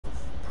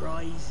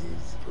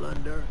prizes,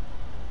 plunder,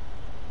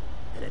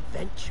 and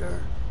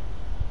adventure.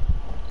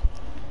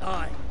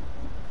 Aye.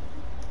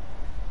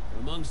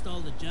 Amongst all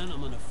the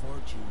gentlemen of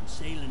fortune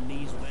sailing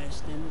these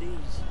West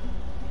Indies,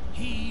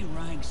 he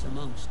ranks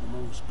amongst the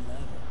most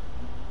clever.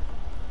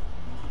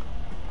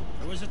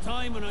 There was a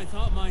time when I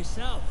thought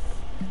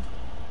myself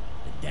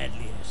the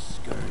deadliest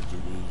scourge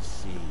of these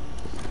seas.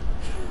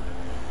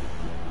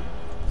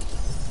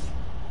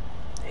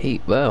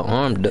 He well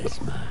armed up.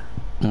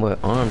 Well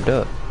armed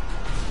up.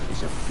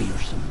 Is a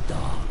fearsome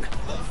dog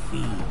that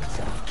feeds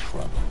off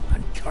trouble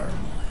and turmoil.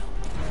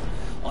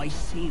 I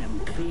seen him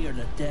clear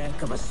the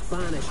deck Of a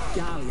Spanish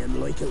galleon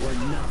like it were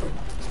nothing.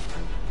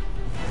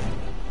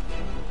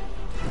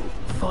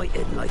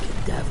 Fighting like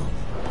a devil,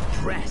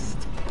 dressed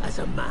as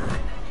a man.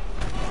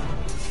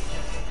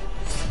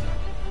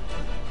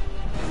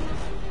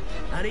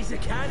 And he's a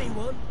canny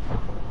one.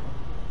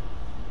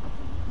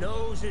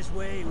 Knows his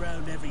way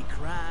round every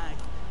crag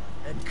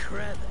and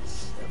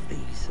crevice of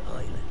these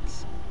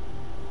islands.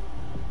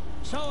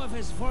 So if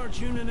it's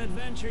fortune and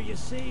adventure you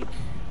seek,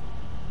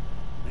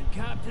 then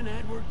Captain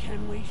Edward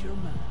Kenway's your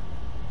man.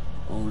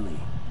 Only,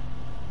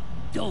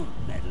 don't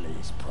meddle in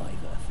his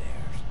private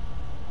affairs.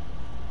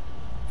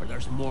 For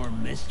there's more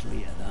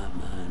mystery of that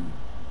man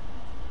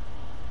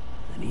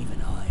than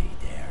even I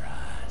dare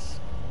ask.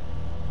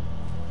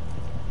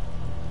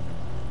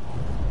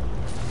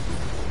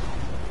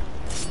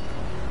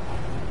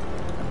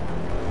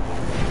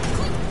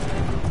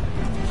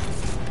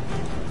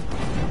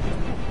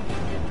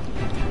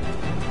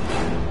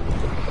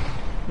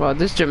 Wow,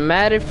 this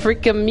dramatic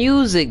freaking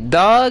music,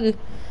 dog.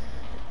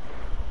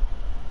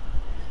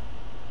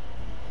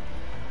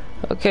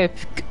 Okay,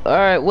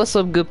 alright, what's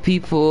up, good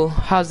people?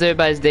 How's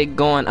everybody's day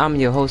going? I'm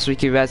your host,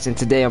 RekeyRackz, and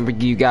today I'm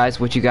bringing you guys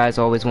what you guys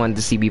always wanted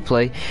to see me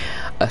play,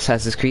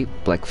 Assassin's Creed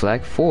Black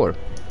Flag 4.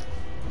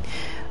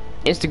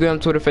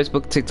 Instagram, Twitter,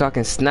 Facebook, TikTok,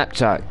 and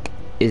Snapchat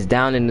is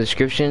down in the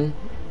description.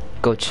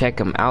 Go check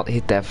them out.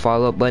 Hit that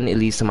follow up button. It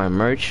leads to my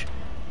merch.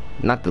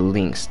 Not the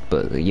links,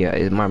 but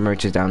yeah, my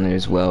merch is down there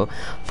as well,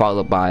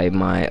 followed by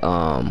my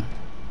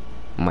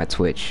my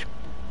Twitch.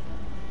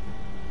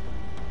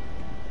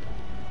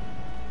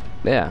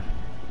 Yeah.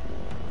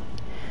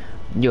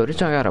 Yo, this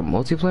one got a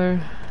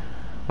multiplayer?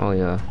 Oh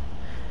yeah.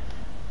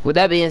 With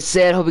that being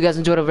said, hope you guys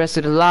enjoy the rest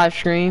of the live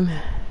stream.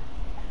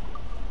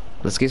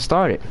 Let's get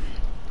started.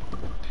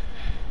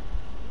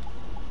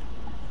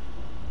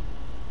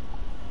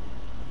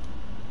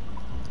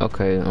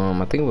 Okay,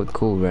 I think we're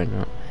cool right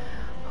now.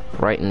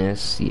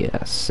 Brightness,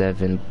 yeah,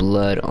 7.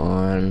 Blood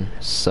on.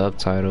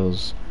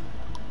 Subtitles.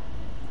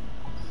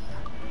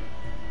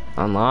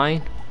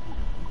 Online?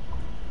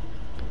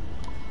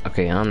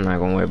 Okay, I'm not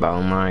gonna worry about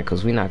online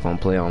because we're not gonna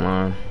play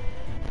online.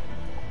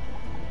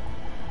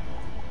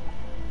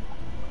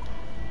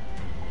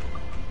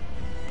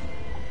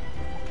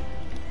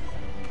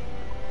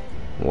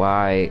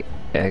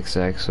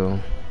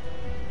 YXXO.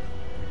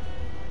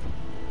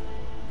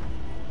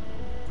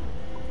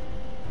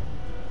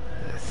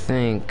 I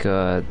think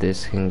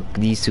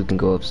these two can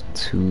go up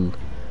to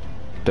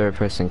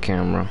third-person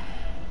camera.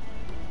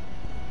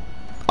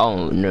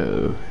 Oh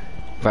no,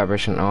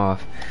 vibration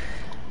off.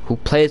 Who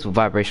plays with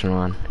vibration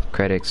on?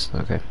 Credits.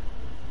 Okay.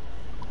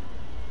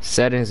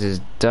 Settings is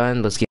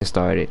done. Let's get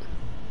started.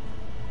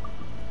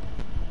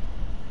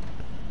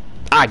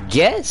 I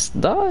guess,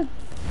 dog.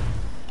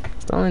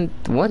 It's only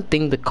one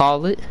thing to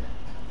call it.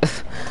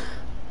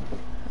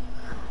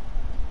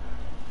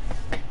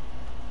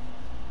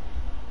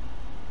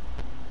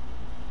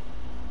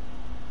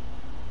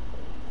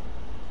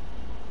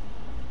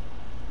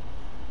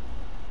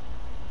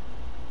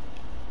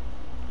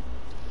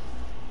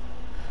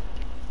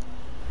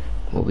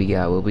 What we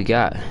got? What we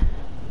got?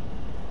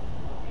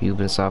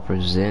 Ubisoft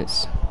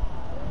presents.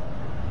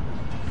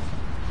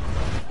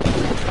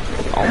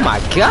 Oh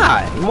my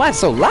god! Why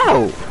so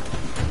loud?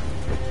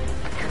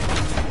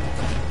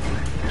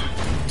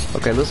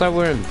 Okay, looks like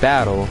we're in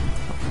battle.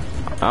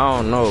 I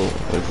don't know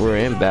if we're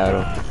in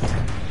battle.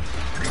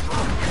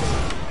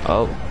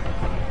 Oh.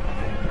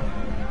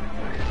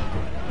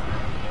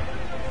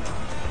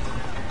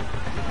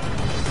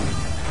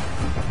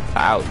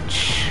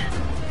 Ouch.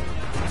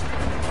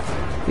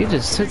 He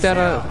just took that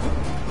out.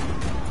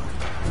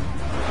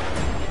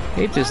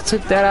 He just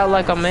took that out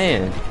like a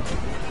man.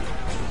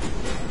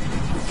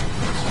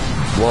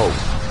 Whoa.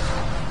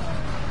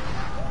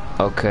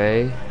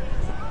 Okay.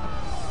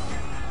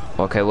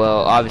 Okay,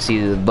 well,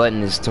 obviously the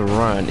button is to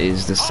run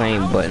is the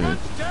same button.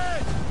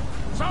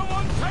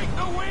 Someone take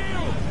the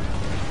wheel.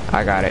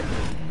 I got it.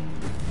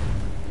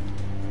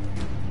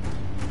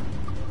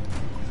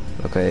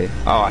 Okay.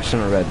 Oh, I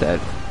shouldn't have read that.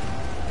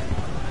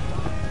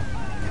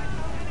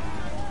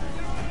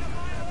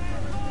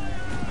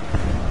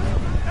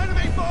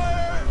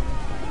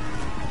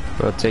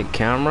 Rotate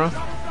camera.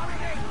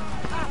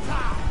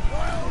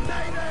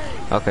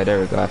 Okay, there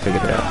we go. I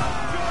figured it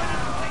out.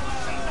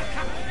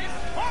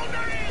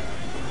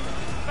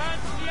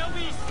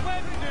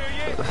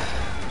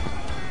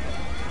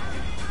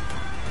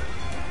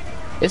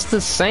 It's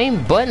the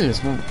same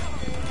buttons.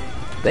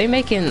 They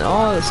making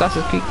all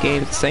Assassin's Creed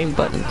games the same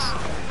buttons.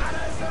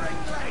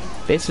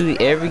 Basically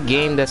every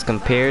game that's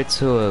compared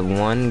to a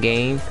one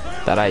game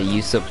that I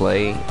used to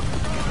play,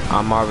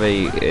 I'm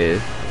already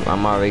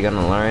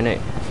gonna learn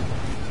it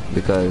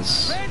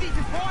because.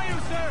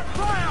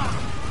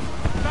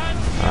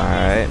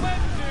 Alright.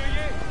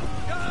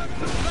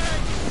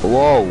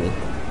 Whoa.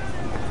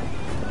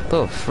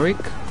 The freak?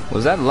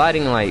 Was that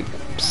lighting like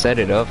set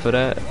it up for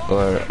that?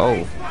 Or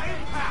oh.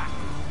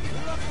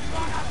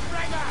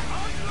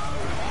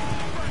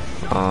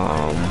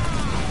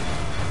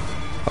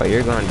 Oh,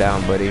 you're going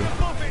down, buddy.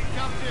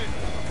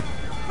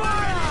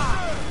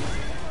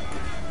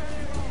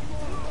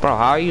 Bro,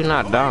 how are you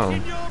not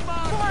down?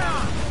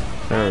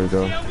 There we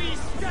go.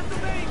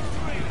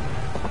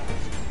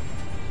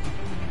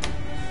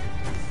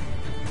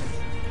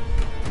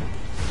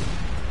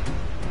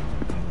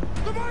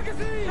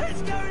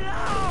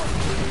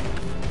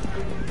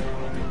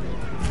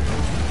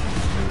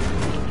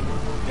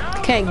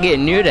 Can't get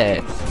near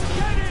that.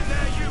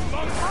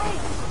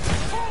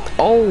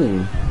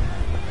 Oh.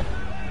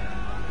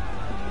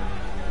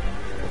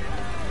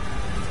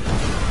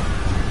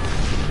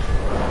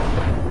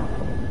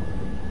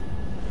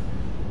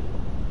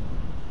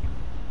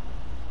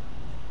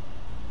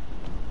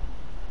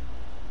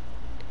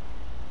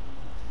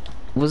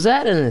 Was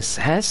that an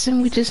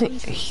assassin? We just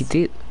he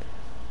did.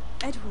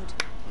 Edward,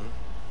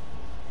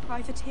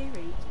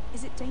 privateering,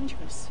 is it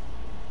dangerous?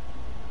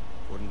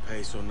 Wouldn't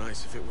pay so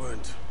nice if it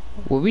weren't.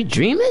 Were we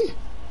dreaming?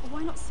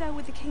 Why not sail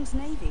with the King's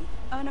Navy?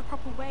 Earn a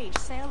proper wage,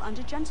 sail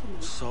under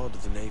gentlemen. Sod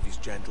the Navy's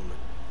gentlemen.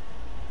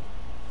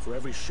 For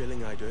every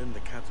shilling I'd earn, the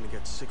captain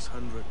gets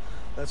 600.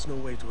 That's no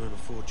way to earn a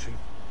fortune.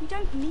 You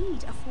don't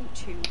need a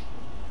fortune.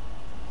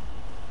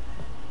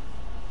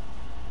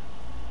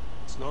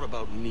 It's not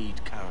about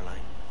need, Caroline.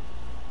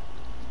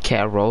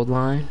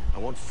 Caroline? I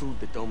want food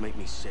that don't make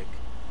me sick.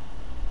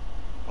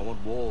 I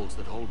want walls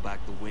that hold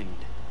back the wind.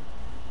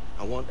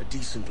 I want a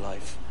decent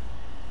life.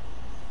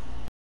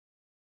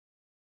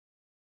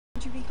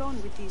 Would you be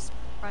gone with these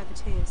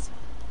privateers?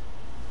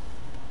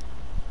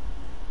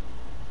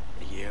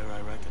 A year,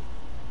 I reckon.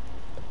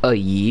 A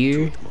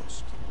year? Two at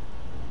most.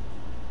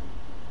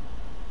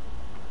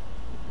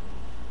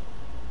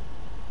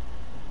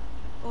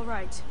 All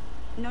right.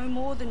 No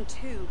more than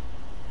 2.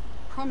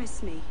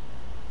 Promise me.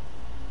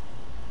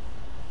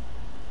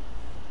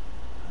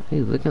 Why are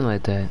you looking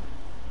like that?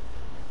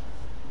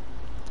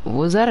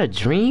 Was that a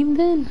dream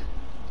then?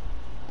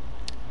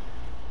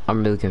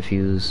 I'm really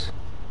confused.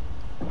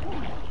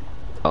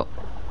 Oh.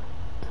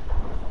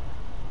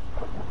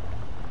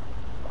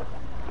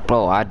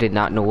 Bro, I did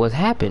not know what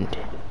happened.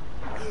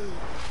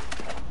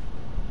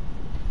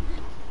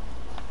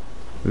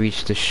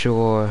 Reach the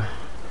shore.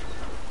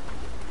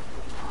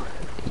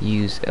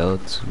 Use L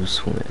to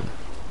swim.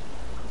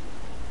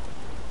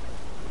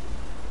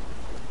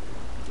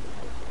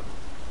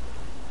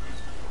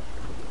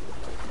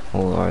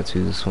 Hold R2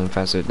 to swim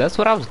faster. That's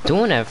what I was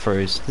doing at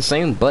first. The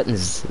same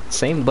buttons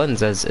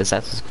as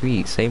Assassin's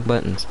Creed. Same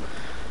buttons.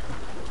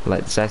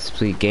 Like Assassin's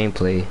Creed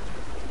gameplay.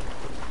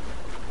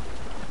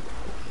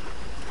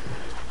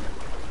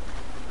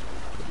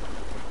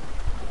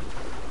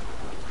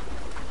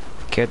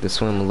 Cared to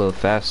swim a little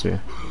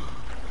faster.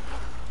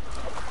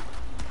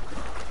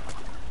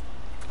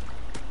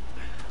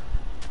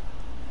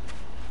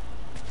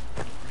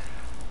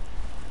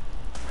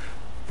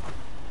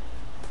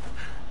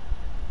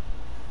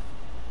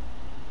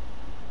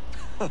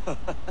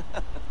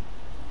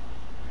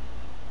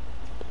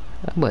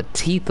 But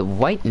teeth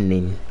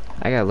whitening.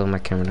 I gotta lower my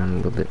camera down a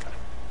little bit.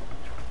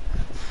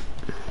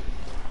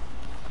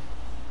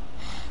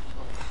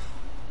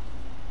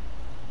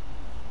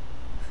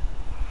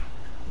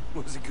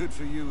 Was it good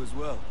for you as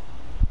well?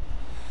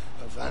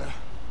 Havana.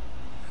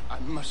 I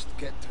must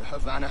get to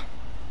Havana.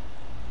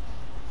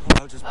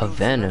 I'll just build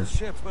Havana. another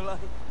ship, will I?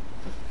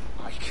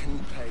 I can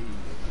pay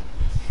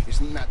you.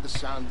 Isn't that the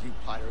sound you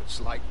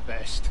pirates like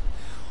best?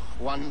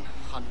 100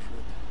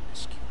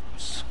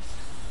 escudos.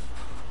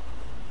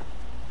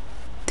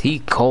 Tea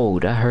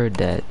cold. I heard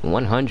that.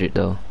 100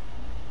 though.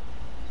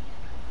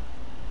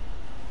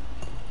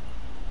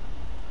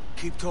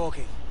 Keep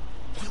talking.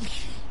 Will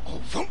you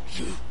or won't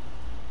you?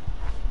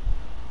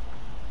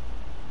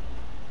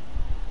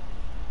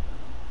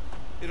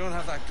 You don't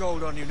have that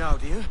gold on you now,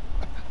 do you?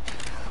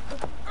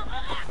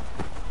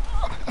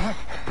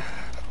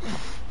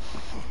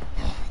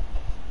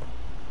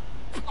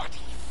 Bloody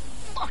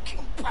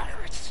fucking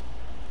pirates.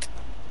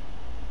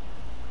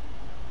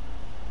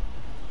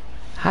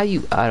 How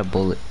you out of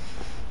bullet?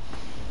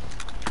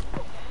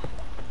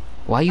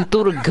 Why you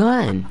threw the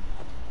gun?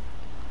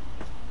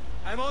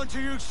 I'm on to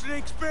you,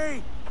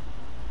 Snakesby!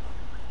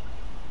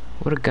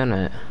 Where the gun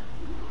at?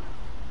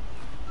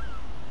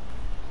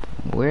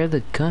 Where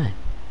the gun?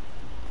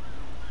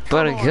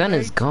 But the gun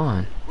is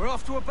gone. We're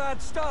off to a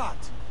bad start.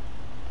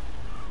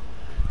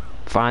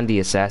 Find the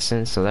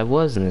assassin. So that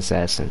was an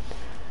assassin.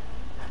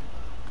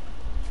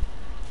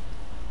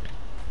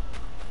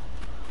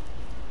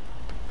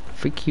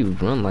 Freak you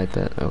run like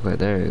that. Okay,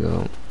 there you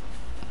go.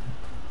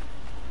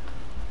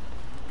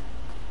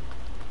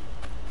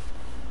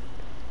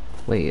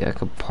 Wait, I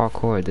could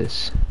parkour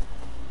this.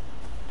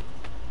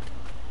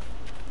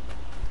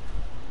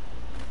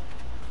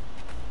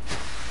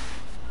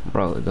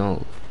 Bro,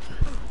 don't.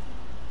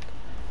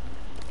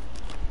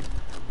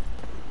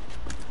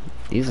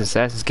 These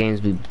Assassin's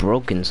games be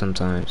broken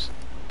sometimes.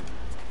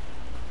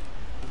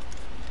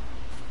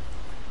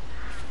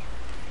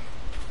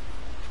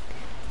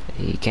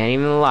 You can't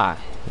even lie.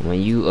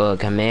 When you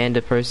command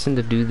a person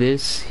to do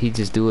this, he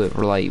just do it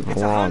like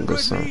wrong or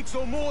something. Leagues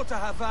or more to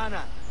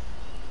Havana.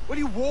 Will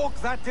you walk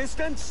that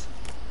distance?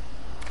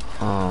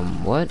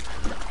 What?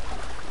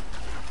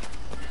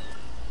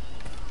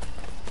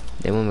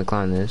 They want me to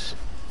climb this.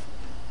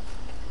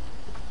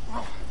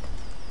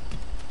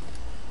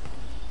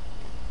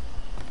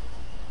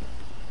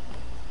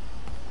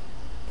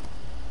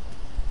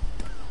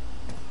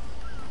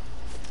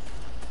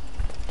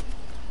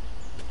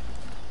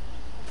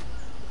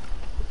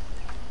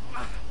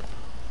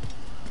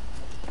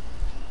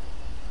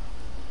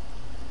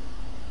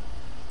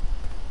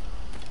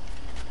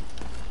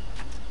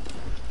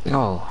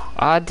 Oh,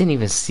 I didn't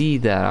even see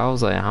that. I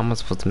was like, how am I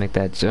supposed to make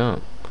that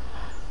jump?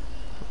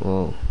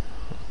 Whoa.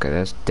 Okay,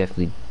 that's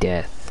definitely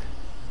death.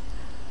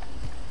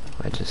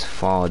 I just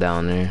fall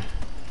down there.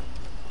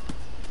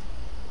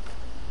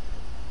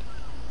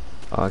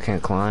 Oh, I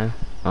can't climb?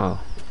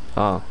 Oh.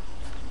 Oh.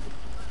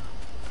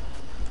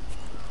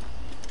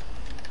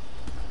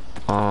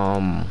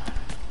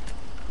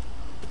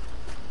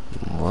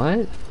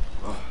 What?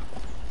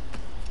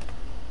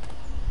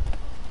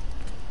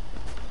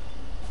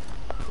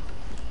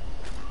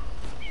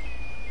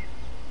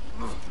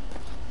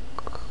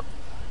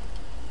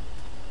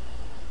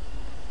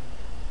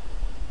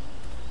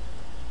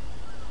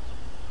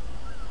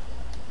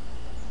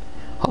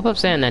 Hope I'm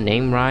saying that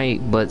name right,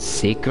 but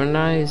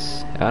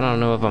synchronize? I don't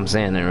know if I'm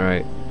saying it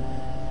right.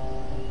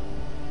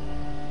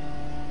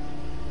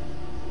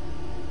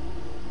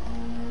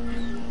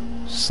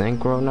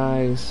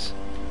 Synchronize?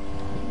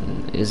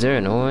 Is there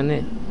an O in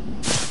it?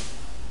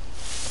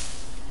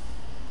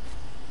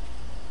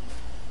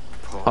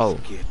 Oh.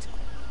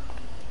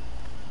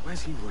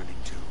 Where's he running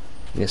to?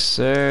 Yes,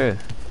 sir.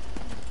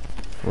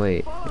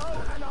 Wait.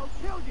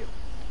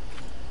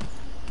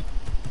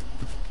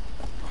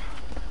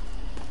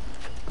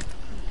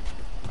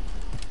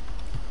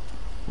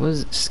 What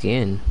is it?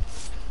 Skin?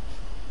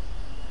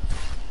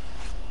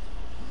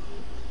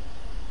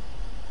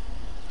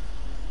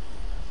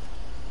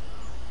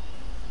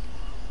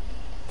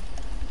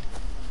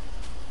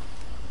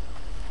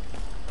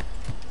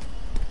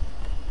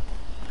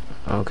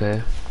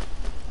 Okay.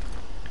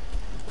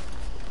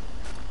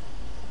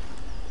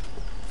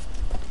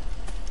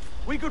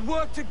 We could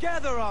work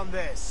together on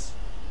this.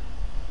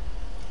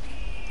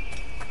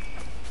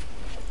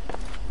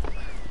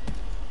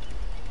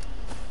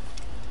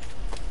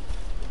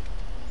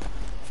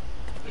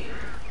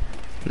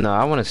 No,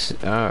 I want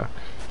to.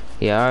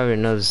 Yeah, I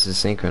already know this is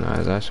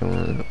synchronized. I actually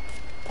want to.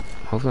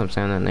 Hopefully, I'm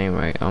saying that name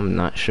right. I'm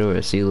not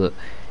sure. See, look,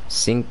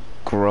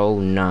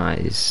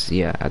 synchronize.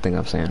 Yeah, I think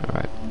I'm saying it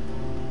right.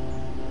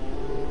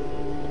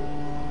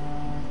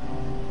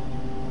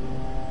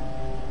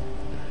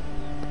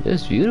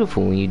 It's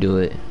beautiful when you do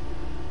it.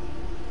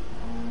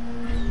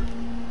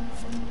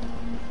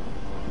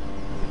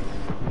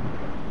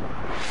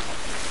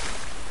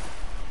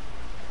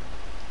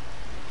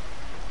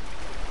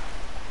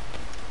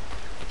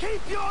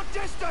 Keep your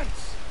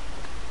distance.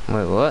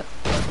 Wait, what?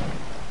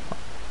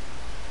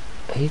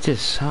 He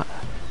just shot.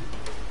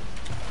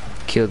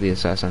 Kill the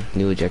assassin.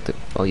 New objective.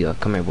 Oh yeah,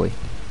 come here, boy.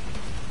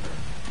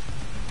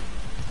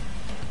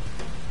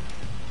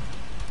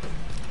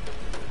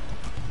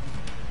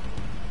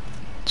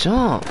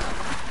 Jump.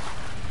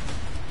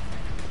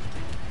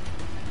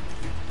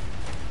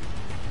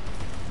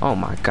 Oh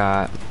my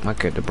god, my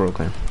character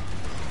broken.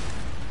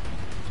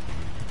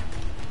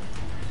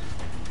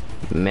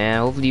 Man,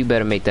 hopefully you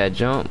better make that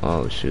jump.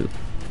 Oh shoot.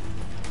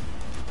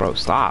 Bro,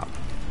 stop.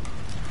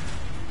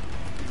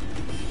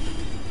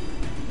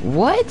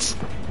 What?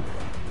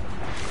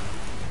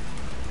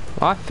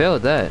 Oh, I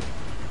failed that.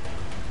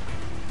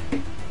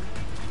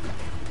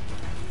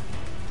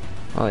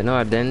 Oh no,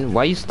 I didn't.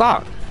 Why you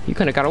stop? You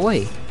could've got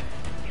away.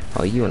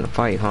 Oh, you in the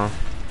fight, huh?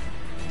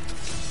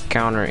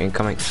 Counter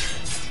incoming.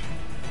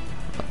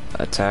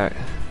 Attack.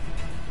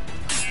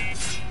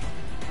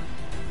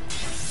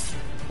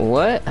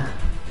 What?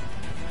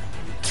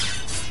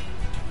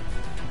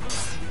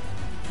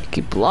 You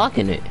keep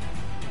blocking it.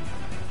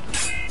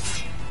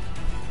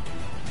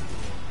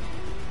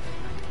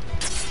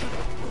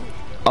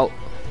 Oh.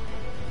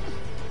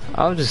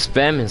 I was just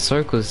spamming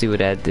circles to see what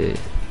that did.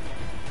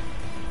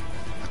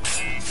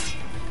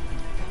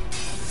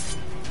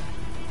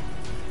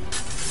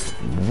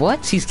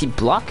 What? He's keep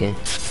blocking.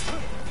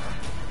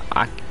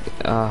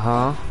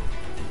 Uh-huh.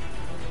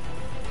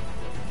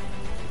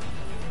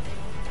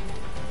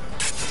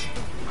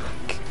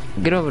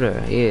 Get over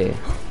there, yeah.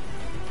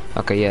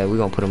 Okay, yeah, we're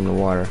gonna put him in the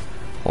water.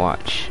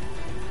 Watch.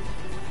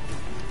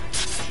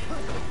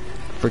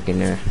 Freaking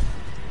there.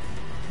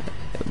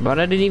 But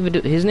I didn't even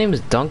do. His name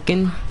is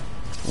Duncan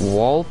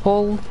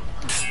Walpole.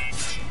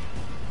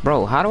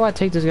 Bro, how do I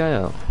take this guy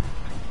out?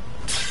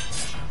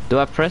 Do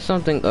I press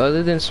something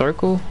other than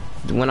circle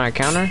when I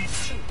counter?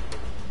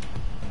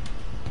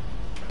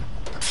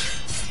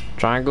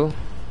 Triangle?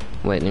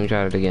 Wait, let me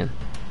try it again.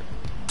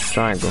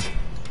 Triangle.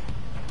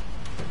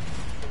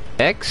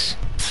 X?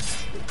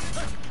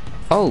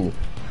 Oh.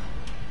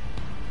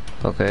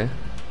 Okay.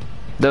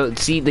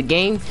 See the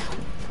game?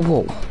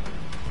 Whoa.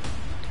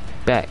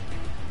 Back.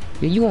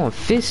 You on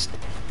fist?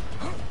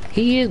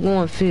 He is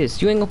going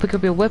fist. You ain't gonna pick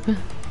up your weapon?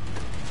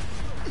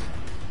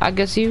 I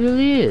guess he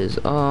really is.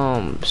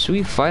 Should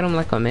we fight him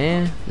like a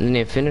man and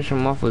then finish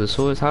him off with the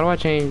swords? How do I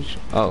change?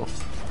 Oh.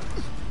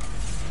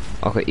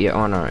 Okay, yeah,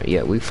 honor.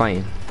 Yeah, we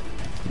fighting.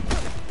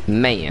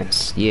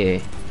 Mans, yeah.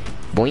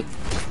 Boink,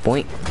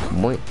 boink,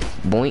 boink,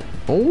 boink.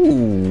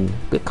 Ooh,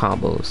 good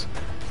combos.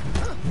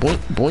 Boink,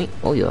 boink.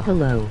 Oh yeah.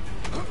 Hello.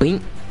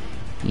 Boink.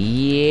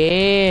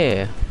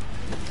 Yeah.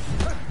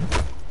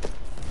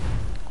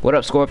 What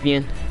up,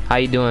 Scorpion? How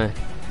you doing?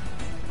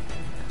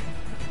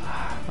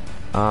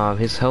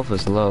 His health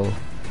is low.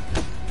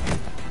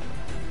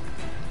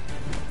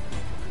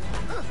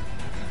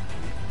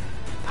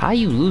 How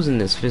you losing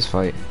this fist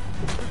fight?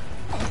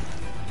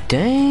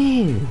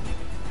 Dang.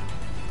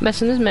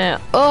 Messing this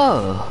man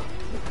up.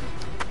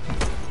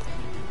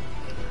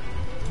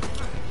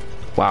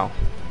 Wow.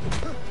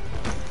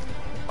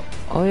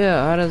 Oh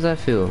yeah, how does that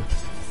feel?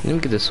 Let me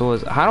get the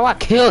swords. How do I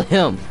kill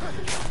him?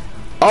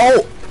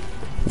 Oh!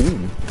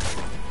 Ooh.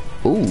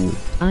 Ooh.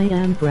 I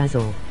am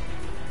Brezel.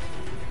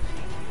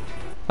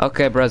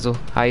 Okay, Brezel.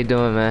 How you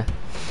doing, man?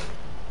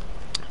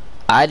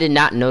 I did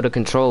not know the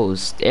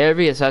controls.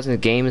 Every Assassin's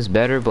game is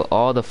better, but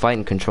all the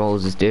fighting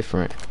controls is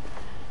different.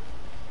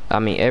 I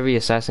mean, every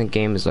Assassin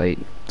game is like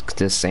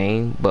the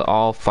same, but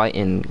all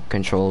fighting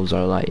controls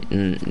are like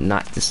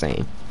not the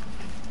same.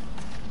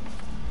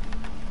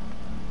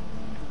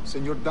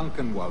 Senor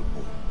Duncan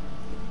Walpole,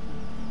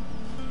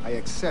 I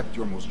accept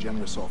your most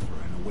generous offer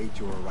and await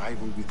your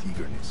arrival with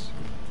eagerness.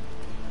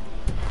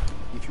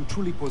 If you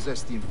truly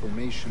possess the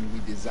information we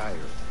desire,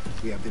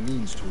 we have the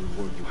means to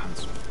reward you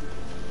handsomely.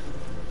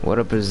 What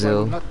up,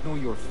 Brazil? While I do not know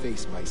your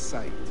face by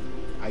sight,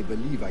 I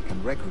believe I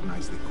can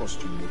recognize the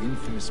costume made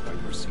infamous by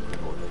your secret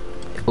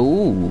order.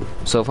 Ooh,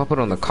 so if I put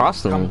on the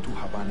costume, Come to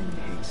Havana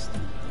in haste.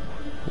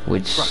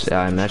 which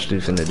I'm actually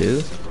finna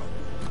do,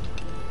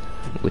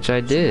 which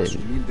I did. Su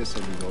humilde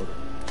servidor,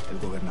 el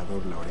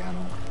gobernador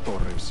Laureano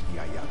Torres y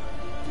Ayala.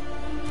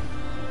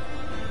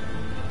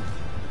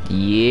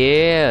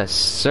 Yes,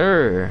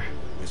 sir.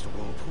 Mr.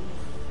 Walpole,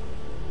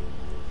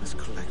 let's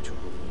collect your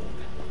reward.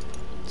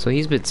 So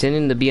he's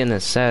pretending to be an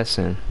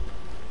assassin.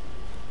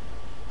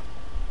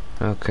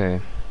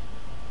 Okay.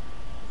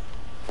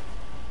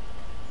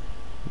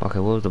 Okay,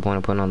 what was the point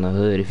of putting on the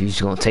hood if you're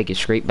just gonna take it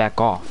straight back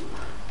off?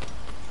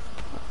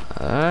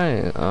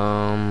 Alright,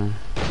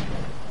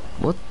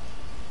 what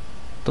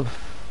the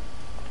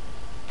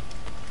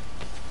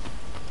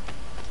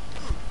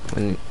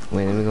wait,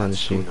 let me go on the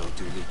street.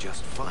 Do me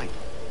just fine.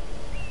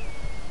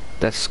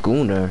 That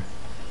schooner.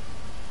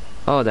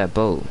 Oh, that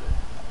boat.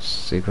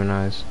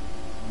 Synchronized.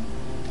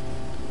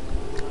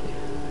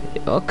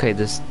 Okay,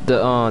 the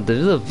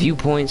little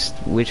viewpoints,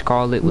 which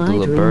call it with the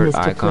little bird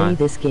icon,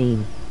 play this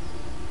game.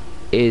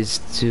 is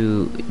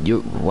to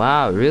you.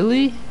 Wow,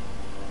 really?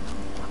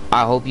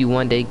 I hope you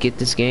one day get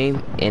this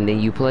game and then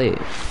you play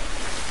it.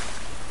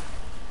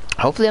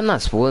 Hopefully, I'm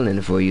not spoiling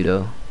it for you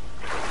though.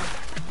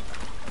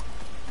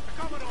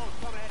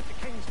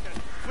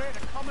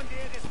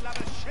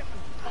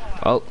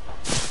 Oh.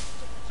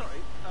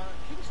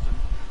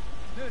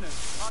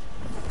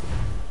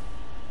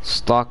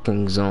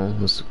 Stalking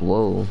zones.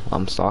 Whoa,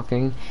 I'm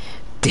stalking.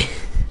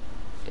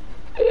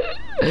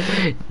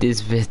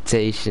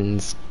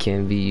 Disputations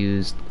can be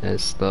used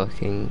as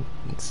stalking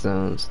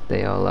zones.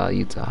 They allow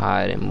you to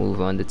hide and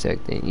move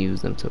undetected and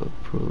use them to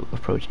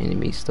approach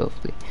enemies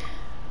stealthily.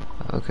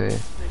 Okay.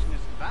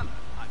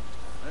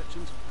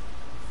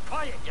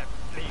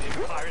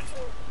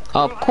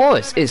 Of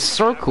course, it's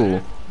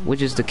circle,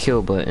 which is the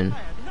kill button.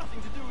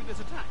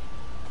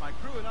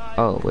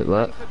 Oh, wait,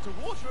 what?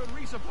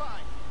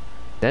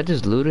 That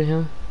just looted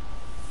him?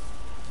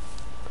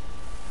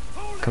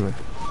 Come here.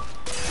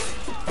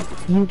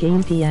 You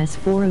game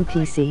PS4 or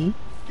PC?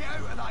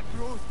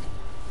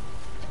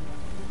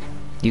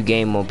 You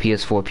game on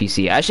PS4,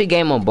 PC. I should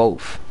game on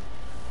both.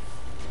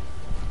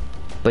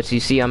 But you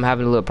see, I'm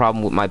having a little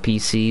problem with my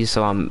PC,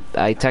 so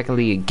I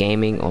technically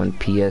gaming on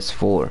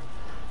PS4.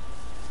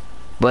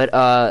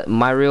 But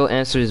my real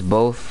answer is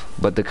both,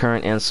 but the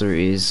current answer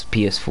is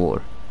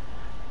PS4.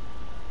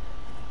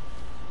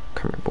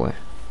 Come here, boy.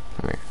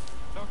 Come here.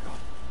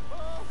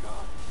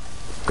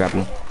 Grab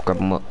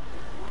him up.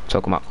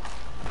 Choke him out.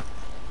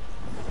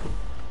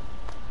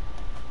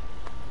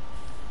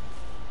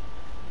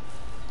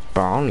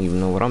 Bro, I don't even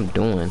know what I'm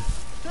doing.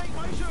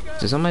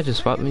 Did somebody just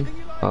spot me?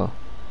 Oh.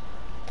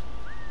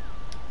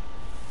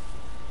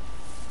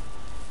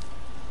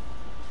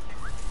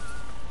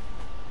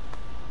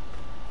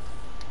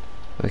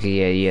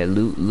 Okay, yeah,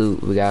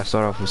 loot. We gotta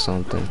start off with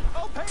something.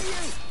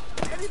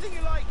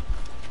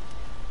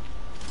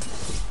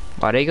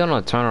 Are they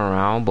gonna turn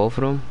around, both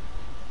of them?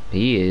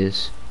 He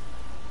is.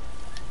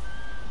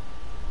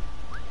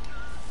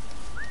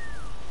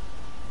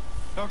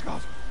 Oh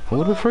God.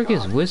 Who the frick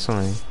is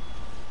whistling?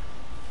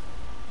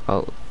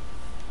 Oh,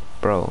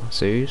 bro,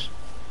 serious?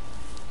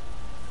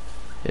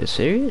 You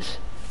serious?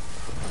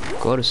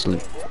 Go to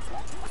sleep.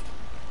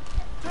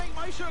 Take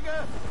my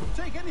sugar.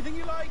 Take anything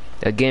you like.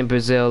 Again,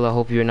 Brazil, I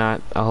hope you're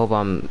not,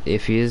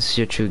 if it is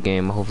your true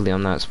game, hopefully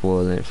I'm not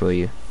spoiling it for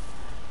you.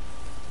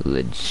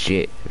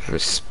 Legit,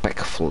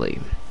 respectfully.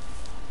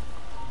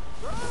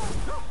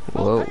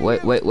 Whoa,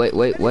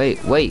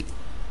 wait.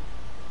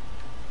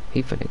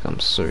 He finna come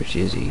search,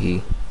 is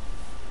he?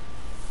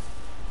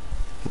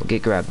 Well,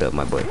 get grabbed up,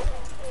 my boy.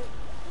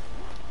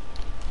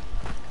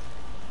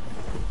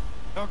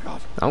 Oh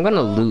God. I'm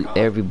gonna loot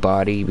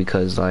everybody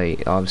because,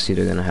 like, obviously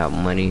they're gonna have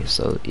money,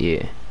 so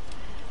yeah.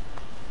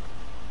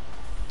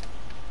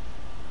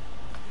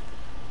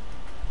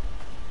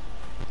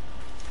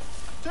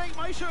 Take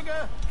my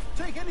sugar.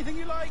 Take anything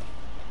you like.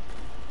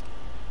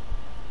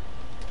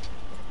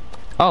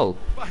 Oh,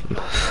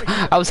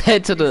 I was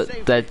headed to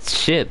that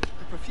ship.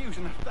 A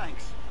profusion of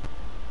thanks. Is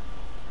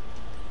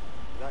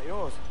that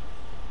yours?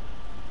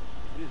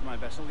 It is my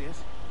vessel,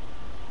 yes.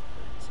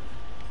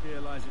 Here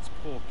lies its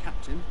poor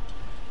captain,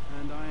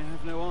 and I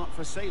have no art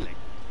for sailing.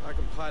 I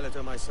can pilot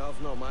her myself,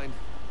 no mind.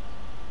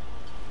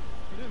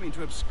 You don't mean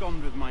to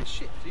abscond with my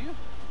ship, do you?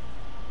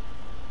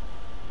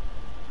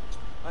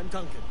 I'm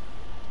Duncan.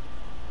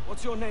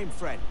 What's your name,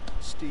 friend?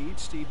 Stede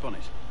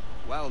Bonnet.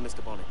 Well,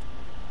 Mr. Bonnet,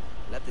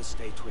 let this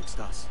stay twixt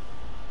us.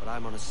 But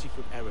I'm on a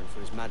secret errand for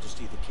His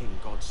Majesty the King,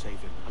 God save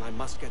him, and I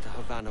must get to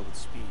Havana with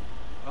speed.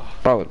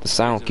 Bro, the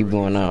sound keep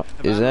going out.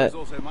 Is that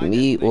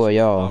me or Our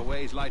y'all?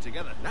 ways lie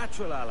together.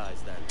 Natural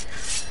allies, then.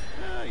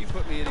 You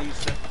put me at ease,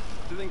 sir.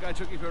 To think I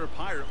took you for a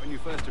pirate when you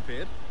first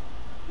appeared.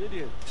 Did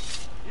you?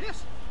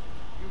 Yes.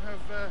 You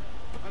have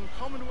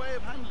uncommon way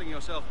of handling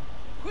yourself.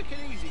 Quick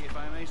and easy, if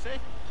I may say.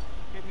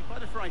 Gave me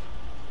quite a fright.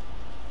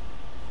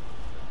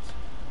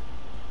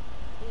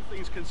 But all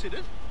things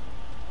considered,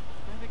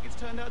 I think it's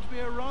turned out to be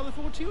a rather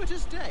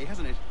fortuitous day,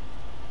 hasn't it?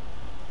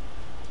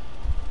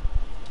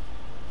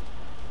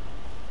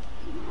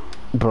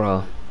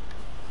 Bro,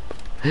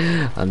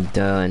 I'm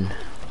done.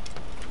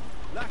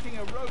 Lacking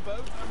a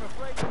rowboat, I'm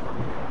afraid.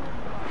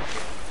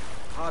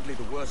 Hardly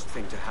the worst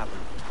thing to happen.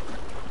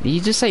 Did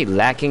you just say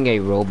lacking a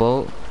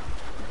rowboat?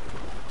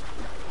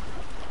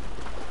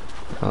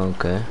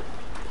 Okay.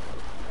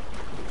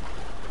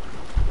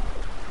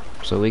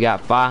 So we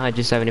got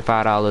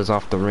 $575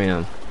 off the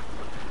rim.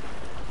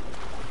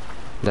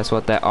 That's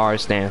what that R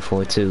stands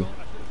for too.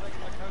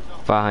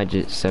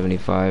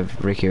 575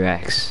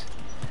 RekeyRackz.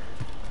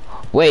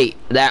 Wait,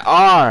 that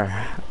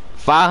R!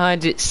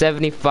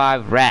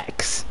 575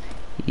 Rackz.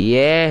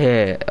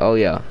 Yeah. Oh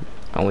yeah.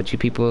 I want you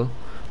people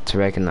to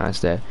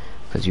recognize that,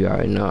 cause you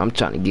already know I'm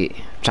trying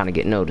to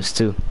get noticed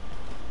too.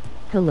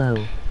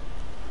 Hello.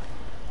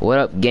 What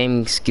up,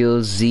 Gaming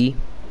Skills Z?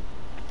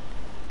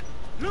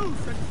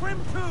 Loose and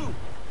trim too.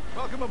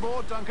 Welcome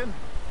aboard, Duncan.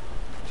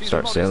 She's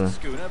Start a modest sailing.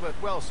 schooner, but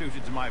well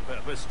suited to my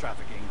purpose,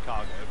 trafficking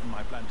cargo from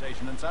my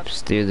plantation and such.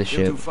 Steer the You'll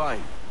ship. do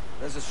fine.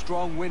 There's a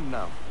strong wind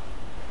now.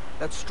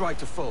 Let's strike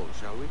to full,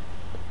 shall we?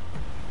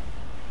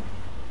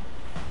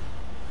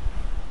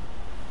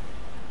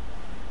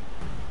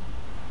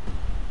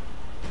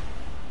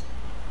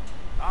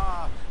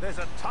 Ah, there's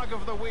a tug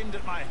of the wind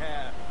at my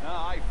hair.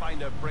 I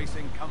find a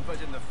bracing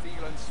comfort in the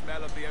feel and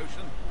smell of the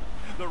ocean.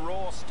 The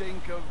raw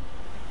stink of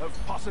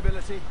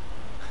possibility.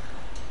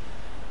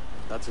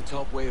 That's a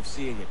top way of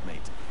seeing it,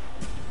 mate.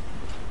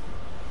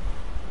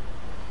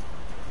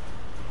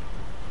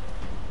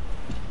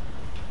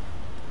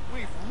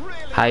 We've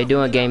really How you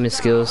doing, opened it up Gaming now,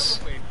 Skills?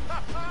 haven't we?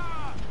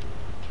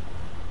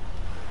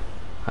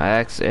 I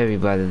ask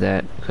everybody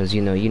that because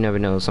you know, you never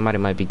know, somebody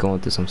might be going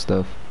through some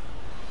stuff.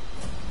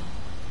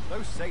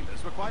 Those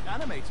sailors were quite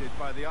animated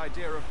by the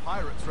idea of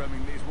pirates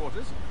roaming these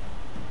waters.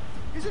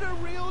 Is it a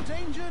real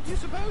danger, do you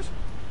suppose?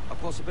 A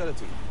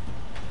possibility.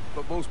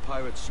 But most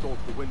pirates stalk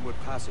the windward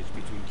passage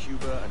between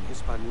Cuba and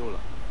Hispaniola.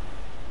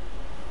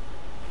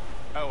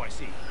 Oh, I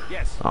see.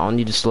 Yes. I don't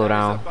need to slow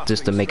down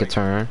just to make a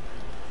turn.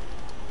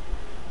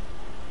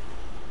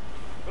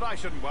 But I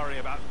shouldn't worry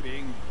about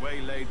being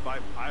waylaid by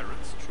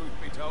pirates, truth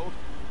be told.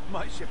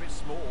 My ship is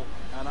small,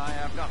 and I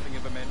have nothing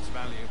of immense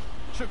value.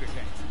 Sugarcane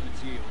and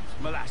its yields,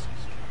 molasses,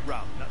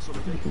 rum, that sort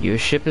of thing. Your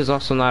ship is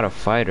also not a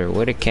fighter.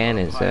 Where the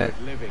cannons at?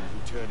 Pirate living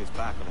who turned his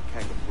back on a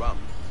keg of rum.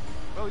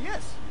 Well,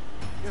 yes.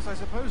 Yes, I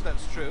suppose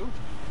that's true.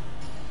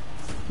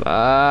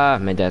 Ah,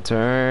 made that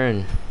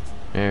turn.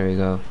 There we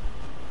go.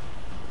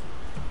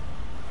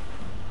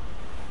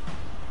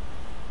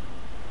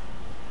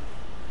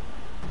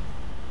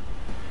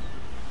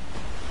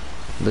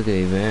 Look at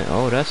the event.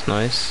 Oh, that's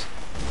nice.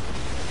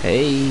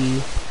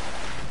 Hey.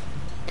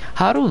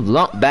 How do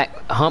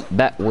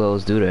humpback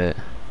whales do that?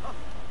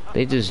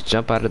 They just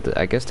jump out of the,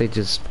 I guess they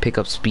just pick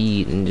up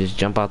speed and just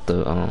jump out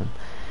the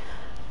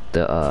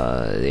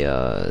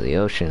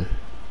ocean.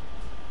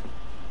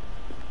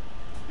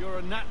 You're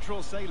a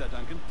natural sailor,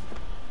 Duncan.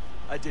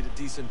 I did a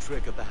decent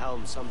trick at the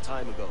helm some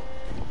time ago.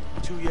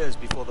 2 years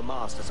before the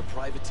mast as a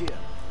privateer.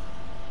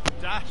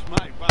 Dash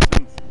my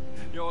buttons.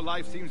 Your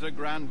life seems a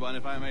grand one,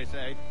 if I may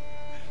say.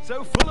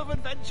 So full of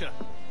adventure.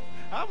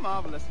 How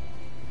marvelous.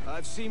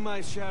 I've seen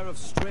my share of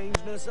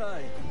strangeness,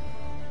 aye.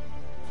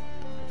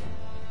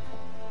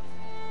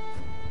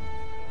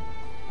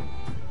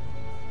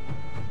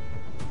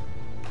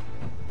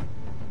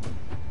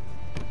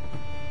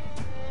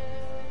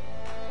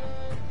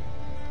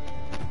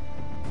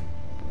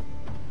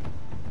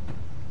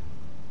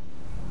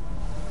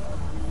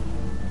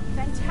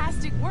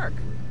 Fantastic work.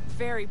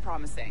 Very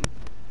promising.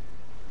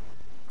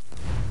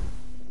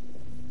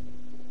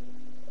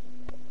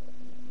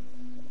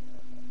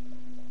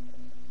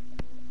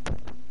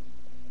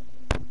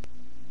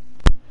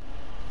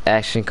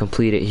 Action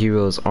completed.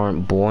 Heroes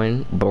aren't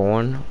born.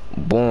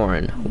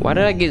 Why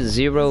did I get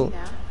 0?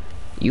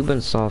 You've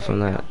been soft on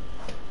that.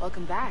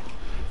 Welcome back.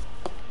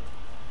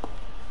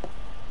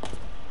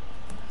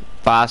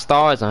 5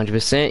 stars,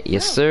 100%.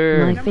 Yes,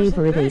 sir. My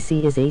favorite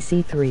AC is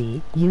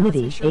AC3,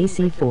 Unity,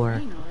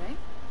 AC4.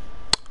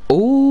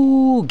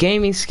 Ooh,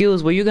 gaming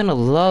skills. Well, you're gonna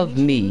love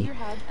me.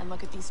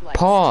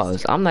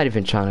 Pause. I'm not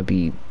even trying to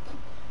be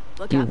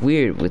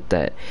weird with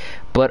that.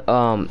 But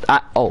oh,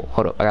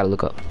 hold up. I gotta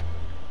look up.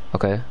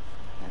 Okay.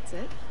 That's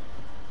it.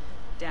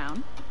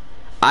 Down.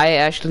 I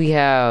actually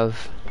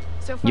have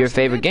So far, your so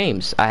favorite good.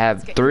 games. I have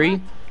Let's get 3,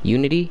 going.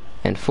 Unity,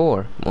 and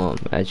 4.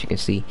 As you can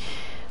see.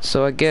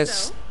 So I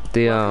guess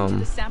welcome to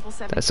the Sample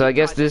 17 so I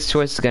guess this project.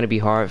 choice is gonna be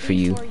hard for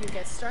you, Before you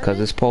get started, because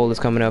this poll is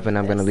coming up, and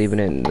I'm gonna this. leave it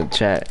in the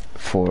chat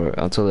for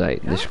until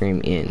like the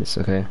stream ends.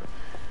 Okay.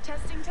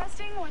 Testing,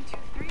 1, 2,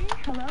 3.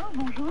 Hello,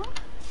 bonjour.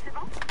 C'est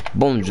bon?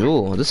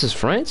 Bonjour. This is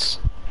France.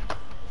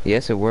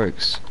 Yes, it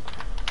works.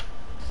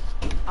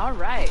 All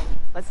right,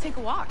 let's take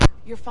a walk.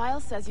 Your file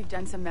says you've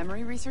done some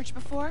memory research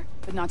before,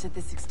 but not to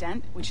this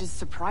extent, which is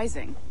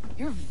surprising.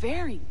 You're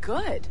very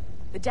good.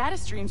 The data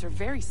streams are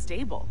very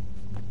stable.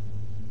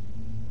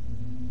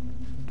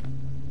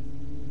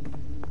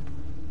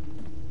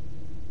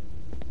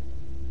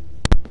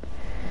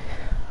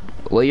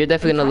 Well, you're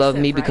definitely gonna love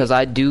me Impressive, because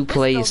right? I do This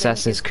play building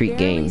Assassin's is Creed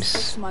barely games.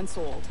 6 months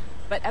old,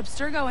 but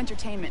Abstergo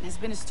Entertainment has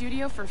been a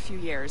studio for a few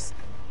years,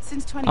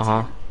 since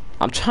 2010.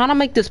 I'm trying to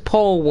make this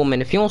poll,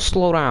 woman. If you don't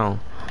slow down.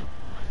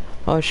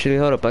 Oh shit,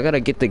 hold up. I gotta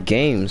get the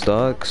games,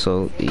 dog.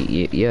 So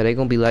yeah, they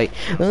gonna be like,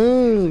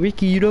 oh,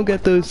 Ricky, you don't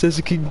got the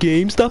Assassin's Creed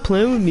games. Stop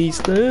playing with me,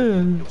 stop.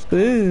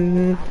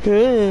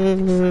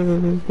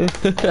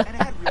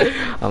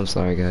 I'm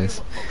sorry,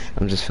 guys.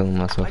 I'm just feeling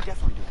myself.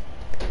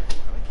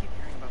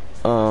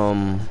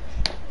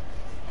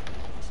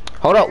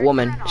 Hold up,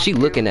 woman. She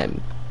looking at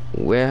me.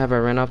 Where have I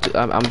ran off to?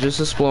 I'm just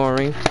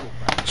exploring.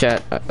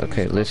 Chat.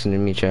 Okay, listen to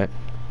me, chat.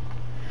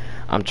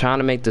 I'm trying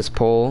to make this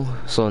poll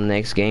so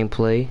next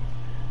gameplay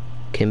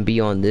can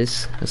be on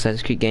this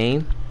Assassin's Creed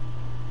game.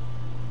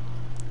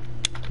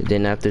 And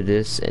then after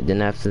this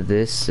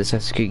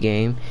Assassin's Creed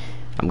game,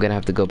 I'm gonna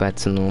have to go back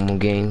to normal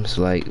games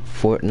like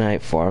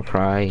Fortnite, Far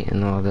Cry,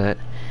 and all that.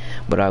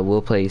 But I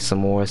will play some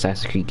more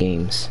Assassin's Creed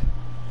games.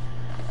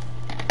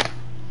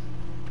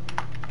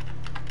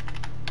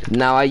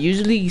 Now I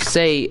usually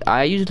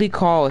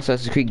call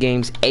Assassin's Creed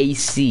games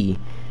AC,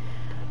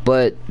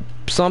 but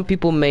some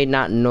people may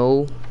not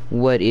know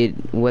what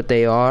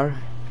they are,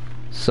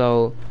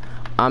 so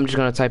I'm just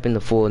gonna type in the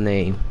full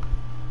name.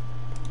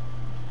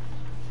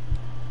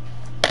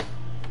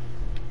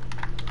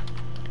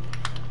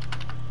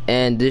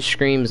 And this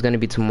stream is gonna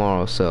be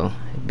tomorrow, so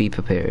be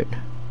prepared.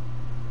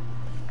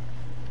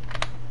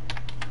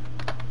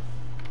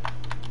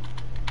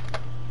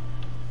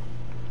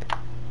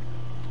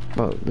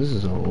 Oh, this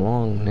is a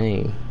long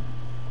name.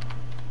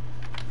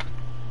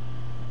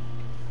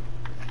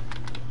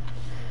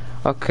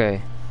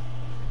 Okay.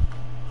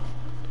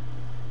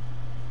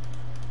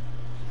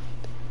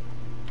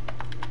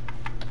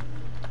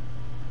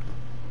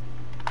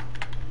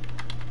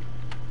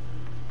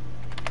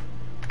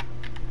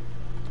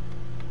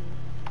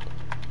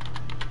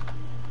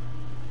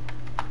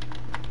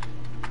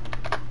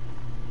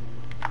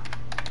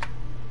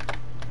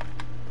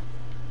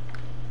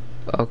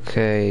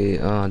 Okay,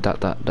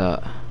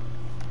 dot.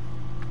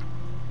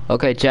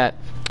 Okay, chat.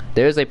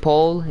 There's a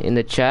poll in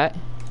the chat.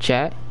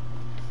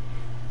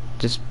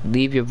 Just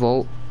leave your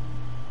vote.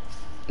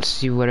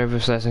 See whatever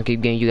Assassin's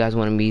Creed game you guys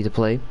want me to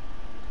play,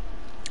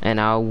 and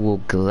I will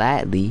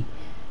gladly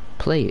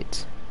play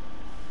it.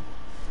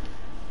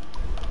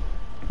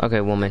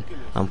 Okay, woman,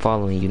 I'm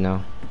following you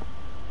now.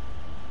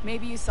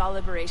 Maybe you saw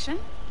Liberation?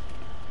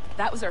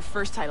 That was our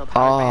first title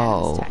powered by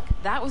Animus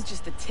Tech. That was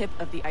just the tip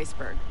of the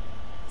iceberg.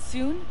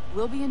 Soon,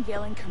 we'll be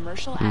unveiling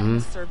commercial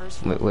Animus servers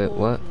for the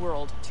whole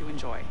world to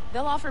enjoy.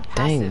 They'll offer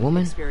passive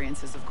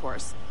experiences, of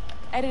course.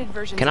 Edited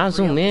versions Can I of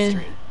zoom real in?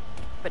 history,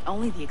 but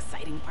only the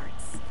exciting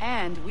parts.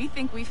 And we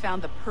think we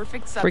found the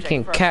perfect subject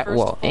Freaking for our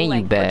catwalk, first and you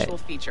full-length bad. virtual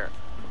feature.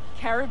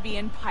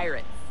 Caribbean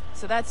Pirates.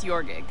 So that's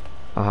your gig.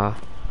 Uh-huh.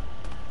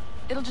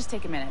 It'll just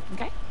take a minute,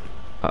 okay?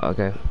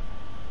 Okay.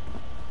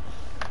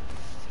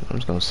 I'm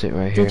just gonna sit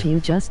right here. Did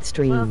you just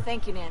stream? Well,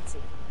 thank you, Nancy.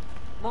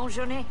 Bonne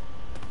journée.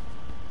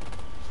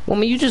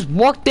 Woman, you just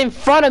walked in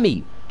front of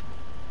me.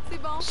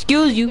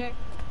 Excuse you.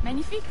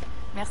 Magnifique.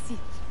 Merci.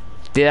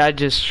 Did I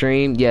just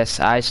stream? Yes,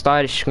 I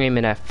started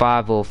streaming at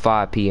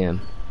 5:05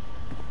 p.m.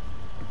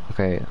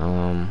 Okay,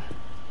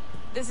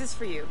 This is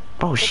for you.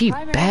 Oh, the she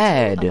primary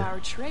bad. tool of our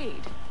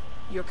trade.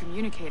 Your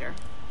communicator.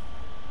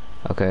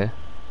 Okay.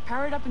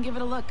 Power it up and give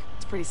it a look.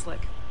 It's pretty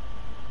slick.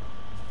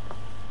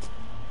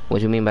 What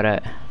do you mean by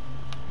that?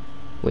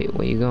 Wait,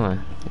 where you going?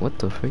 What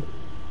the freak?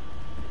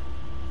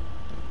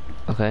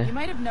 Okay. You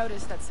might have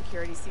noticed that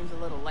security seems a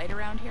little light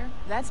around here.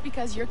 That's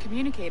because your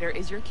communicator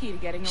is your key to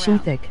getting around.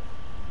 Thick.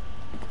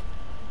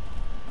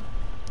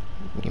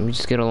 Let me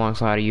just get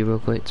alongside of you real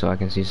quick so I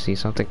can see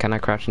something. Can I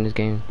crouch in this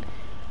game?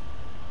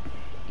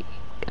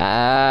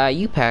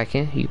 You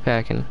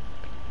packing.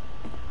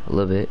 A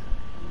little bit.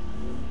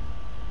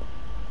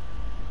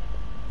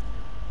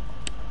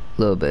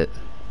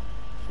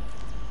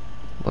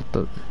 What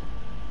the?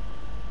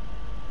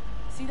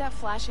 See that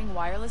flashing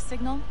wireless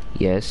signal?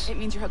 Yes. It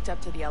means you're hooked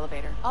up to the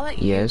elevator. I'll let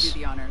you do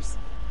the honors.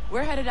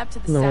 We're headed up to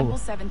the Hello. Sample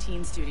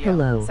 17 studio.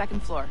 Hello.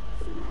 Second floor.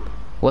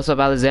 What's up,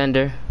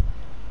 Alexander?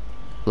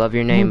 Love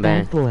your name,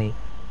 man. Bad boy.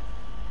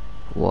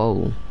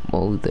 Whoa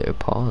there.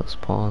 Pause.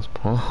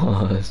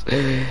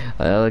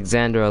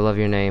 Alexander, I love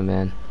your name,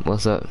 man.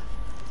 What's up?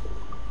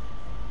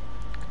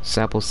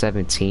 Sample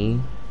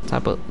 17?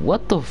 Type of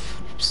what the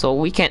f so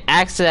we can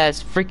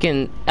access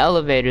freaking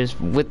elevators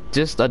with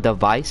just a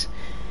device?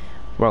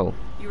 Bro.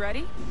 You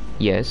ready?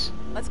 Yes.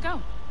 Let's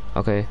go.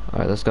 Okay,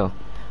 alright, let's go.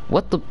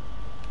 What the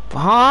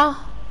huh?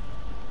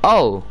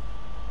 Oh.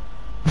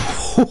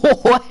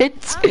 What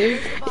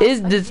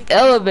is this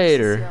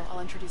elevator? I'll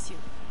introduce you.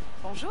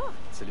 Bonjour.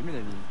 Salut,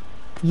 Mélanie.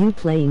 You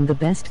playing the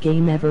best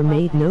game ever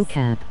made, no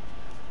cap.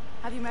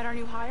 Have you met our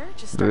new hire?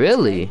 Just started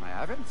Really? today. I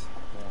haven't.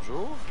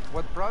 Bonjour.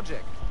 What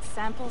project?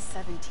 Sample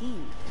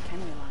 17,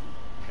 Kenway line.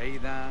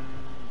 Hayden,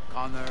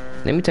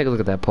 Connor. Let me take a look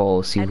at that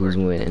poll, see who's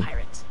winning.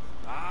 Pirate.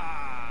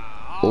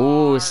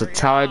 Ooh, it's a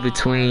tie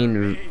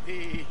between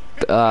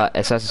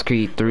Assassin's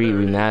Creed 3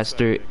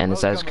 Remastered and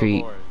Assassin's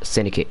Creed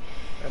Syndicate.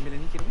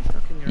 Mélanie, can we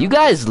talk in your You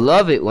guys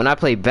love it when I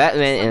play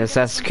Batman and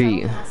Assassin's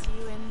Creed. I'll see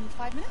you in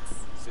 5 minutes.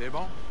 C'est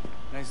bon.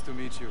 Nice to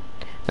meet you.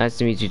 Nice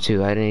to meet you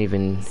too. I didn't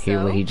even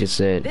hear what he just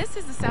said. This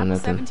is the Or Sample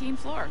nothing. 17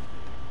 floor.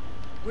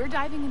 We're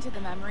diving into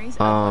the memories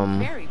of a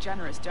very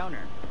generous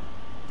donor.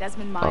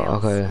 Desmond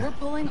Miles. okay. We're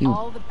pulling You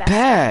all the best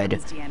bad.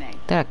 of his DNA.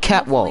 That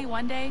catwalk. Hopefully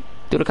one day,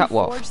 Do the we can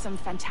catwalk. forge some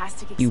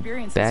fantastic You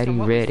experiences baddie from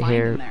what we red find in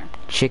hair there.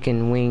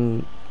 chicken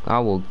wing.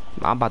 I'm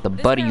about to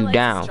This butter guy you likes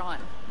down. John,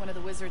 one of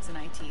the wizards in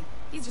IT.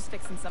 He's just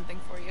fixing something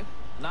for you.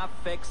 Not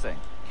fixing,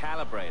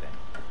 calibrating.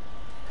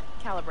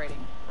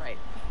 Calibrating, right.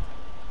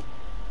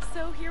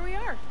 So here we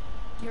are.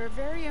 Your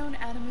very own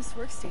Animus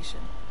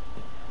workstation.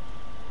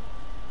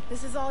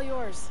 This is all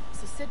yours.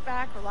 So sit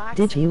back, relax.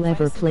 Did and you enjoy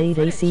ever some play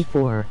footage.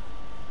 AC4?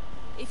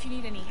 If you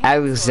need any hints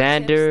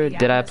Alexander, or tips, the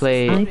did I Animus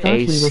play is I thought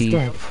he was AC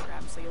dead.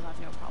 program, so you'll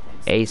have no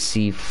problems.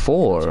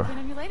 AC4? Check in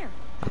on you later.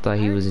 I thought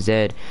he was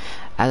dead.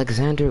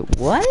 Alexander,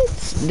 what?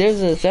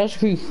 There's a Assassin's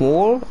Creed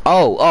 4?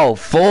 Oh,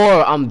 4.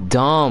 I'm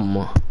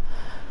dumb.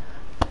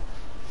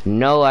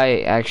 No, I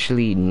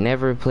actually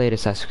never played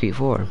Assassin's Creed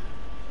 4.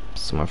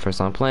 It's my first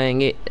time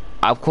playing it.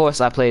 Of course,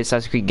 I played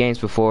Assassin's Creed games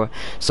before,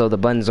 so the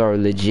buttons are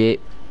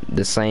legit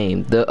the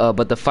same.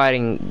 But the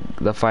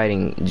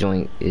fighting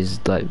joint is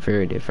like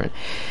very different.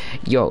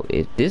 Yo,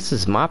 if this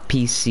is my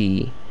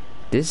PC,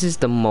 this is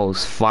the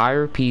most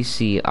fire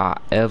PC I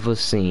ever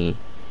seen.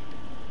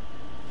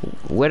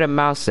 Where the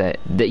mouse at?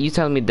 That you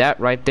telling me that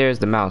right there is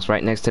the mouse,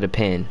 right next to the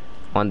pen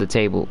on the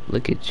table.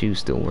 Look at you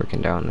still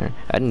working down there.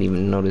 I didn't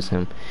even notice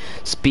him.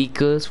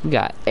 Speakers, we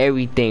got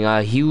everything.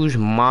 A huge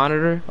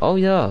monitor. Oh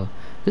yeah,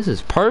 this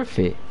is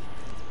perfect.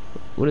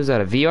 What is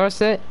that? A VR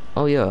set?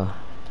 Oh yeah.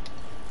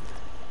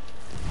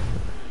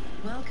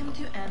 Welcome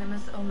to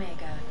Animus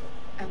Omega,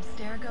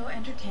 Abstergo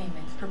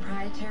Entertainment's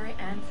proprietary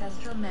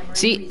ancestral memory.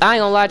 See, I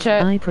ain't gonna lie,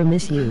 chat. I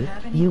promise you,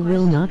 you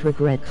will not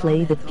regret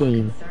play that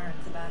game.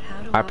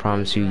 I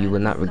promise you, you will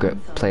not regret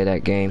play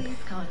that game.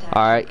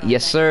 Alright,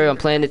 yes sir, I'm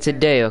playing it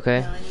today,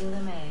 okay?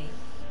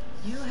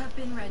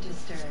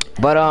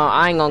 But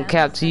I ain't gonna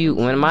cap to you,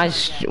 when my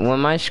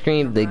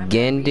stream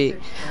began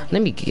it,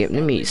 let me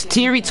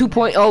Theory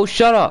 2.0,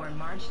 shut up.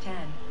 March 10,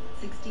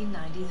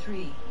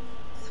 1693,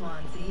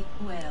 Swansea,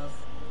 Wales.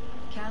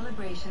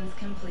 Calibrations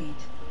complete.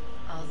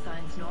 All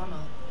signs normal.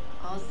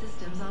 All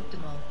systems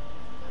optimal.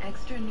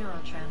 Extra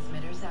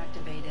neurotransmitters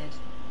activated.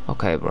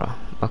 Okay, bro.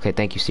 Okay,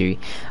 thank you, Siri.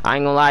 I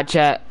ain't gonna lie,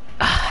 chat.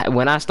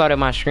 When I started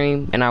my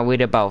stream and I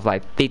waited about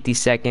like 50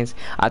 seconds,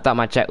 I thought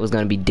my chat was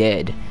gonna be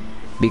dead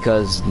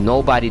because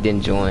nobody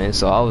didn't join.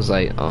 So I was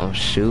like, oh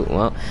shoot,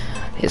 well,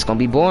 it's gonna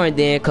be boring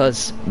then,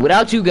 cause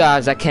without you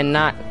guys, I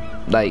cannot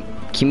like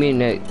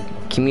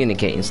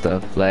communicate and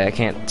stuff. Like I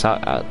can't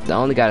talk. I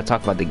only gotta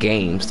talk about the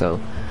game. So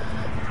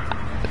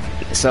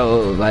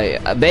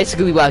like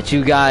basically, without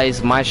you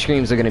guys, my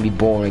streams are gonna be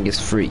boring as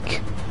freak.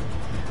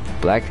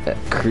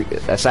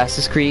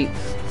 Assassin's Creed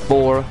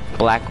 4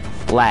 Black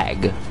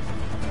Flag.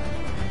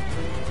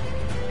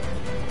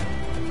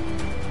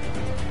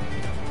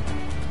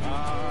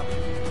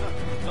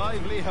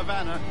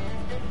 Havana.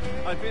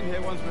 I've been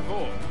here once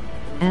before.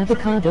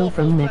 Avocado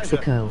from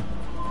Mexico.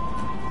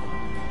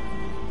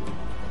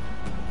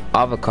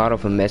 Avocado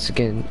from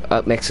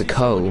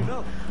Mexico. No,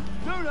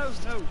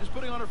 just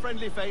putting on a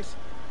friendly face.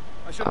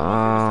 I shouldn't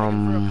want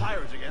you to for a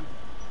pirate again.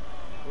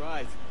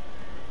 Right.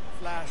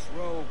 Flash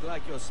rogue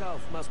like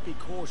yourself must be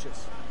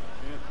cautious.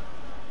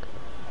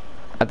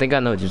 I think I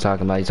know what you're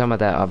talking about. You're talking about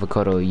that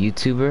avocado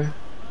YouTuber?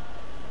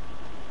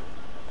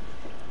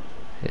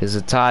 There's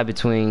a tie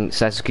between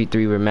Assassin's Creed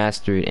 3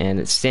 Remastered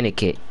and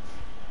Syndicate.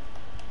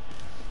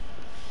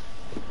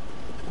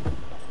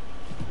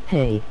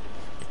 Hey.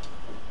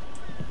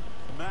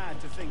 Mad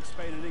to think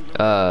Spain and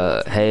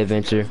England hey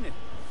Adventure.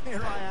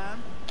 Here I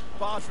am,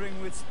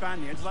 bartering with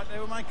Spaniards like they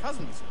were my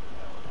cousins.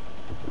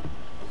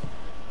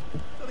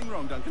 Nothing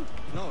wrong, Duncan?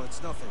 No,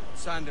 it's nothing.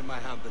 Sand in my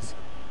hampers.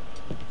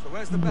 So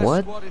where's the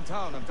best squad in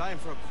town? I'm dying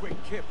for a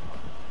quick kip.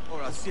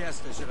 Or a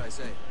siesta, should I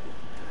say.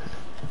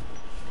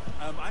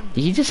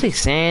 Did you just say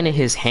sand in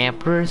his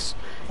hampers?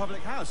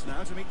 Public house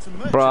now to meet some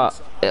merchants. Bruh,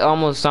 it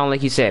almost sounded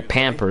like he said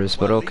pampers,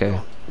 but okay.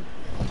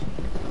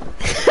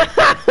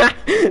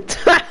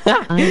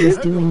 I was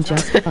doing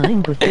just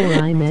fine before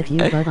I met you,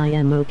 but I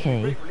am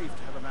okay.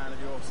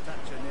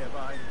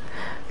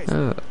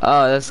 Oh,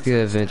 that's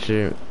good,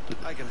 Adventure.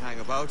 I can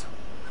hang about.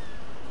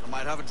 I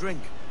might have a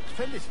drink.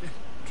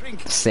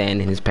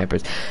 Sand in his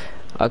peppers.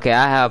 Okay,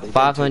 I have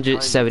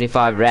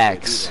 575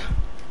 racks.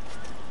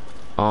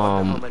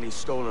 How many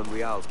stolen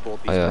reals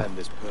bought these men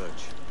this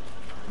perch?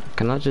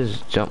 Can I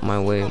just jump my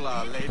way?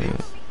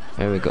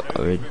 There we go.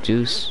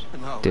 Reduce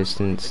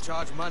distance. They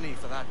charge money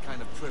for that kind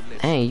of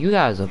privilege. Hey, you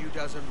guys are.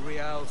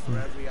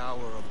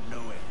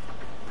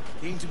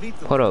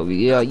 Hold up,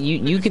 yeah,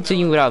 you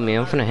continue without me.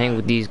 I'm finna hang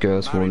with these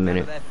girls for a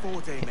minute.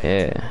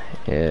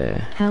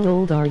 Yeah. How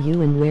old are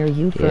you and where are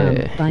you from?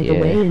 By the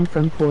way, I'm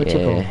from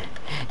Portugal.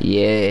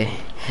 Yeah.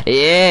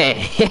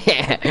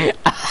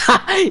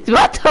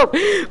 What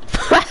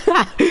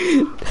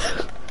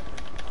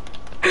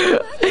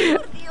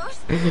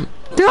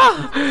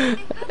the?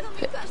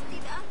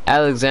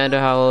 Alexander,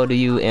 how old are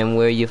you and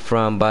where you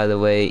from, by the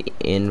way?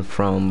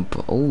 Moved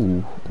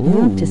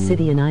to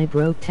city and I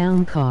broke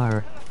down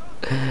car.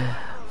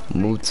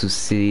 Moved to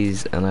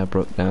cities and I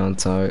broke down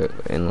car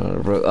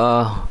and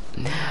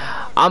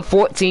I'm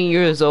 14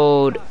 years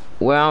old.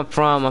 Where I'm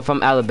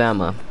from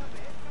Alabama.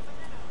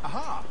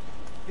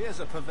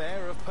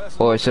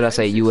 Or should I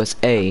say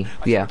USA?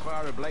 Yeah.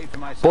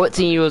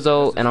 14 years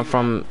old and I'm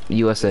from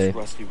USA,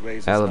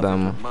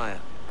 Alabama.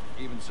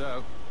 Even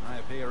so, I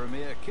appear a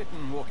mere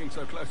kitten walking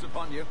so close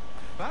upon you.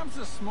 Perhaps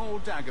a small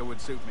dagger would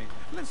suit me.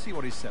 Let's see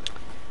what he's selling.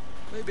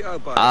 Maybe I'll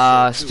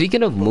buy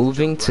speaking of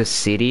moving to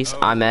cities,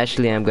 I'm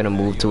gonna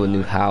move to a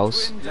new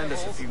house.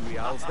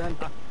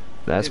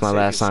 That's my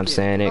last time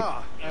saying it,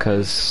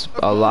 cause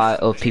a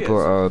lot of people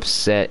are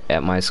upset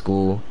at my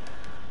school,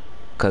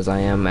 cause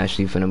I am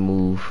actually finna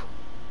move.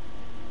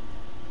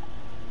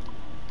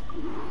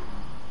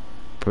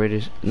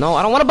 British? No,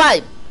 I don't want to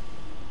buy.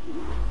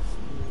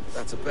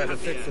 That's a better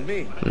fit for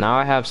me. Now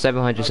I have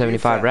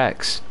 775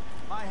 racks.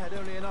 I had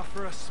only enough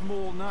for a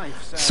small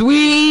knife.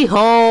 Sweet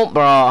home,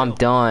 bro. I'm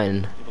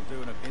done.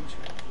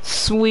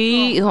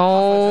 Sweet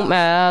home,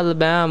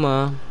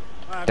 Alabama.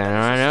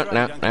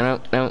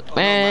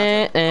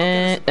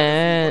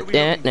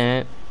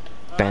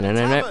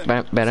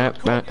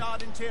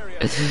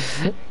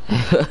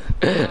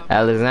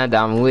 Alexander,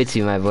 I'm with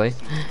you, my boy.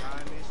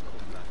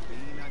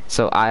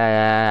 So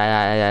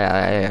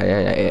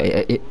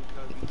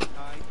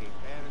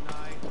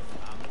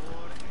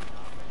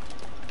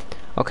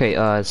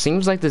okay,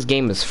 seems like this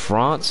game is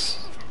France.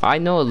 I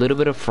know a little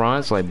bit of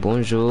France, like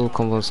bonjour,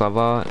 comment ça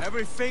va?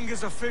 Everything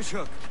is a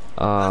fishhook.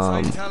 That's how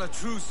you tell a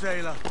true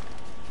sailor.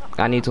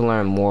 I need to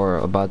learn more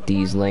about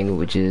these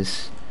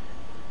languages,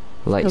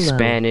 like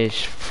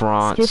Spanish,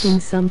 France. Skipping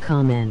some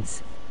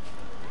comments.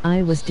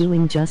 I was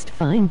doing just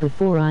fine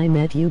before I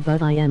met you,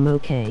 but I am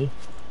okay.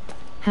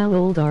 How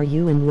old are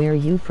you and where are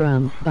you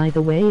from? By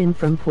the way, I'm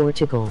from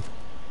Portugal.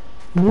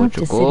 Moved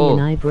to city and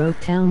I broke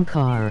down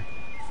car.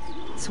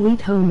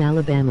 Sweet home,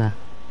 Alabama.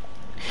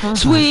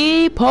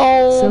 Sweet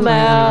home,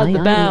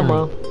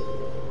 Alabama.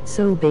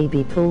 So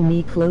baby, pull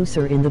me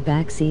closer in the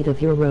backseat of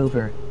your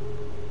Rover.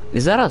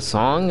 Is that a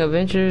song,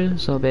 Adventure?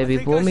 So baby,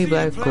 pull me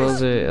back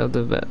closer of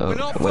the back.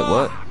 Wait,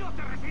 what?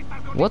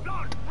 What?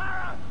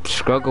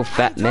 Struggle,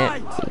 fat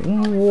man.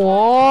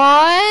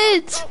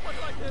 What?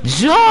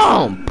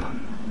 Jump!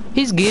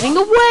 He's getting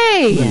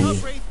away!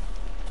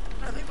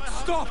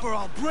 Stop or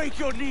I'll break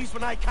your knees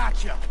when I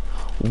catch you.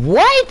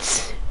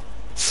 What?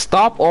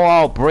 Stop or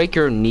I'll break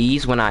your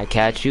knees when I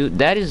catch you?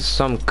 That is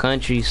some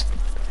country's.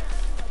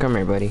 Come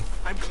here, buddy.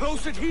 I'm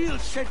close at heel,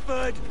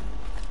 shitbird.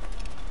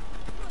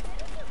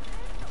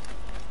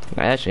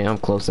 Actually, I'm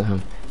close to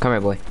him. Come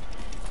here, boy.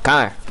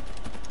 Come here.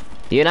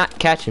 You're not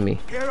catching me.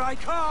 Here I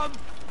come.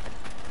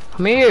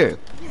 Come here.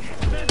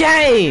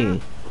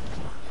 Dang!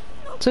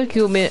 Took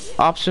you a minute.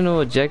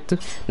 Optional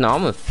objective. No,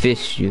 I'm gonna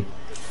fish you.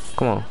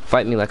 Come on,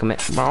 fight me like a man.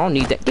 Bro, I don't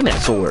need that. Give me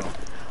that sword.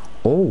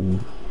 Oh,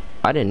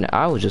 I didn't.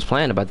 I was just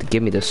planning about to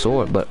give me the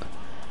sword, but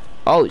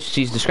Oh,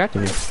 she's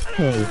distracting me.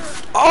 Hey.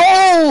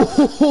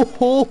 Oh!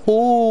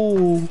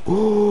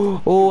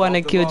 Oh, I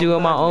done killed you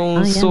with my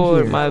own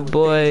sword, my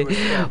boy.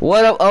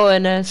 What up,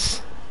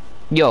 ONS?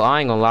 Yo,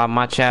 I ain't gonna lie,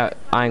 my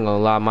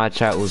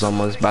chat was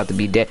almost about to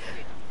be dead.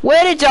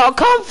 Where did y'all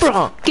come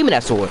from? Give me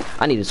that sword.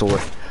 I need a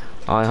sword.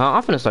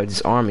 I'm finna start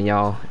disarming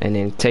y'all and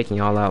then taking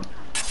y'all out.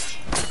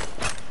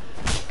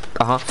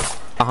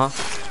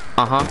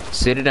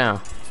 Sit it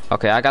down.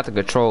 Okay, I got the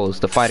controls,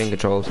 the fighting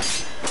controls.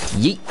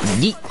 Yeet,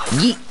 yeet,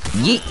 yeet,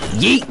 yeet,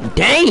 yeet.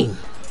 Dang.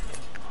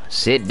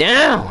 Sit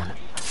down.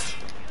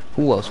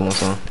 Who else wants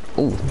some?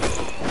 Ooh.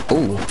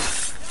 Ooh.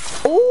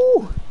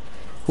 Ooh.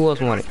 Who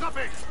else wanted?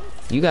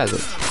 You guys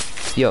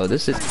are... Yo,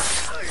 this is...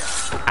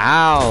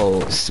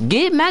 Ow.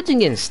 Imagine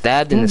getting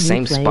stabbed in the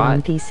same spot.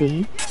 On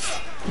PC?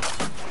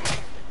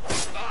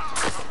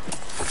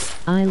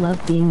 I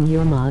love being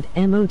your mod.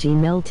 Emoji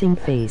melting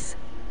face.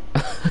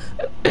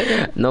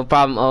 No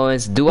problem,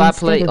 Owens. Do I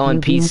play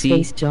on PC?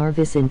 Face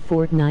Jarvis in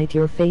Fortnite,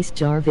 your face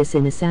Jarvis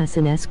in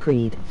Assassin's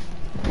Creed.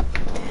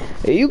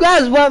 You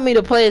guys want me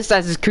to play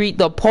Assassin's Creed?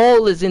 The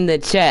poll is in the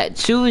chat.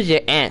 Choose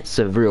your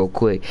answer real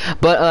quick.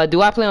 But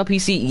do I play on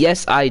PC?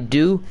 Yes, I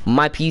do.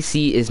 My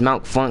PC is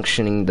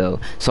malfunctioning though,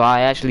 so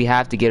I actually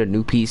have to get a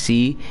new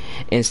PC.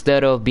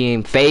 Instead of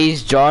being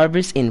FaZe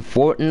Jarvis in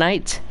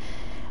Fortnite,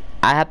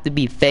 I have to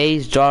be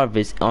FaZe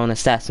Jarvis on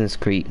Assassin's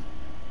Creed.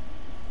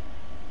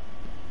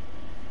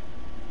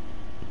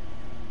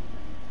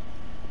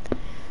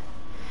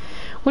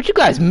 What you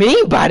guys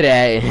mean by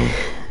that?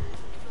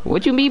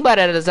 What you mean by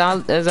that, as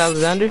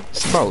Alexander?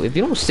 Bro, if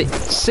you don't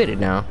sit it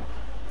down.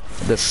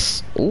 The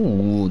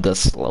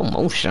slow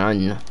motion.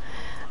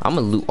 I'm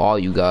gonna loot all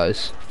you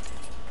guys.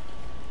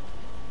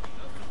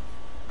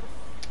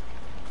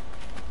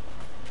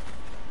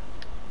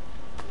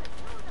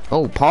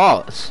 Oh,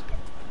 pause.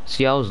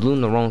 See, I was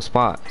looting the wrong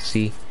spot.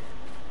 See,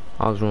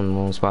 I was looting the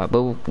wrong spot.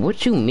 But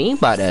what you mean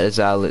by that, as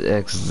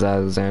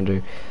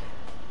Alexander?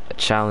 A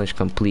challenge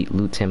complete.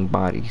 Loot 10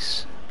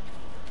 bodies.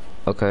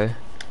 Okay.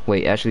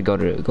 Wait, actually go.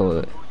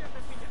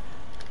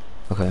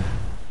 Okay.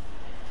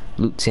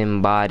 Loot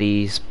 10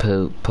 bodies.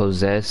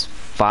 Possess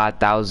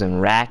 5,000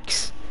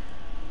 racks.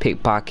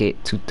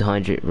 Pickpocket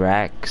 200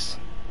 racks.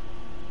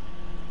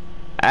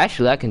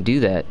 Actually, I can do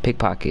that.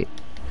 Pickpocket.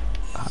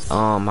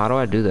 How do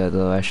I do that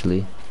though?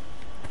 Actually.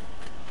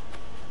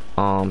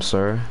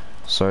 Sir,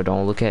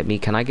 don't look at me.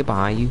 Can I get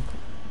behind you?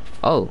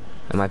 Oh,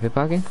 am I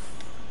pickpocketing?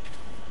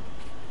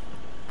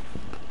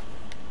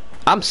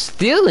 I'm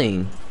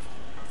stealing.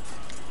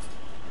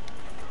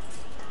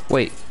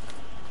 Wait,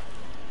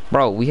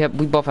 bro, we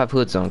both have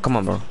hoods on. Come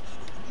on, bro.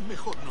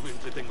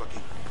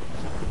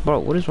 Bro,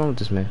 what is wrong with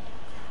this man?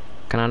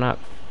 Can I not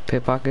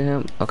pickpocket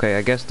him? Okay,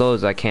 I guess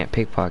those I can't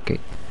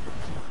pickpocket.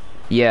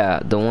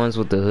 Yeah, the ones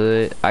with the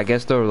hood. I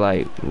guess they're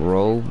like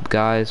robe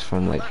guys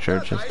from like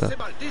church and stuff.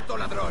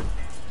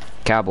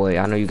 Cowboy,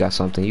 I know you got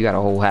something. You got a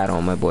whole hat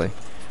on, my boy.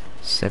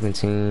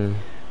 17.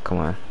 Come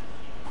on.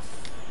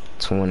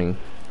 20.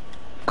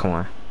 Come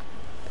on.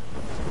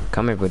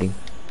 Come here, buddy.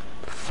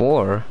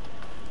 4.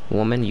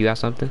 Woman, you got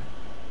something?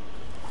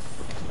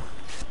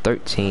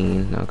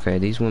 13. Okay,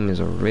 these women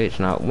are rich.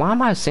 Now, why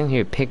am I sitting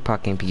here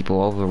pickpocketing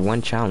people over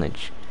one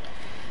challenge?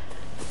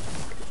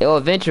 Yo,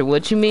 Adventure,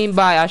 what you mean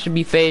by I should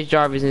be FaZe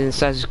Jarvis in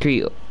Assassin's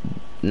Creed?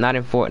 Not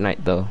in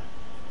Fortnite, though.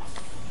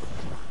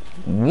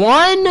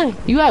 1?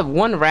 You have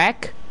 1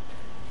 rack?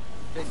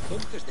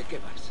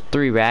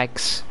 3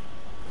 racks.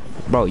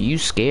 Bro, you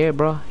scared,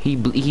 bro? He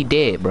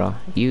dead, bro.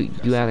 You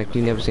act like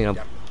you never seen a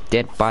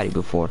dead body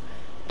before.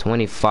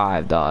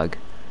 25, dog.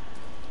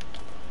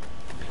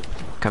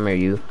 Come here,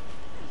 you.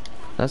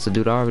 That's the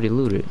dude I already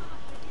looted.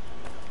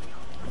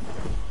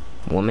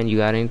 Woman, you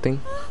got anything?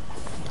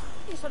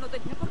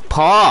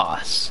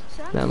 Pause.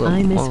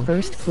 I miss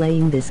first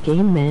playing this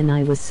game, man.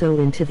 I was so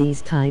into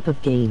these type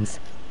of games.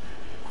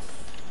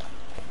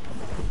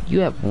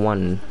 You have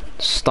 1.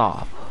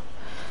 Stop.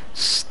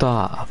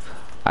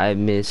 I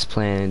miss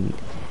playing.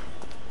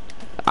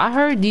 I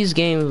heard these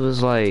games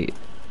was like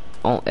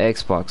on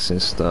Xbox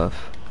and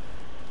stuff.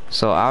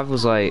 So I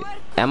was like,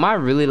 am I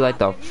really like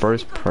the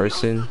first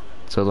person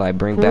to like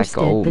bring back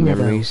old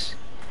memories?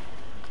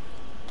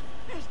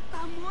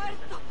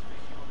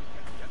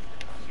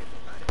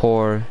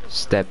 Poor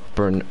step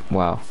burn.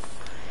 Wow.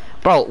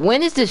 Bro,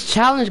 when is this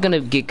challenge gonna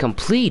get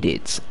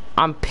completed?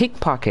 I'm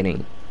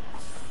pickpocketing.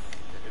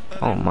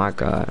 Oh my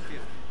god.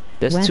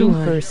 That's too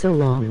waiting for so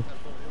long.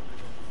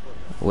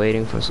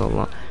 Waiting for so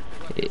long.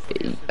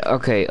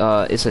 Okay,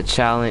 it's a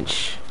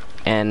challenge,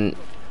 and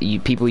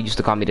people used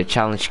to call me the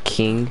challenge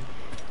king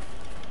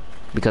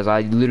because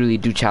I literally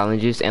do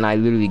challenges and I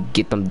literally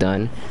get them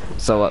done.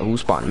 So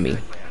who's spotting me?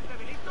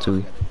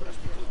 2.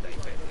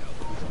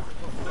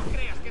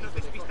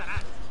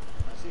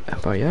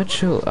 Bro, y'all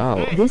chill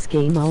out. This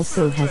game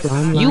also has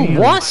online. You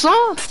want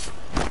some?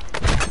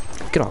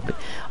 Get off it.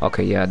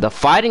 Okay, yeah, the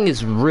fighting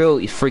is real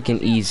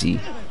freaking easy.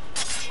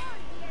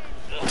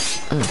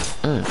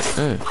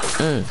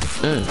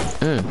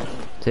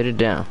 Sit it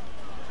down.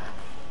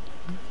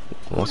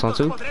 Want some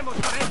too?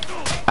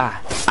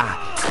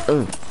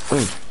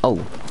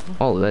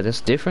 Oh, that's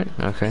different.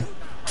 Okay.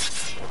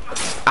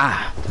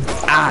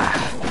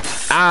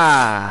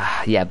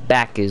 Yeah,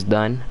 back is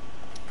done.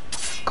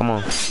 Come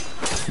on.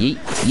 Yeet,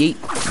 yeet,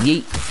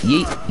 yeet,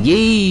 yeet,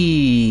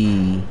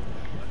 yeet.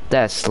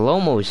 That's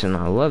slow motion.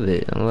 I love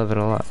it. I love it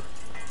a lot.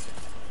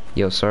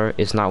 Yo, sir,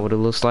 it's not what it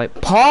looks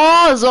like.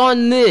 Pause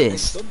on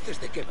this.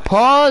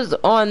 Pause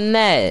on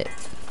that.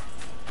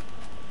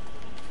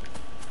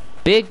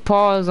 Big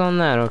pause on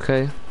that,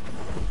 okay?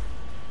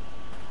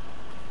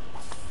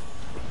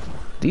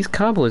 These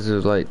cowboys are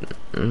like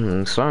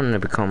starting to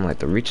become like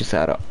the richest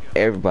out of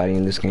everybody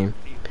in this game.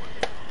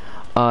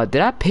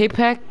 Did I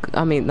pickpocket?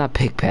 I mean, not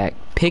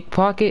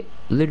pickpocket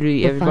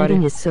literally everybody. The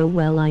fighting is so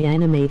well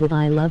animated,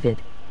 I love it.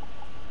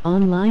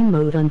 Online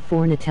mode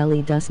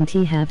unfortunately doesn't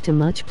he have too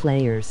much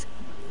players?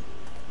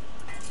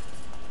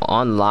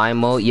 Online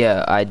mode?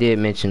 Yeah, I did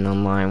mention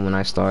online when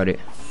I started.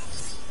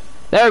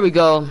 There we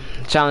go.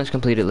 Challenge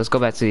completed. Let's go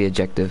back to the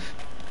objective.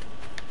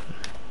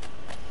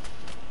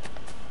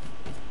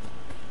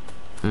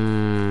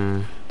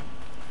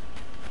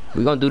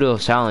 We're gonna do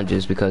those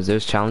challenges because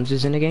there's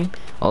challenges in the game.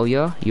 Oh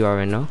yeah, you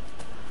already know.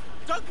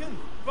 Duncan!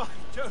 By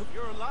Jove,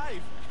 you're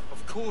alive!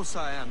 Of course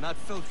I am. That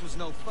filth was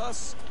no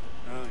fuss.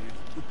 Oh,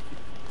 yeah.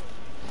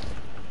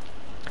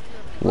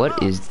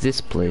 What is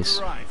this place?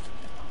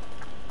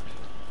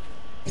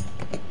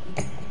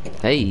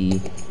 Hey.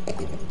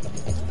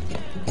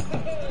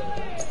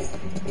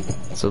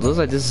 So it looks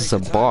like this is a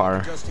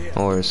bar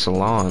or a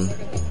salon.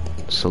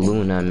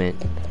 Saloon, I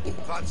meant.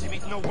 Fancy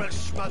meeting a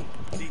Welshman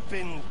deep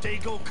in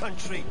Dago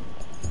country.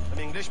 An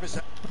Englishman.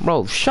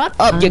 Bro, shut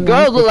up! Your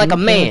girl look like a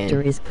man.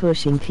 Character is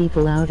pushing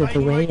people out of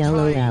the way.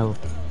 LOL.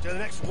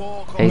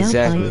 Exactly.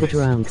 Now find the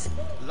drunks.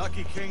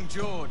 Lucky King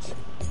George,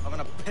 having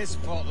a piss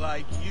pot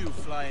like you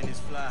flying his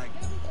flag.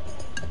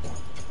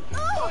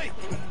 Oi!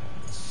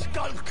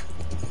 Skulk!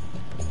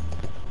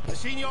 I've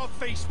seen your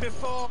face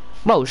before.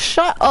 Bro,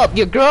 shut up!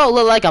 Your girl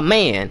look like a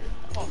man.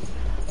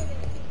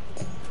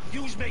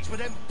 You's mates with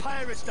them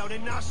pirates down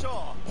in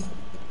Nassau.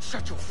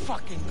 Shut your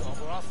fucking gob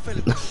or I'll fill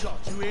it with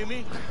shots, you hear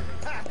me?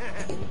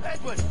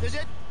 Edward, is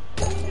it?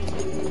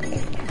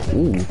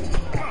 Ooh.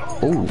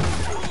 Ooh.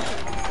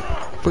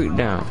 Freak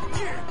down.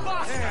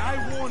 Hey,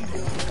 I warned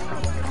you.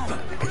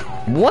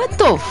 What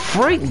the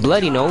freak,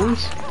 bloody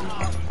nose?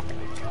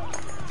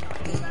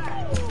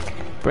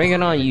 Bring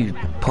it on, you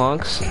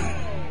punks.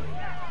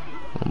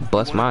 I'll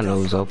bust my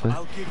nose open.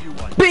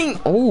 Bing!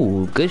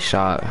 Oh, good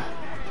shot.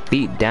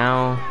 Beat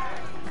down.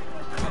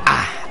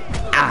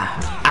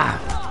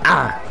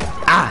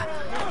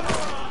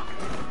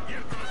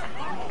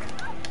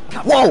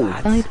 Whoa!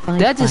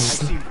 That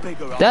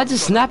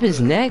just snapped his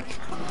neck?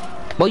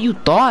 What you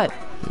thought?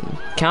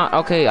 Count.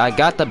 Okay, I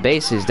got the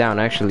bases down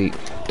actually.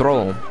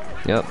 Throw them.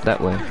 Yep,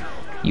 that way.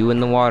 You in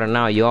the water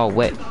now, you all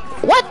wet.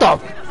 What the?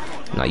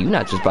 No, you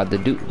not just about to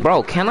do.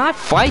 Bro, can I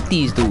fight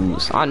these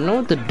dudes? I know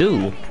what to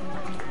do.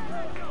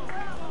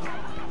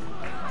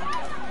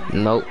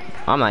 Nope.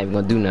 I'm not even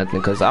gonna do nothing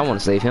because I want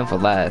to save him for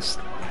last.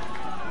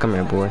 Come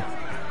here, boy.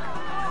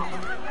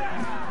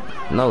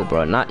 No,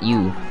 bro, not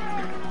you.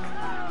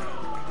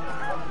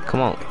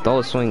 Come on, throw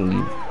a swing,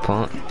 you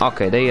punk.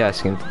 Okay, they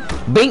asking.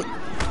 Bing!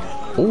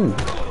 Ooh.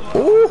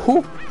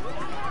 Ooh.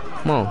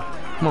 Come on.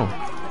 Come on.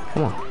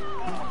 Come on.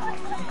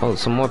 Oh,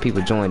 some more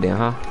people joined in,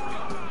 huh?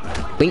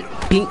 Bing.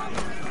 Bing.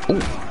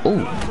 Ooh.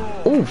 Ooh.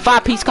 Ooh.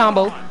 5-piece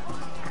combo.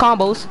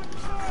 Combos.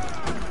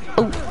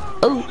 Ooh.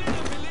 Ooh.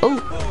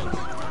 Ooh.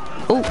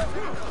 Ooh.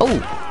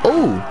 Ooh.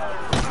 Ooh.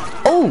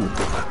 Ooh.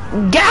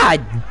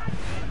 God.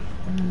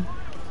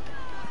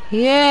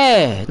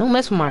 Yeah. Don't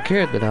mess with my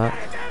character, dog.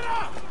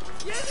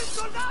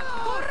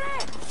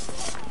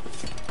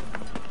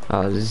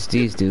 Oh, this is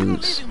these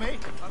dudes.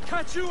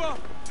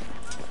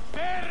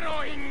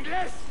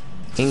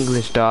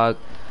 English, dog.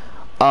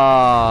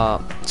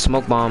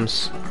 Smoke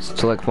bombs.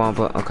 Select bomb.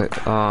 Okay.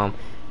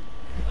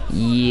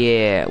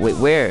 Yeah. Wait,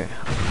 where?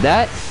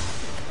 That?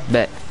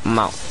 Bet.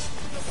 Mount.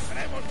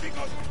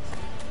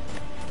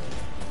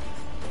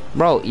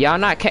 Bro, y'all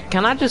not.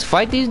 Can I just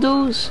fight these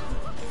dudes?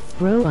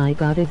 Bro, I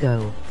gotta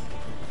go.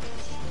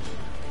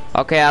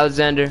 Okay,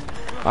 Alexander.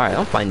 All right,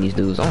 I'm fighting these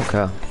dudes. I don't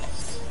care.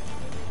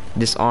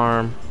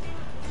 Disarm.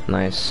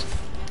 Nice.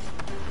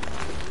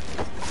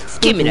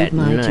 Give me that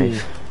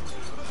knife.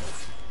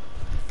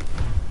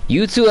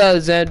 You too,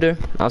 Alexander.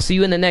 I'll see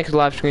you in the next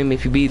live stream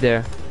if you be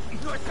there.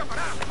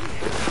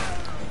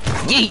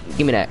 Yeet!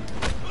 Give me that.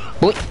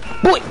 Boy,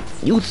 boy!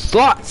 You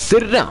thought.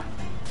 Sit it down.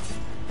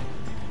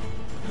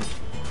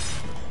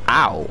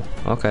 Ow.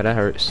 Okay, that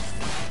hurts.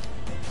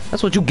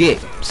 That's what you get.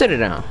 Sit it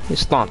down. You're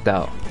stomped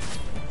out.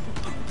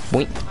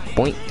 Boink,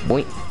 boink,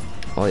 boink.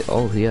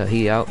 Oh yeah,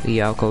 he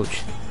out,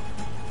 coach.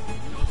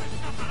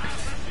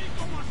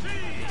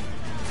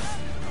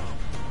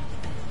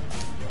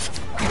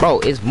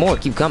 Bro, it's more.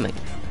 Keep coming.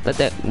 Let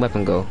that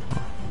weapon go.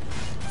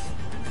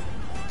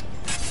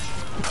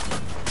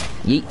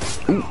 Yeet.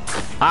 Ooh.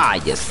 Ah,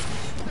 yes.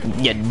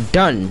 You're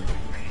done.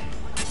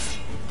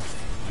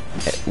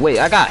 Wait,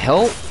 I got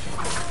help?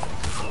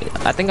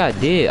 I think I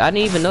did. I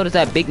didn't even notice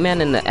that big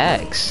man in the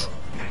axe.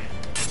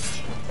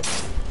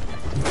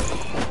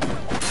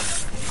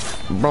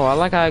 Bro, I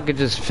like how I could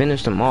just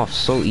finish them off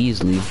so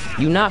easily.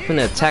 You not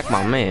finna attack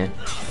my man.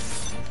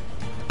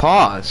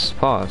 Pause.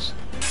 Pause.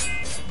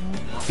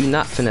 You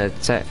not finna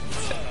attack.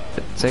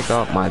 Take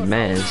out my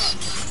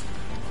mans.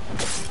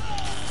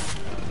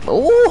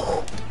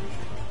 Ooh!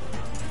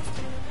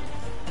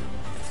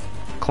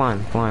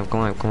 Climb, climb,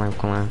 climb, climb,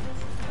 climb.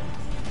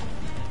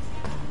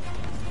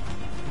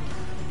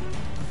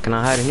 Can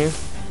I hide in here?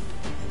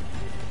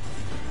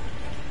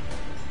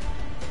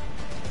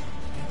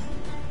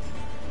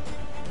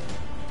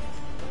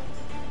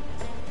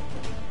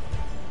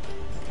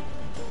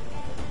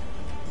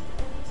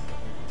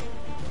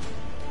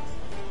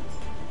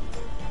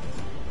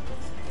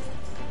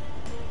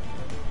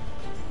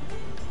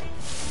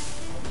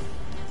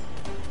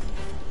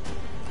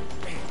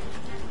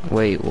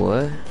 Wait,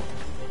 what?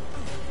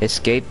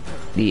 Escape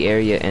the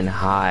area and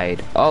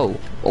hide. Oh,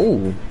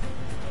 oh.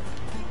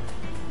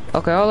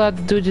 Okay, all I have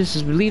to do just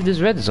is leave this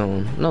red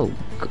zone. No,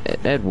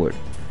 Edward.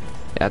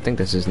 I think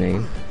that's his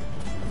name.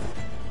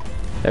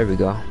 There we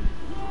go.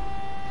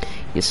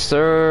 Yes,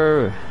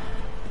 sir.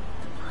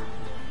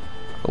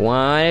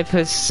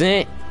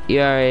 100%.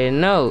 You already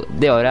know.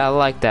 Yo, I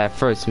like that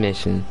first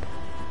mission.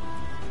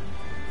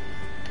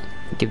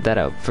 Give that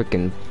a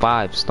freaking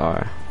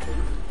 5-star.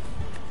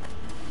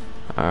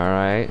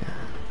 Alright.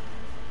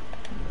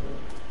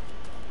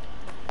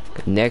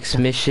 Next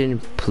mission,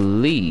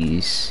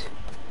 please.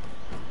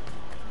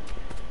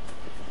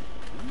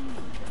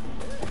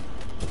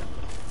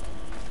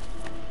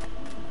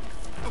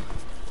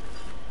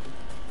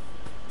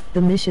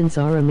 The missions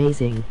are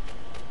amazing.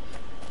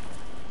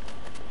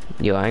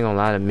 Yo, I ain't gonna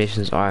lie, the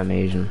missions are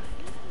amazing.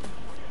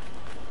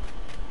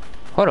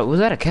 Hold up, was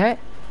that a cat?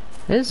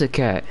 It is a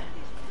cat.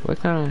 What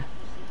kind of...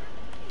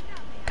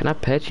 Can I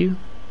pet you?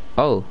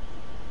 Oh.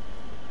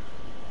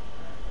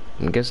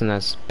 I'm guessing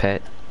that's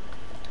pet.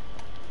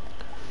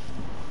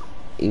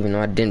 Even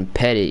though I didn't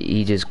pet it,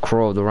 he just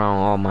crawled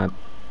around my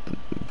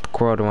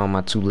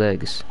 2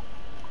 legs.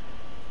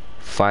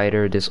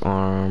 Fighter,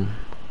 disarm,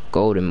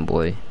 golden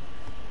boy.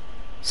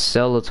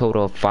 Sell a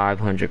total of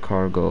 500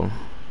 cargo.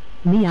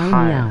 Meow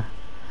meow.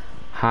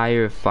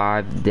 Hire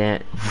 5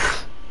 The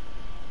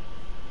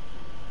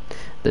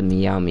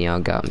meow meow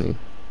got me.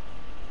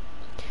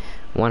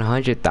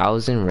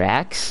 100,000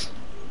 racks?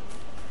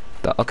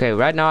 Okay,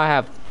 right now I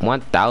have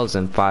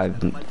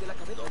 1,005.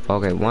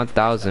 Okay,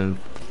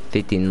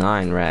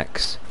 1,059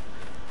 racks.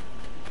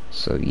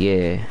 So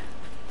yeah.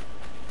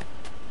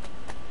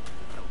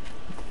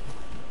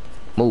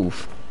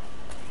 Move.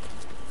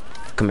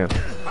 Come here.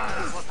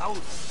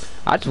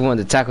 I just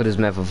wanted to tackle this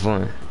man for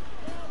fun.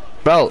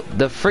 Bro,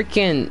 the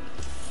freaking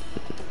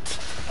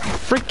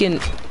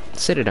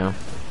sit it down.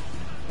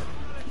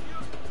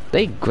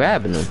 They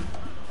grabbing him.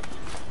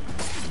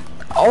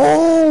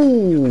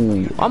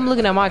 Oh, I'm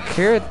looking at my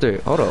character.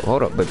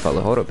 Hold up, big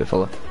fella. Hold up, big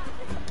fella.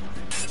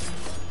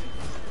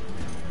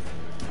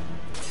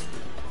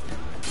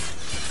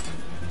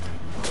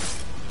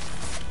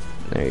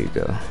 There you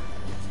go.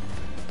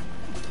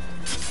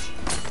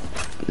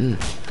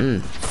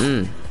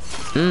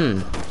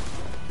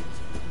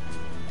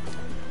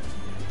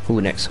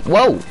 Who next?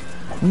 Whoa!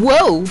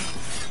 Whoa!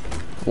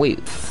 Wait.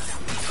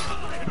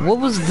 What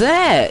was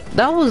that?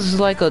 That was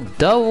like a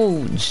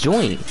double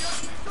joint.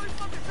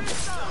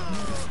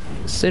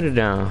 Sit it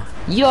down.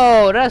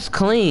 Yo, that's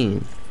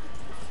clean.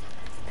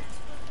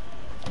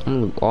 I'm gonna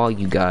loot all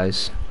you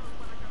guys.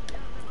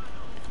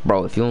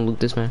 Bro, if you don't loot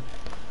this man.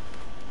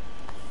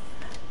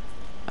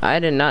 I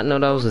did not know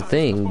that was a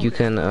thing. You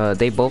can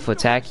they both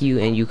attack you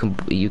and you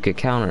can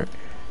counter.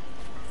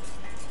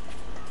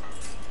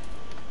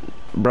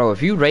 Bro,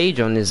 if you rage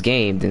on this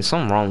game, then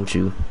something wrong with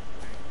you.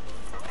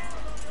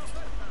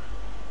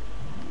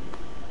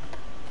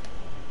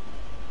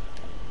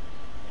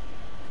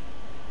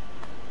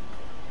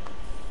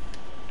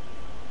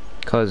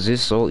 Cause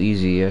it's so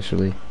easy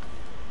actually.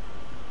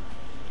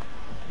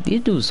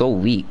 These dudes so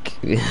weak.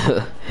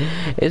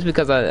 It's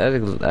because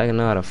I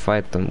know how to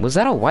fight them. Was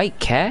that a white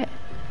cat?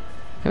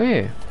 Come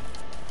here.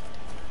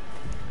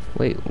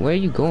 Wait, where are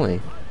you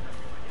going?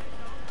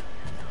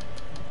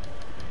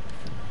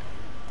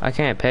 I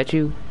can't pet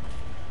you?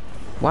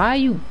 Why are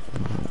you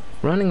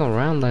running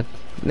around like...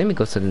 Let me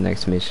go to the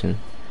next mission.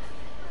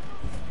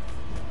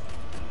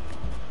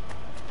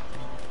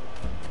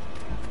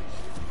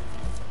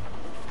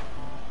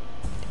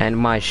 And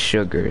my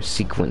sugar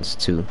sequence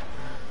too.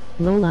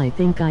 Lol, I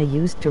think I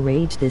used to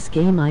rage. This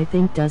game I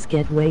think does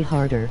get way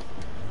harder.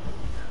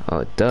 Oh,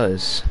 it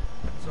does.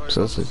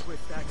 So Swift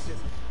exit.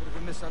 Bit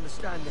of a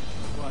misunderstanding.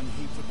 One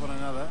heaps upon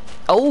another.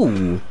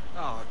 oh!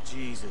 Oh,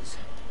 Jesus.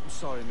 I'm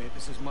sorry, mate.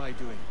 This is my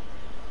doing.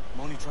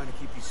 I'm only trying to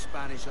keep these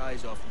Spanish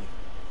eyes off me.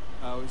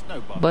 Oh, it's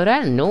no bother. But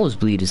that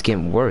nosebleed is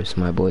getting worse,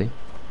 my boy.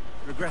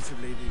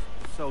 Regrettably, the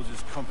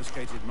soldiers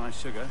confiscated my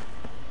sugar.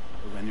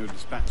 Or ran your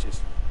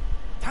dispatches.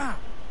 Damn!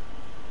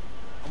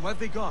 And where've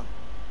they gone?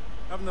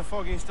 Haven't the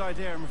foggiest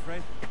idea, I'm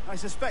afraid. I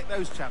suspect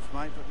those chaps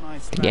might, but my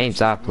The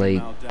games I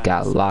played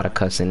got a lot of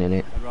cussing in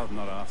it. I'd rather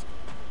not ask.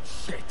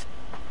 Shit.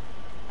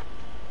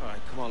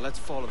 Alright, come on, let's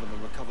follow them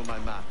and recover my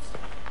maps.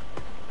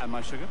 And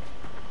my sugar?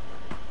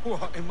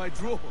 What, in my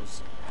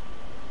drawers?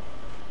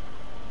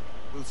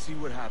 We'll see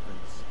what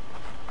happens.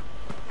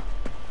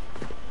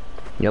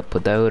 Yep,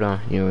 put that hood on.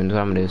 You know what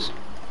time it is.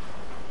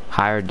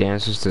 Hire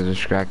dancers to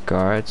distract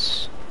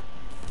guards.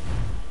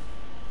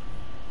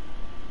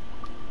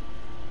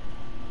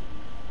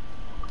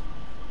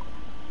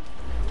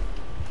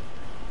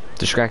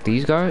 Distract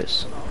these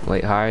guards?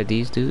 Wait, hire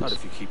these dudes? Not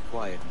if you keep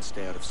quiet and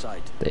stay out of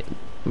sight.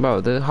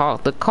 Bro,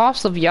 the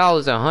cost of y'all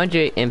is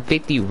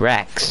 150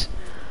 racks.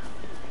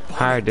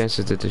 Hire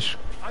dancers to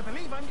distract. I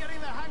believe I'm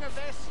getting the hang of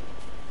this.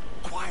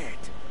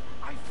 Quiet.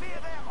 I fear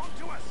they're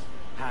onto us.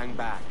 Hang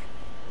back.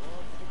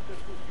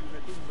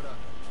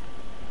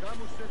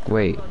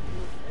 Wait.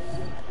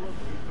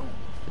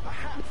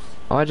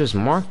 Oh, I just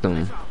marked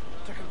them.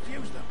 To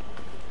confuse them.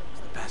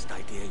 It's the best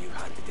idea you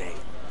had today.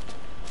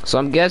 So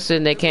I'm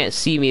guessing they can't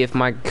see me if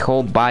my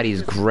whole body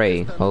is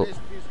gray. Oh.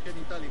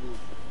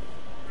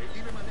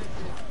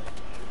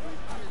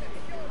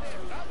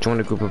 Join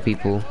a group of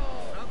people.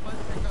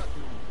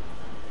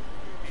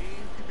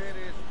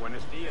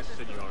 Buenos dias,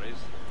 senores.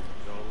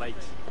 You're late.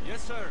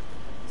 Yes, sir.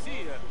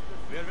 See,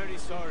 we are very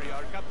sorry.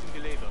 Our captain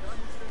delayed us.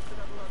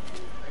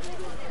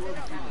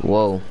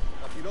 Whoa.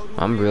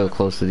 I'm real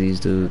close to these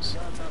dudes.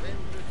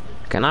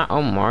 Can I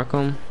unmark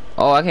them?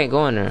 Oh, I can't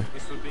go in there.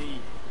 This will be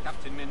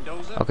Captain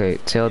Mendoza. Okay,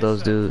 tell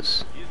those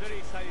dudes.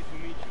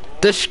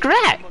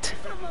 Distract!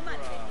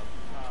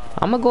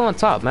 I'm gonna go on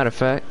top, matter of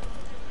fact.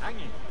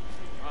 Hanging.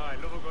 I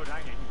love a good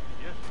hanging.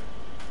 Yes, sir.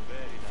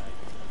 Very nice.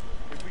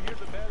 If we hear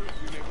the bells,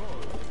 we may go.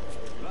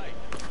 Right.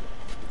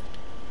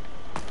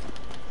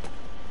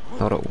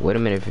 Hold up, wait a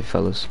minute,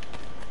 fellas.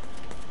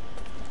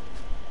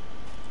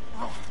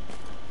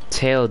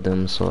 Tail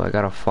them, so I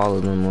gotta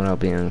follow them without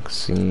being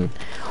seen.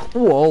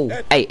 Whoa!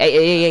 Hey, hey,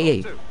 hey, hey,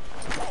 hey, hey!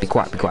 Be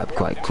quiet, be quiet, be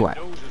quiet, quiet.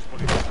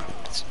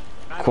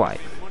 Quiet.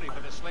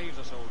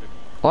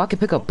 Oh, I can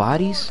pick up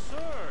bodies?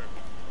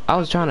 I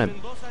was trying to...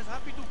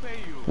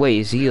 Wait,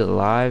 is he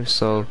alive?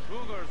 So...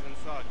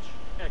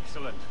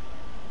 Excellent.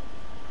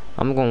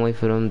 I'm gonna wait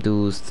for them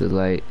dudes to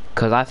like...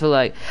 Cause I feel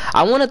like...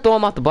 I wanna throw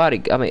him out the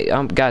body. I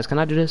mean, guys, can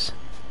I do this?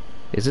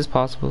 Is this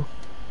possible?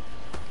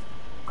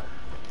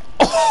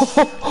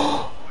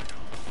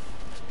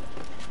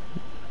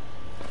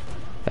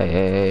 Hey,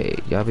 hey, hey,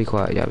 y'all be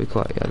quiet, y'all be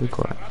quiet, y'all be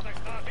quiet.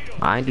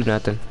 I ain't do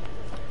nothing.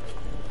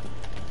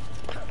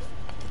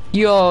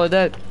 Yo,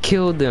 that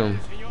killed them.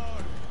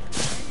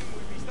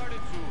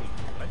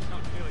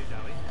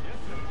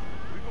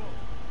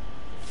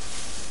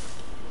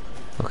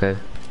 Okay.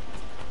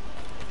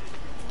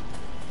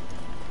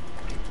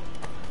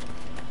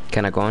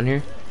 Can I go in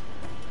here?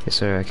 Yes,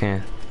 sir, I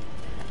can.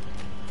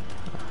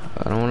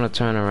 I don't want to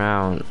turn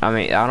around. I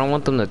mean, I don't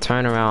want them to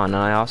turn around, and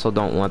I also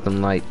don't want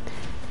them like...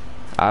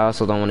 I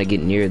also don't want to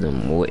get near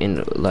them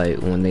in like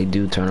when they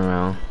do turn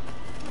around.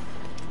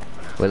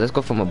 Wait, let's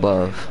go from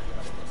above.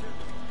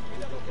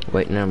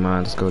 Wait, never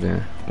mind. Let's go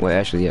there. Wait,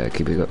 actually, yeah,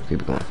 keep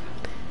it going.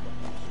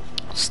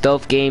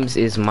 Stealth Games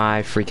is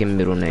my freaking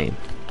middle name.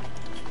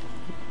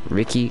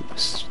 Rekey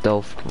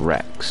Stealth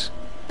Rackz.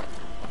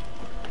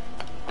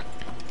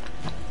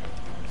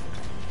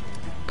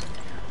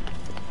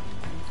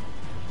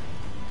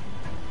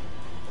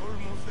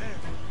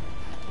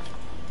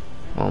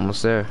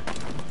 Almost there.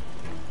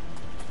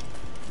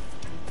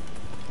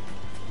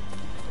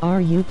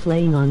 Are you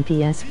playing on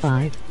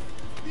PS5?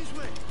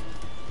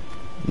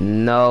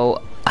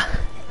 No.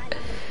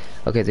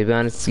 Okay, to be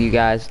honest with you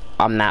guys,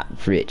 I'm not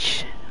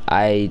rich.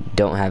 I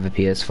don't have a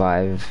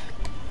PS5.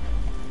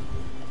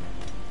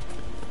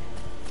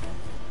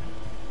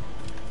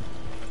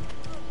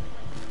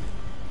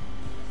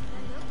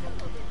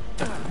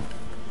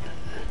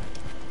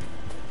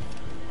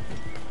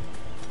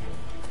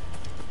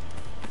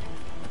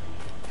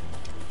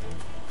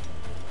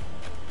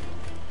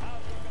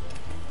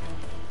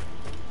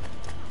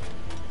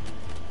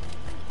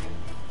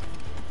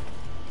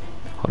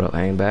 Hold up,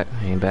 hang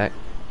back.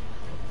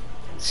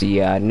 See,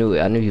 yeah, I knew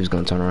he was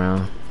gonna turn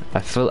around.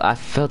 I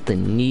felt the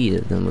need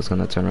of them was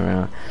gonna turn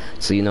around.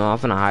 So you know, I'm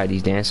gonna hire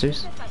these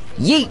dancers.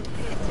 Yeet!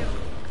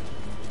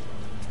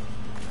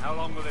 How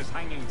long will this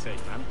hanging take,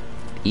 man?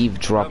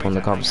 Eavesdrop on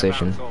the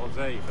conversation.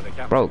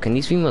 Bro, can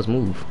these females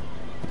move?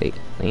 They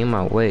in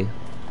my way.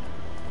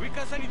 Quick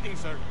as anything,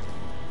 sir.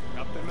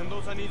 Captain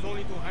Mendoza needs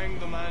only to hang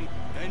the man,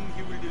 then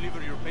he will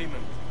deliver your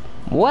payment.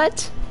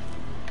 What?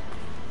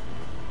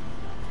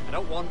 I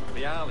don't want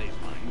reales,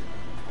 mind.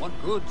 I want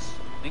goods.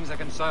 Things I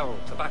can sell.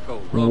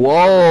 Tobacco, rum.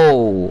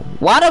 Whoa!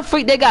 Why the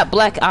freak they got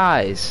black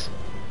eyes?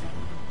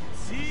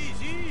 See.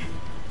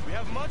 We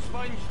have much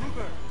fine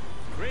sugar.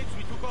 Grapes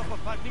we took off a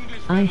fat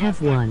Englishman. I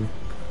have one.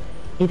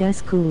 It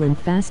is cool and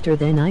faster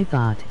than I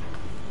thought.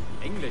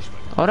 Englishman.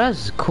 Oh,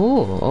 that's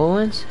cool,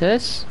 Owens.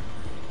 Yes.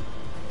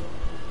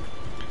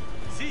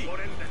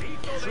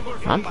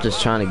 I'm just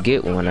trying to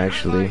get one,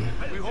 actually.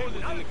 We hold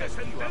it in the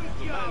castillo after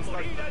the man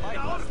started the fight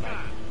last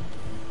night.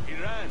 He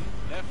ran,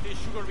 left his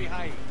sugar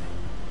behind.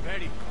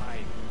 Very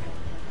fine.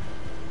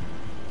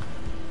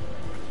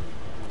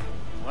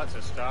 Well, that's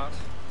a start.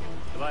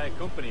 Shall I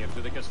accompany him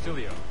to the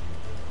Castillo?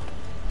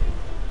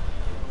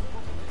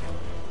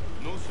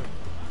 No, sir.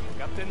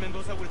 Captain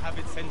Mendoza will have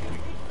it sent to you,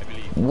 I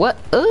believe. What?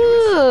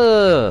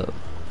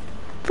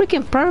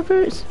 Freaking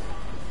perverts.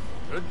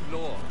 Good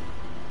lord.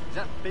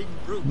 That big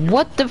brute.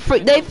 What the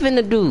frick they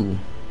finna do?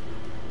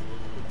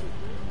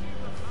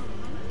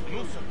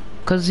 No, sir.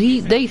 Cause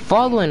they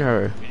following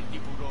her.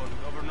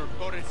 Governor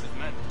Torres'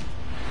 men.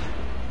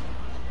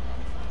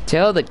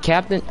 Tell the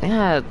captain,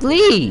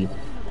 leave.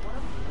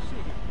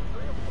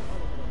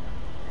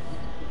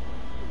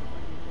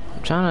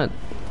 I'm trying to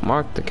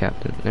mark the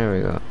captain. There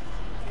we go.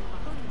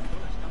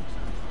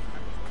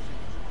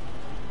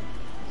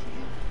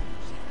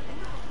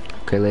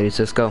 Okay, ladies,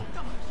 let's go.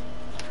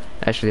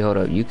 Actually, hold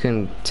up. You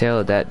can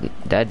tell that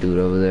dude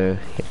over there.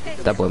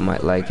 That boy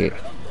might like it.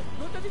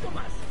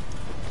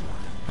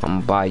 I'm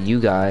gonna buy you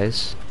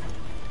guys.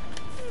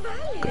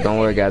 Don't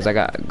worry, guys.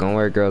 Don't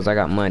worry, girls. I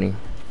got money.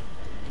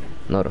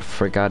 No, the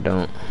frick I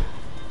don't.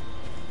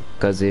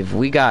 Cause if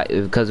we get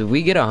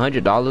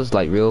 $100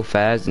 like real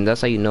fast, and that's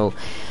how you know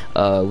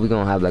we're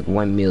gonna have like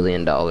 $1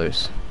 million.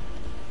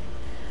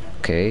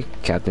 Okay,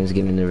 captain's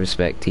getting the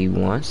respect he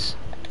wants.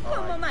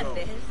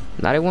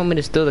 Now they want me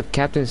to steal the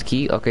captain's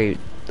key. Okay,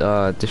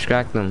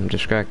 distract them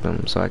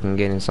so I can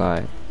get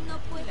inside.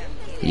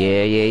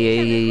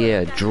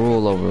 Yeah.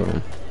 Drool over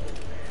them.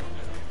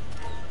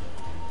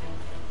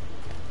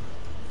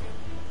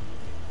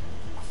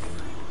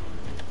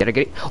 Did I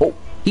get it? Oh,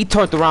 he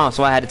turned around,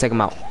 so I had to take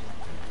him out.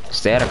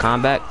 Stay out of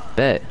combat?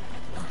 Bet.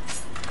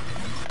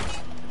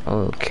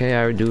 Okay,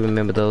 I do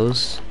remember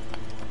those.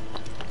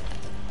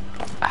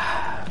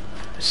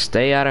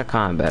 Stay out of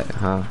combat,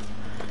 huh?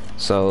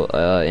 So,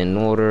 in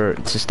order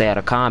to stay out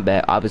of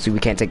combat, obviously we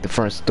can't take the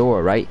front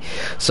door, right?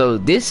 So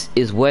this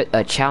is what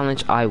a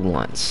challenge I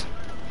want.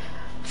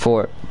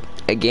 For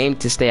a game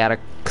to stay out of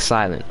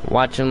silent.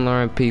 Watch and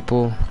learn,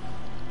 people.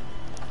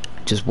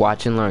 Just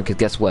watch and learn, because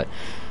guess what?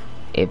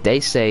 If they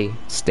say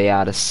stay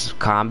out of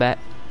combat,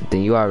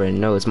 then you already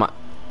know it's my...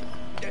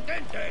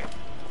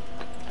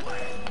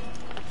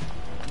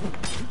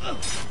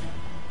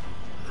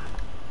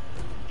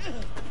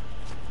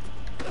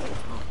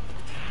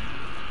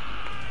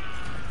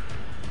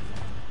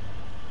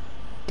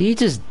 Did he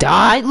just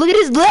die? Look at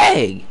his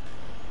leg!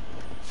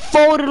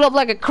 Folded up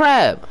like a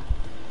crab.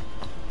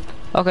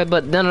 Okay,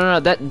 but no,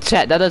 that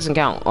doesn't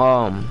count.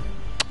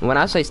 When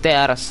I say stay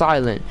out of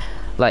silent,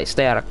 like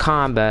stay out of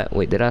combat.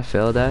 Wait, did I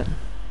fail that?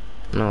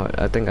 No,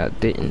 I think I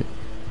didn't.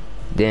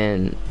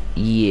 Then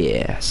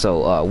yeah.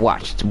 So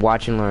watch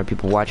and learn,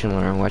 people. Watch and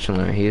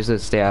learn. Here's the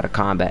stay out of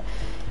combat.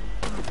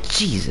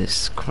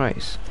 Jesus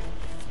Christ.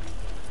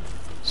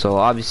 So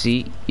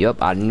obviously,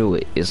 yep, I knew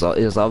it. It's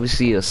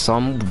obviously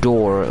some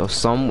door or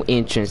some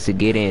entrance to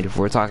get in if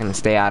we're talking to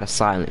stay out of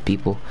silent,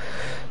 people.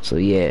 So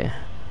yeah.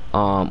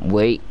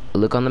 Wait,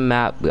 look on the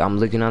map. I'm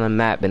looking on the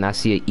map and I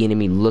see an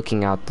enemy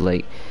looking out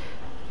the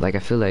like I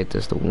feel like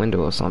there's the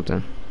window or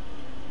something.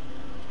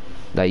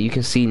 Like you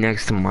can see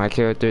next to my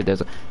character,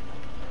 there's a...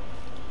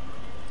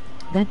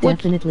 That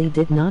definitely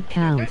did not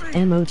count.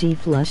 MOG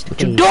flushed face.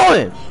 What you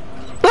doing?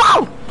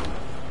 Bow!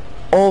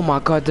 Oh my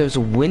god, there's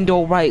a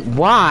window right.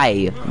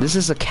 Why? This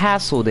is a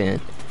castle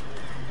then.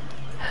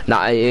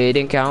 Nah, it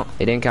didn't count.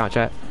 It didn't count,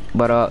 chat.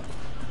 But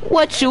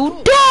what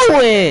you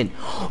doing?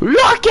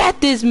 Look at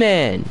this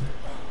man.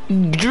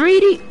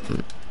 Greedy.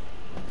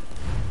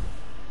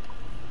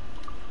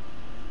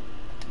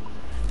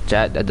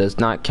 Chat, that does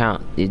not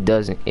count. It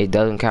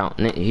doesn't count.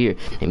 Here,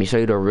 let me show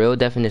you the real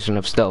definition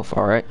of stealth,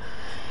 alright?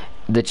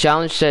 The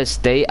challenge says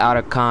stay out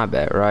of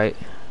combat, right?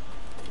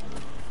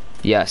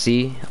 Yeah,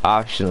 see?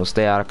 Optional,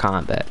 stay out of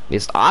combat.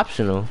 It's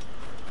optional,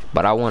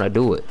 but I want to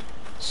do it.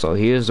 So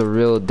here's the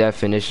real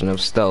definition of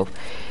stealth.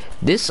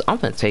 I'm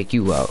gonna take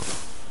you out.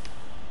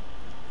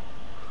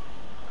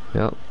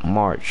 Yep,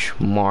 march.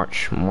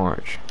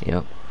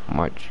 Yep,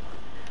 march.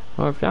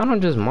 Or if y'all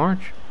don't just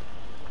march.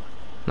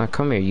 Now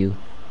come here, you.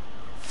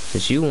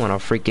 Cause you wanna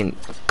freaking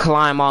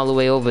climb all the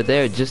way over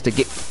there just to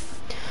get...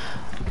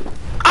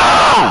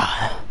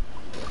 Ah!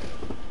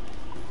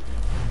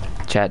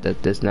 Chat,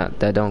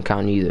 that don't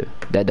count either.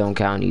 That don't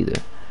count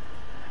either.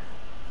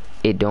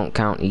 It don't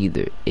count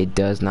either. It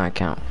does not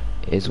count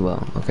as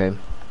well, okay?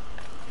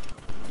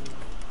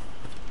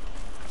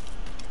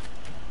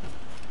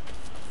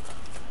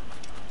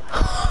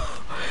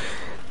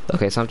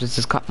 Okay, something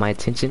just caught my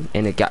attention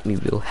and it got me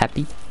real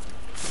happy.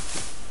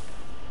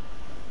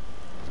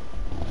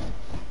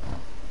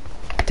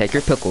 Take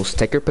your pickles,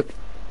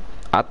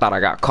 I thought I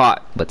got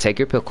caught, but take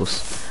your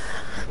pickles.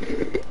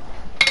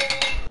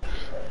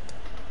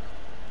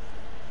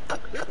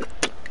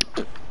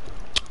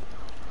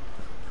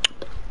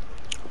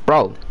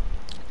 Bro,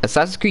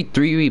 Assassin's Creed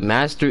 3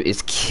 Remastered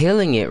is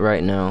killing it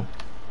right now.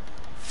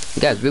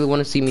 You guys really want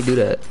to see me do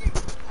that?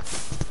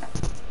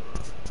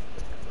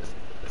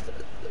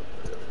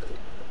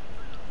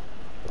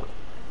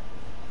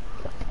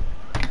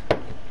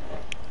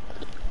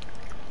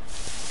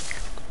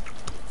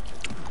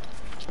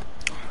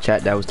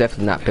 Chat, that was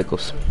definitely not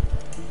pickles.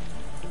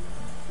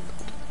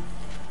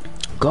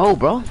 Go,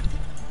 bro.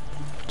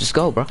 Just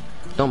go, bro.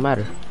 Don't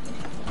matter.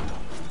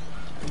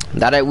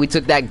 Now that we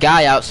took that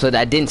guy out so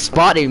that didn't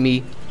spotted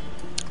me,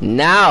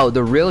 now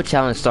the real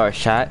challenge starts,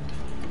 chat.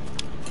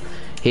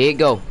 Here you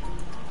go.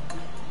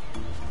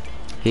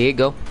 Here you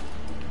go.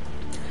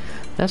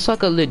 That's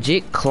like a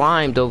legit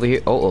climbed over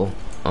here.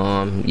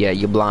 Yeah,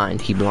 you're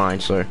blind. He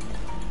blind, sir.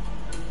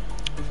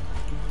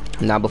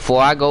 Now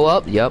before I go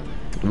up, yep,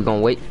 we're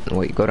gonna wait,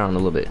 go down a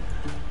little bit.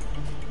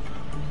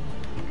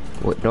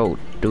 What? No,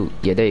 dude.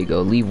 Yeah, there you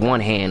go. Leave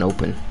one hand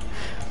open.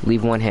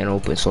 Leave one hand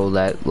open so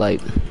that, like,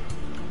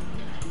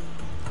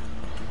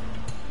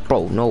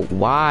 bro, no,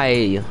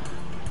 why?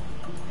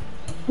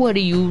 What are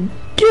you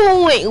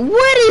doing?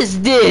 What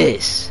is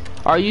this?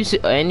 Are you,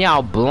 and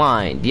y'all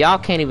blind? Y'all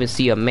can't even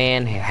see a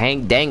man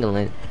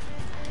dangling.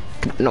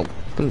 No,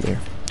 come here.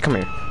 Come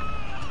here.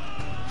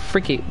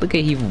 Freaking, look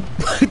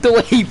at the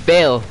way he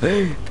fell.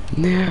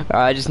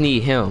 I just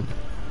need him.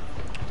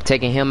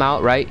 Taking him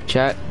out, right,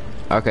 chat?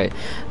 Okay.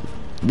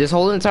 This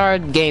whole entire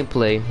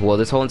gameplay, well,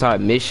 this whole entire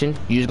mission,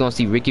 you're just gonna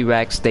see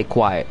RekeyRackz stay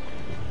quiet.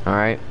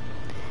 Alright?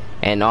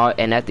 And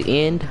at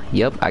the end,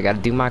 yep, I gotta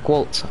do my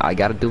quotes. I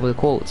gotta do the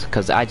quotes,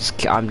 cause I'm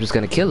just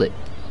gonna kill it.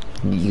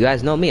 You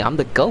guys know me, I'm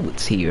the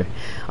goat here.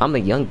 I'm the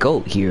young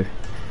goat here.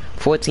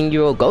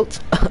 14-year-old goat?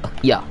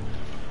 Yeah.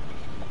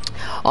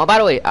 Oh, by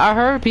the way, I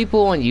heard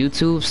people on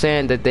YouTube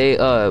saying that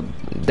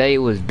they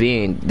was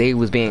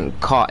being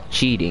caught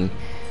cheating.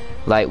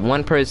 Like,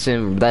 one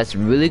person that's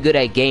really good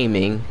at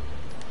gaming,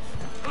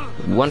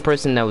 one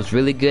person that was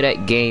really good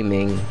at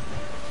gaming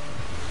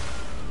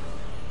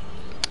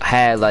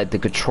had like the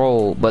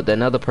control, but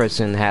another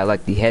person had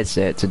like the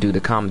headset to do the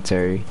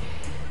commentary.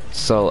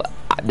 So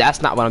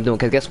that's not what I'm doing,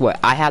 because guess what,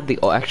 I have the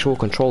actual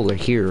controller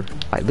here.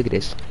 Like, look at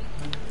this.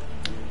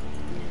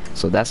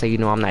 So that's how you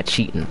know I'm not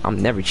cheating.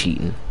 I'm never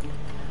cheating.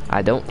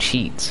 I don't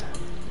cheat.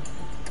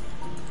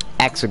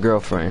 Ask a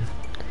girlfriend.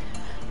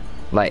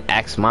 Like,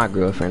 ask my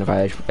girlfriend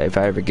if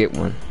I ever get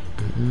one.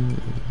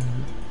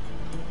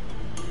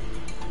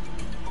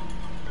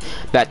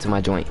 Back to my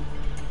joint.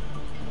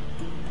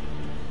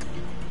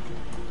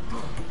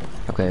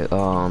 Okay,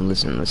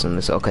 listen.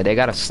 Okay, they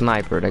got a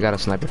sniper.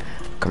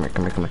 Come here.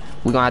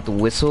 We gonna have to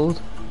whistle.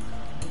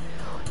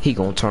 He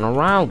gonna turn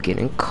around, get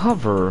in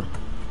cover.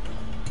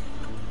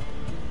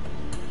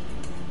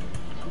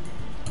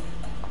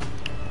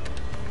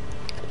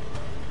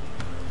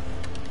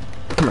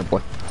 Come here,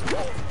 boy.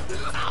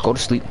 Go to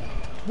sleep.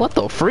 What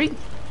the freak?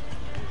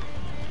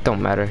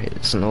 Don't matter.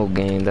 It's an old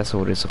game. That's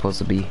what it's supposed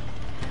to be.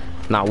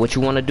 Now, what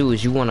you want to do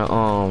is you want to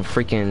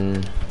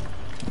freaking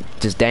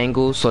just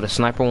dangle so the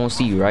sniper won't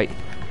see you, right?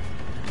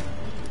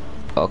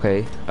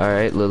 Okay. All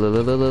right.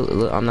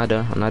 Look. I'm not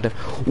done.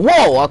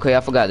 Whoa. Okay,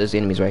 I forgot there's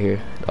enemies right here.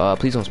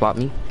 Please don't spot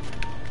me.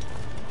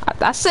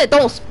 I said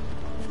don't.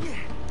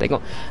 They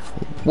gon'.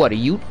 What are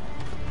you?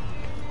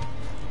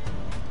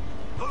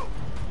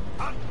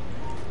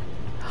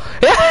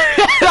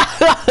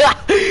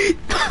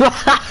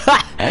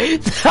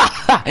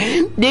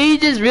 Did he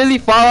just really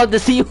follow to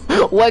see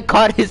what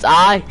caught his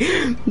eye?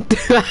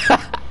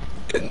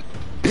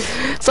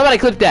 Somebody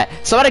clip that.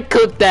 Somebody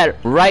clip that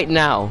right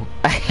now.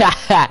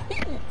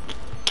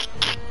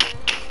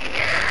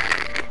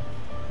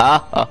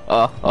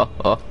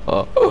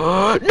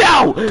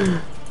 No!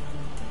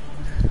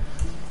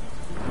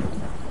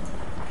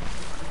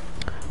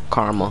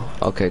 Karma.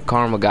 Okay,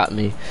 karma got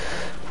me.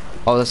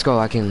 Oh, let's go.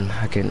 I can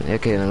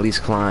at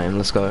least climb.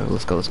 Let's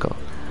go.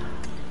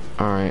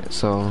 Alright,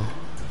 so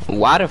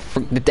why the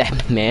frick did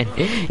that man?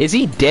 Is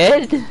he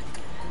dead?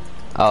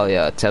 Oh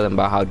yeah, tell him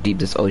about how deep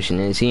this ocean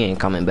is. He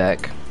ain't coming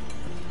back.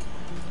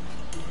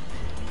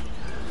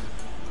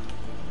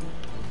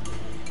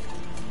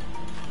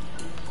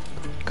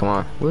 Come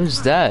on. What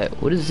is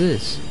that? What is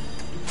this?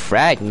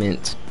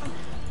 Fragment.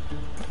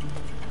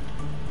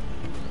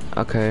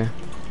 Okay.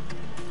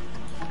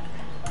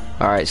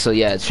 Alright, so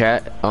yeah,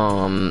 chat,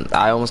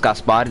 I almost got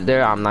spotted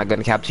there. I'm not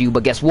gonna capture you,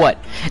 but guess what?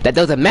 That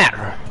doesn't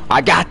matter.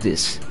 I got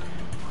this.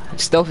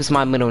 Stealth is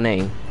my middle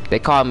name. They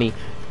call me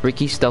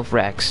Rekey Stealth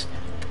Rackz,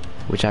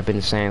 which I've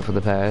been saying for the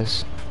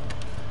past.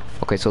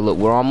 Okay, so look,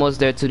 we're almost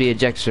there to the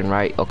ejection,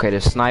 right? Okay, the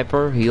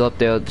sniper, he up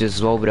there,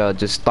 just over there,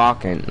 just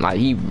stalking. Like,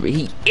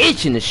 he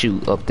itching to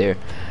shoot up there.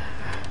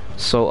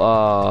 So,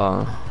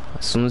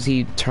 as soon as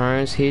he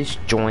turns his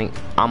joint,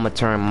 I'ma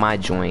turn my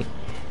joint.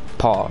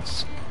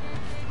 Pause.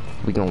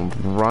 We gonna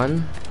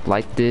run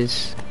like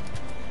this.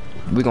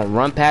 We gonna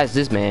run past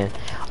this man.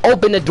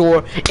 Open the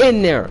door,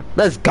 in there.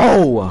 Let's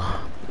go.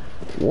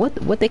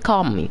 What they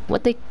call me?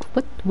 What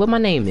my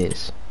name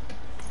is?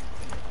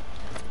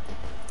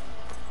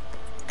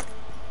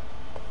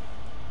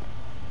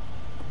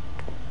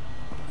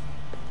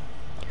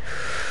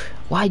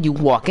 Why you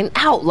walking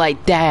out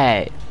like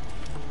that?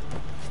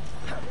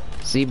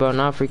 See, bro,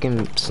 now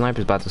freaking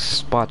sniper's about to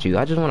spot you.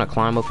 I just want to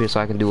climb up here so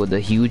I can do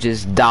the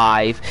hugest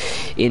dive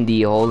in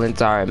the whole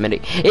entire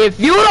minute. If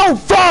you don't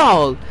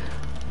fall,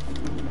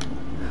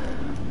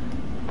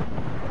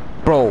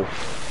 bro.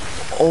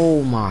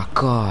 Oh my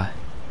god.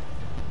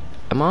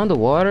 Am I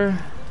underwater?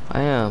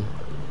 I am.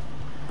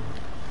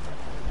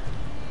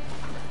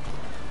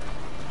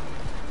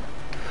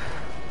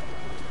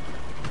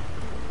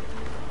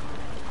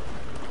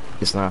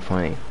 It's not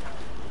funny.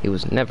 It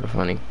was never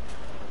funny.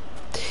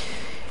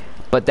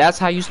 But that's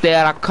how you stay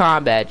out of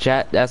combat,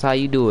 chat. That's how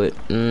you do it.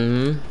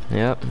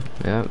 Yep.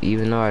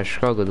 Even though I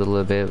struggled a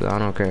little bit, but I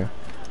don't care.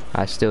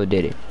 I still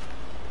did it.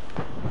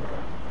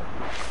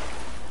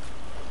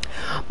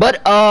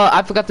 But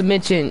I forgot to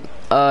mention,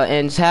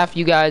 and half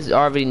you guys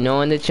already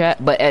know in the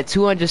chat, but at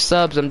 200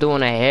 subs, I'm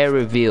doing a hair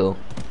reveal.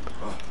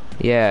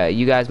 Yeah,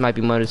 you guys might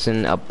be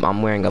noticing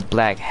I'm wearing a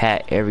black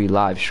hat every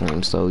live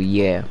stream, so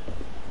yeah.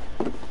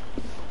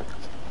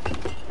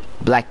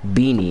 Black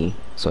beanie,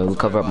 so it will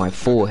cover up my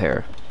full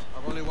hair.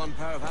 I've only one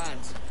pair of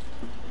hands.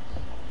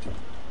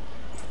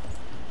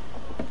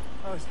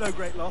 Oh, it's no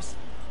great loss.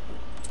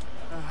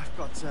 I've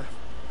got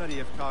plenty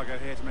of cargo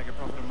here to make a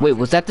profit. Wait,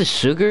 was that the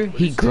sugar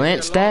he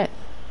glanced at?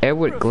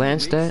 Edward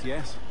glanced at?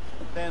 Yes.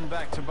 Then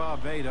back to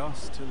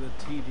Barbados, to the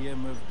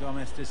tedium of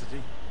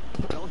domesticity.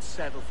 Don't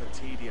settle for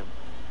tedium.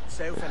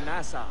 Sail for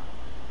Nassau.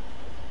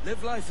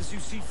 Live life as you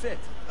see fit.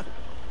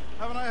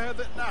 Haven't I heard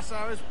that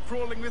Nassau is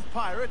crawling with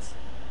pirates?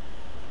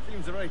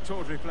 Seems a very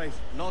tawdry place.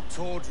 Not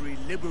tawdry,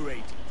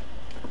 liberated.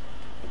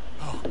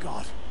 Oh,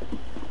 God.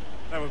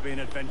 That would be an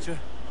adventure.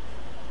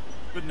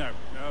 But no,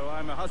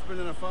 I'm a husband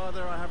and a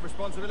father. I have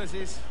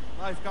responsibilities.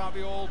 Life can't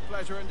be all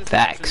pleasure and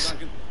distraction, Facts.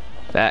 Duncan.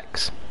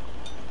 Facts.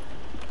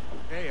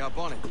 Hey, our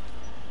bonnet.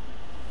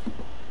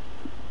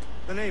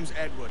 The name's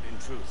Edward, in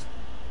truth.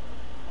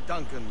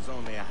 Duncan's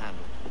only a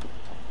handle.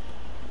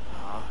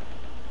 Ah.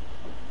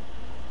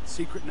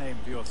 Secret name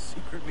for your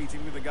secret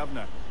meeting with the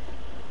governor.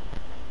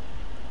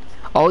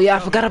 Oh yeah, I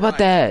forgot about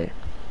that.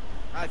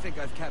 I think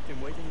I've kept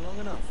him waiting long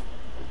enough.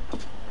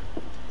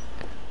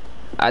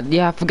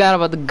 Yeah, I forgot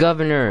about the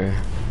governor.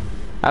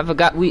 I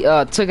forgot we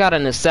took out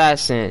an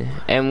assassin,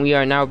 and we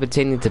are now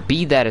pretending to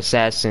be that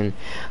assassin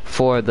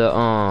for the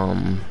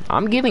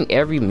I'm giving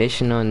every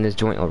mission on this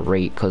joint a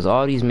rate, cause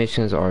all these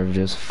missions are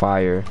just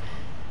fire.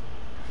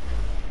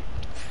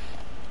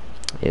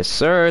 Yes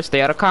sir,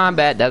 stay out of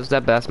combat.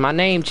 That's my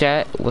name,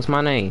 chat. What's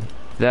my name?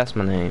 That's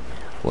my name.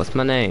 What's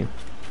my name?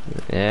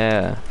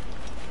 Yeah,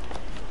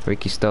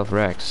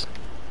 RekeyRackz.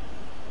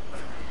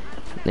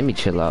 Let me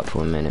chill out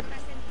for a minute.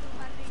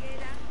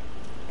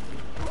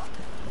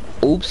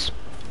 Oops.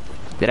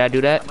 Did I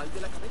do that?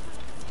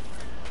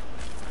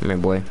 Come here,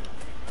 boy.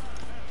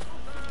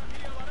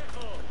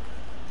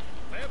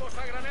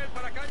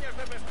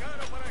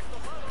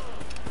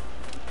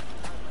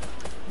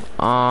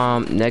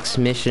 Next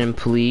mission,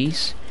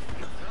 please.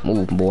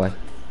 Move, boy.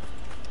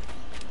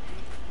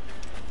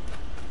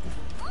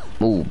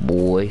 Move,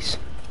 boys.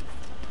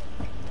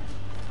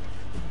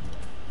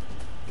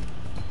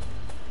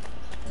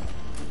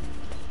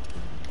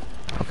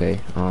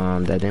 Okay,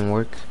 that didn't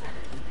work.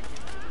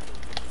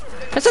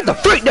 I set the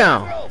freak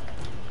down!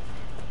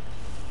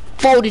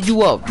 Folded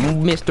you up, you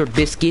Mr.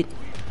 Biscuit.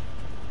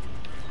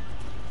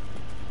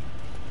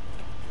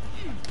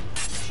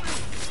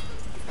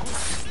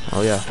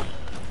 Oh yeah.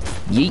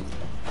 Yeet.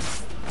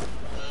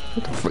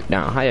 What the freak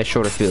down? How you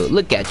shorter feel?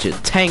 Look at you,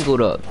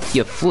 tangled up.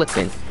 You're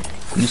flipping.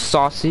 You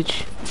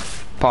sausage.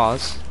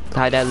 Pause.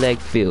 How that leg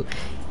feel?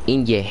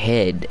 In your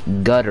head,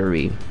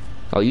 guttery.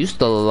 Oh, you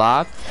still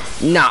alive?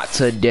 Not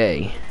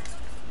today.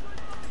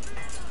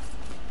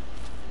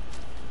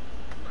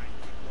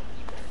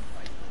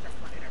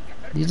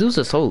 These dudes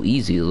are so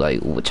easy.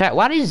 Like, chat,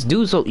 why are these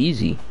dudes so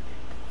easy?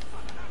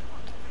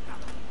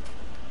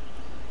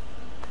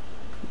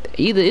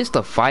 Either it's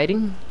the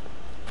fighting,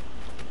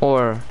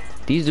 or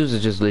these dudes are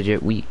just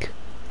legit weak.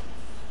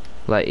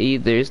 Like,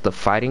 either it's the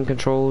fighting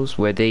controls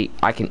where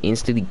I can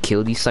instantly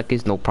kill these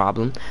suckers, no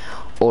problem,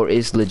 or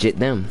it's legit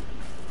them.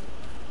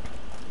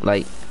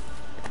 Like,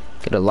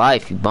 get a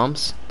life, you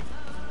bumps.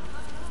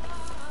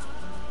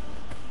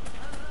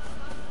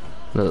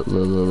 Look,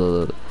 look, look,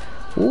 look, look.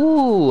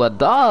 Ooh, a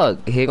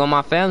dog. Here go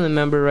my family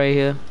member right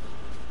here.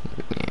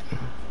 Yeah.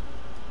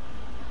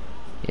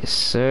 Yes,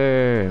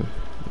 sir.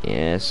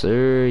 Yes,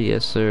 sir.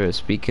 Yes, sir.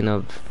 Speaking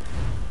of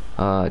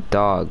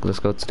dog, let's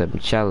go to the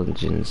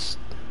challenges.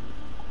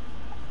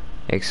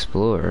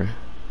 Explorer.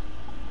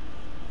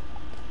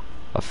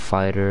 A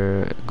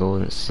fighter.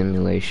 Golden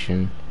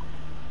simulation.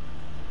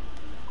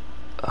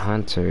 A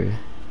hunter.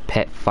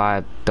 Pet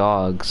 5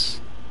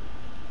 dogs.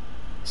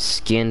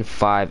 Skin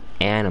 5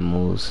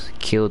 animals.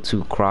 Kill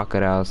 2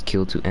 crocodiles.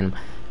 Kill 2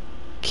 animals.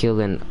 Kill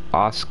an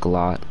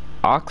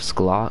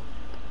oxlot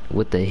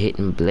with the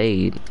hidden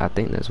blade. I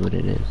think that's what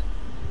it is.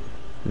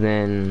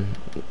 Then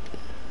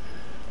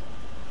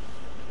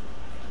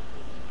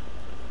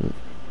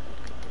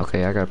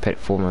okay, I gotta pet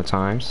 4 more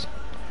times.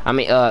 I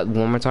mean, 1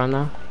 more time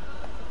now.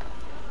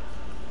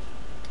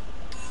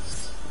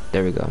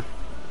 There we go.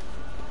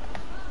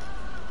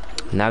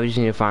 Now we just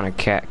need to find a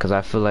cat, because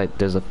I feel like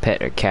there's a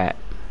pet or cat.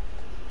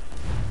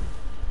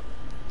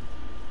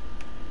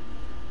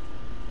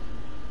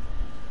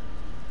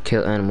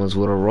 Kill animals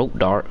with a rope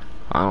dart.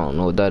 I don't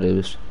know what that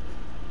is.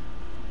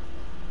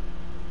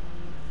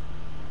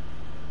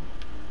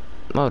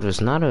 Oh,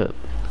 there's not a...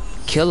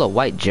 Kill a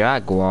white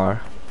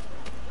jaguar.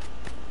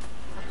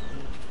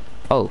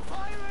 Oh.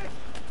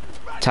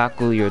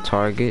 Tackle your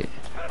target.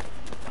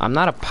 I'm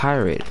not a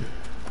pirate.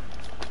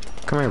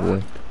 Come here,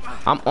 boy.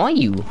 I'm on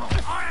you.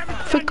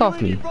 Freak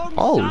off me.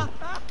 Oh.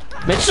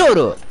 Man, shut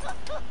up.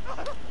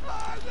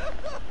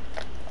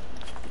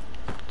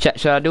 Chat,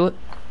 should I do it?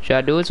 Should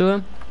I do it to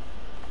him?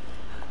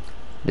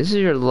 This is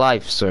your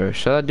life, sir.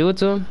 Should I do it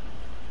to him?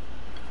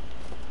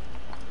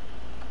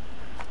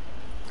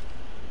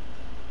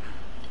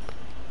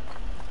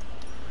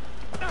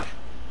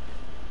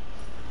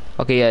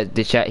 Okay, yeah,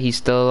 the chat, he's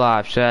still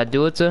alive. Should I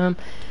do it to him?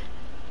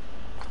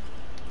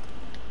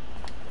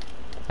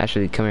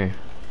 Actually, come here.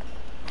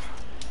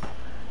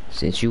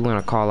 Since you want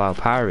to call out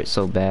pirates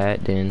so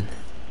bad, then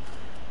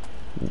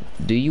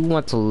do you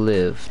want to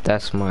live?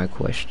 That's my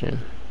question.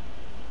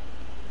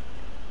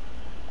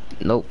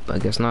 Nope, I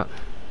guess not.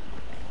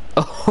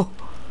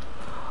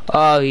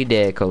 Oh, he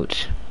dead,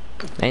 coach.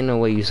 Ain't no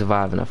way you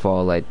surviving a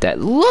fall like that.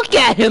 Look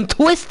at him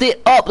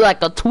twisted up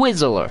like a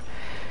Twizzler.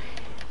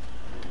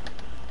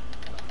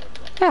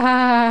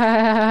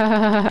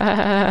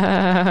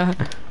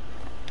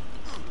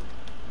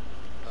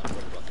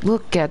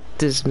 Look at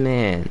this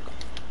man.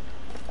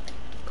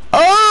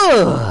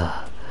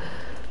 Oh,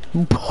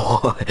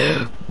 boy,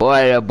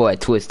 that boy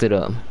twisted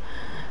up.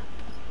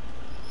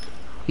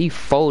 He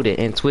folded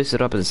and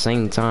twisted up at the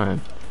same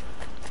time.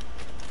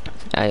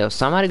 Hey, yo,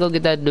 somebody go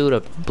get that dude a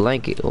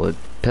blanket or a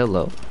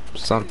pillow,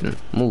 something.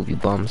 Move, you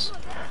bums.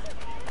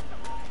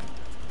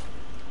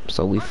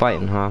 So we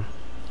fighting, huh?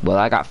 Well,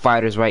 I got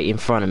fighters right in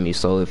front of me,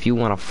 so if you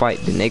want to fight,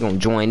 then they gonna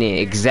join in.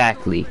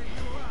 Exactly.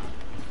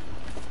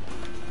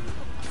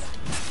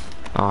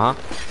 Uh-huh.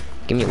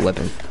 Give me a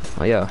weapon.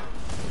 Oh, yeah.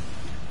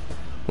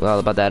 We're all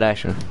about that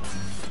action.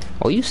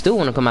 Oh, you still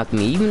want to come after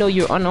me, even though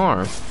you're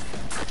unarmed.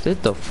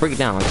 Sit the freak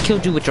down. I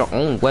killed you with your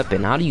own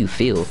weapon. How do you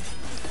feel?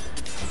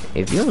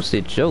 If you don't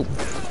sit your...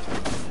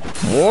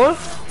 More?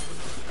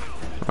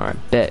 Alright,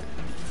 bet.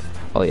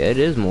 Oh, yeah, it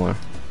is more.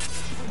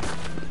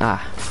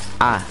 Ba.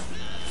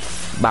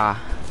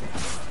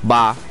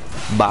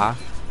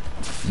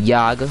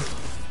 Yaga.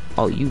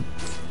 Oh, you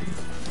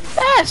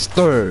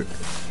bastard.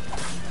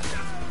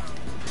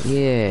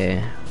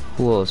 Yeah.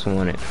 Who else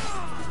wanted?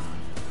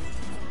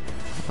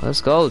 Let's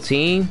go,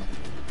 team.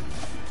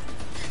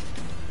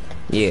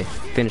 Yeah,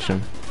 finish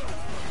him.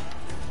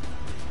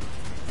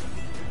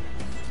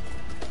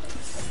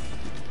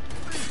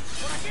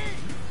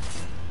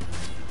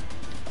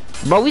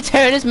 Bro, we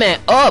tearing this man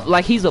up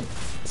like he's a...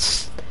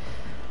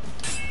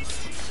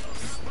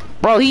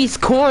 Bro, he's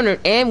cornered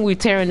and we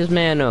tearing this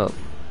man up.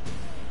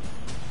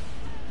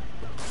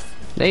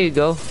 There you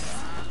go.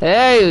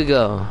 There you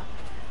go.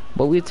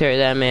 But we tear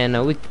that man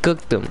up. We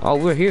cooked him. Oh,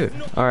 we're here.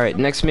 Alright,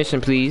 next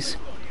mission, please.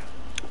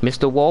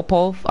 Mr.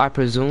 Walpole, I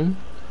presume.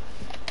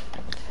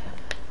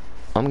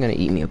 I'm gonna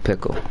eat me a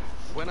pickle.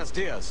 Buenos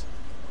dias.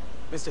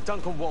 Mr.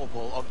 Duncan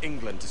Walpole of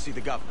England to see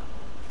the governor.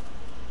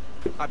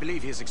 I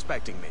believe he is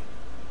expecting me.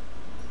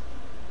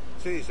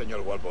 Sí,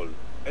 señor Walpole.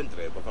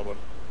 Entre, por favor.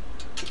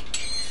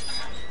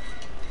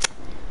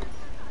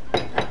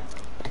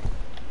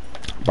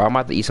 Bro, I'm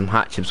about to eat some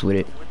hot chips with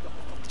it.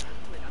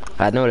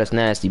 I know that's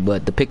nasty,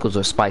 but the pickles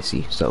are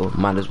spicy, so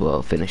might as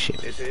well finish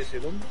it.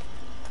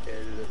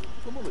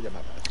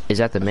 Is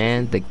that the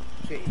man?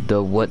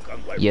 The what?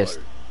 Yes,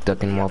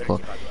 Duncan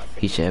Walpole.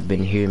 He should have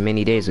been here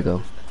many days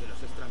ago.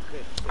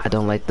 I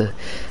don't like the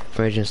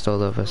virgin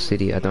stole of our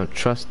city. I don't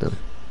trust them.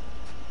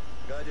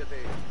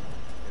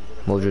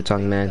 Hold your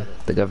tongue, man.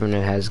 The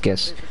governor has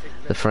guests,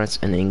 the France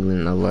and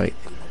England alike.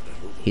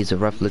 He's a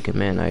rough-looking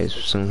man. I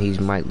assume he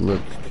might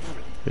look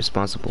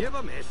responsible.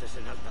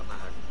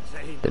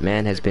 The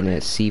man has been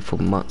at sea for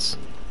months.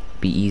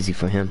 Be easy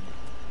for him.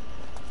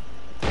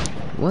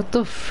 What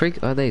the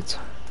freak are they?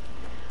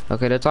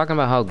 Okay, they're talking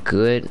about how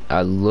good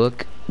I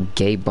look.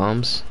 Gay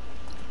bums.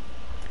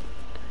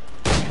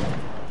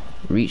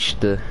 Reach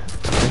the...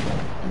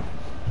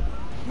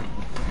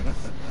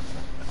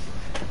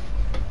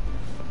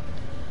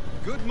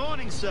 Good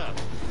morning, sir.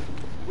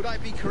 Would I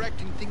be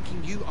correct in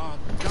thinking you are...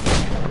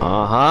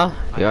 Uh-huh.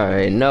 You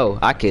already know.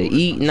 I can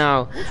eat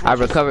now. I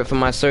recovered from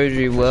my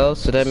surgery well,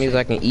 so that means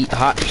I can eat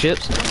hot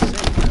chips.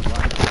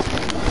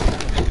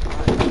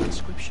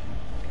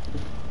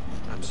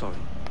 I'm sorry.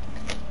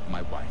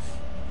 My wife.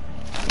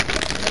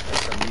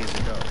 Some years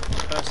ago.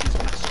 Persons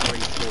in a stray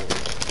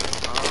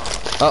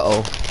forward.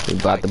 Uh-oh. We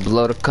about to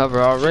blow the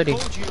cover already.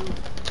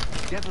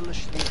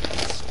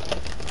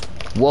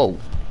 Whoa.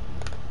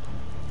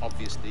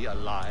 Obviously a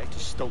lie to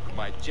stoke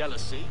my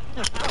jealousy.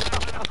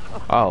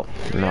 Oh,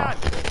 no.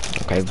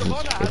 Okay, it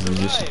was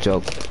just a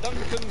joke.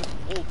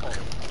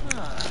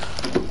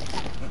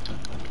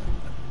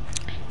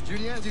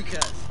 Julien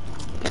Ducasse.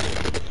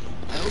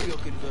 I hope your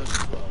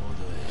conversion to our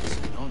order is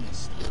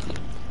honest.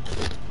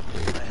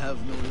 I have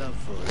no love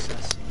for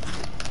assassins,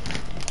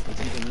 but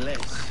even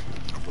less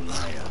for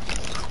liar.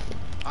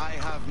 I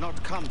have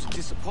not come to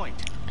disappoint.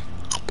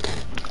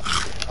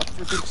 Up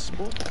for a bit of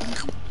sport?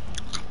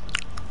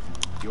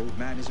 The old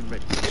man isn't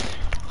ready.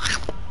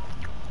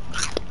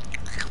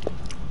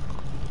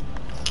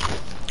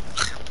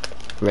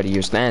 Ready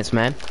your stance,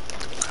 man.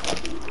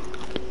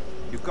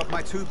 You You've got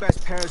my 2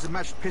 best pairs of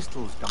matched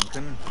pistols,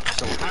 Duncan,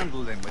 so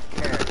handle them with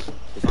care.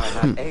 If I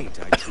had 8,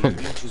 I'd treat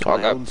each as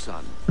my own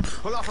son.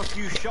 Pull off a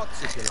few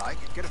shots if you like,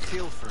 get a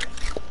feel for it.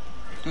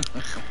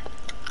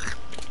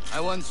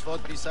 I once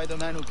fought beside a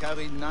man who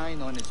carried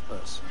 9 on his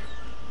person.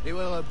 They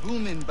were a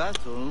boom in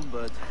battle,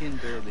 but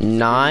hindered...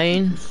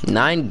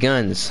 9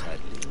 guns.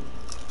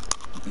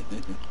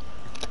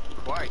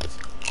 Quite.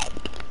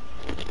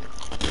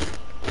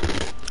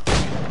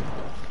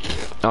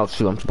 Oh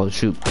shoot, I'm supposed to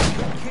shoot.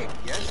 Kick,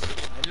 yes?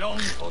 I long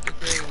for the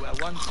day where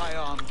one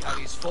firearm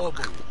carries 4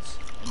 bullets,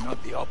 and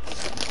not the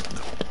opposite.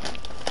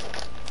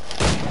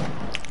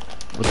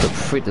 What the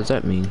frick does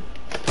that mean?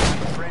 I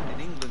have a friend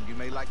in England you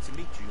may like to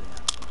meet, Julian.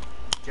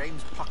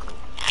 James Puckle.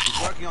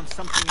 He's working on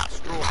something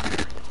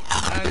extraordinary.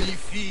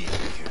 Magnifique.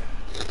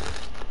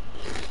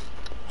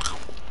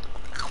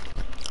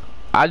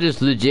 I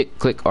just legit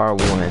click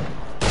R1,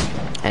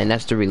 and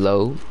that's to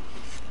reload.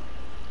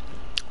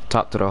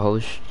 Talk to the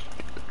host.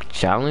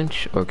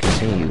 Challenge or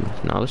continue?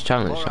 No, let's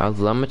challenge. I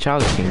love a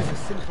challenge game. Here's a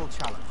simple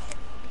challenge.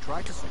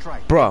 Try to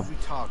strike Bro. every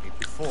target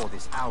before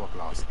this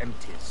hourglass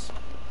empties.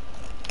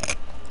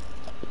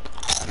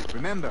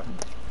 Remember,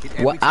 hit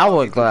every What target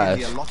hourglass?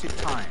 within the allotted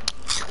time.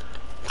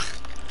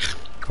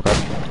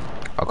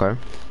 Okay.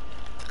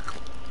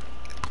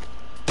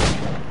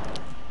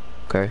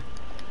 Okay.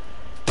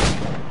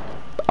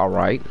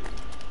 Alright.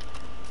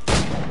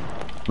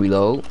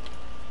 Reload.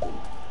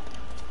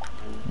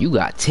 You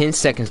got 10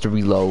 seconds to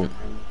reload.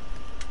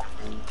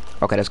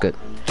 Okay, that's good.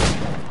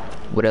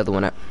 What other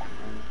one up?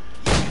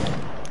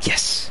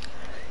 Yes.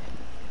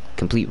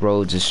 Complete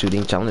roads is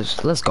shooting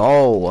challenge. Let's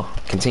go.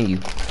 Continue.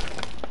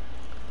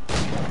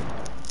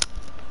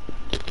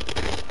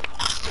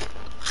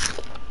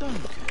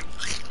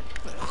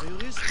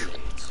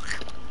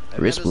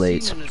 Wrist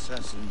blades.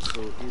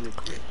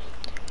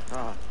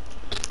 Ah,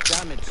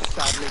 damage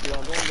sadly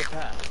beyond all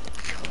repair.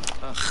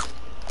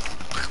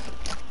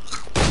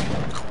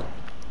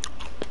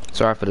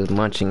 Sorry for the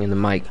munching in the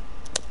mic.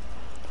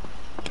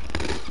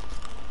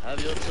 Have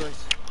your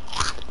choice.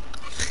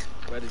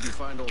 Where did you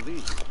find all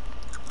these?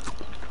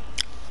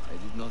 I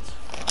did not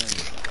find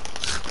it.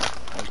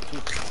 I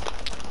took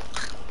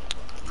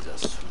these are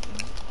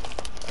soothing.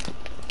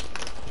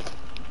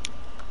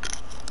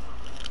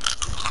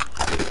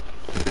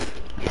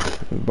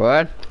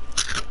 Bud,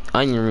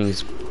 onion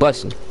rings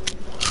busting.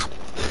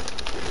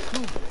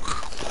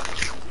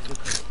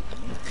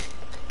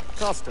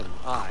 Custom,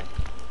 aye.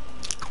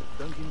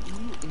 Duncan, do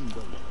you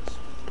indulge us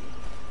with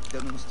a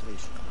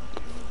demonstration?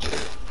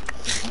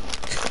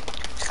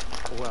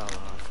 Well,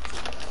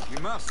 We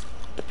must.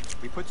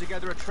 We put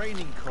together a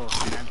training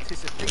course in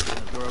anticipation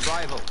of your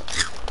arrival.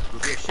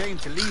 We'll be ashamed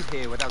to leave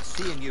here without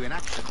seeing you in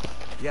action.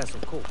 yes,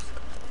 of course.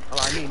 Well,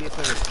 I mean, if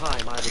there is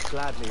time, I would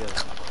gladly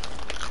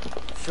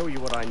show you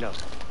what I know.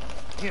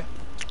 Here.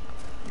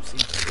 You see,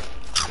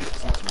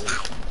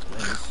 situation,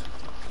 place,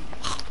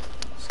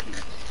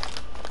 skill.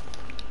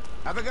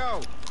 Have a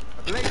go.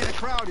 A blade in a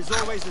crowd is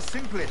always the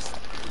simplest.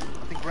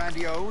 Nothing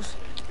grandiose,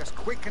 just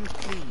quick and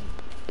clean.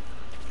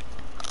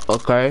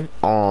 Okay,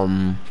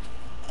 come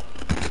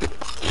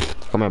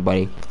here,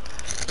 buddy.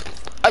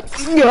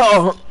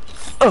 No.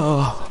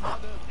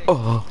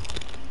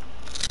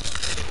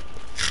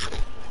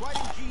 Quite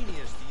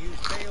ingenious to use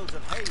bales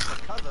of hay for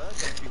cover,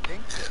 don't you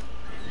think?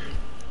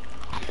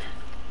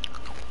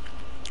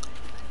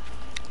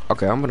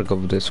 Okay, I'm gonna go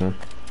with this one.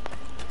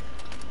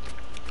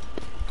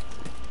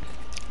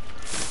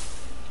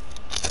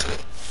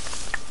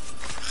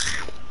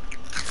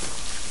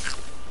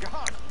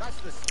 God, that's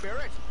the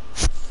spirit.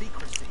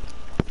 Secrecy.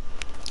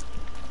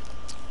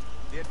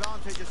 The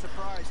advantage of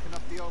surprise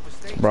cannot be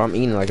overstated. Bro, I'm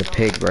eating like a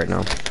pig right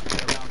now.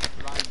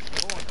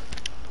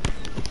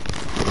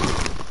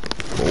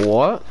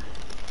 What?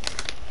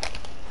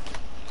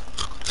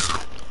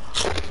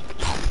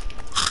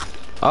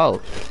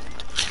 Oh,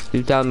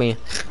 you tell me.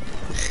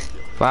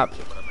 Pop.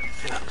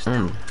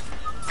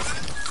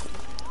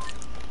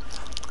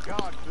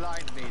 God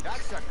blind me,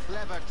 that's a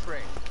clever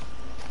trick.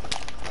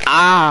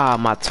 Ah,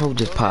 my toe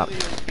just popped.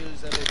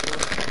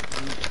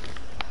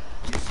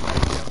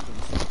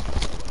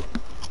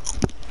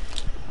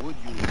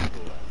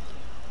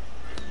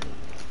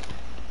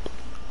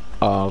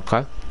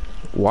 Okay.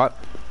 What?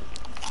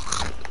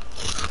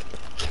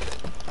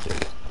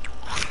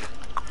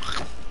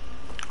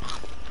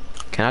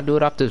 Can I do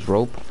it off this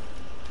rope?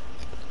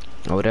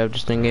 Or whatever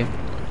this thing is?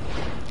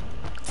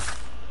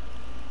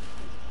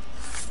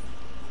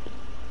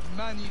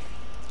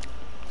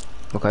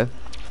 Okay.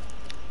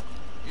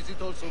 Is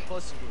it also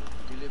possible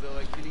to deliver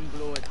a killing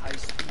blow at high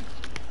speed?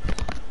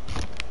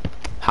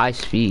 High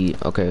speed,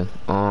 okay.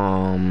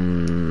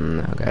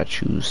 I gotta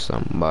choose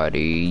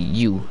somebody.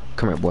 You,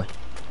 come here, boy.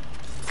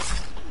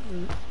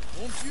 Mon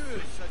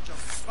Dieu, such a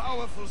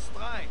powerful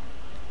strike.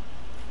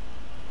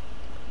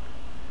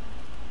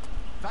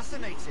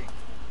 Fascinating.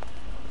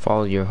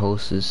 Follow your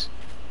hosts.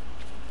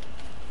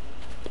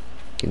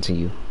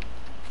 Continue.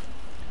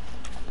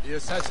 The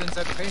assassins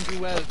have trained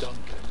you well,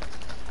 Duncan.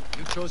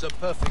 You chose a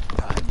perfect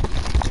time to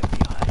leave them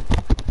behind.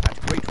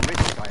 At great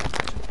risk, I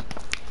imagine.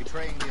 It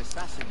Betraying the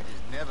assassin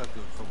is never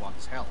good for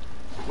one's health.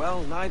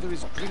 Well, neither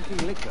is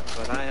drinking liquor,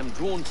 but I am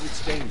drawn to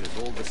its dangers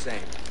all the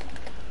same.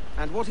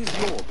 And what is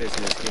your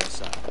business here,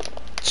 sir?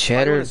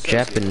 Cheddar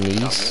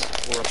Japanese.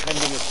 Or a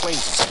pending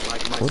acquaintance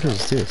like myself? What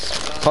is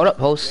this? Hold up,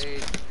 host.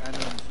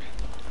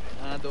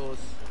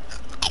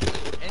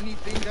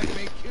 Anything that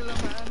may kill a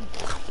man,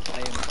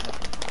 I am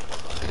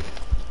happy.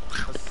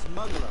 A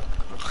smuggler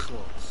of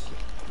sorts.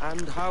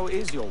 And how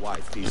is your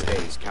wife these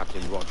days,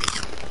 Captain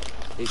Rogers?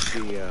 Is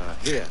she,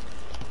 here,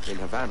 in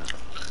Havana?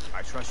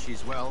 I trust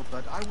she's well,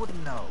 but I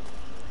wouldn't know.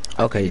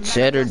 Okay,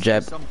 cheddar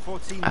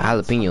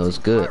jalapeno is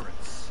good.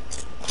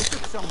 It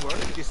took some work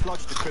to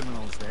dislodge the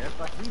criminals there,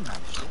 but we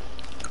managed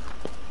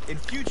it. In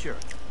future,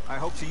 I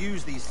hope to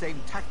use these same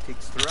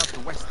tactics throughout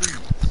the West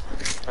Indies.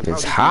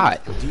 It's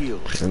hot.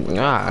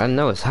 I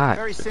know it's hot.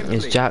 It's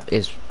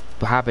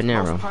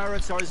habanero. Most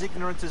pirates are as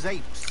ignorant as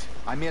apes.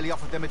 I merely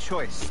offered them a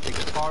choice. They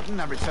could pardon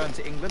and return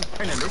to England,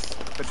 penniless,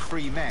 but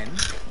free men,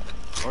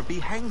 or be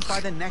hanged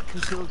by the neck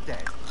until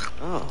dead.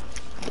 Oh.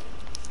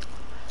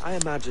 I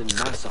imagine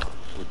Nassau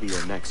would be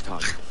your next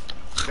target.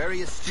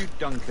 Very astute,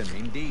 Duncan,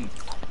 indeed.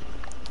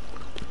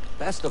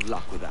 Best of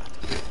luck with that.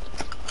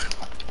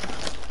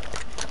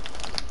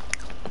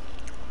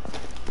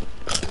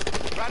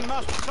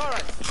 Grandmaster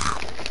Torres!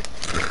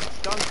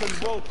 Duncan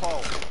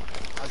Walpole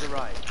has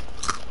arrived.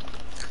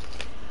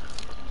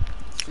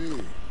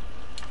 See.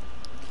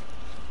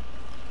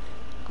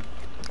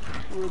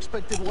 You were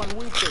expected 1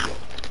 week ago.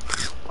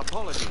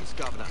 Apologies,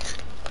 Governor.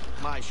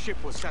 My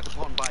ship was set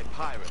upon by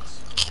pirates.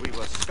 We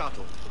were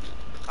scuttled.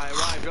 I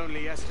arrived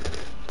only yesterday.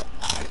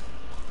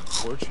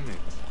 Fortunate.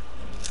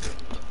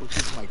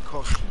 Forgive my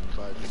caution,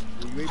 but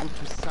were you able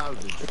to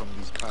salvage from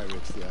these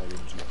pirates the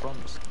items you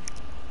promised?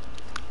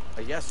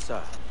 Yes,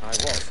 sir, I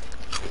was.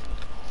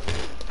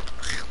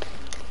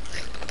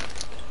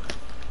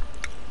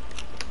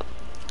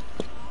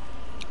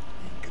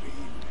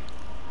 Increíble.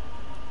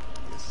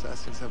 The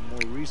assassins have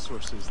more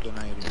resources than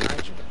I had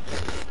imagined.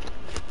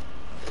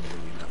 Not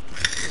nearly enough to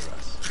deter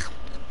us.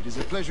 It is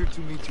a pleasure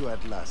to meet you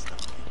at last,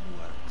 Duncan.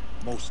 You are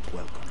most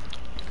welcome.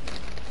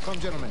 Come,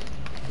 gentlemen.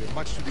 We have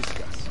much to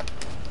discuss.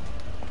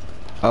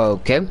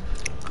 Okay.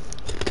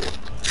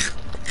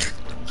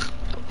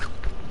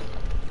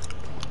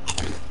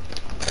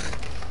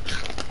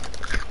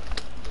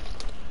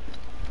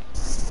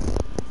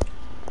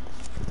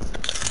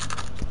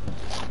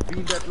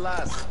 Convened at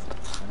last,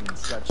 and in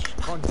such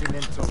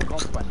continental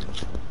company.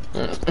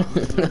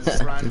 England,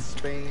 France,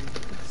 Spain,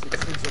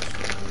 citizens of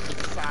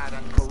sad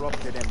and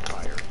corrupted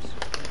empires.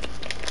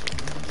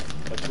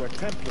 But we're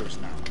Templars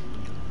now.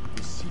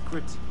 The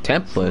secret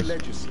Templars?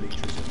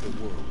 legislatures of the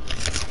world.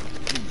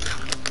 Please,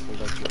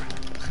 hold out your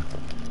hands.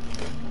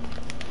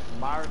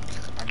 Mark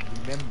and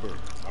remember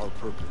our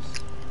purpose.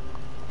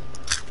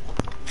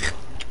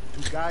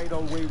 To guide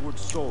all wayward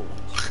souls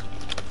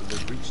who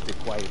will reach the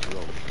quiet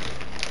road.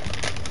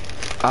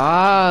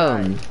 All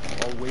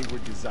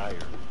wayward desire.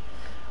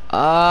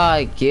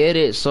 I get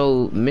it.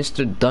 So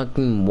Mr.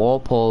 Duncan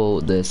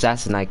Walpole, the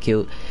assassin I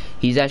killed,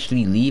 he's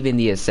actually leaving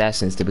the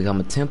assassins to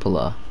become a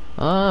Templar.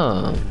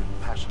 Oh.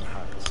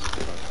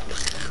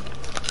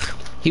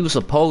 He was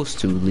supposed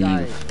to leave.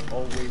 Guide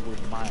all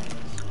wayward minds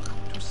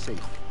to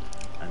safe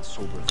and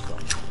sober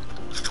thought.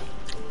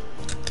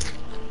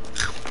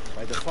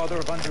 By the Father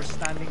of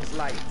Understanding's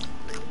light,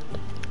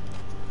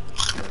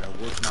 there are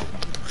words now.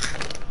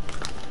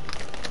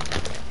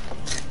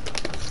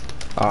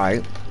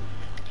 Alright.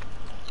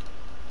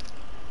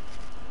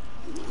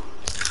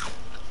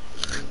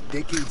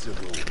 Decades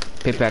ago,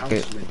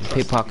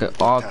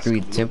 pickpocket all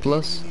 3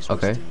 Templars.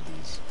 Okay.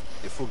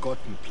 A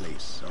forgotten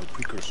place our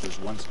precursors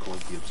once called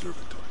the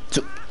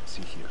observatory.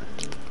 See here.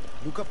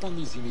 Look up on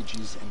these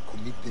images and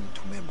commit them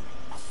to memory.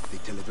 They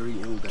tell a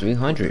very old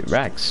 300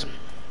 Rackz.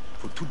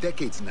 For 2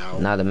 decades now,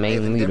 Now the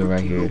main leader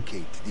right here.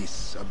 Locate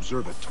this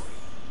observatory.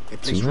 A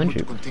place rumored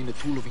to contain a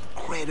tool of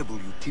incredible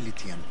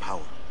utility and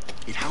power.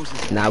 It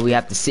houses now we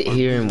have to sit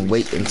here and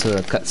wait until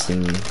a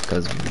cutscene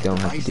because we don't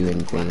have to do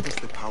anything.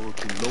 The power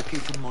to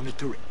locate and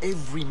monitor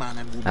every man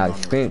and woman on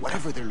Earth,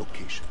 whatever their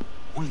location.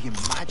 Only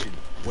imagine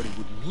what it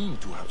would mean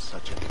to have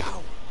such a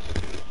power.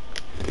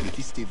 With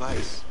this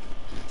device,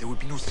 there would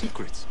be no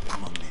secrets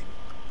among men,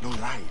 no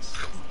lies,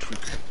 no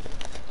trickery.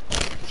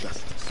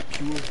 Justice,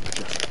 pure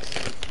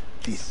justice.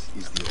 This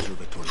is the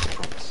observatory's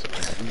promise,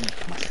 and we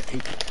must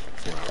take it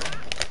for our own.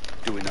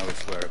 Do we know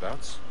its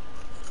whereabouts?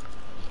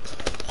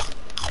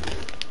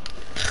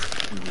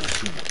 We will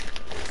soon.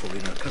 For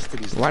in our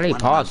custody is why they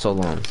pause so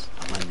long?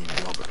 A man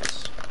named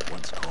Roberts,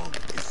 once called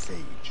a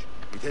sage.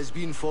 It has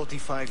been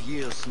 45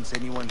 years since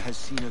anyone has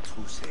seen a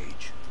true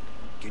sage.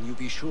 Can you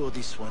be sure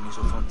this one is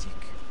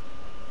authentic?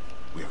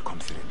 We are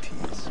confident he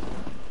is.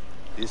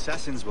 The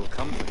assassins will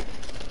come for you.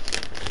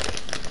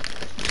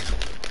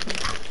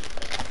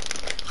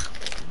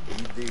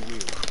 Indeed they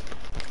will.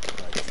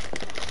 Right.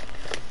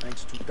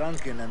 Thanks to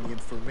Duncan and the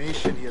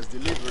information he has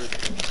delivered,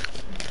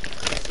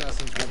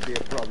 assassins won't be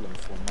a problem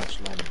for much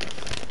longer.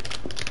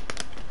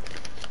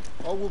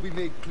 All will be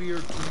made clear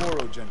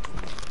tomorrow,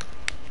 gentlemen.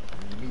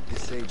 and meet the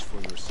sage for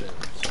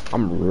yourselves.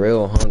 I'm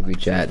real hungry,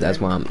 chat. That's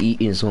why I'm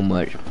eating so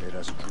much. Let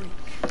us drink.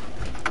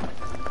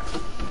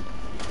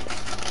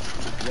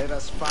 Let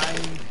us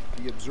find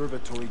the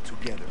observatory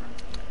together.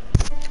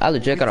 I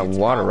legit got a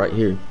water right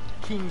here.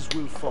 Kings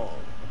will fall,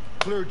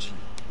 clergy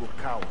will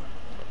cower,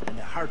 and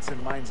the hearts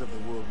and minds of the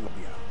world will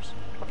be ours.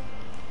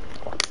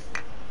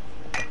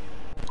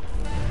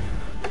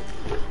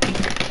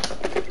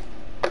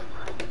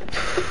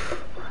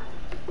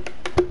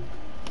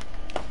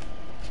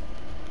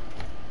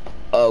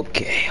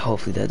 Okay,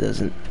 hopefully that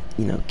doesn't,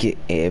 you know, get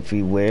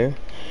everywhere.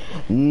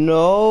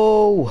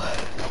 No!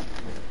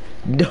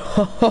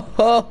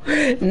 No!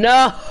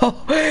 No!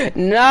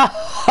 No!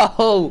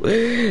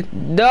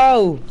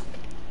 No!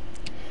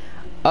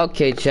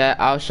 Okay, chat,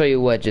 I'll show you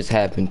what just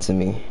happened to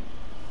me.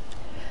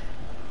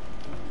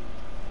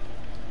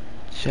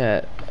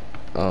 Chat,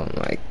 oh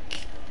my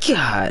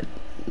god.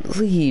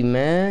 Leave,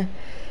 man.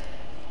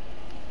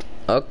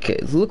 Okay,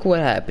 look what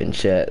happened,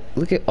 chat.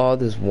 Look at all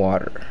this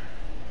water.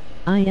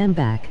 I am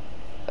back.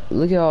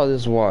 Look at all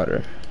this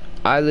water.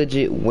 I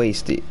legit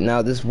wasted.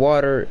 Now this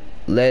water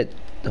led,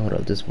 hold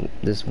up,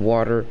 this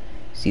water,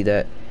 see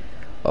that?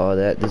 All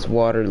that, this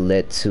water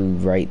led to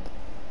right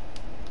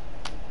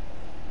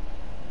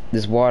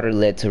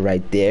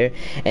there,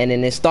 and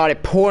then it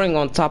started pouring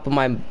on top of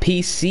my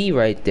PC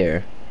right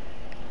there.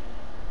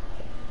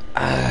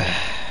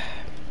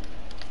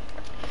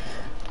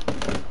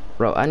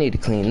 Bro, I need to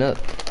clean up.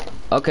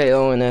 Okay,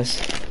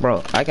 ONS,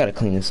 bro, I gotta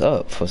clean this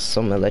up for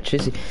some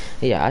electricity.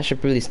 Yeah, I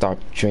should really start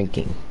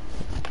drinking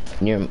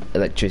near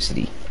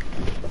electricity,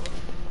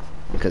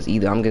 because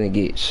either I'm gonna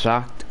get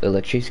shocked,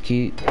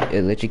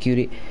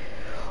 electrocuted,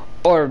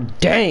 or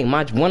dang,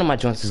 one of my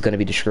joints is gonna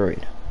be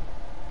destroyed.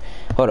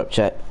 Hold up,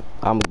 chat.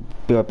 I'm gonna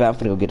be right back. I'm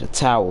gonna go get a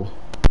towel.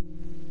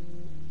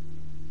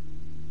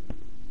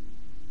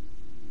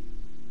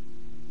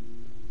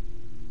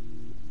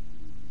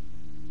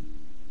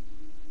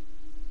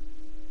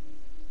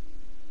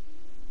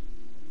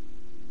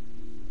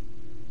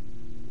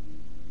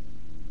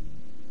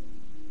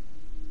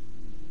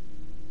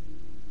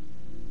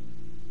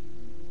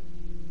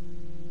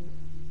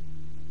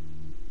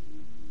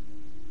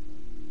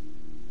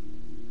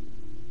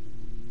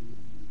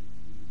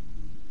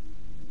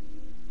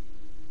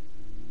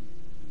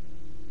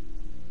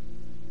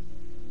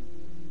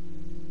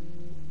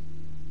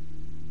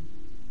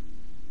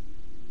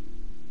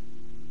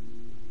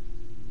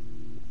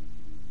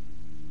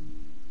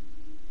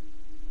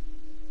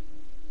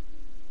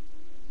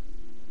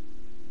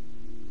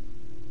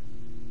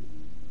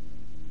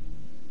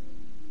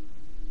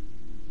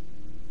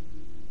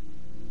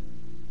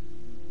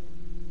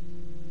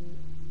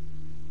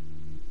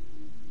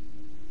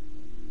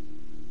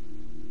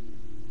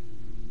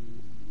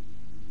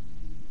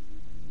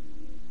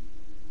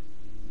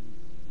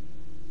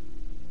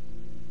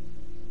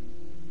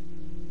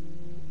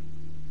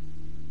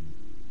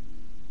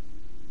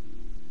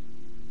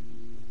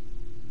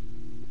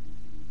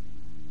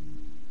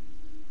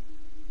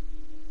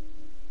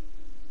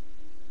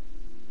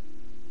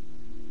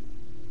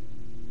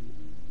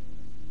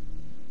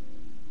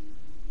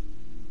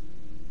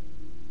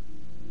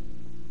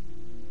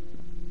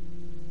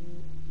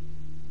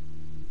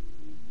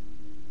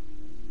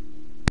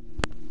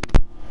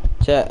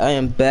 Chat, I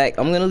am back.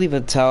 I'm gonna leave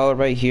a towel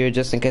right here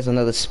just in case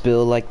another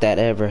spill like that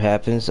ever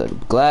happens.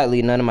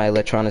 Gladly, none of my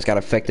electronics got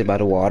affected by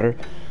the water.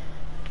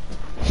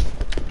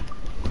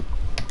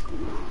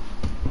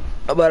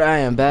 But I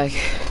am back.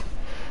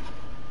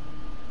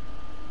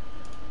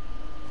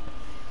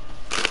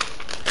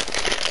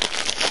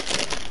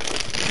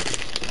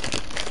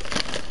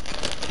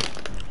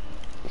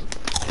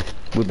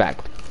 We're back.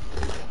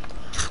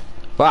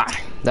 Wow,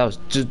 that was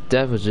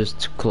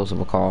just too close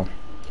of a call.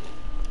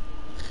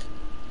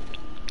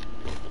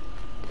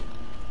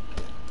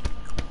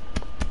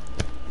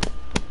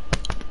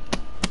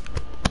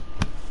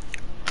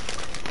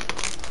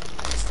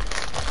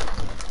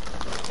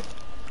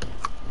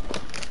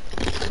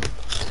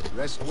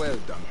 Rest well,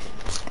 Duncan.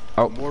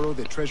 Oh. Tomorrow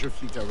the treasure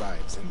fleet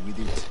arrives, and with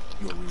it,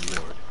 your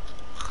reward.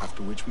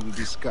 After which we will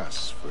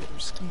discuss further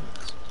schemes.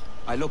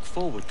 I look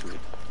forward to it.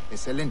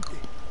 Excelente.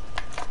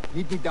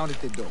 Meet me down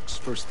at the docks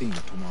first thing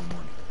tomorrow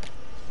morning.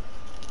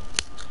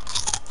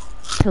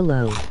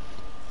 Hello.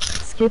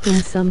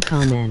 Skipping some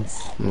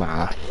comments.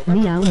 Nah.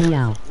 Meow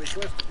meow.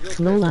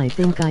 Lol, I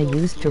think I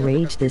used to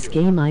rage. This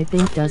game I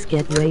think does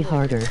get way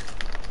harder.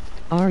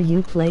 Are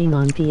you playing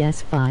on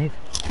PS5?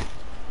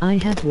 I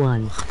have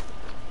one.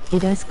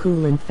 It is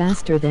cool and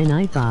faster than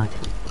I thought.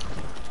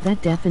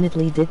 That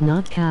definitely did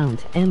not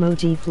count.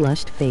 Emoji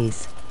flushed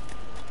face.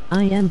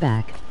 I am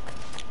back.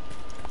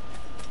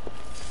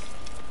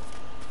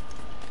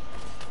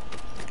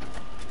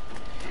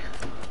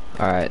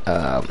 Alright,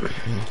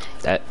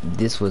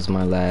 this was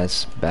my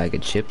last bag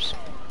of chips.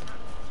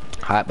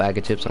 Hot bag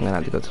of chips. I'm gonna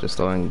have to go to the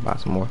store and buy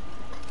some more.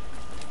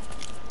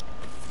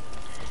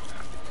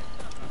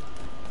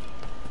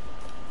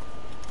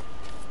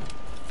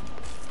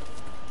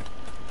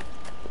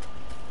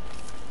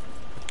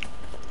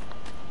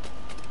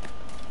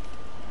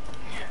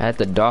 At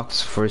the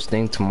docks first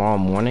thing tomorrow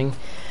morning.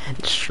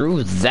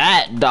 Screw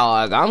that,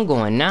 dog. I'm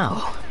going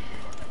now.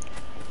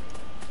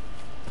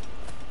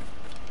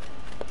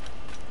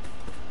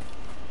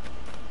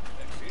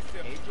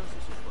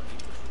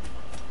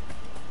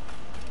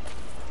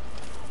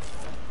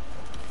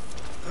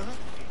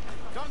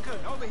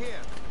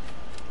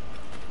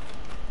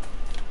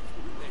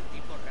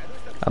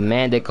 A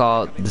man they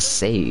call the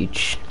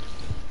Sage.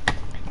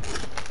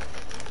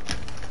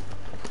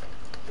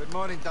 Good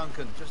morning,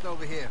 Duncan. Just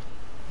over here.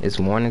 It's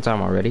morning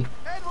time already.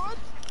 Edward?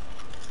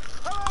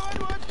 Hello,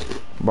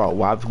 Edward. Bro,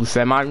 why would you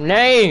say my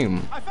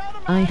name?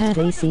 I had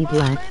AC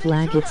Black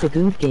Flag. It's a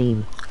good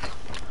game.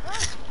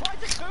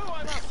 Quite a coup,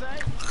 I must say.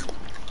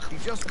 He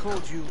just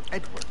called you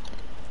Edward.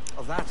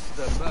 Oh, that's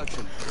the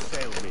merchant who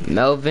sailed me.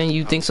 Melvin,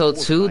 you think so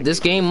too? This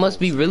game must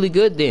be really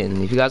good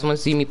then. If you guys want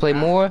to see me play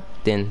more,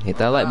 then hit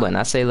that like button.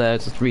 I say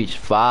let's reach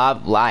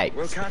 5 likes.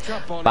 We'll catch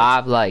up on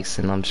 5 likes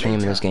and I'm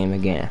streaming this game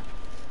again.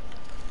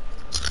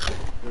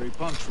 Very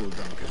punctual,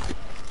 Duncan.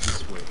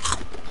 This way.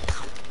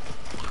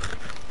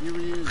 Here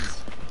he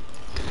is.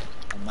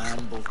 A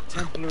man both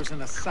Templars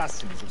and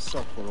Assassins have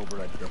sought for over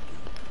a decade.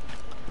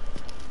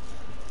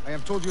 I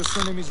am told your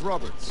surname is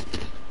Roberts.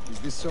 Is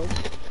this so?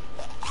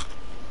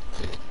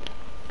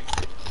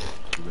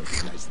 You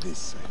recognize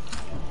this,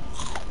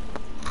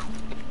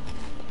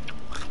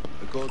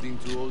 According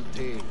to old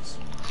tales,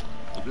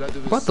 the blood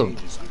of a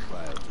sage is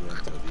required to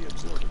enter the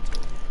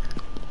observatory.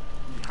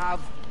 We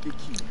have the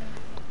key.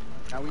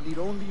 Now we need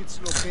only its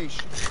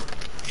location.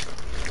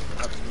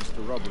 Perhaps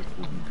Mr. Robert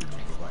will be good to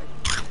provide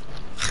it.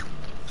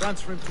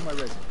 Transfer him to my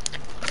residence.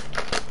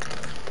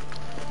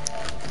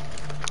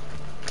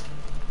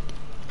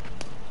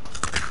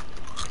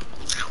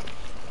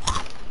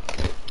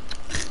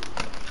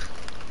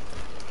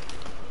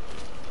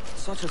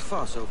 Such a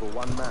fuss over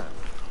one man.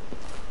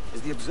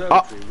 Is the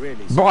observatory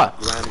really what?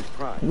 Grand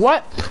prize?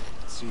 What?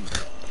 See,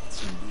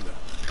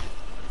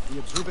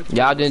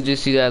 Y'all didn't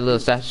just see that little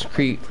Assassin's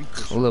Creed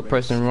little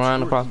person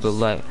run across the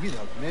like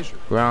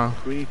ground.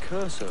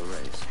 Precursor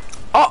race.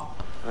 Oh!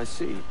 I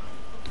see.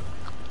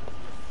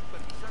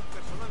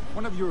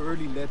 One of your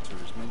early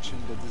letters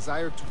mentioned the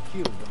desire to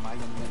kill the Mayan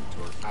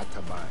mentor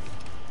Atabai.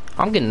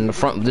 I'm getting in the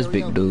front with this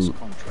big dude.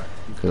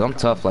 Cause I'm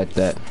tough like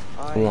that.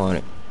 Who want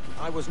it?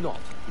 I was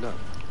not, no.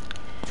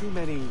 Too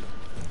many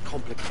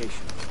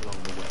complications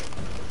along the way.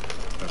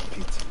 A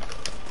pity.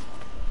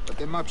 But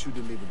the maps you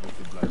delivered with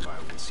the blood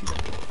vial will see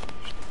that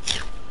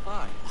finished.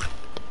 Aye.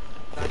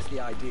 That's the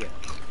idea.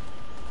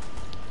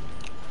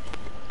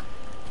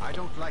 I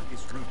don't like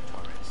this route,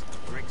 Torres.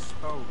 We're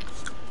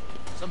exposed.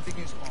 Something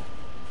is wrong.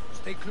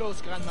 Stay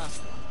close,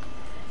 Grandmaster.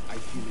 I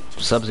feel it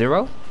too.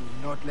 Sub-Zero?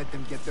 Do not let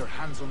them get their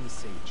hands on the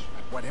sage,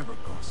 at whatever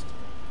cost.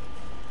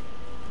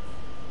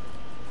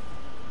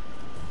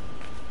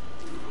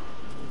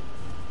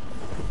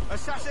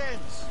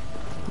 Assassins!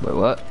 Wait,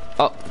 what?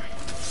 Oh.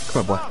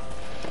 Come on, boy.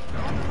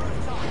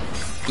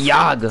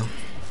 Yag!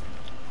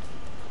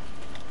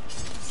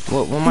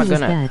 What am I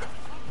gonna...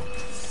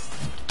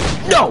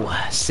 No!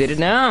 Sit it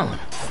down!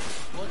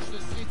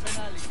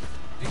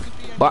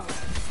 What?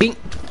 Bing!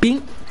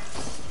 Bing!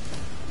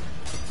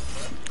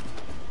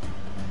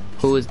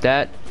 Who is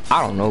that?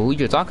 I don't know who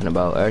you're talking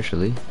about,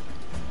 actually.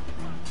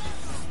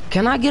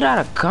 Can I get out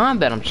of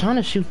combat? I'm trying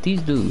to shoot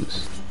these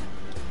dudes.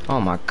 Oh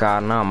my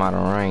god, now I'm out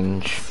of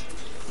range.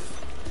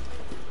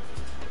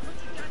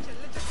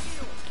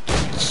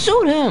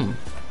 Shoot him!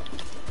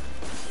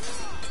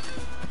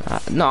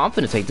 No, I'm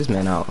finna take this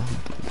man out.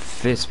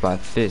 Fist by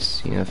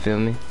fist, you know, feel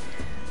me?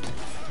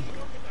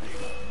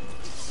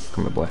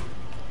 Come here, boy.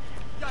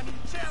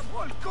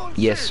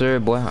 Yes, sir,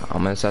 boy.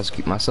 I'm gonna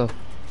execute myself.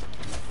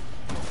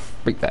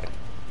 Break back.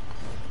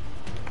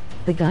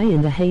 The guy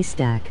in the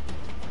haystack.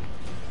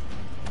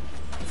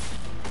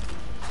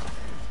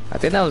 I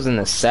think that was an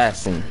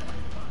assassin.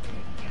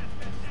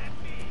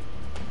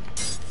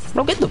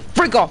 Bro, get the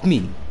frick off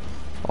me!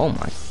 Oh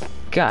my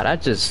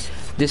god, this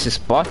is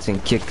Spartan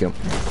kick him.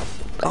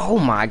 Oh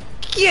my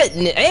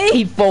goodness, hey,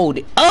 he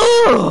folded.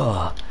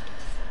 Ugh!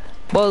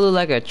 Boy, look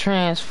like a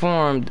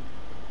transformed,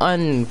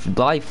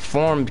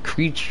 unlife-formed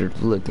creature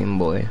looking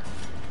boy.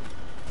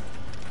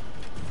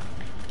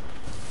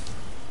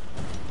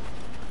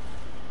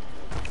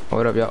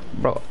 What up, y'all?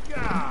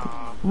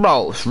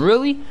 Bro,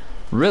 really?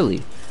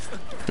 Really?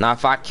 Now,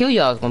 if I kill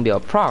y'all, it's gonna be a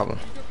problem.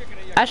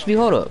 Actually,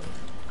 hold up.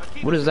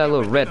 What is that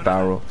little red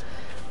barrel?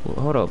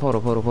 Hold up.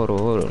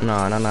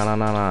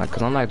 Nah.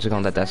 Cause I'm not just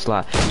gonna let that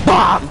slide.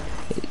 Bomb!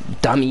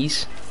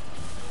 Dummies.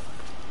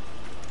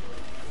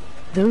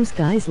 Those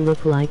guys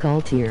look like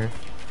Altier.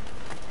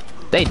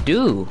 They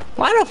do.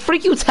 Why the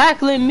freak you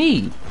tackling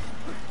me?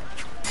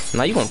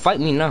 Now you gonna fight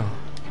me now.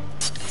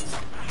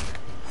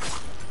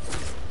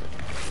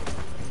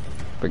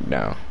 Break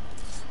down.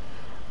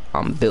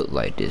 I'm built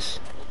like this.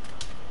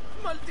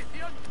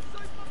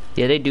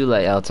 Yeah, they do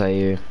like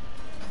Altair.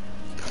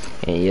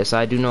 And yes,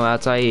 I do know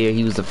Altair.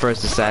 He was the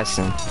first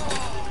assassin.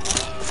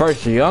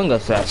 First young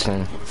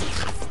assassin.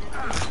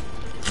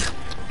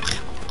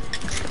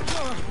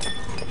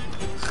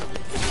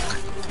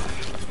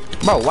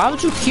 Bro, why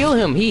would you kill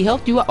him? He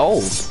helped you out.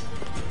 Oh.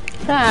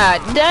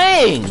 God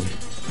dang.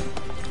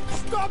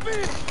 Stop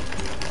it!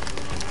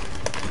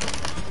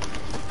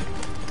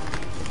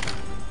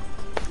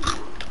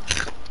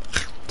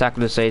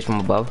 Tackle the sage from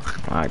above.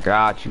 I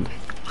got you.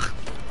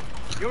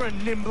 You're a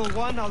nimble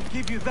one, I'll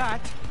give you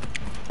that.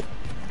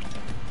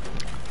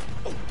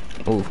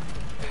 Ooh.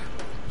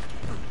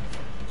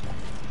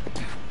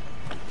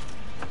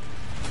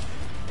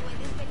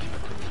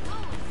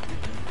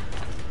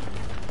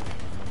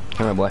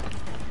 Come here, boy.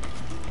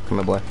 Come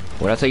here, boy.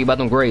 What I tell you about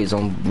them grades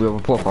on your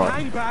report card?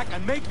 Hang back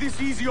and make this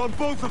easy on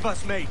both of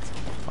us, mate.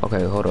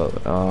 Okay, hold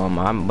up.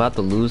 I'm about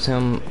to lose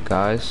him,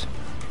 guys.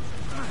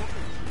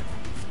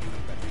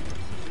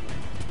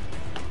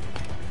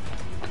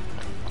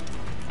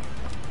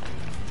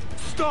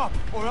 Stop,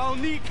 or I'll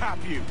kneecap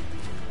you.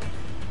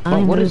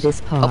 I what know is this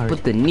part. up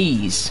with the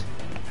knees?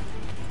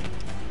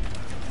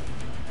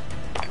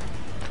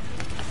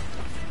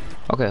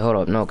 Okay, hold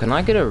up. No, can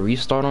I get a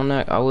restart on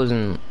that?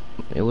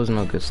 It wasn't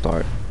a good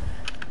start.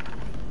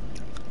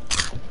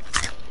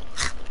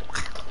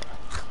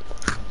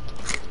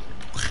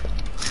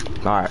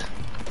 Alright.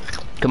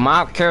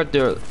 My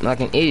character, like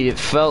an idiot,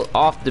 fell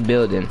off the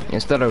building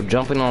instead of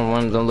jumping on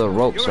one of the little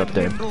ropes up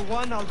there. You're a nimble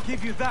one, I'll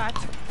give you that.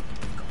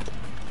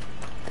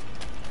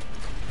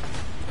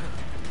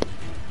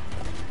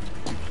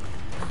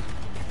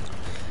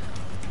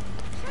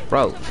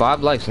 Bro,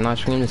 5 likes and not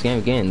stream this game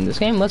again. This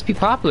game must be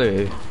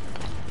popular.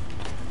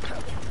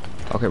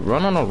 Okay,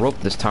 run on a rope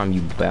this time,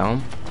 you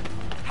bum.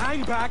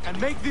 Hang back and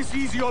make this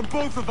easy on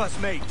both of us,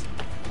 mate.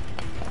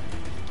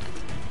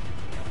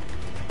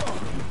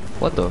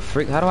 What the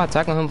freak? How do I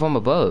tackle him from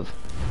above?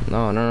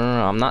 No,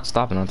 I'm not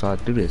stopping until I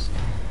do this.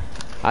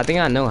 I think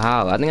I know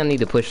how. I think I need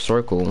to push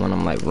circle when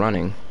I'm like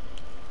running.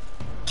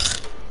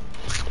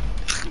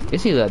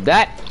 It's either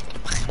that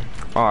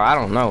or I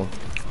don't know.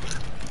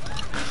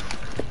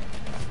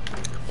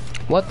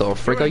 What the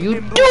freak are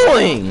you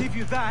doing?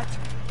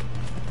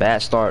 Bad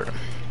start.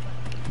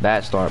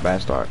 Bad start,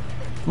 bad start.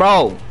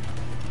 Bro!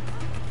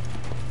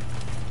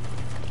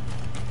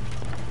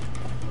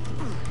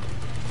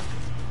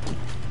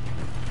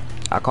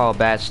 I call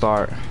bad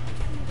start.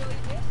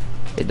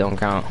 It don't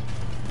count.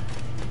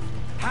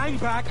 Hang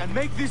back and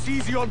make this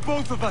easy on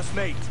both of us,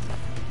 mate.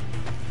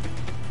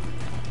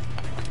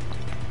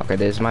 Okay,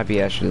 this might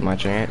be actually my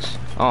chance.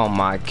 Oh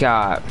my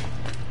god.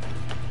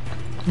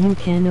 You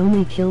can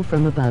only kill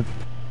from above.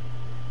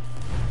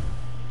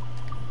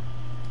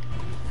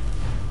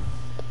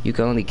 You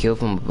can only kill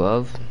from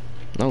above?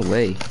 No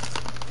way.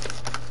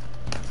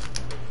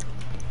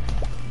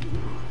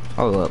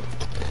 Hold up.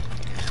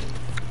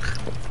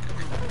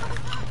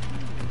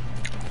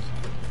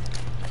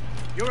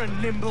 You're a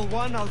nimble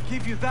one, I'll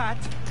give you that.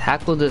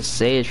 Tackle the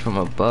sage from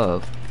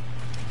above.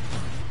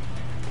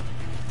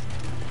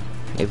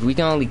 If we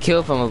can only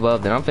kill from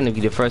above, then I'm finna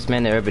be the first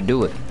man to ever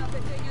do it.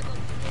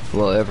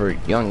 Well, ever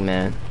young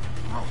man.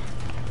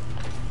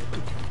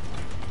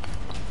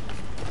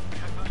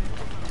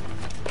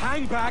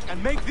 Hang back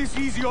and make this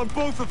easy on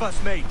both of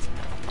us, mate.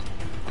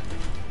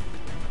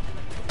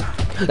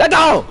 Let's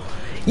go!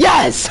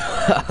 Yes!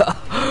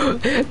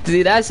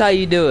 See, that's how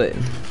you do it.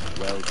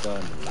 Well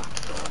done,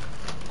 lapdog.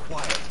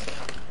 Quiet.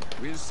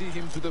 We'll see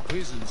him to the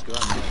prisons,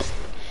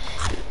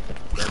 Grandmaster.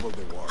 Double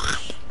the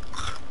watch.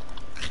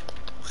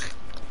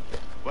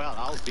 Well,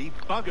 I'll be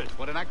buggered.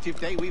 What an active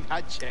day we've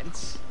had,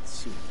 gents.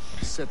 Soon,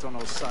 set on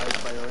our side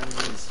by our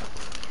enemies,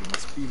 we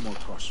must be more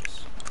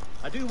cautious.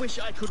 I do wish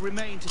I could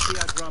remain to see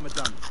our drama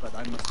done, but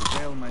I must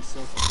avail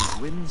myself of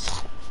these winds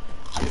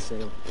and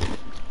sail.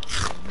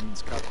 It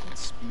means Captain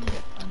speed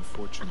and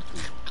fortune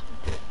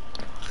too.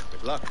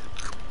 With luck,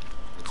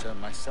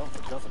 return myself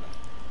a governor,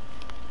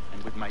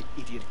 and with my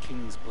idiot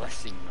king's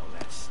blessing, no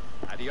less.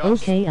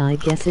 Adios. Okay, I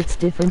guess it's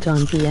different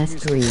on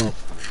PS3.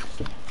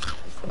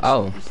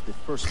 Oh. It's the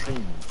first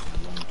payment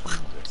in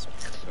long-term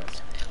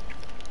investment.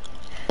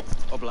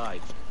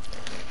 Obliged.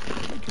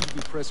 You can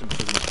be present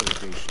for the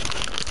interrogation.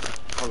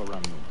 All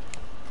around noon.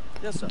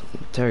 Yes, sir.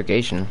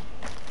 Interrogation.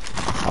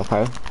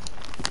 Okay.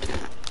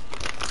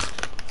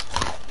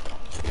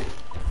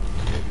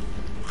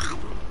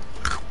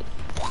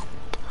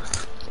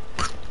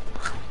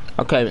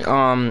 Okay,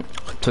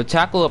 to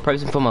tackle a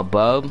person from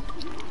above,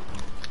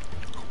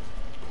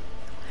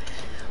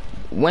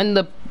 when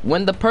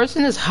the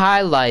person is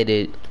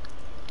highlighted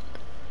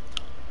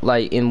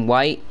like in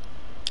white,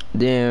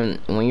 then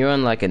when you're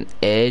on like an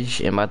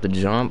edge and about to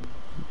jump,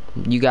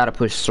 you gotta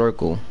push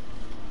circle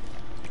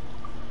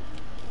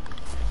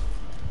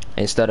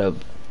instead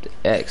of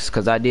X,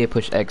 because I did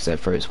push X at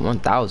first.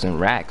 1,000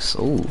 racks.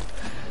 Ooh.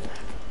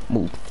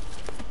 Ooh.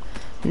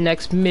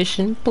 Next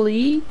mission,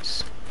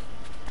 please.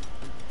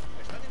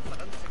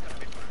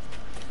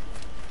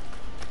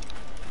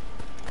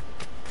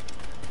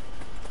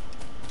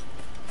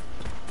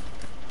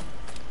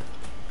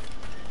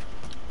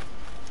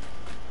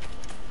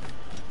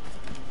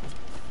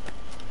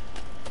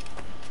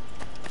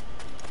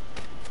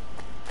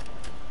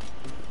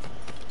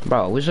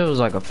 Bro, I wish there was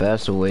like a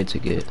faster way to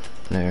get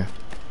there.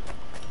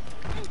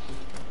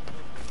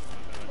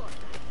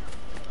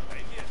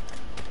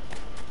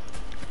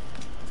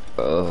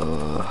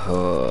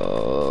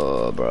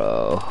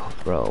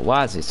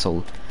 Why is it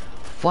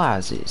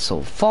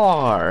so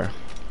far?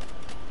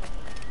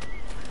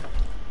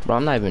 Bro,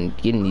 I'm not even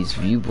getting these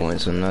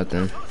viewpoints or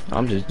nothing.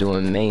 I'm just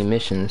doing main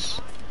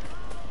missions.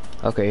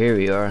 Okay, here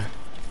we are.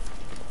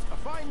 A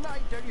fine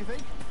night, don't you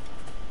think?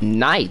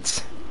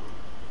 Night?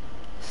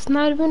 It's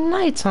not even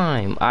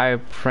nighttime. I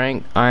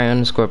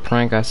underscore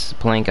plank, I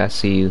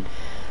see you.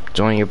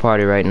 Join your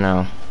party right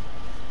now.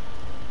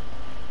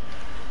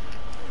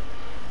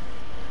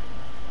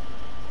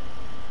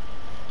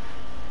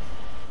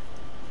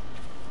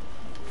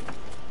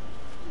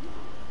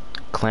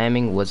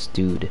 Clamming what's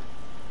dude?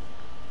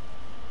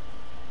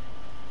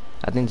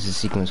 I think this is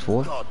sequence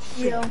 4.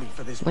 Yeah.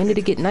 When did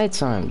it get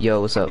nighttime? Yo,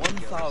 what's up?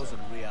 1,000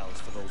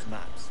 reals for those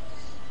maps.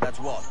 That's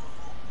what?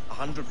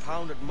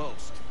 £100 at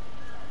most.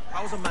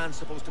 How's a man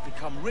supposed to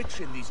become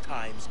rich in these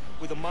times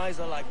with a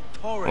miser like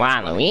Torres?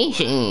 Wow,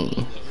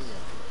 Luigi.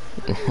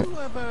 Yeah.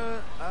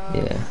 Have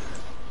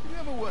you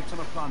ever worked on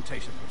a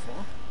plantation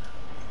before?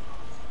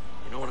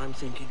 You know what I'm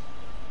thinking?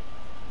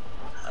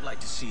 I'd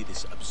like to see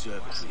this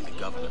observatory the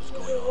governor's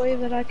going on. A way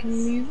that I can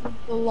mute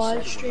the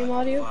live stream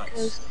audio,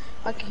 because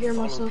I can hear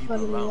myself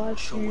out of the live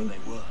stream.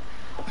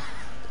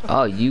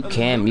 Oh, you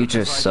can mute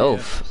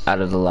yourself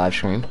out of the live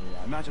stream.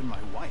 Imagine my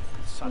wife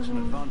with such an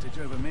advantage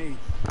over me.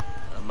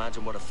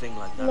 Imagine what a thing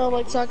like that. No,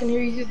 like so I can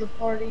hear you through the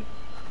party.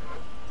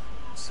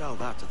 Sell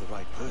that to the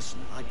right person.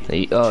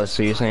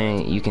 So you're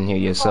saying you can hear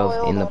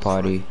yourself in the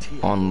party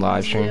on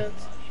live stream? Yeah,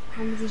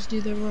 I'm just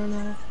do the run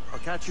off. I'll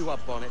catch you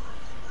up on it.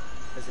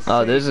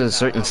 Oh, there's a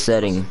certain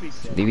setting.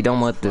 If you don't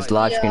want this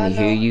live stream to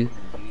hear you,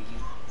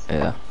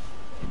 yeah.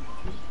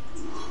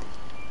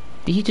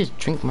 Did he just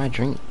drink my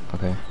drink?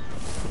 Okay.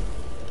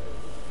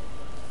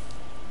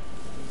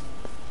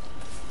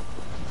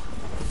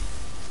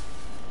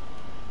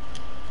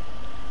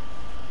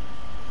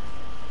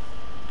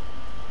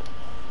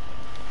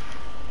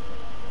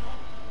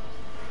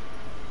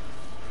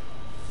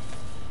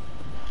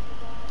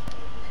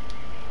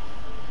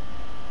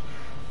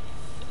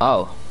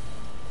 Oh.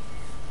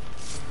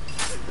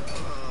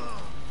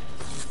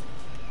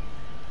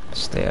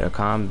 Stay out of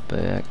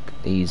combat.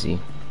 Easy.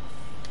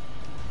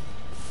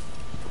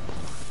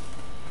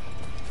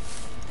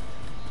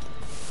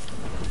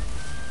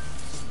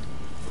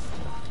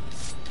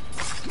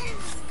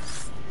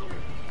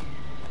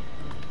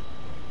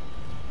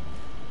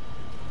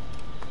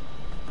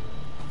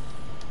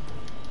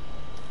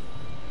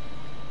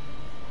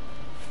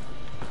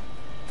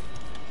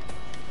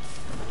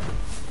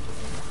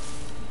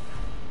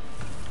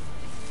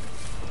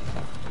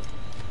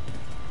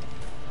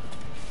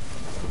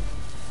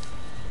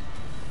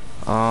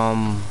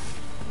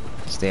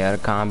 Stay out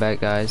of combat,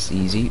 guys.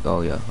 Easy.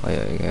 Oh yeah.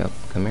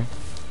 Come here.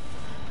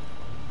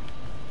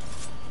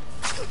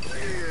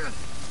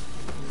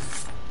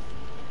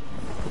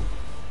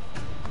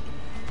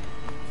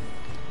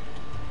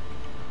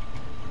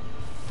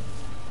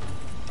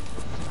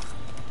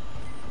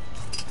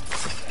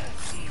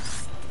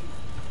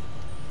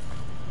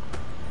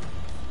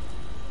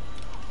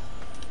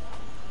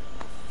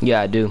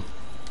 Yeah, I do.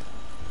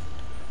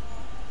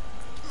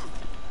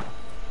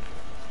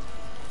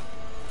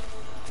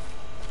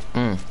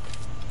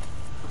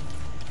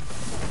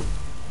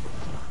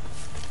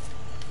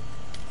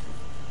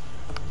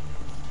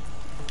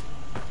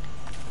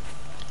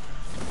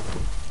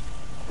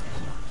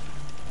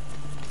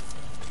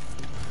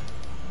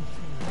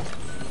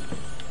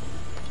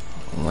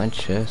 One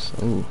chest.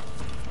 Ooh.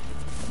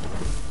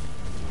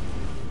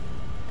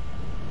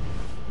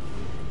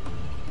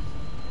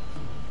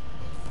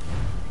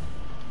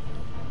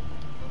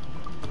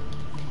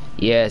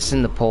 Yeah, it's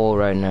in the poll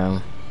right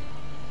now.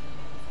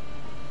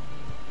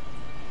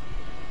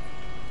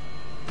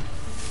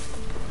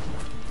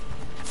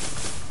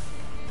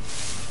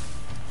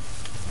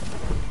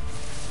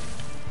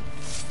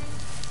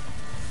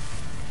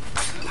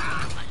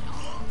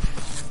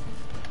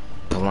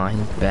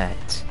 Blind bat.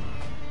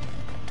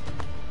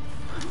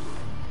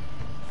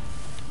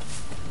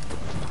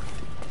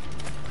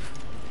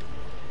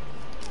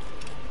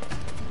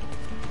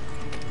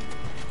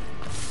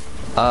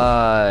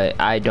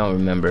 I don't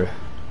remember.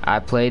 I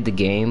played the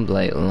game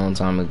like a long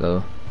time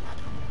ago.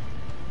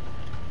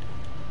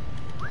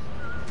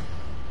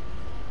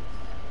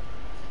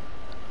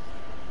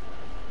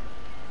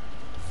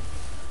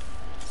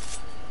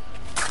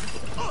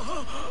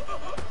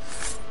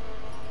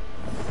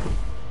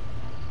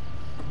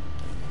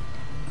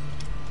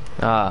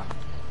 Ah.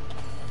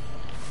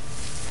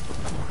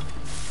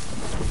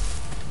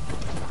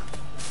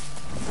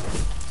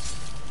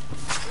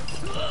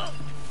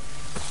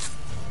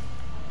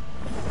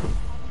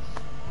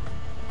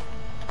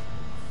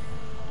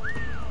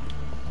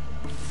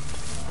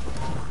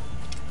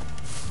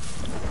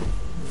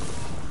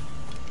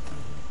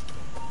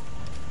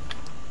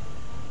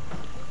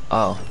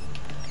 Oh.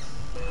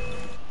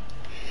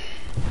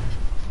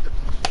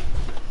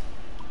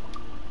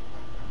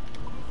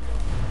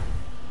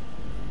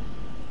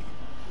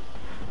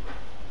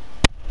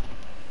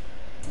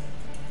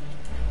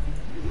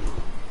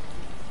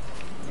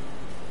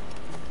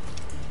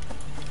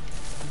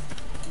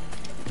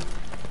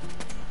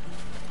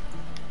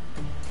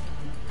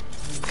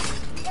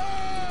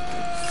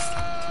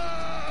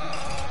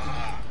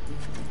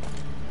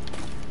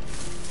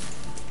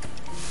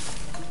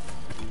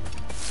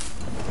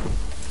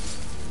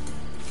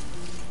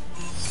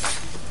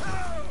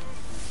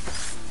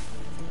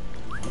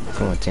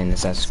 10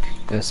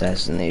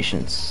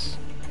 assassinations.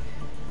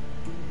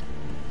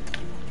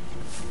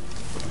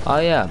 Oh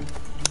yeah,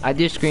 I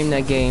did stream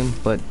that game,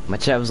 but my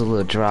chat was a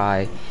little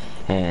dry,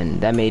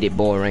 and that made it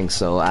boring,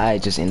 so I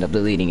just ended up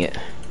deleting it.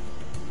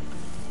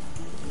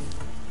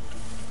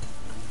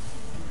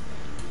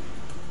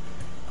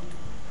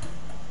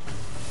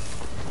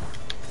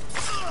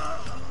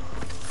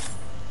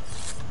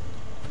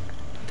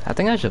 I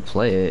think I should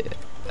play it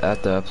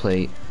after I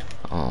play.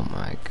 Oh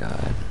my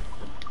god.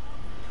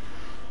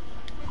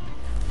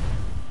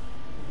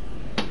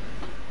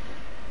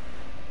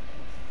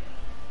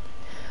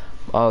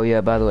 Oh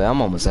yeah, by the way,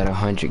 I'm almost at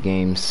 100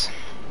 games.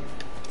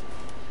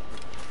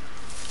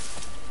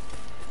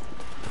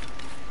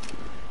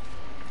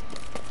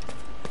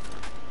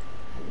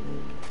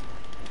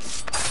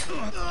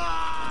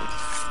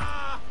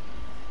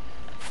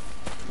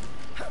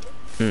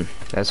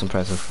 That's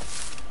impressive.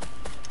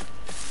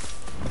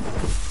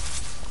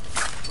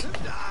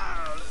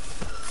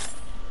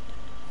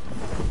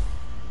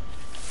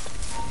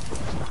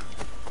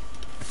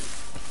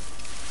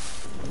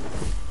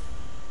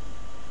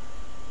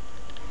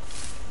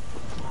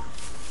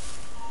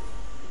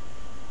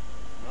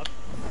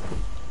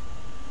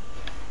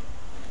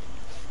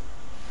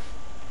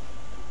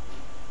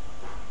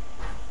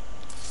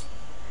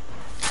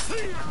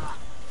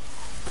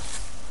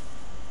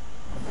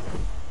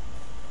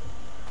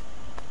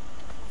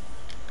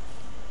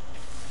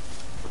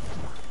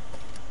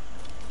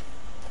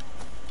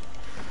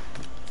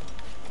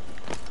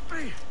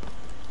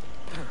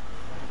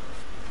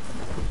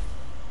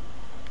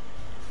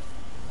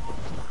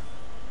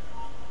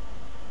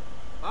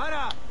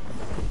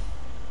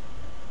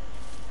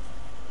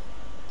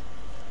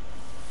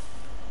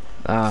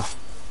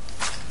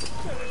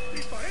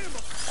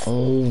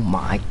 Oh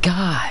my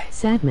god.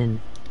 Sadman.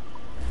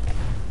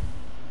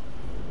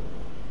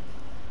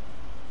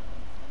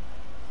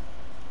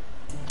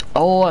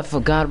 Oh, I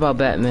forgot about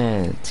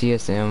Batman.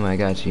 TSM, I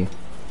got you.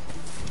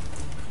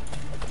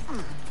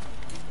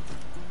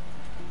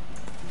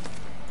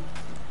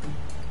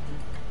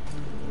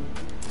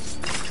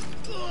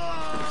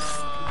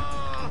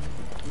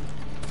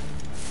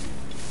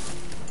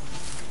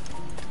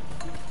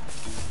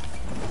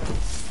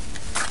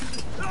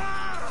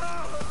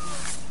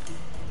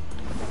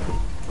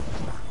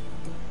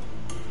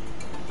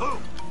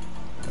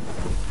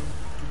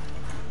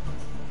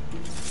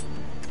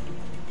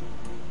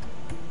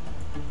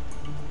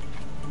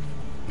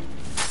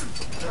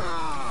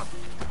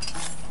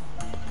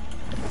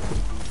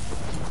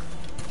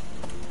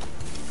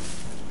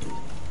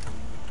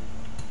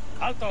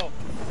 Alto!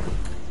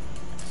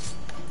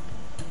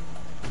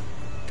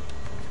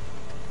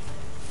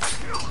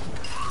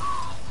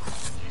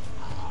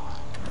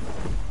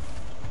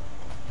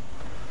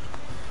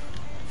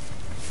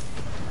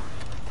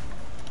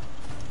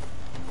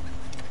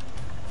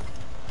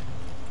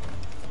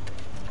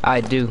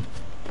 I do.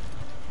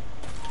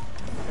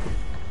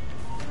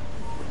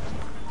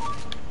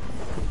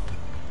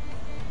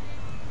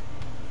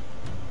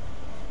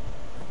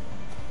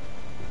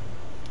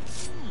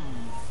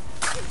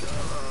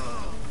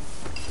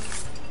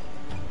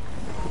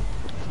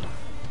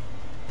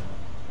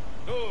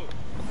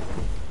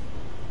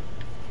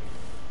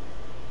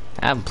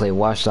 I haven't played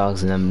Watch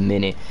Dogs in a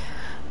minute.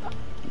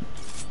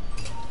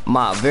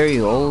 My very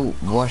old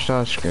Watch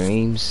Dogs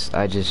streams,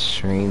 I just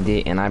streamed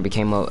it, and I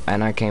came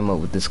up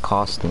with this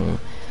costume,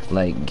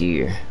 like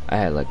gear. I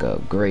had like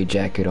a gray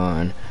jacket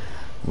on,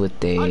 with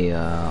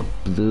a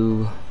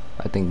blue,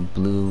 I think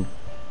blue,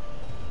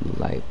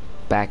 like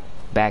back,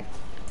 like,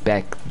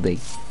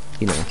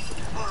 you know.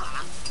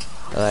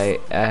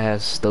 Like I had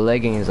the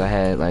leggings. I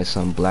had like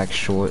some black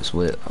shorts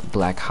with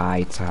black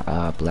high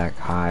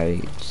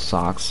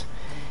socks,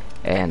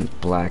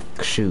 and black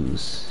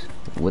shoes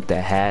with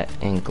the hat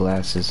and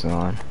glasses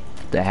on.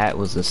 The hat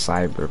was the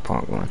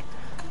cyberpunk one.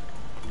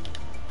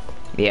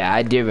 Yeah,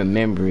 I did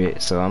remember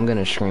it, so I'm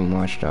gonna stream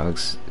Watch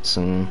Dogs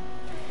soon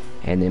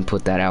and then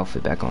put that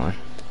outfit back on.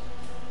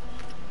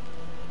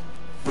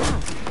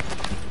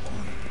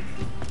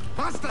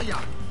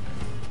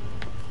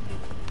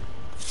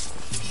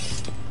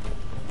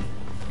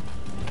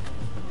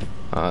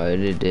 Oh,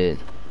 it did.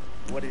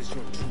 What is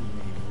your true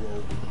name,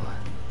 Rogue?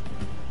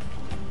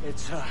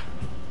 It's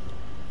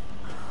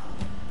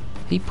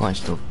He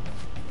punched the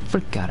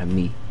frick out of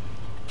me.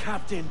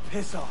 Captain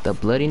Piss Off. The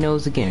bloody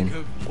nose again.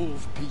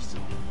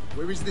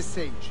 Where is the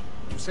sage?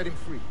 You set him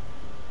free.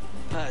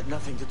 I had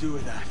nothing to do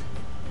with that.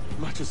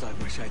 Much as I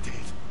wish I did.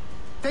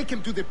 Take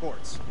him to the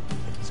ports.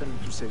 Send him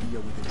to Sevilla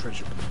with the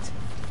treasure plate.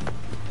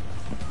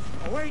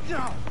 Oh, wait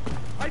now!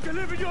 I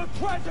delivered your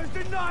treasures,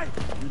 didn't I?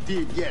 You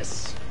did,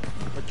 yes.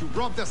 But you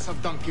robbed us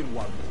of Duncan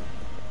Walpole.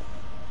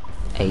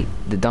 Hey,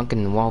 the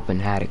Duncan Walpole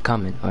had it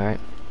coming, alright?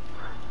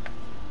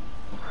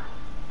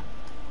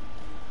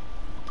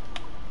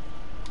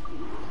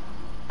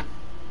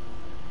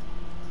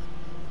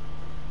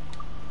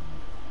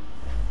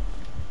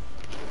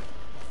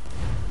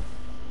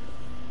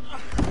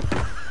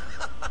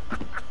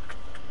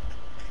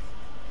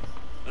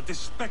 A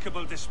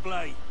despicable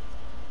display.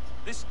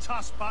 This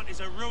Tussbutt is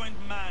a ruined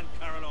man,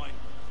 Caroline.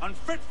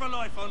 Unfit for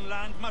life on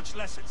land, much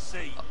less at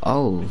sea.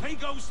 Oh. If he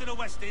goes to the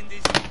West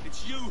Indies,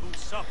 it's you who'll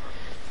suffer.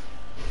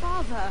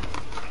 Father!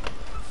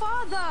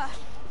 Father!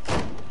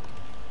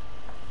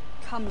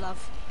 Come,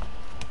 love.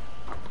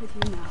 With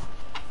you now.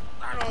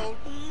 That old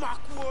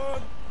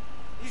muckworm!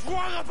 He's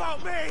wrong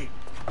about me!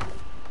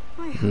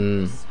 I hope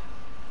so.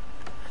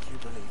 You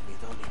believe me,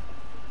 don't you?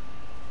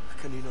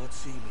 Can you not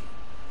see me?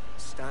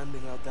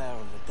 Standing out there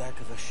on the deck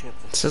of a ship.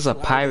 This is a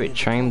pirate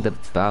trained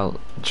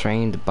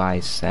by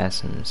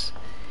assassins.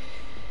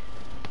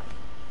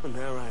 And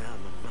there I am,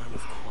 a man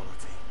of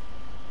quality.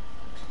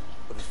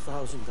 With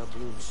 1,000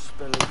 doubloons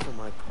spilling from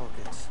my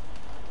pockets.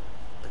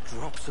 The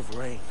drops of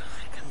rain,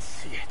 I can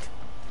see it.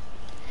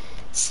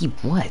 See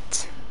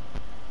what?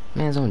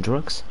 Man's on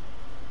drugs?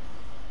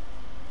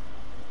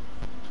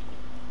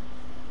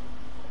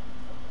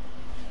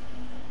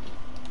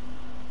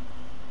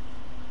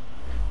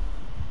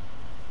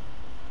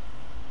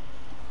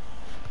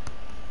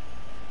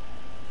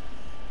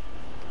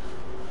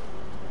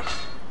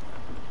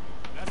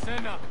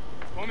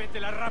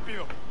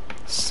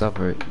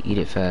 Supper, eat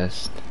it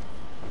fast.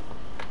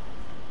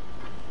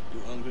 You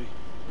hungry?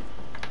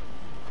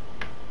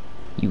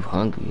 You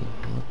hungry?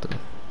 What the?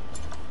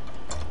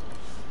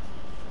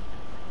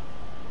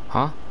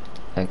 Huh?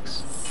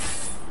 X.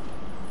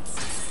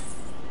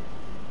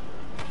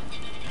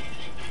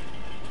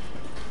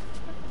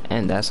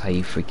 And that's how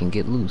you freaking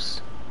get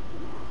loose.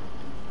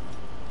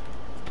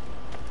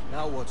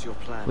 Now what's your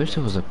plan? Wish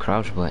there was a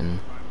crouch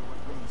button.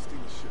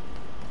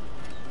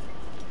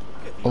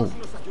 Oh.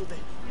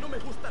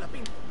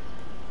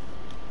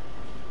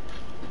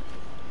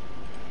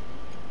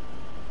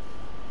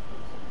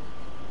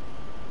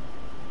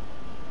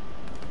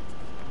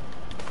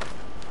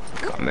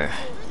 Come here.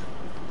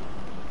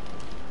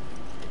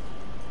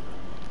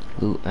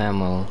 Loot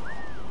ammo.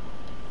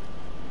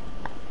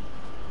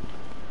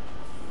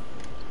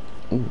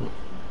 Ooh.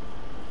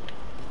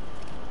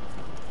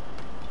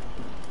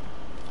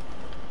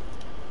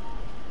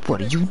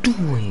 What are you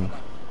doing?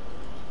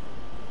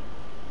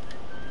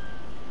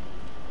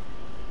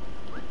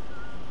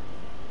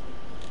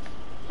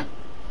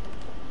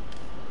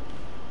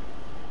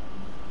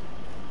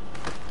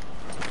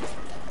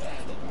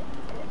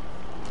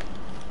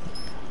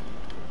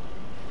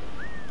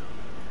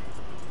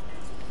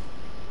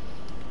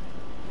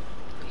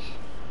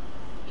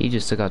 He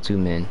just took out 2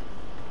 men.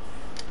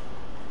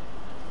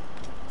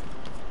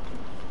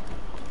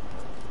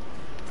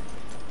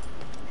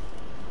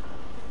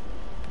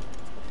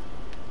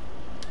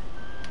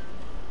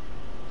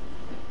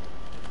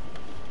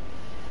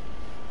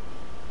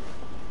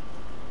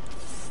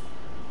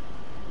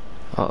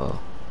 Uh-oh.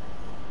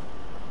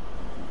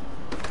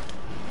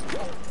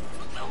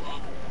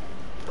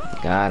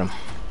 Got him.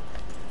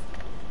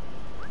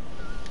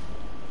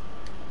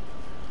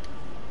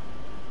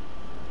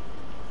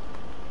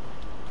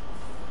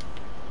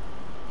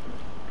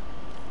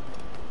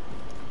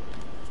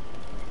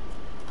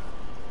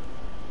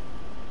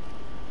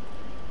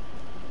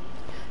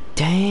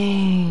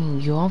 Dang,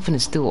 yo, I'm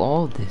finna steal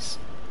all this.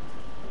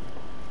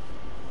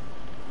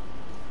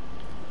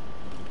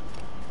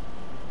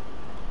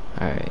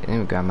 Alright, let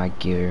me grab my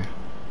gear.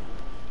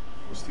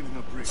 We're stealing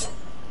a brick.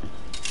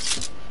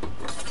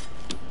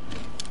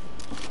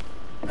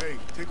 Hey,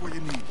 take what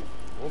you need.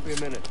 Won't be a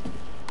minute.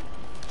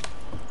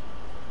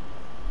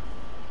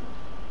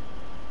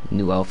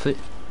 New outfit.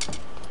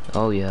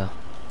 Oh yeah.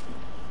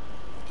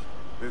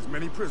 There's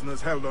many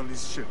prisoners held on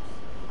this ship.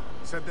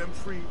 Set them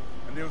free,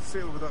 and they'll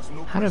sail with us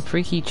no How did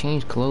Freaky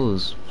change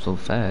clothes so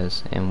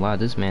fast? And wow,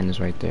 this man is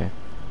right there.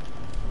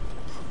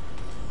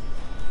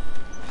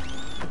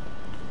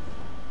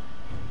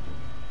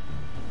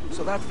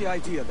 So that's the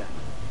idea then.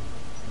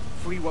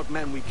 Free what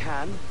men we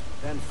can,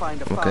 then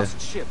find a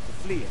fast ship to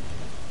flee in.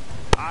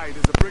 Aye,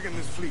 there's a brig in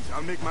this fleet.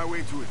 I'll make my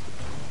way to it.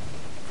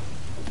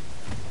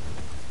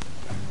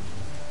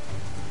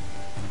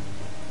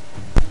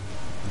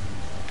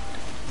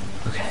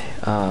 Okay,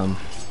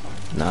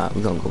 nah,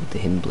 we're gonna go with the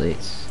hidden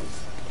blades.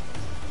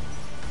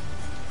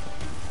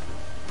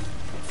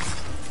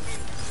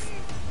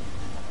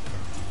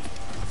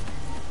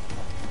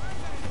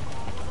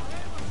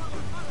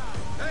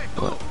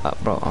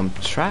 What? Bro, I'm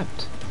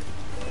trapped.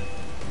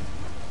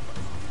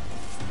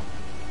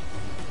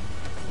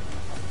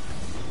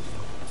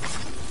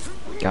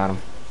 Got him.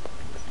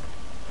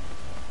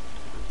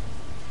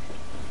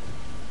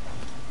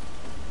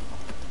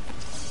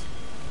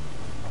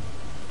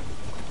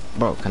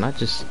 Bro, can I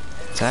just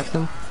attack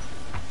them?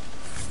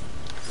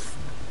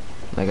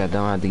 Like I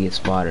don't have to get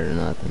spotted or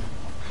nothing.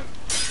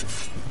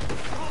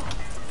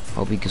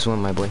 Hope you can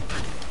swim, my boy.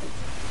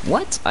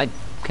 What? I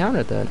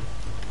countered that.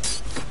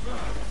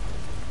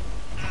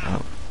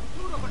 Oh.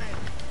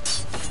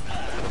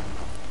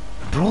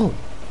 Bro.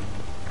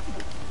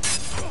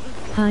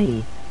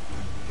 Hi.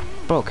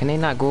 Bro, can they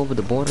not go over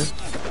the border?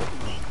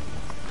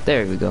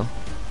 There we go.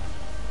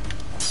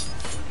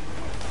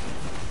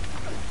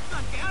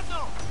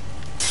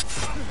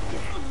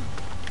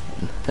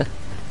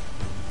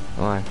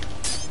 Come on.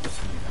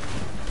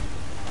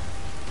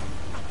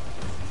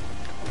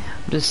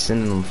 Just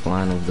sending them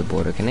flying over the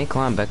border. Can they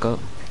climb back up?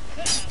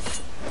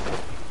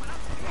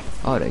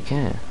 Oh, they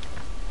can.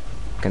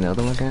 Can the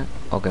other one can?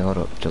 Okay, hold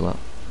up. Chill out.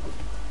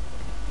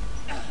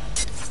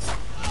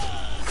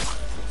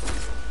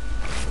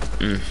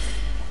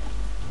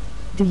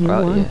 Do you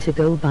want to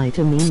go by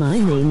to me? My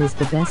name is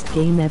the best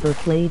game ever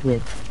played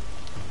with.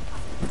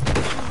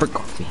 Frick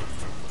off me.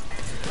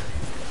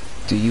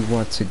 Do you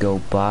want to go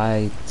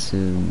by to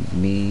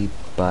me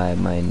by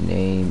my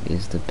name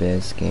is the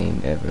best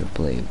game ever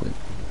played with?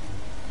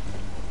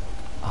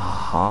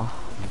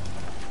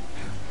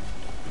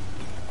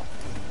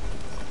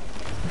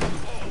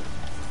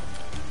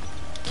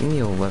 Give me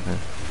a weapon.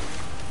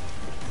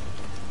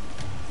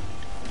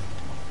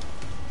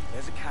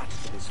 There's a catch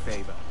to this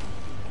favor.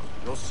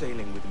 You're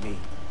sailing with me.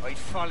 I'd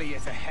follow you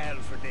to hell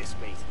for this,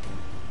 mate.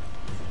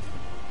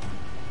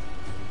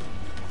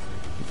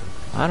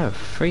 How the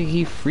freak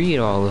he freed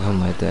all of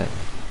them like that?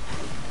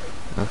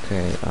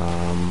 Okay,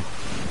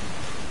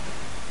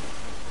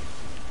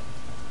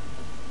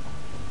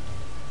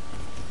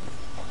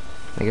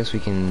 I guess we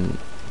can...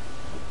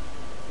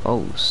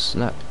 Oh,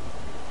 snap.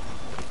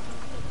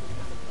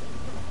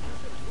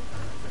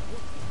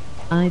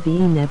 I've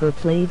never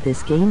played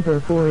this game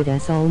before.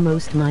 It's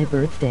almost my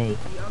birthday.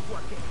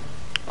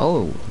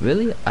 Oh,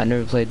 really? I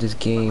never played this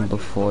game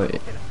before.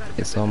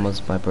 It's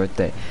almost my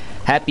birthday.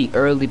 Happy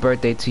early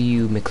birthday to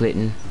you,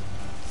 McClinton.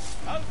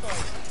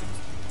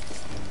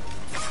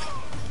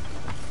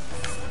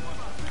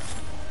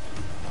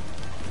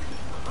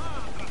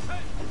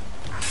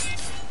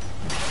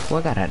 Oh,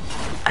 I got an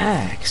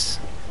axe.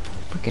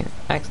 Freaking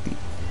axe.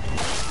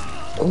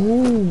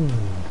 Oh.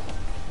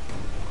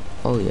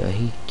 Oh yeah,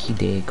 he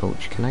did,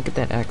 coach. Can I get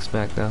that axe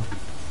back though?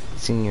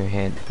 It's in your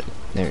head.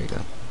 There you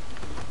go.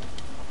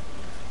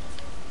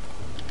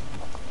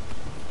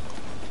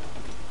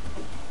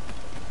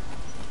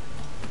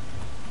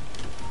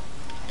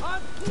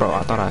 Bro,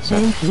 I thought I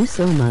said. Thank you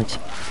so much.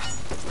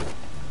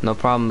 No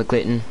problem,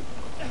 McClinton.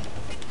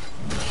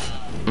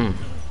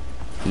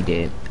 He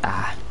did.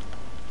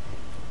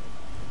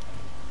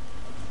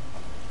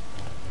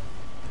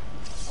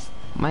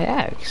 My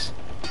axe.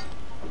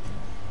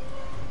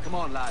 Come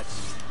on,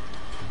 lads.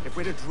 If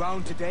we're to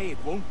drown today, it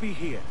won't be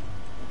here.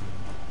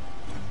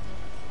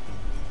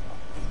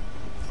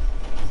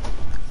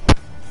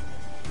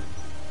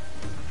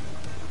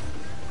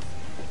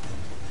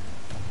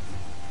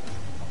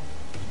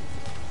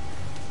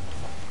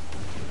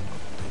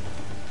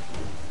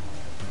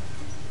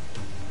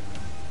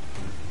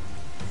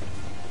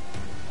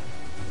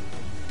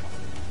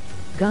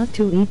 Got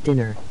to eat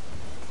dinner.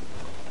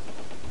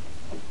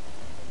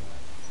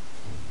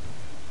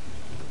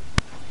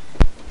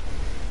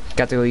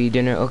 Got to go eat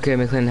dinner. Okay,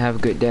 McClinton, have a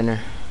good dinner.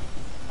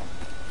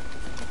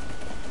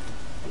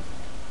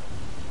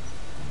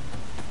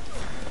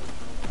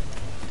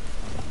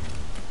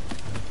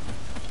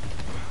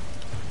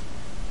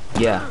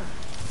 Yeah.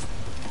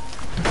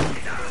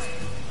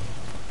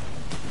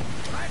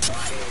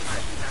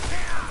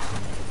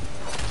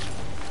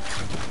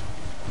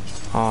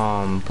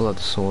 Pull out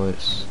the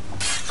swords.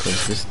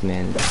 Cause this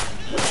man.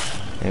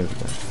 There we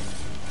go.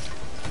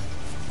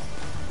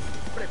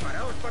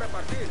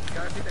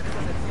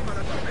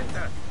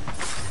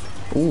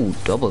 Ooh,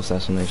 double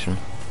assassination.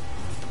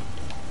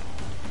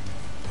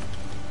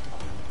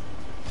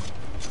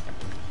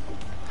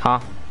 Huh?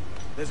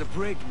 There's a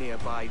brig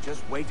nearby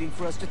just waiting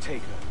for us to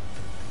take her.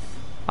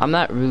 I'm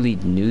not really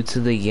new to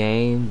the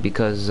game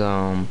because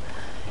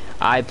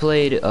I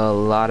played a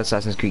lot of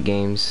Assassin's Creed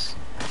games.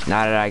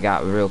 Now that I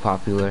got real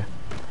popular.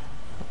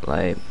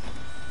 Like,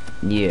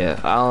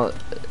 yeah,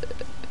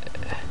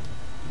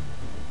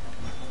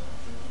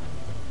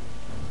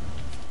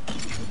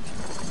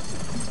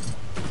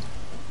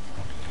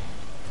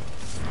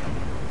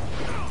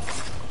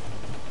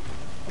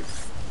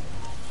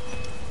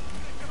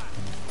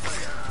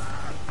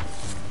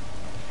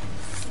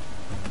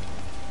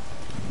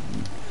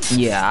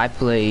 yeah, I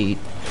played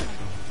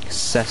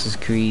Assassin's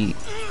Creed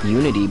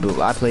Unity, but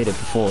I played it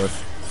before.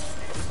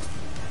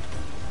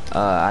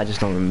 I just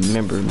don't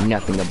remember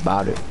nothing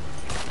about it.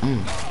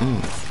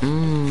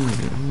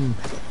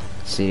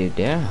 Sit it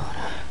down.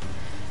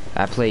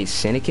 I played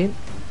Syndicate.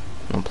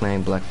 I'm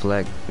playing Black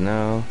Flag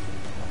now.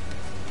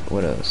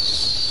 What else?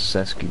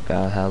 Assassin's Creed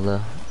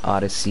Valhalla,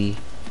 Odyssey.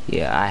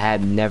 Yeah, I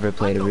had never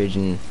played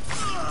Origin.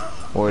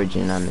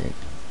 I mean.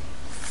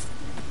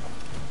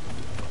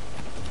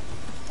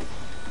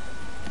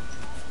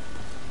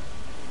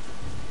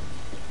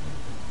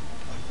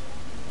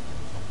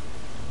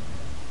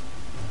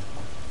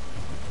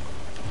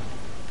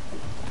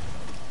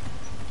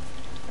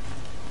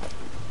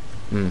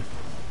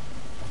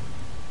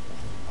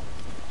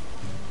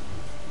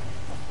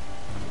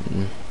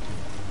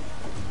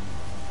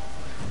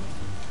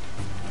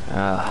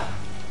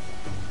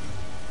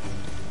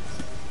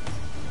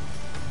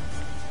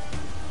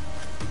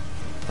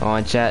 Oh,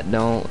 in chat,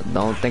 don't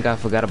think I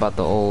forgot about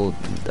the old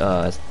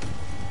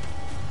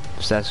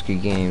Assassin's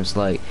Creed games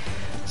like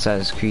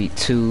Assassin's Creed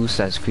 2,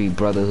 Assassin's Creed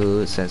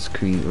Brotherhood, Assassin's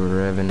Creed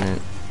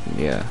Revenant.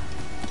 Yeah.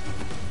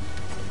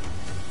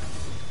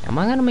 Am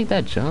I gonna make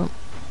that jump?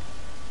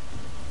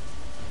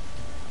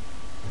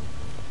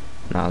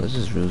 Nah, let's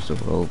just use the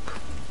rope.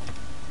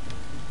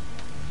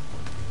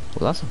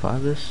 Will I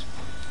survive this?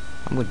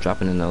 I'm gonna drop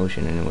it in the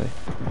ocean anyway.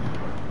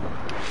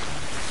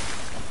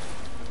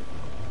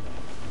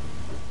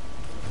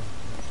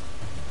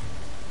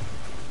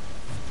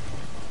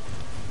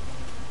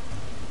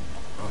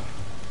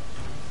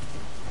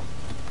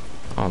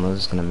 I don't know if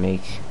it's gonna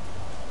make.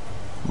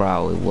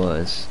 Bro, it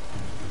was.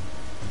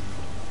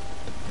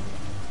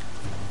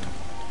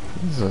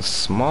 This is a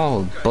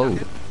small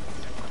boat.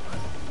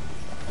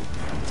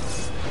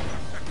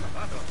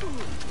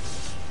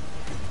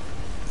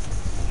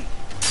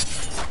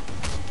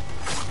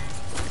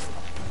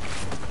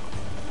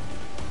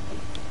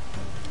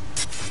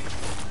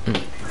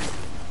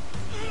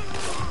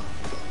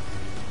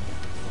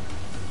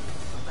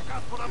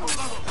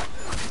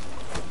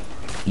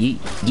 Yeet,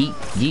 yeet,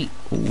 yeet.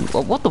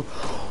 Ooh, what the?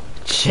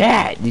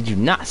 Chat, did you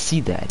not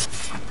see that?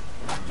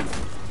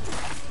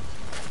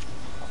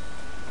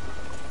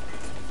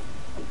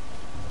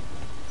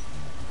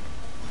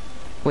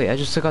 Wait, I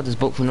just took out this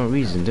boat for no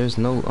reason. There's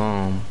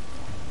no,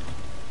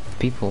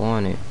 people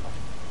on it.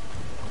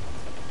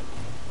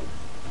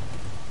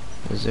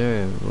 Is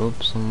there a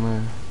rope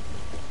somewhere?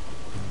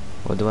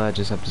 Or do I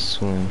just have to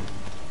swim?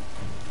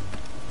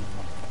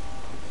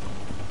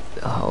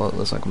 Oh, it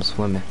looks like I'm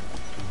swimming.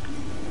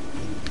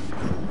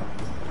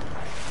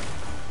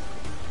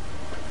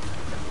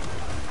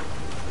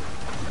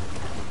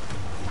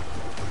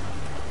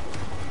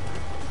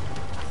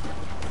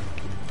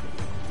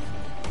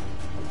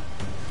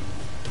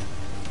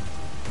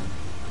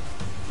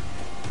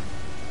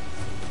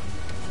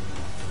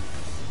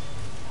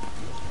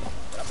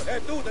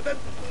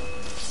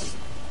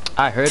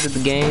 I heard of the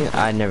game,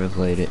 I never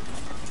played it.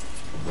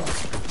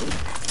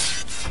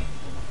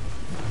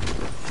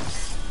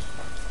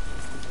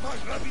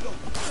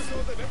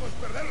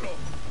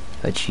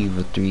 Achieve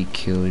a 3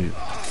 kill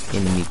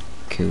enemy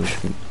kill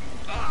streak.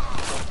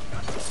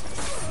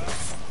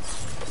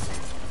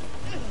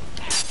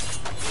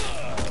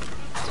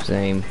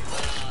 Same.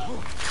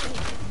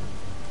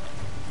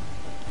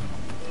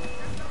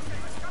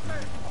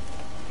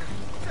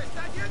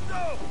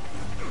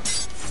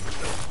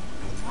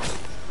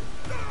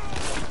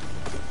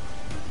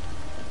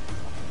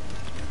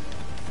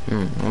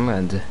 I'm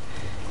gonna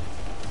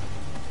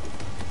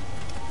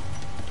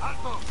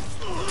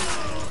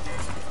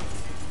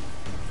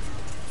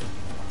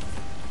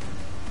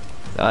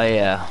oh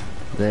yeah,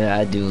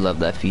 I do love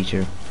that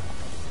feature.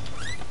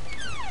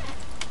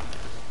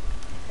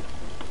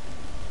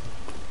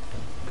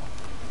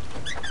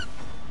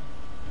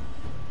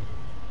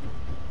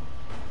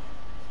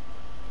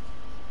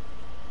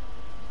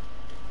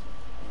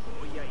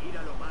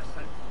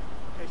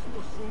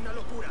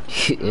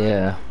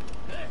 Yeah.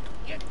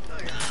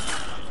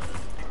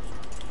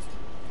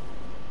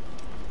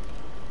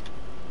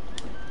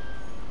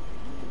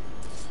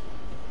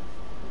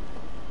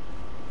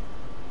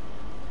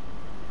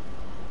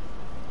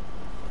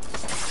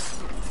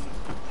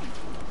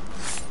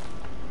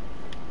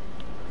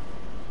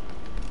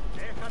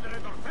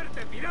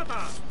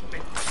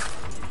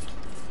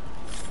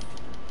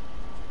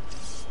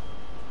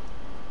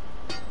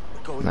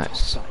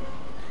 Nice.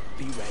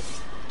 Be ready.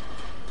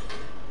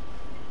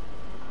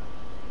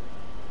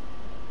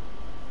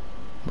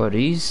 But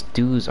these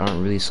dudes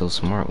aren't really so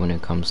smart when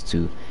it comes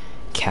to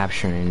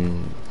capturing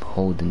and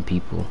holding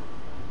people.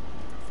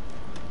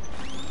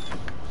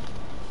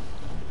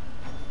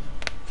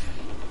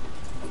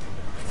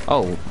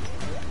 Oh,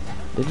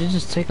 did they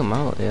just take him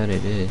out? Yeah, they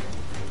did.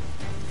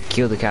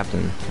 Kill the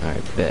captain.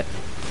 Alright, bet.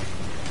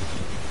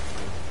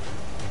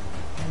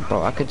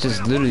 Bro, I could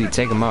just literally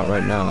take him out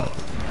right now.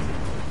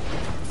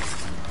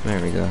 There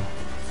we go.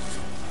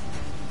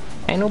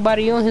 Ain't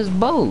nobody on his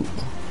boat.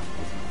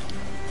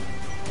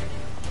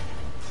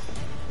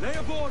 Lay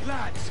aboard,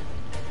 lads.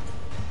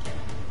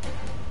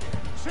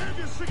 Save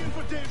your singing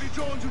for Davy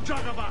Jones, you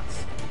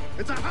jagabats.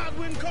 It's a hard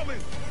wind coming.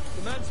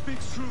 The man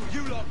speaks true.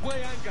 You lot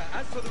weigh anchor.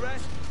 As for the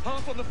rest,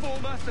 half on the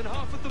foremast and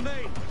half at the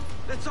main.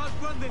 Let's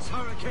outrun this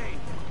hurricane.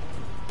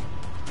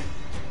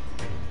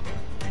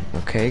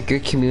 Okay,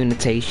 good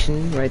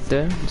communication right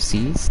there.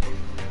 See?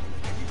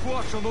 Keep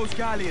watch on those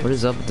galleons. What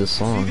is up with this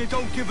song? See they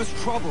don't give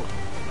us trouble.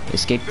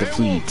 Escape the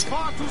fleet.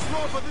 Far too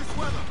slow for this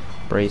weather.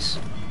 Brace.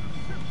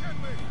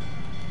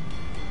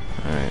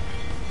 Alright.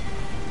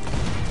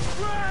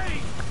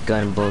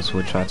 Gunboats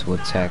will try to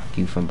attack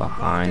you from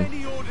behind.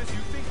 Any orders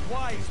you think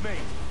wise, mate.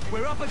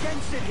 We're up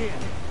against it here.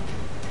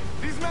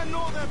 These men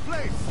know their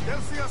place. They'll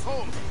see us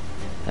home.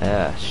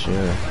 Yeah,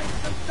 sure.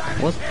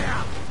 What?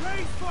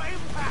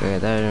 Okay,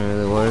 that didn't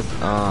really work.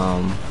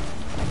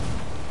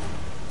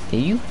 Can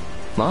you?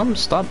 Mom,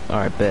 stop.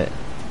 Alright, bet.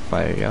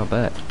 Fire, y'all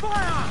bet.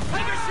 Fire!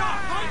 Take a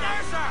shot! Right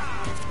there, sir!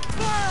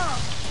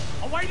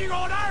 Fire! Awaiting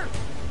order!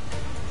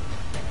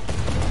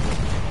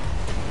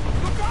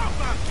 Look out,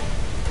 man!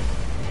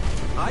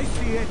 I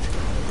see it.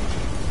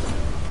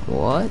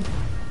 What?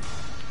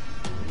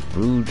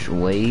 Rouge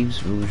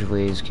waves. Rouge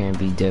waves can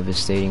be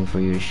devastating for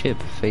your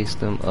ship. Face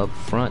them up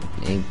front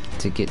and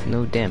to get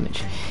no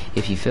damage.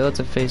 If you fail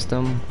to face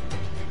them...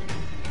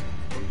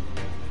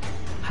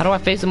 How do I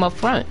face them up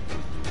front?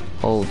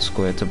 Hold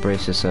square to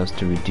brace yourselves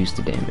to reduce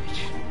the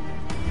damage.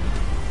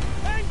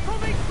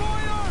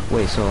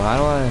 Wait, so how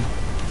do I...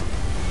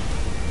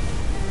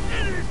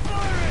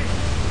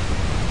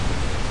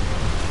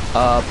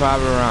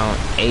 Probably around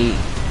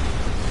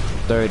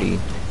 8:30.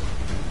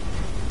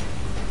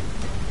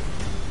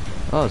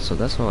 Oh, so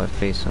that's how I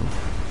face him.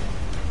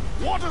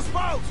 Water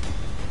spout!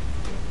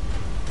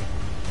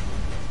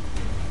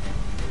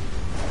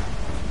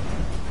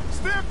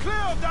 Steer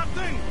clear of that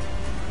thing!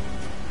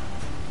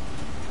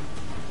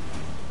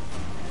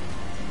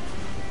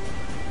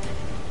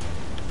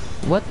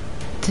 What?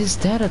 Is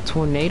that a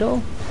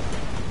tornado?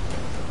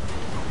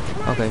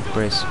 Okay,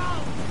 brace.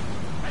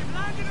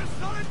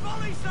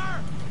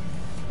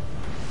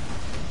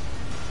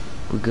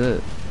 We're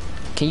good.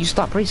 Can you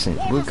stop racing?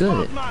 We're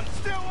good.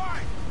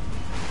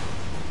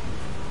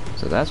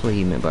 So that's what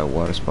he meant by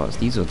water spots.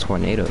 These are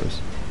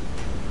tornadoes.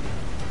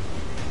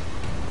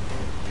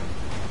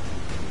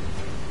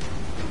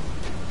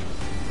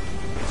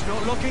 It's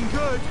not looking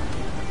good.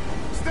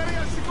 Steady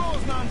as she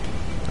goes, man.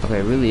 Okay,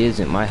 it really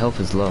isn't. My health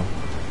is low.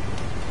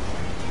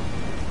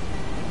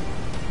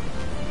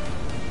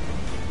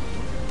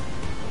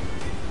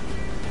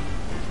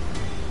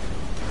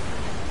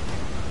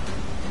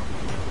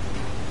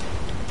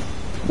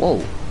 Whoa,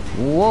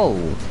 whoa.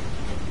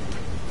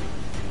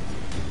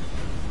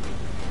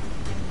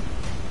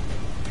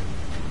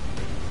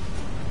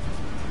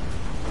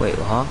 Wait,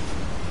 huh?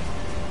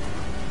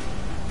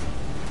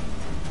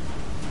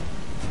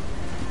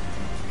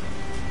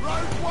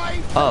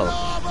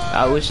 Oh,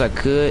 I wish I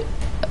could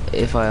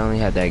if I only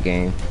had that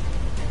game.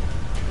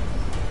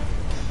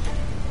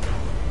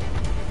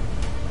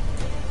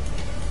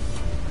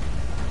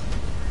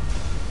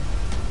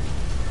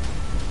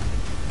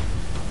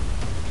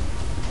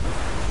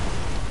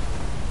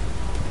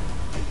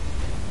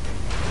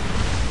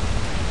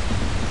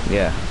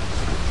 Yeah.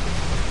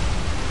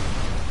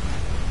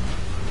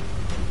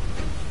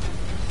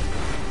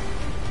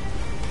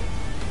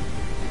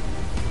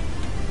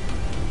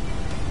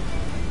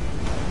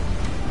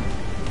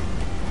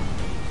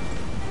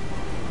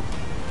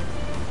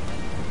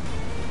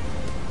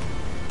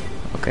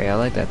 Okay, I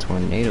like that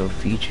tornado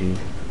feature.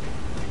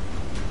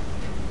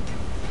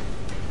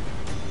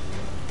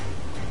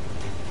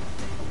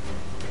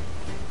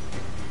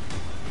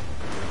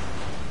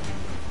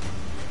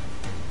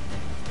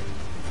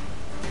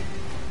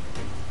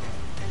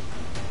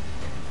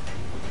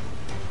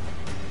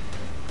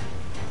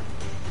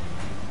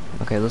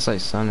 Okay, looks like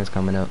sun is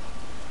coming up.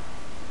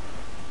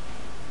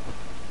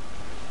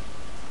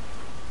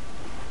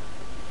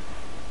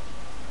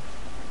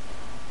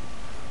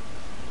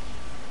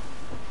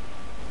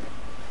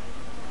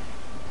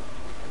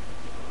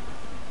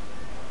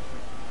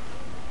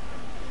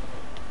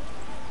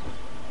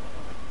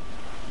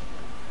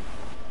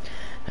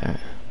 Alright.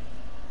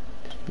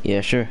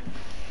 Yeah, sure.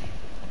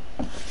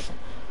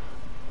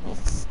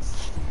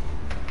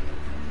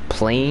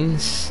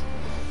 Planes?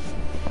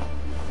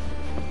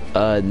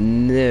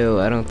 No,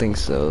 I don't think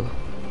so.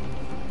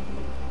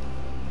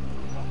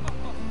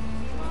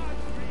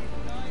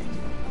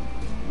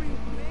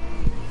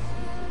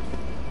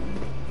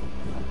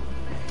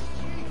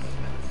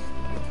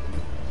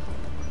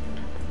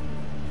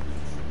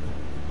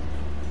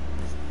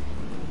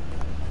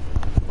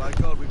 By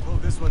God, we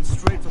pulled this one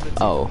straight from the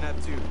tip of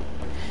Neptune.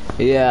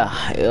 Yeah,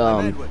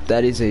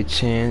 that is a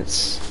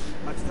chance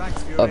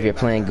of your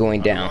plane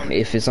going down.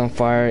 If it's on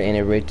fire and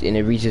it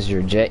reaches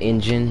your jet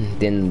engine,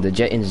 then the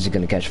jet engine is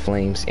gonna catch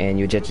flames, and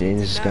your jet engine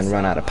is gonna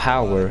run out of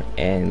power,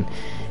 and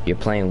your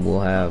plane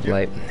will have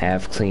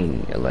half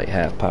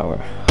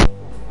power.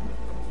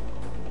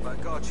 My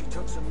God, she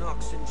took some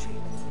knocks, didn't she?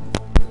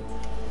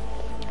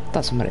 I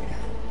thought somebody.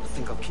 I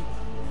think I'll keep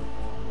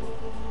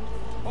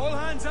her. All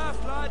hands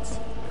aft, lads.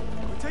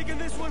 We're taking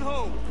this one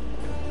home.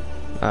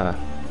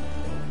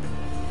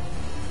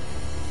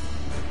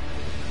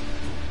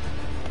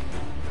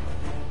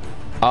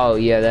 Oh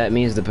yeah, that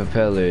means the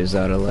propeller is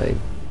out of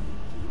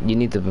you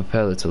need the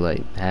propeller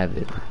to have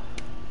it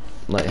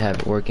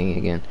working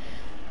again.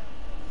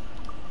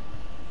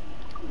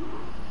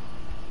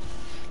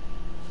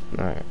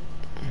 Alright.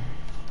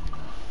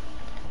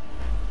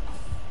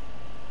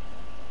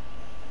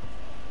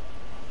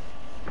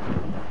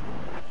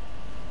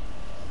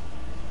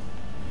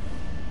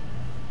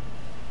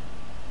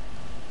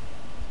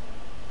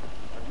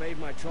 I've made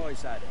my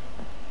choice, Adam.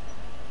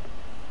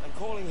 I'm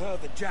calling her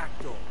the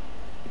Jackdaw.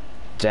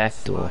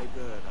 Jackdaw. Sly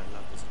bird I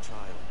loved as a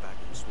child back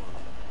in Swamp.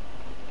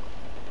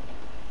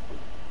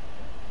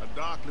 A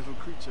dark little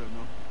creature,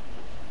 no?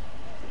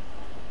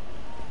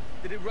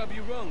 Did it rub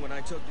you wrong when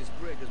I took this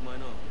brig as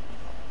mine own?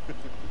 It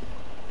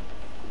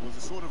was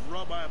the sort of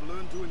rub I have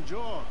learned to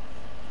endure,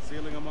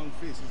 sailing among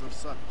faces of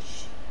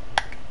such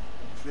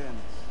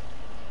fairness.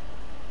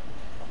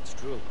 It's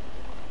true.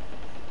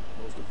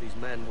 Most of these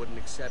men wouldn't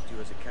accept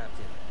you as a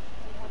captain.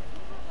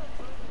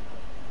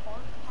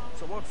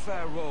 So what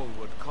fair role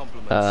would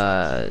complement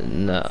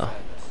no.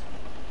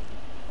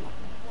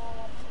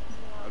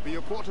 I'll be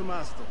your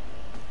quartermaster.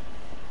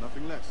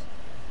 Nothing less.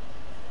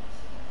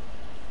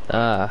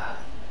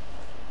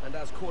 And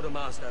as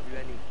quartermaster, have you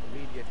any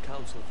immediate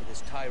counsel for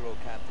this Tyro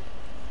captain?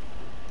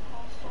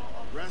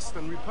 Rest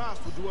and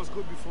repast would do us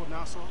good before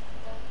Nassau.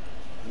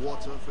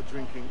 Water for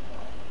drinking.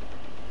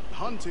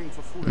 Hunting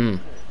for food and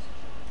repairs.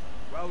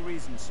 Well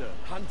reasoned, sir.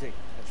 Hunting,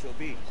 that shall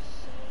be.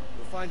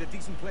 We'll find a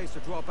decent place to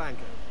drop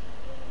anchor.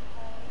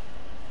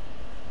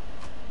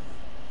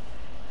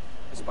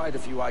 I spied a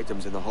few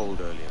items in the hold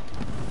earlier.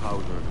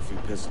 Powder and a few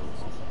pistols.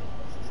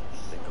 I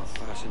think I'll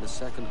fashion a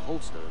second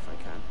holster if I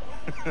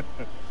can.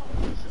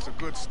 It's a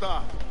good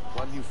start.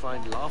 One you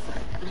find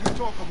laughable. Will you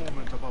talk a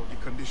moment about the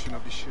condition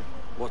of the ship?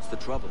 What's the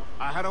trouble?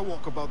 I had a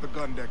walk about the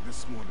gun deck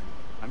this morning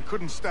and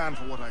couldn't stand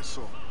for what I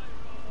saw.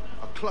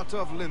 A clutter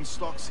of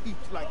linstocks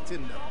heaped like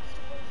tinder,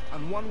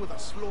 and one with a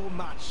slow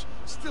match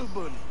still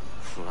burning.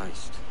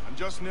 Christ. And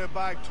just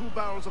nearby, 2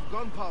 barrels of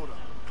gunpowder,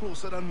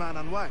 closer than man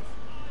and wife,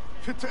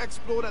 fit to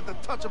explode at the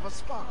touch of a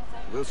spark.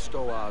 We'll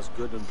stow ours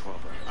good and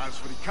proper. As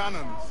for the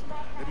cannons,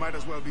 they might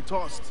as well be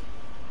tossed.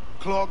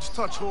 Clogs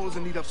touch holes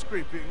in need of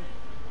scraping,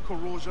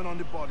 corrosion on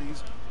the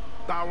bodies,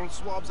 barrel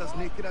swabs as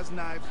naked as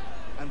knives,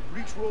 and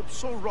breech ropes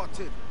so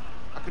rotted,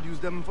 I could use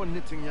them for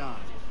knitting yarn.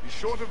 The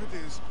short of it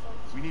is,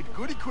 we need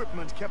good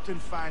equipment kept in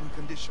fine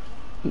condition.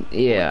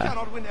 Yeah. We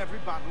cannot win every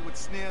battle with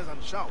snares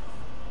and shouts.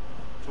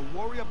 So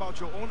worry about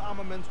your own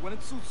armament when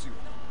it suits you.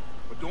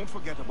 But don't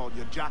forget about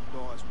your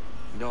jackdaw as well.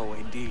 No,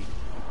 indeed.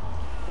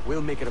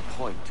 We'll make it a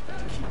point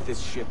to keep this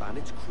ship and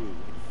its crew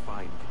in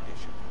fine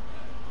condition.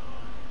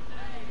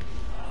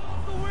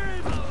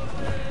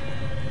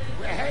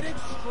 We're headed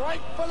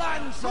straight for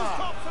land, sir.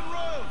 Tops and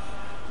royals!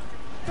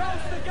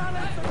 Douse the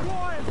gallants and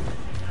royals!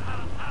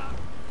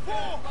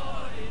 4!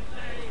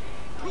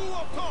 2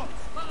 up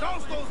tops!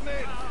 Douse those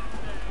men!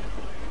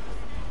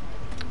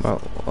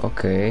 Oh,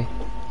 okay.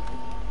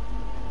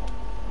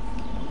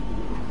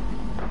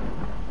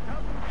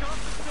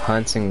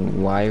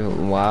 Hunting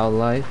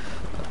wildlife.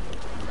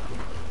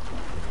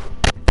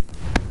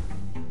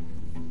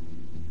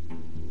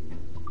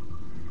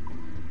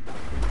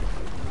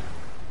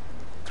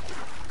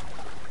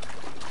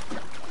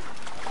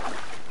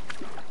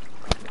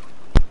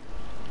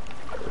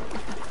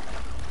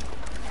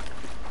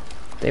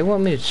 They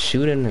want me to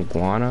shoot an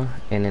iguana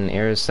and an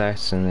air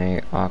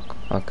assassinate.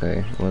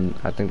 Okay, well,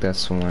 I think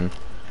that's the one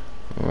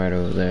right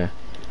over there.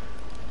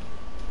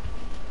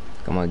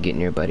 Come on, get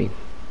near, buddy.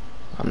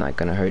 I'm not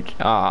gonna hurt you.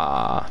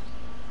 Ah.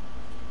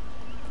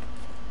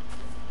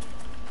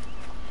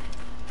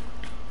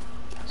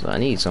 So I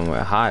need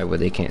somewhere high where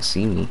they can't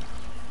see me.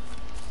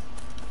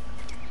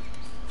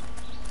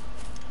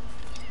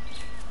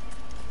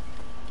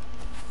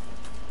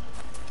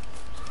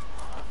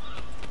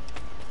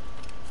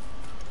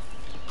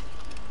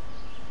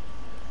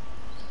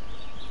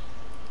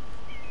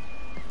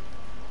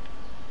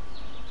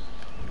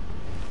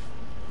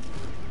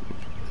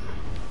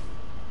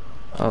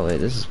 Oh wait,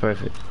 this is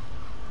perfect.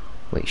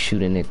 Wait,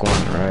 shooting an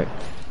iguana, right?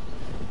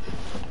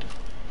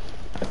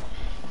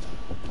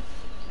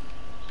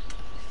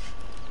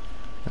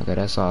 Okay,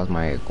 that solves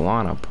my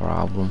iguana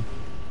problem.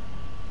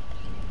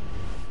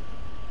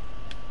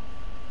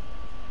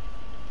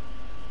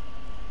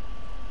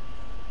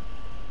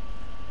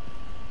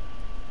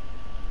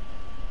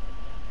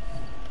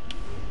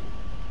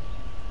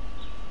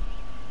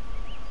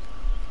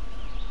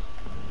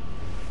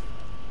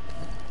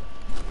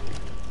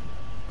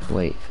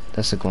 Wait,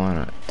 that's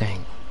iguana.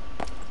 Dang.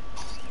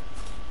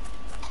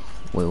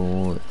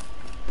 Wait.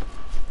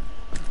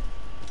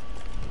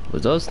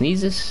 Was those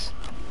sneezes?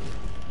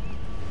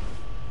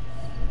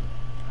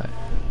 Alright,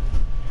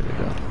 here we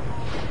go.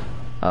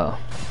 Oh.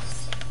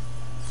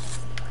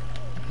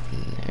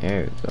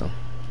 There we go.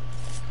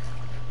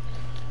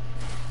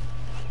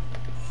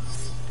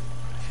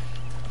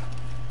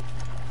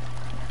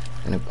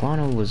 An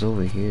iguana was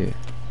over here.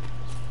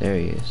 There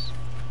he is.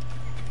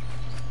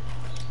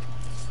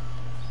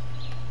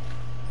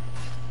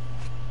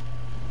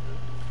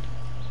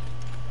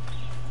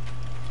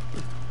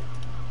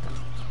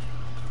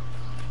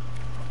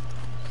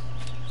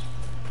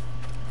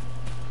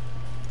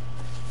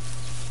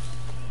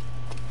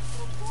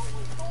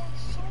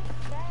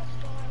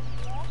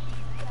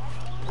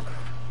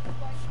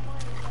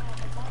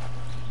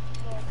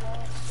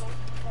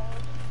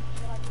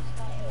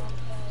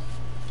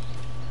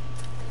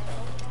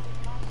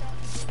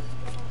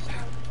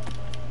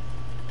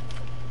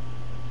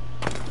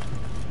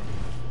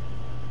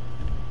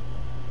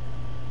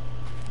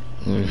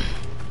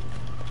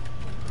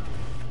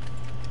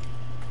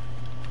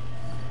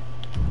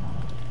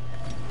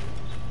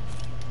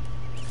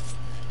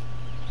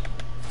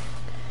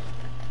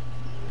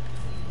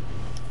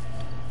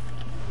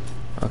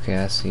 Okay,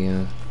 I see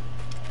him.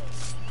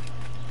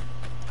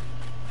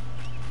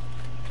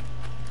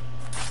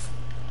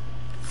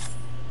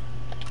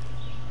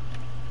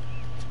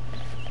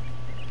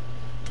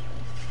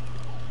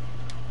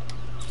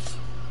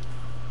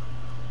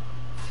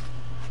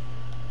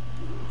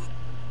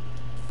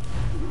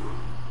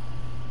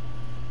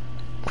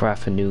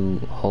 craft a new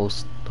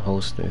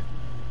holster.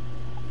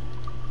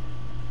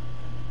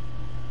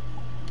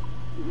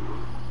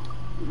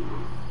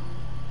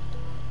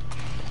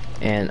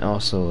 And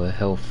also a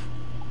health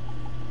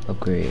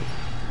upgrade.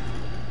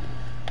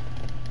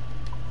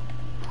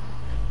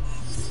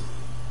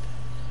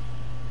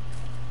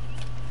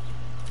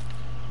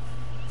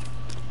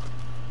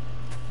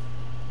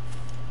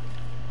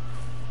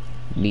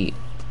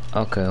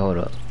 Okay, hold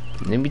up.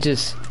 Let me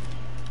just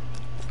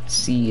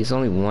see. It's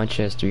only one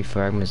chest, 3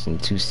 fragments,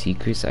 and 2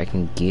 secrets I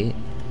can get,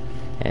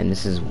 and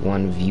this is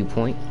 1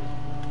 viewpoint.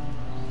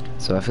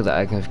 So I feel like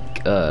I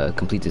can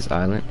complete this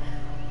island.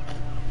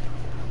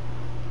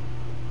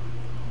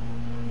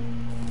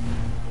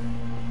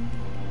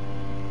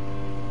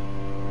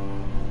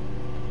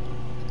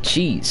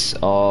 Cheats.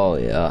 Oh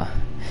yeah,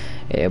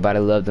 everybody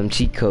loved them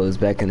cheat codes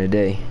back in the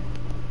day.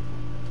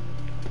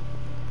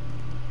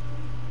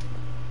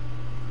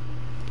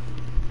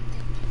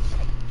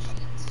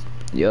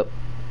 Yep.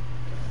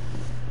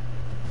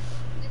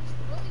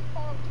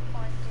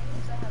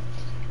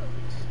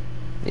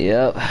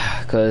 Yep,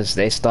 cause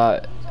they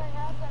start.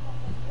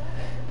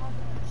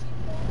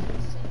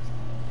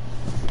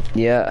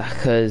 Yeah,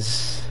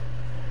 cause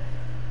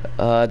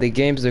the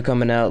games are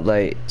coming out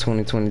like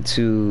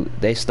 2022.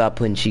 They stopped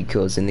putting cheat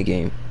codes in the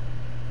game.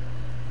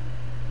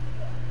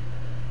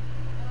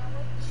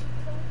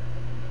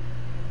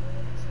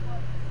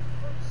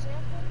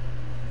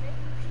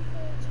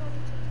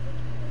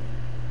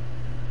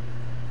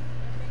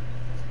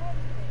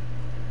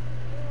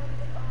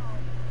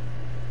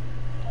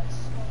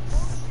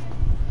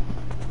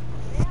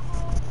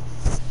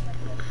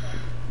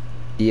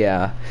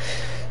 Yeah.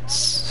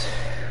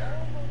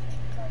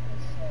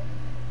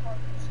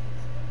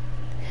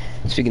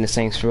 Speaking of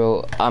Saints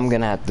Row, I'm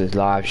gonna have to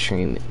live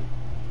stream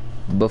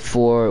it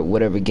before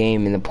whatever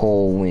game in the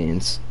poll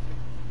wins.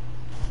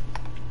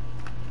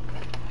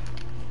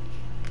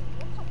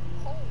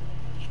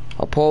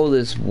 A poll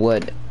is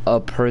what a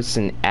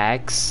person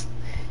acts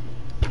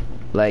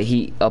like.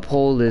 A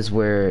poll is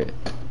where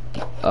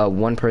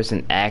one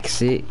person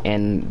acts it,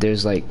 and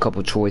there's like a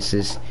couple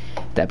choices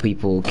that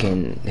people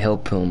can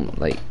help him,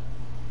 like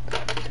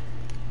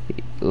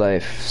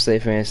say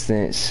for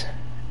instance,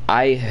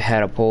 I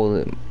had a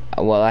poll.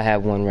 Well, I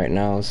have one right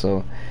now,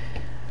 so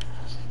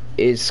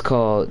it's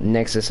called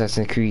next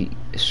Assassin's Creed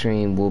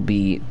stream will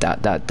be ...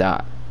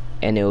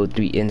 and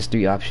it's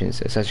 3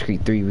 options: Assassin's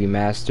Creed 3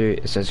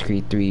 Remastered, Assassin's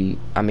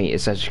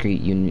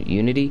Creed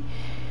Unity,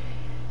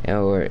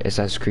 or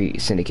Assassin's Creed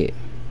Syndicate.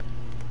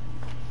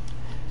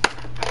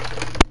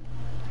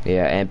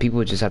 Yeah, and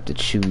people just have to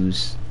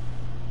choose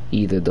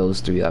either of those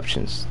 3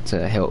 options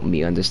to help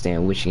me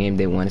understand which game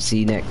they want to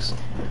see next.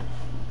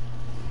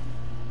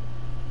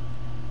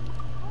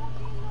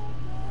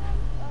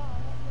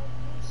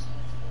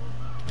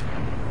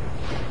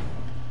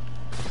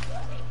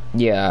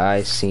 Yeah,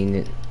 I seen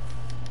it.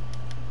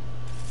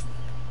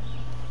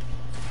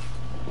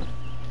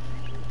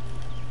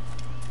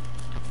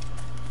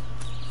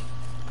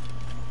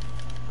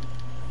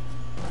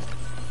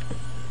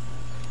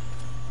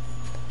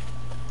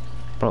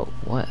 Bro,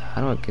 what?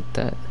 How do I get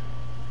that?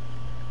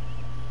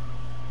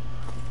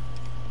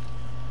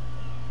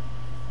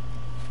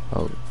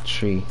 Oh,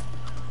 tree.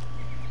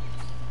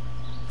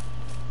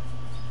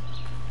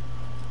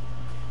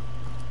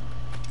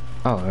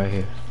 Oh, right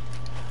here.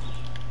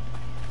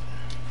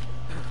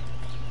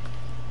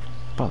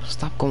 Bro,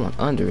 stop going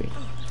under it.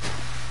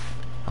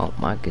 Oh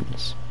my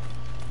goodness.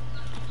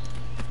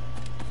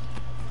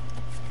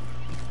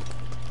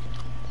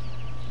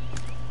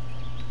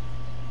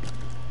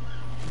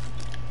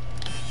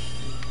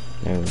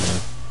 There we go.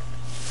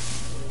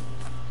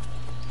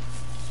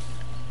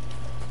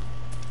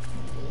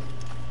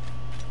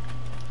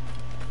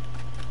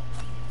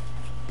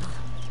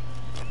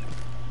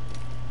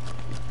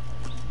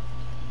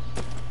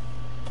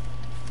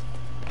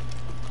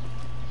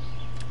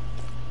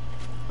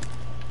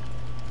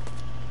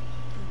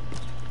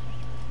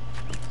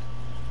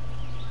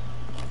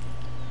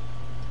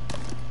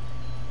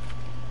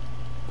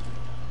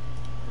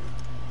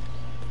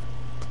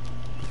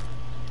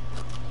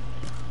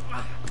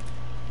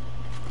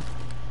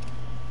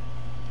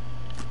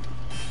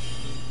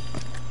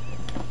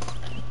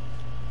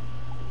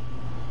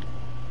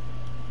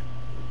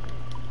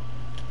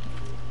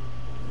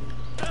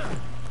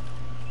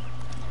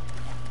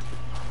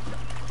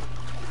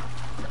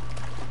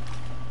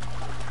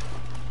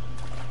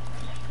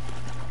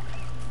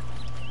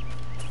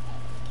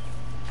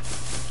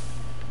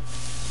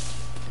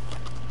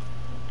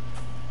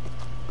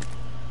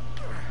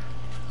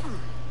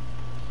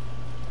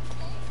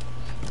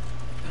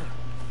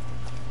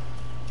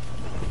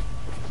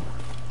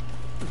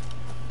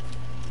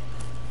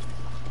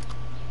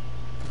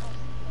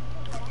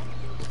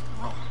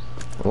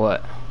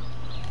 What?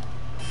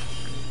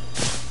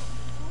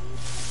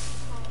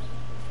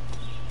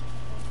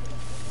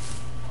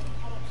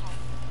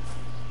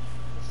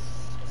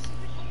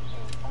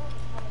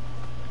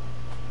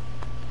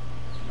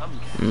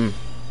 Mm.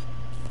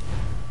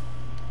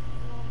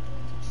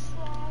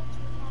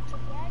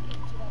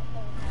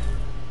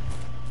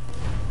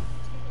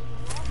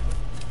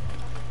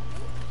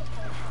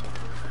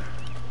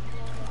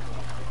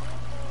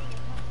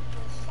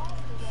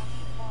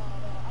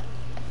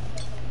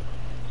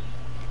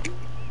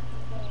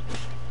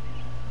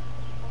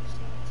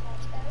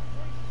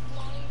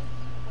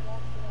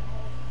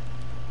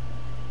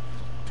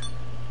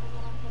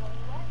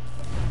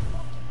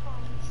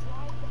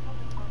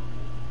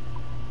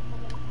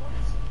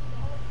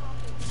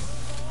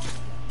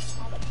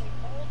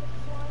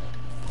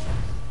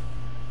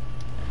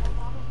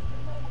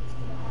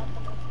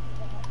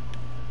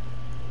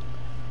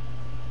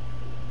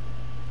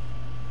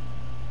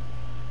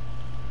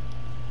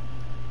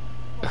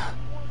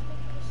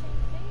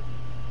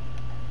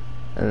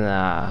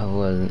 Nah, it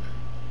wasn't.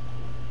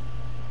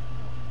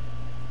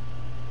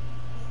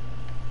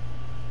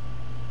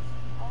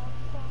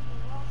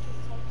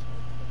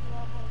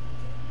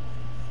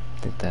 I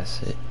think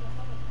that's it.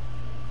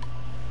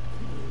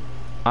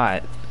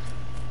 Alright.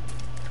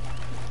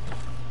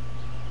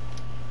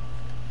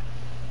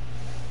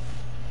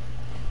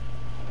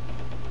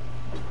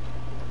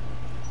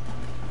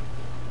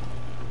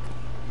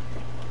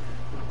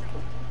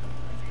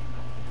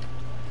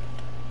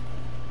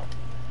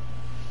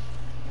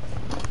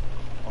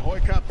 Ahoy,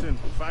 Captain.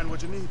 Find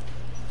what you need.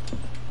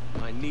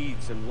 My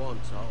needs and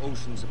wants are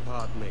oceans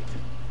apart, mate.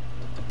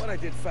 But I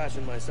did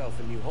fashion myself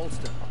a new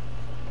holster.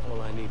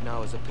 All I need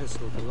now is a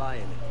pistol to lie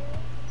in it.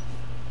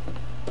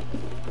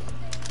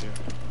 Yeah.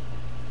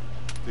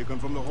 Taken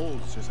from the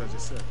holds, just as you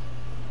said.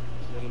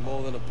 Little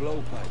more than a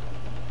blowpipe.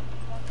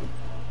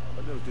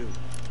 But it'll do.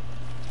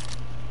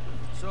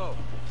 So,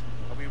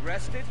 are we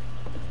rested?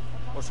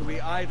 Or should we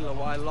idle a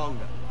while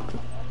longer?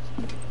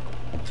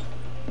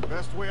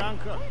 Best way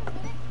anchor.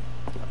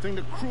 I think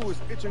the crew is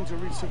itching to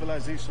reach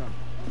civilization.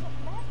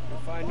 You'll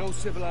find no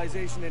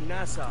civilization in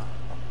Nassau.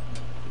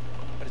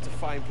 But it's a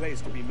fine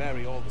place to be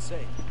merry all the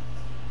same.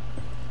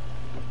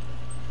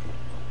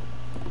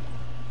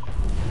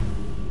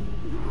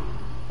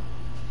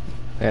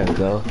 There we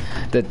go.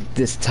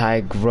 This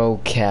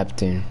Tigro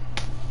captain.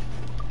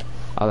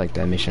 I like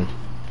that mission.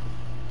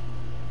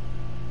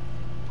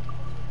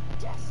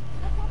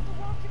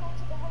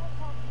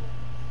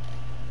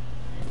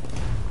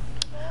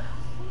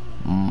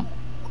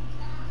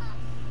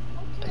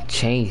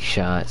 Chain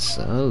shots.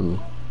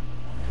 Oh.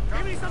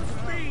 Give me some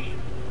speed!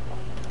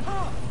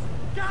 Puffs!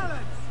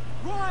 Gallants!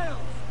 Royals!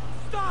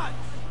 Studs!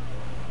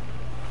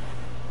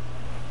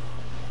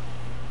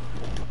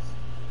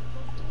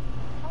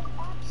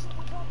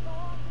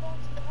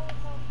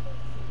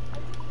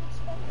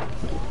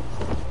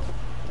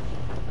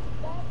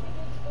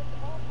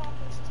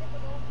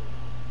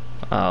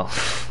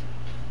 Oh.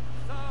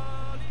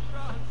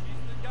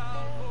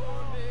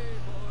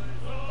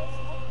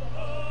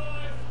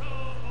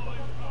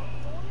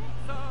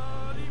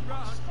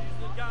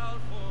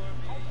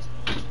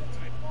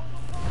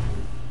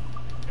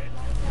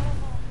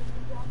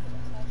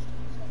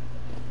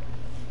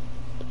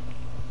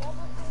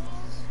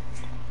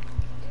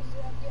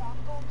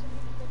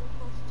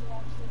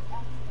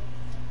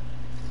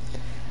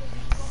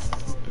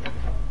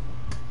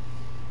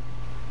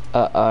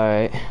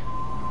 Alright.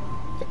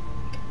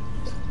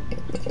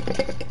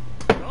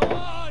 Go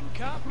on,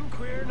 Captain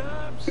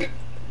Queernabs.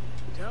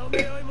 Tell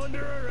me I'm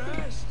under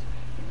arrest.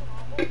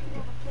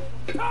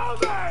 Tell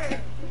me!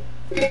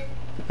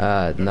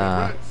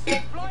 Nah.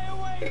 Fly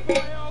away,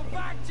 boyo,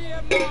 back to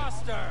your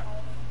master.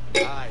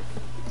 Aye.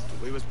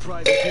 We was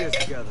privateers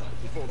together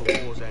before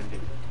the wars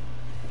ended.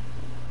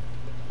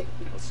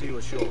 I'll see you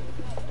ashore.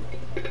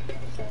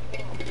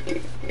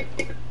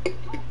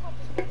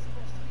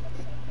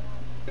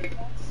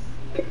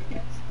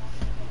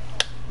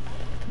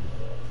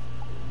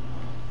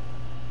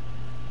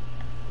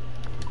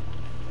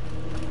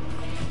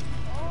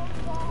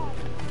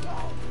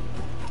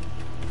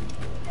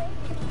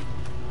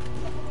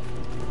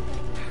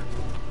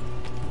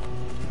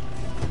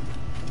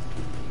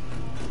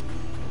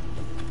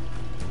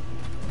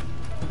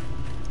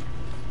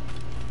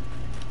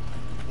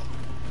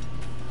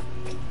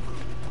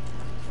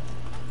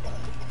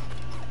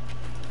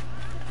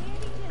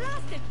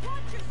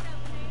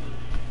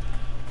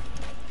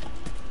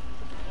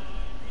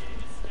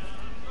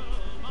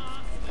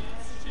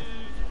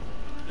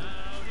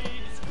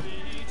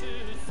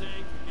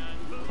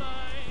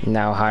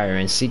 Now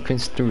hiring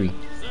sequence 3.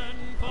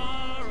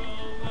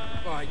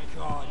 My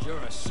God, you're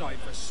a sight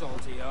for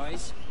salty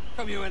eyes.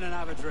 Come you in and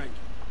have a drink.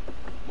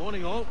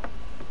 Morning, all.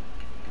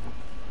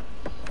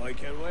 I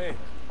can wait.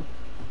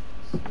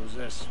 Who's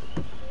this?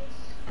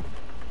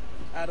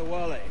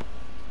 Adewale,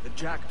 the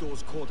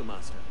Jackdaw's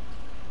quartermaster.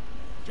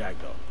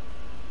 Jackdaw.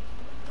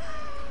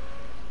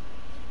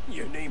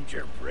 You named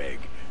your brig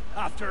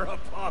after a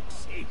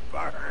poxy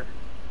bird.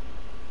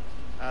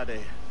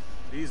 Ade,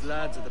 these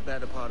lads are the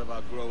better part of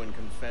our growing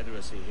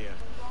confederacy here.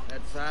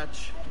 Ed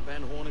Thatch,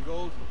 Ben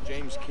Hornigold,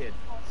 James Kidd.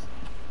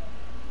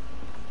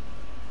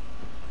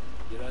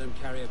 You let him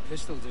carry a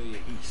pistol, do you?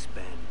 Peace,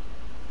 Ben.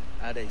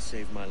 Ade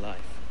saved my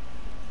life.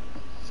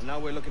 And now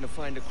we're looking to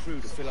find a crew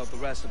to fill out the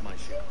rest of my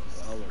ship.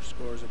 Well, there's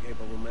scores of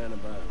capable men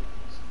about.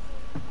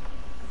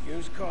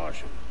 Use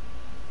caution.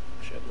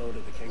 A shipload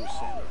of the King's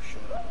sailors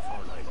showed up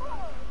before night,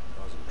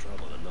 causing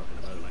trouble and knocking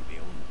about like they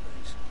own the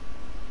place.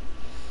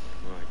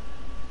 Right.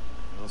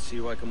 I'll see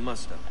who I can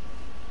muster.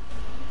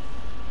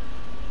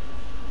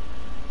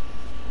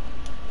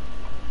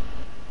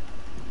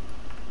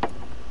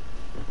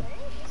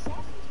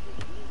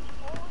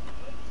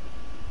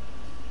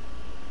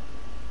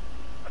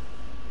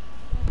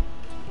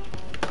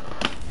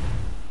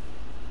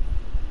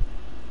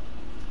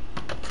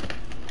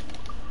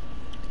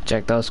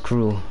 Jackdaw's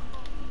crew.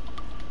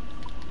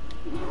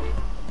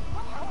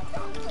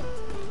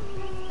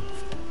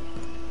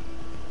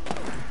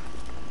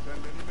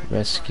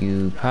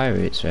 Rescue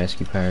pirates.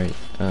 Rescue pirate.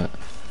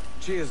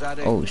 Cheers,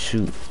 Addy. Oh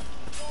shoot.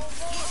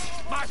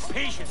 My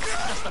patience is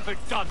just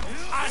about done,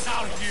 as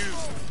are you.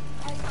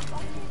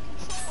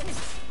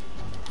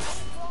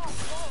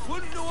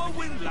 Wouldn't know a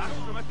windlass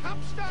from a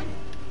capstan.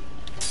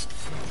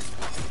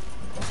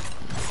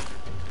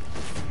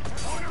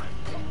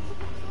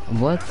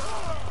 What?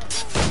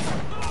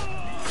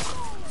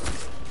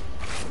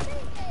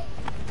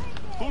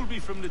 Pulled me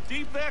from the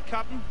deep there,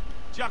 Captain.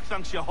 Jack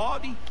thanks you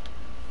hearty.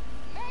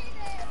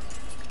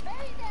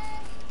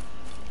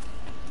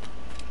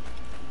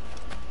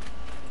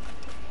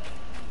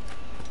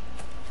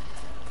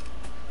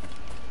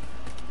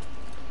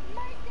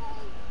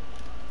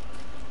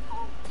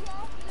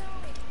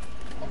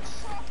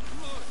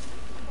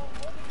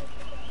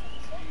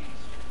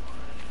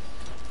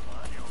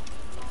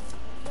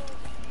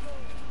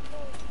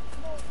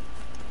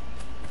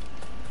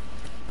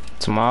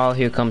 Tomorrow,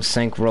 here comes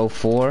Saints Row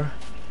 4.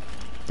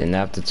 Then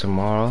after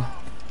tomorrow,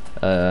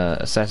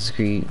 Assassin's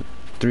Creed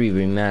 3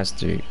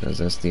 Remastered, because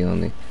that's the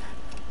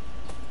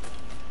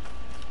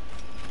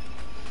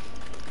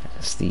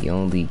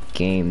only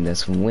game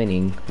that's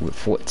winning with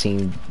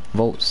 14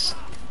 votes.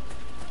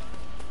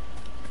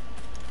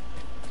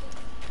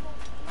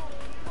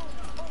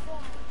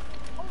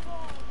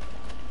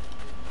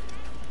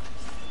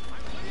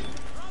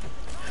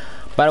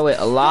 By the way,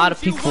 a lot of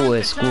people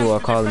at school are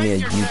calling me a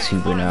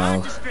YouTuber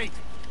now.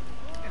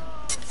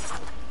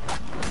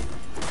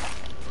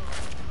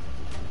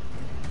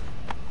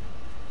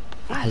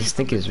 I just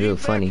think it's real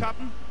funny.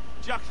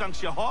 Jack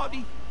thanks you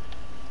hearty.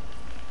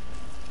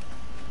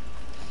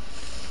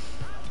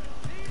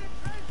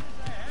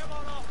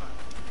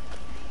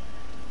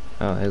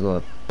 Oh, here go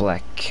a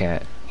black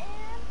cat.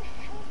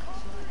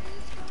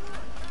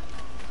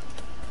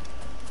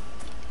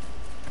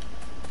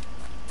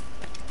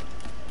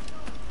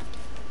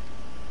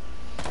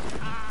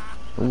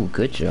 Ooh,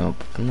 good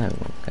jump. I'm not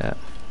gonna cap.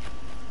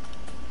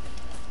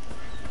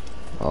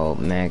 Oh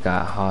man,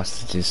 got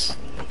hostages.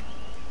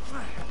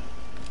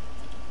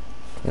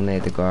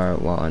 Eliminate the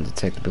guard while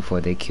undetected before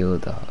they kill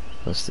the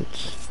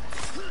hostage.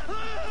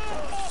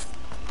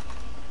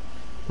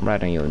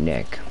 Right on your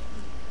neck.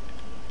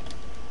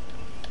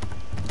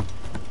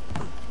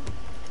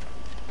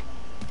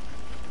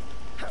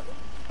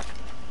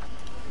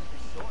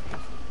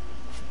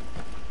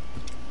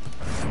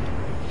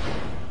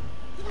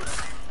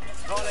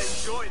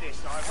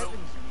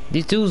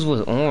 These dudes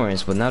was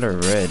orange, but not a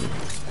red.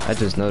 I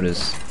just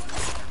noticed.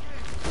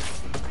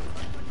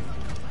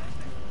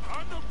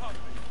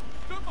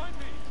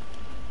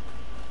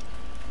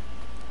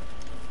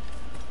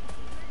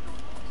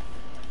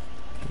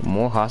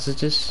 More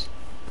hostages?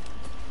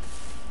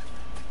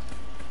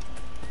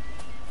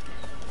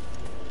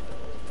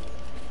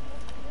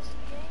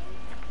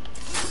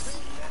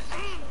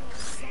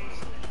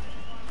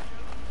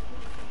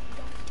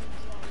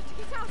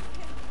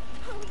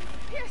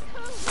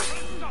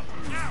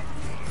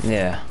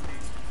 Yeah.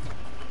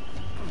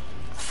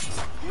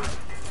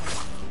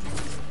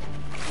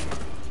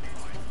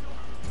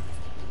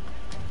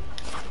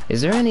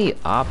 Is there any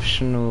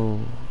optional...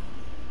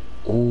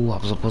 Oh, I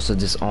was supposed to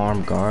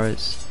disarm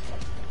guards.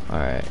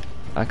 Alright,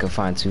 I can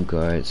find 2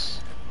 guards.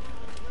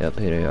 Yep,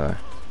 here they are.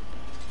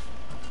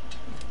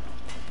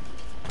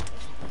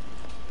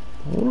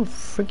 What the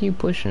frick are you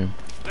pushing?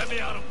 Let me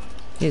out of...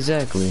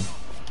 Exactly.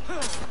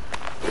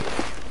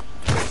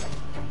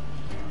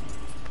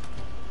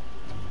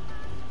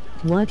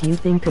 What do you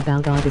think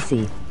about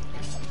Odyssey?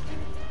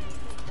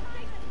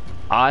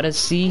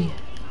 Odyssey?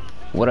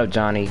 What up,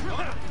 Johnny?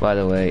 By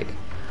the way,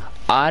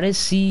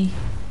 Odyssey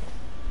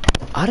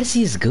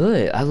is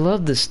good. I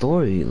love the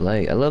story.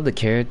 Like, I love the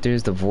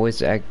characters, the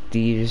voice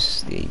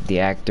actors, the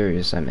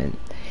actors. I mean,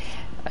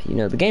 you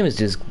know, the game is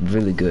just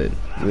really good,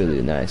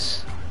 really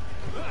nice.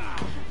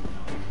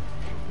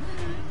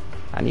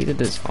 I needed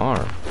this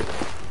arm.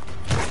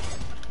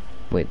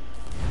 Wait.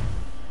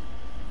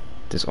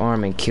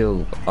 Disarm and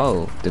kill.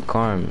 Oh,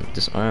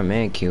 disarm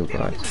and kill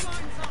guards.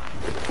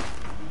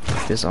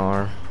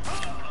 Disarm.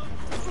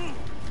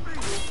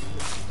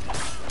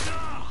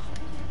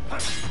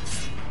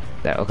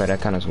 That okay?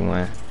 That kind of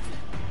one.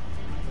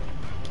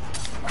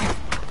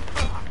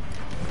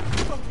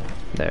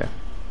 There.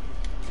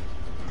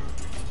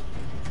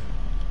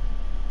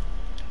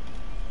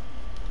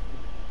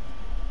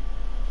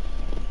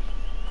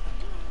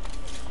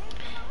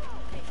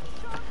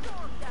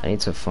 I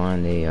need to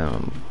find a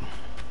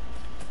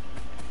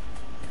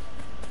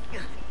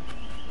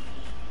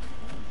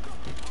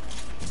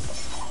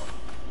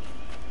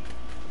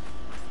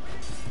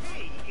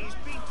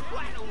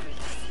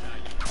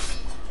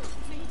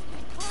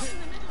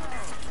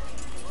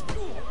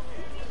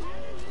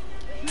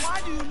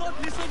Why do you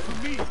not listen to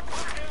me?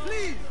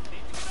 Please,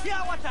 hear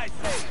what I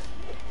say.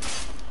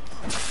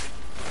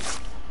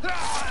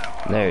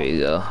 There you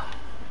go.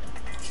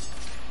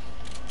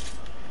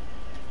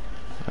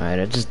 Alright,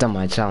 I just done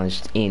my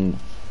challenge in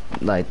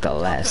like the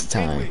last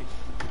time.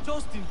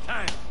 Just in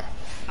time.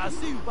 I'll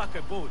see you back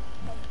aboard.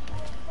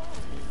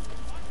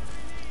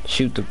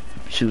 Shoot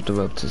the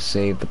rope to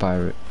save the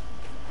pirate.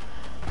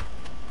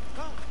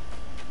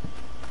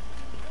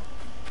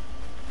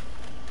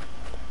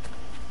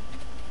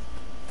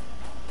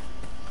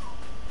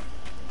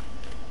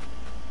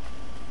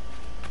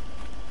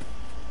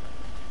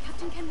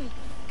 Kenway,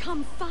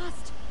 come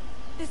fast.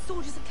 There's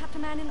soldiers of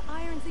Captain Man in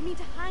irons. They mean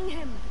to hang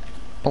him.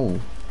 Oh.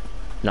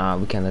 Nah,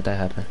 we can't let that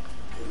happen.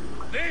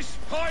 This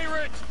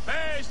pirate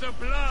bears the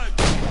blood.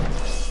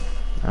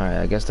 Alright,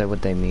 I guess that's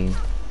what they mean.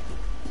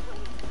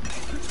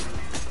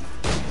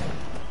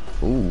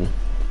 Ooh.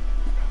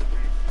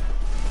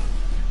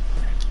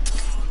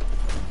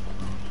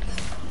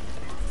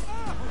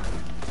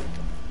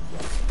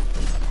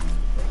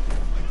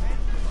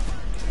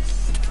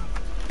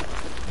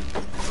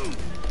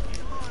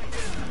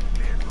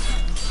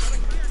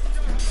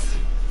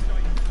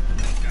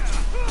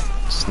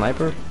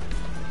 Sniper?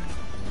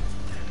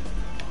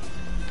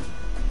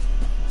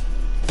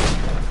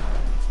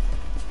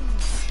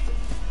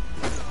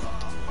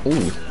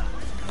 Ooh.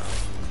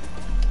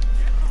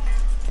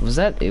 Was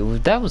that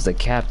it? That was the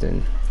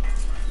captain.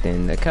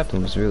 Then the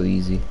captain was real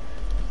easy.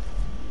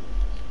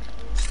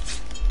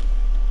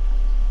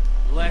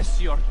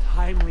 Bless your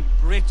timely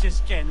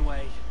britches,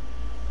 Kenway.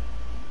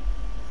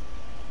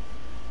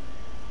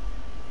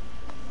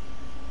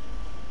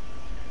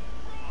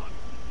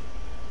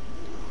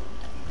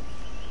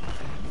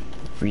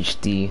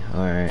 Reach D,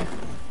 alright.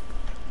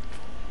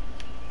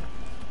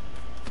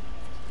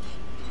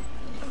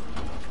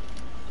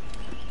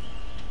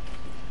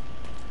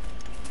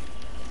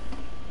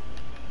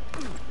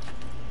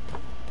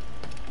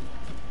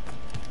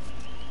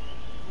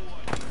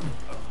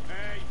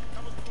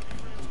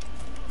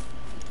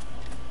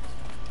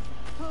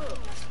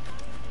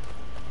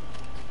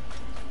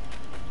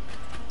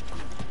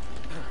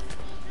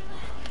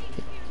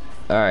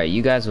 Alright,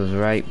 you guys was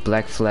right.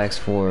 Black Flags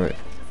 4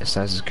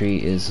 Assassin's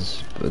Creed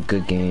is a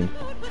good game.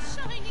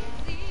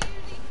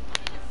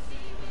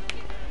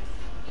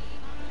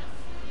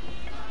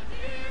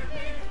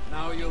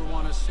 Now you'll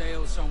want to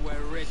sail somewhere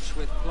rich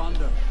with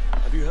plunder.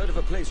 Have you heard of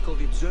a place called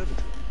the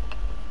Observatory?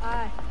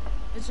 Aye,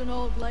 it's an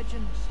old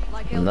legend,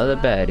 like Another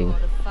baddie.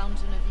 the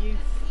Fountain of Youth.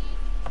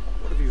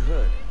 What have you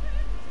heard?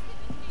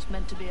 It's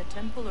meant to be a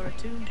temple or a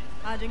tomb,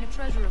 hiding a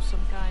treasure of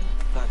some kind.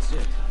 That's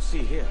it. See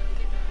here.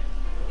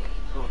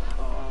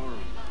 Oh,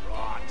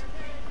 rot.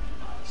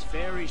 It's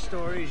fairy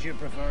stories you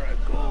prefer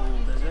to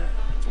gold, is it?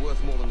 It's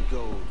worth more than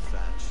gold,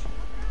 Thatch.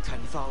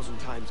 10,000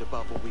 times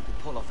above what we could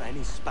pull off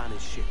any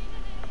Spanish ship.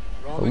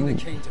 Robbing the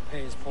king to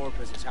pay his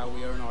porpoise is how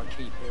we earn our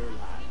keep here,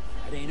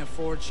 lad. It ain't a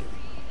fortune.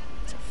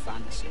 It's a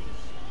fantasy.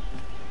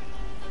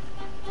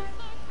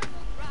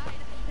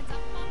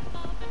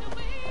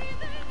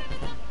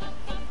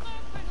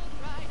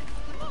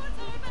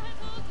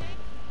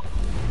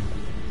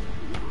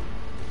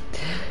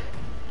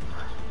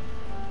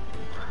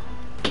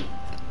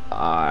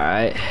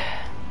 Alright.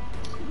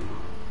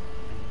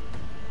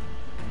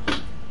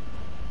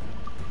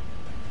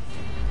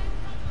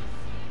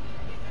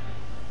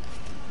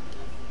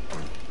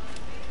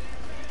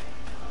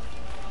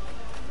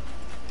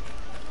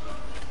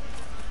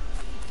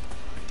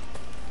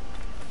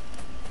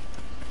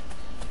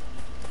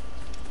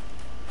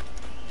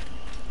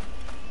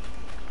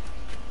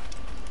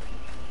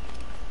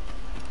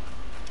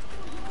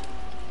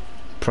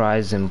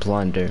 Prize and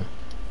plunder.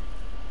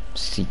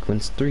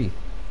 Sequence 3.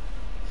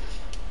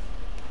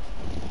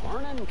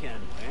 Morning, Kenway.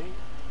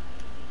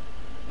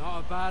 Not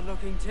a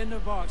bad-looking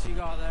tinderbox you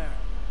got there.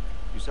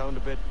 You sound a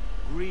bit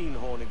green,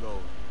 Horny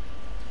Gold.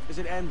 Is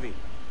it envy?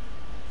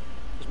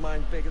 Is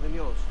mine bigger than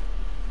yours?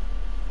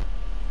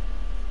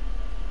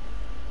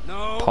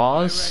 No,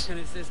 Pause. I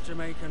reckon it's this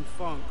Jamaican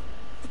funk.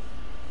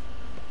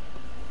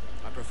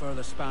 I prefer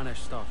the Spanish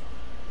stuff.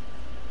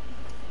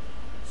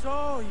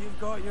 So, you've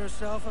got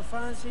yourself a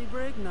fancy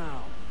brig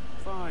now.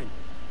 Fine.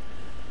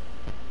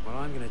 Well,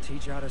 I'm gonna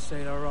teach you how to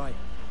sail her right.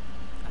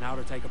 And how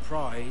to take a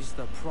prize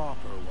the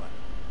proper way.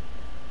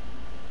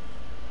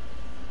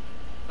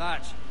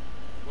 Thatch,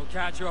 we'll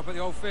catch you up at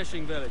the old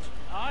fishing village.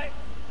 Aye?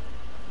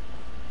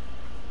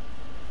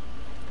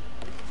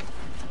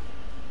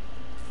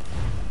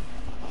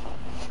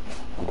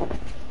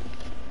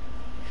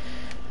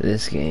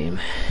 This game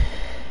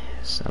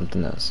is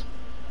something else.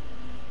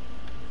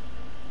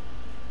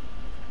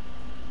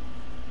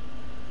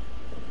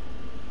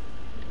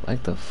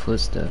 Like the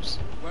footsteps.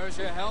 Where's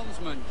your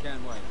helmsman,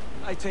 Kenway?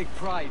 I take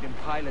pride in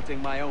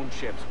piloting my own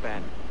ships,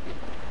 Ben.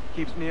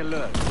 Keeps me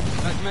alert.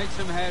 Let's make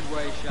some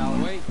headway, shall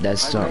we? That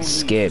song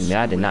scared me.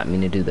 I did not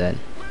mean to do that.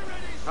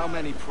 How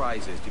many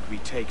prizes did we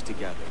take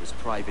together as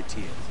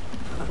privateers?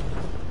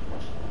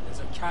 There's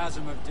a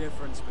chasm of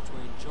difference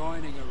between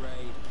joining a raid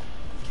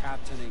and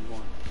captaining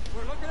one.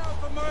 We're looking out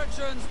for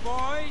merchants,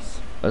 boys.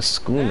 A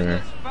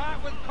schooner.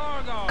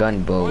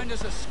 Gunboat. Find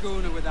us a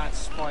schooner with that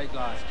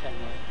spyglass,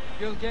 Kenway.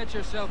 You'll get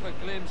yourself a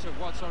glimpse of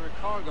what sort of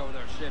cargo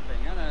they're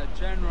shipping and a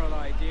general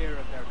idea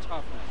of their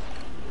toughness.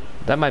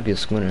 That might be a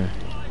schooner.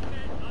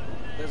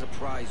 There's a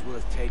prize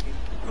worth taking.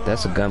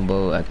 That's a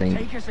gunboat, I think.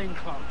 Take us in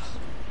close.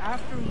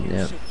 After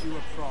you secure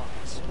a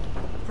prize,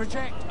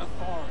 project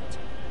authority.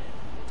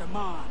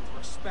 Demand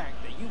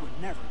respect that you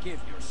would never give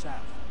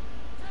yourself.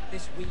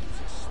 This weaves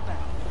a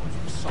spell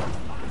over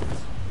soft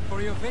minds.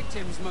 For your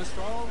victims must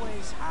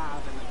always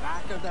have in the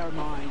back of their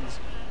minds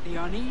the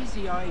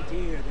uneasy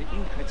idea that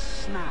you could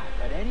snap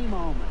at any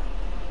moment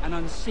and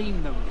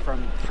unseam them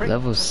from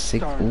level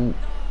 6. Ooh,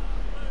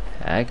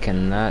 I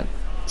cannot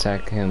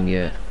attack him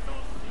yet.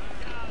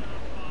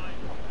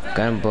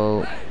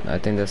 Gunboat. I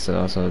think that's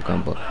also a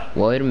gunboat.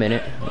 Wait a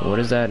minute. What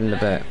is that in the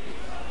back?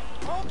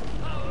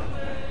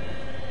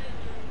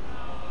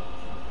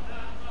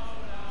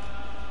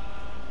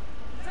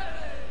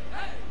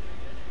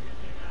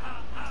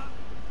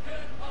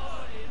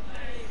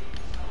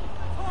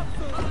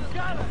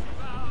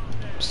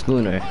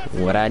 Schooner.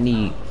 What I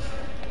need.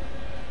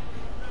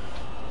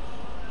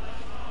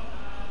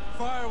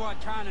 Fire what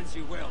cannons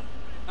you will,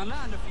 and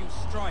land a few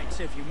strikes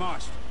if you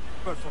must.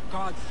 But for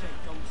God's sake,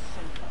 don't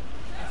sink them.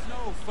 It's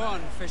no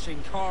fun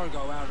fishing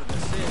cargo out of the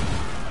sea.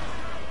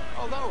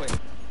 Although it...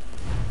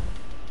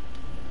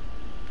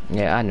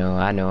 Yeah, I know.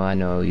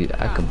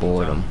 I could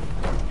board them.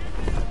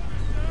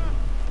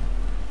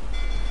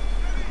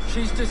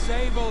 She's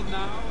disabled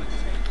now and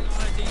taking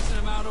on a decent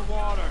amount of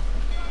water.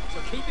 So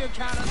keep your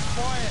cannons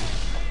quiet.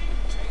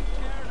 Take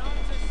care not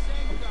to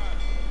sink her.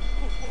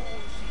 Oh,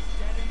 she's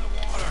dead in the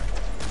water.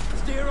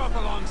 Steer up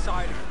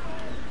alongside her.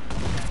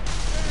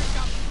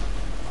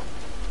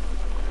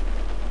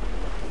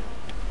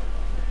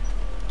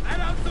 Let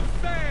out some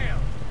sail.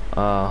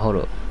 Hold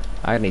up.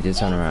 I need to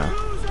turn around.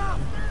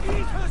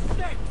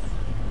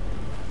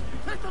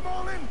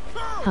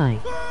 Hi.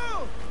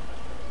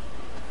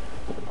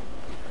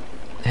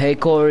 Hey,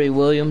 Corey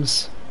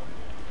Williams.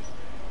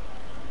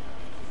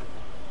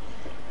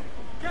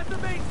 Get the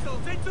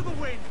mainsails into the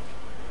wind.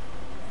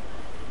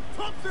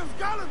 Topsails,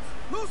 gallants,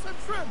 loose and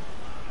trim.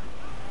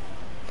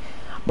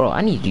 Bro,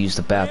 I need to use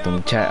the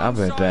bathroom. Chat, I'll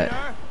be right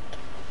back.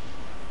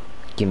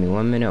 Give me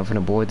 1 minute. I'm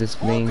gonna board this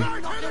thing.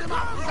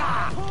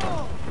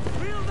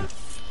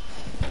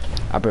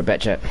 I'll be right back,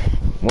 chat.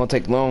 Won't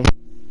take long.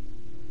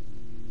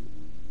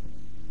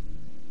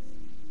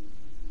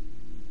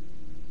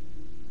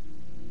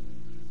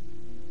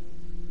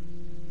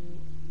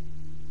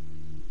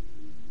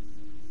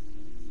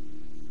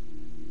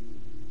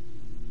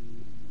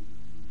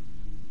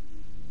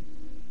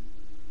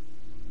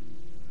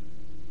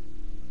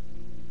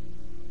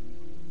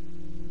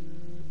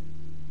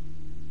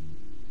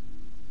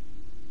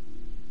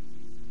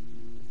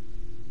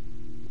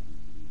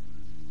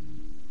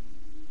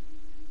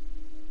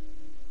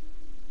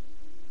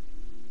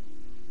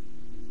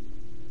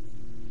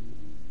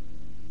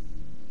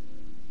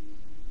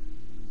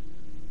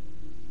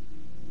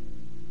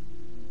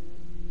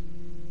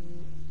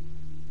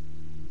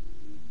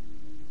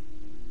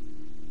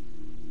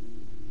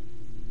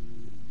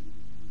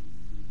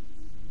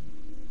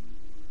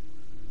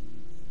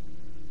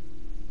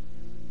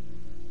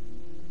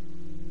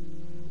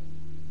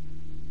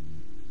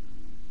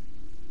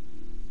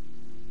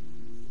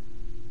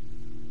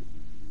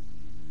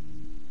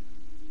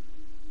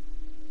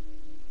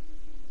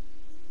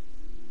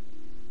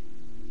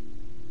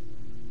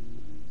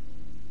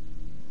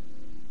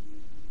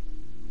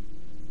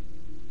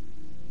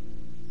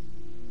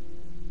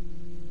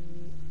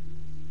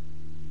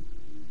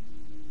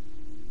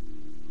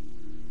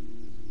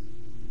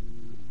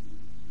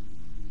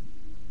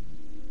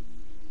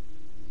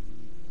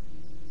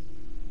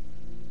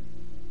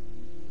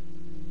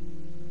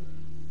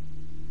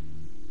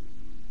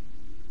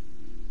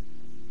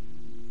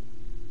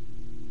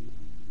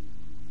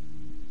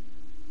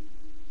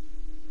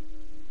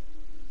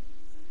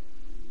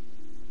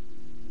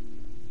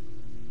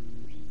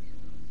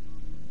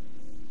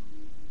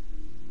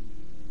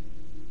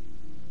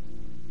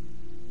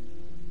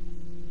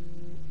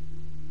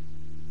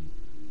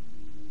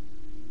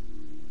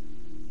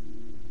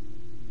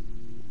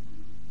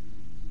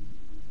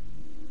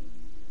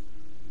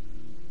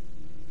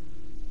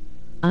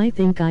 I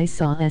think I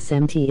saw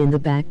SMT in the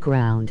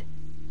background.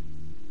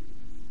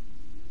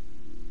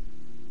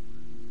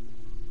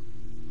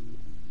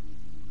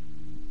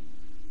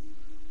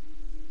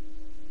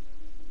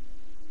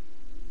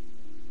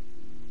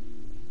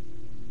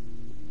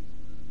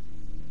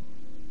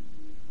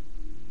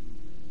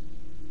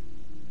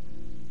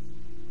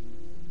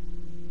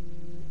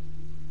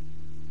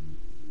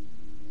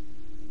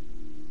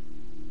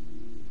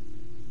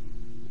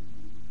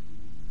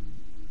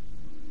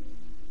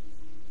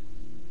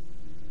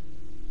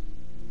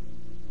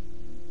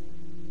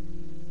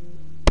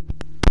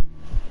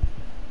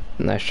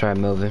 Let's try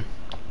moving.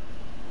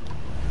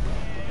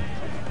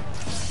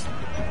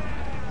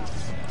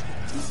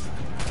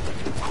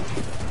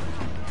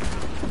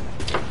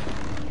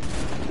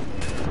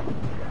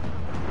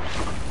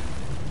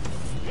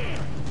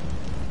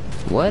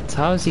 What?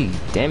 How is he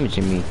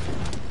damaging me?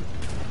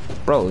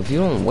 Bro, if you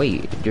don't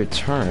wait your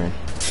turn.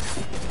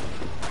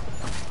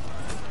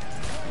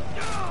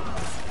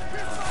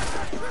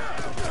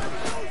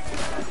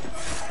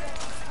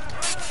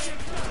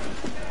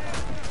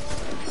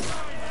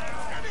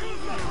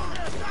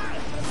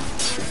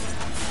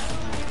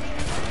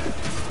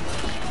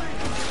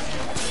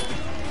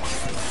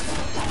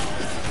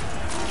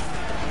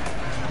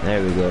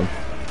 There we go.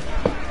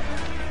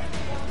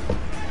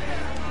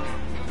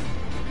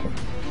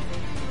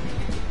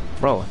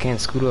 Bro, I can't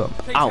scoot up.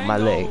 Out my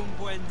leg.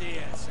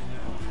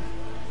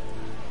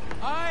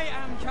 I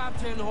am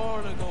Captain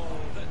Hornigold.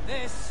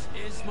 This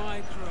is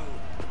my crew.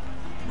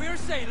 We're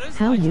sailors.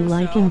 How you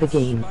liking the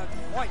game? But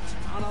quite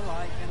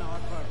unalike in our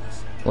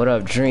purpose. What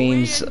up,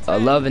 Dreams?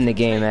 Loving the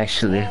game,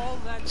 actually.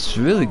 It's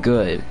really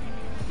good.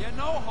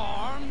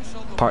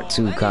 Part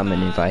 2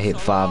 coming if I hit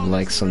 5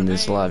 likes on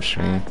this live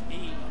stream.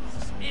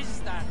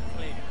 Is that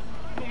clear?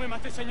 No me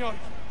mate, señor.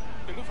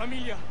 Tengo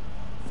familia.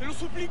 Se lo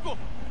suplico.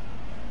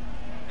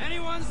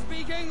 Anyone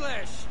speak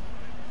English?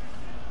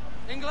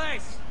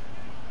 English?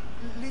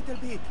 Little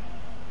bit.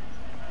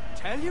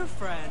 Tell your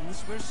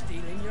friends we're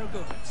stealing your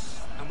goods.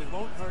 And we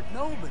won't hurt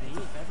nobody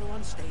if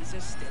everyone stays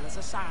as still as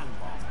a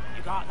sandbar.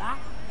 You got that?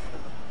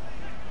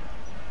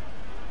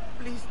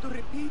 Please to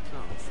repeat.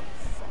 Oh,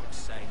 for fuck's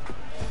sake.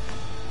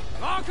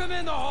 Lock him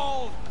in the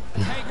hold!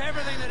 Take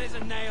everything that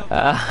isn't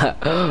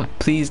nailed.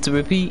 Please to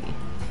repeat.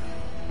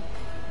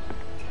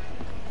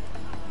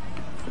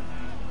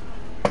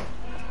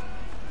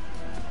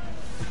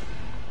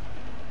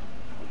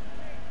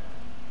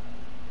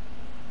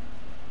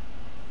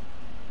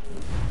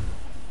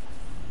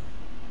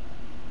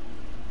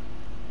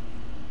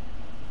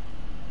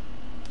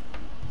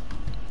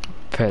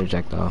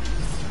 Projectile.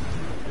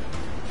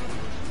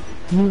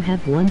 You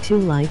have 2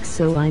 likes,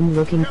 so I'm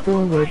looking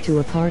forward to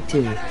a part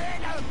 2.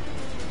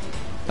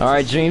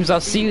 Alright, Dreams,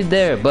 I'll see you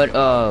there, but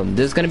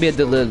there's gonna be a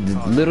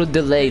little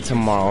delay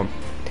tomorrow.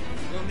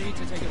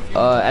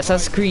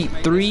 Assassin's Creed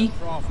 3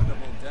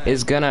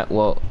 is gonna,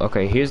 well,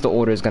 okay, here's the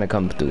order it's gonna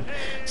come through.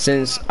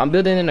 Since I'm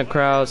building in a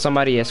crowd,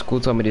 somebody at school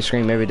told me to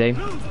stream every day.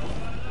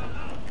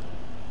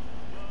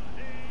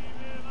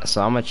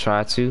 So I'm gonna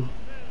try to.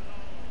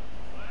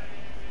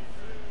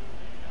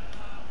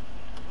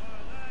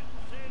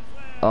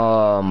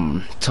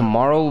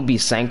 Tomorrow will be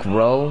Sank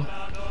Row.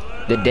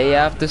 The day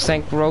after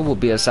Sank Row will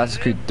be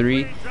Assassin's Creed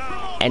 3.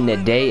 And the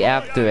day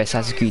after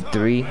Assassin's Creed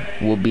 3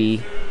 will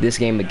be this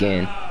game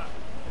again.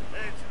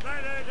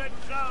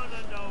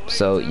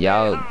 So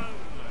y'all,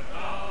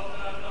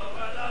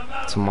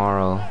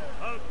 tomorrow,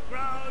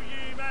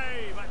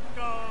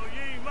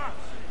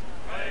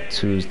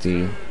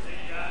 Tuesday,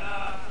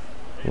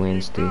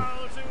 Wednesday,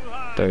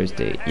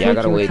 Thursday. Y'all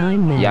gotta wait.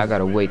 Y'all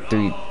gotta wait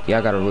three.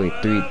 Y'all gotta wait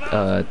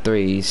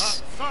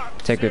threes.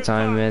 Take your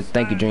time, man.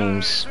 Thank you,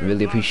 Dreams.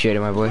 Really appreciate it,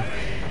 my boy.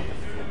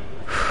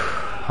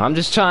 I'm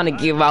just trying to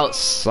give out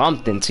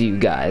something to you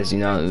guys. You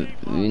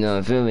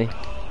know, feel me?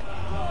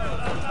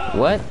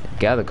 What?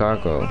 Gather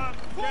cargo.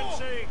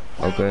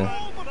 Okay.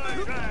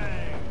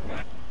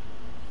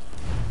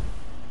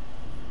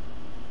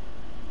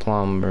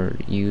 Plumber,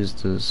 use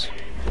this.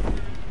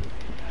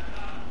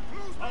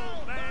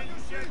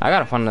 I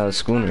gotta find another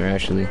schooner,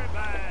 actually.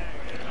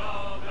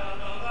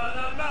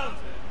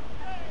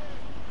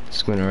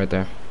 Schooner right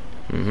there.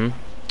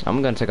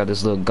 I'm gonna check out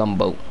this little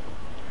gunboat.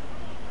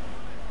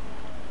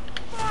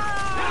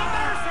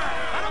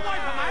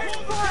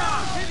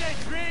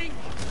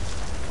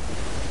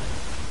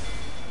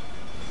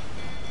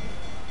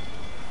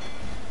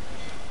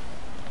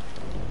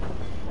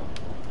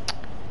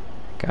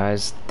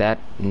 Guys, that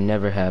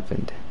never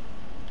happened.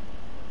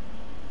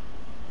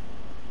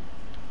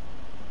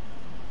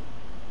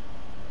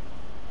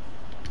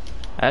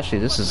 Actually,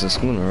 this is a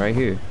schooner right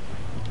here.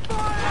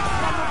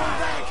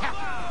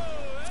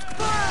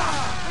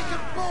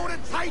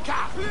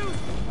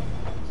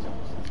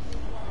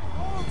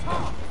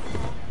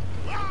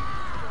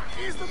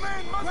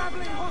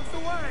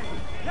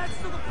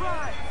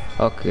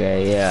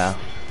 Okay, yeah.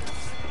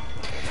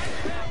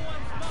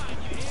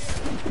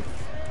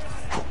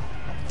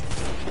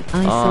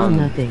 I saw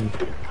nothing.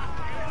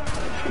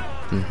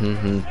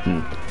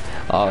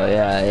 Oh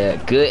yeah.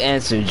 Good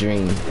answer,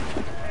 Dream.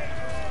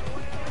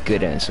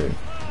 Good answer.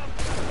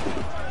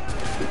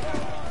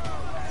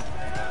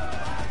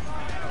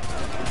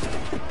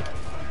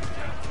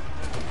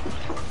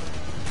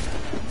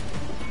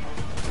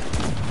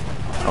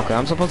 Okay,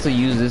 I'm supposed to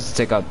use this to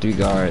take out 3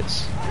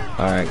 guards.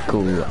 Alright,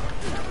 cool.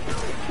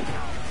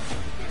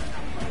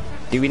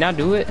 Did we not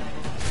do it?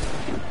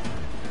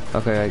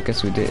 Okay, I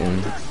guess we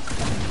didn't.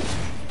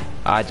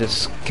 I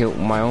just killed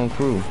my own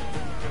crew.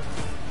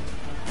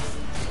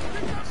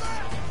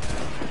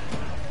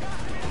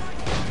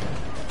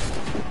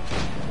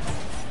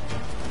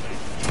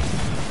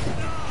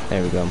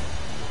 There we go.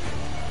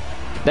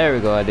 There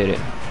we go, I did it.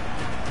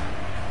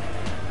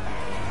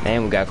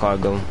 And we got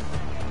cargo.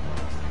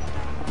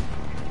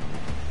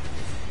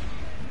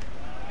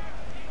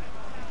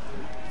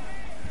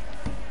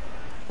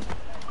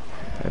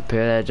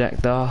 Repair that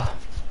jackdaw.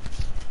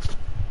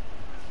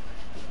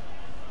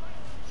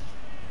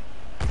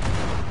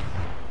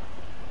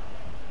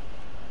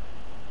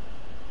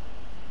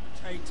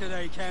 Take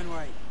today, can we?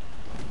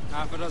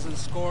 Half a dozen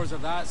scores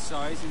of that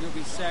size and you'll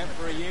be set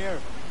for a year.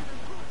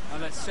 Now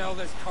let's sell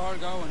this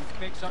cargo and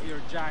fix up your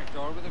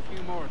jackdaw with a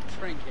few more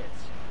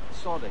trinkets.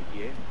 Sod it,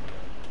 yeah?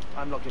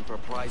 I'm looking for a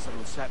price that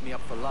will set me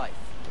up for life.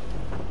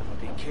 I'll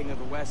be king of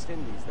the West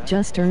Indies.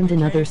 Just earned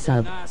another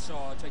sub.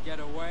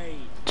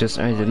 Just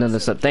earned another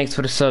sub. Thanks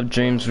for the sub,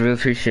 Dreams. Really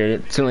appreciate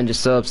it. 200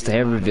 subs to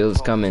every reveal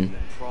is coming.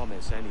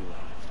 Promise anyway.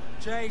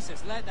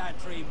 Jesus, let that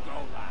dream go,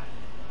 lad.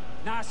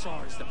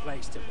 Nassau is the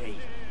place to be,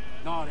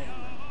 not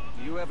England.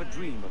 Do you ever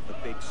dream of the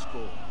big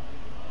score?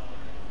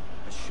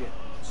 A ship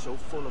so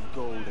full of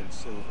gold and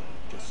silver,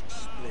 just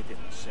split it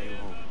and sail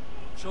home.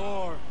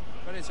 Sure,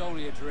 but it's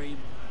only a dream.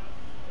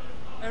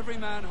 Every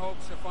man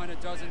hopes to find a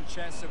dozen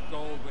chests of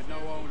gold with no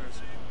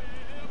owners.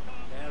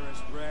 They're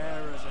as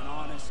rare as an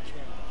honest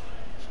king.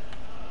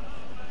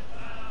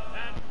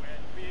 And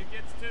when we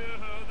get to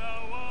the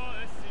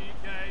Wallasey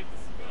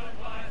gates,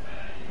 goodbye,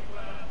 very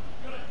well,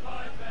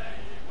 goodbye,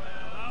 very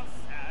well. I'll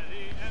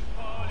Sally and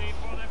Polly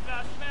for the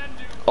flashmen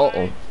do.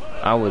 Uh-oh,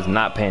 I was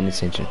not paying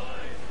attention.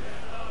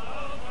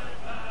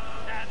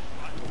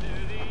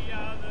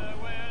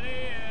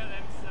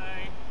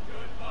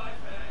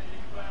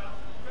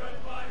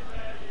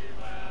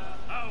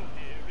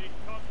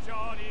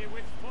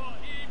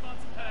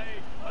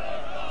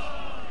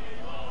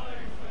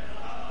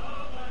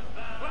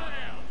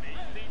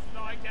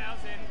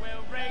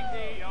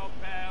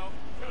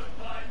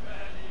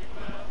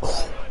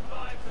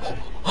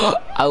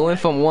 I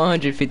went from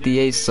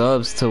 158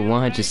 subs to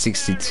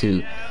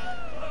 162.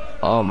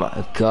 Oh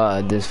my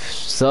god, this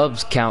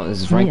subs count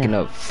is ranking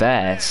up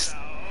fast.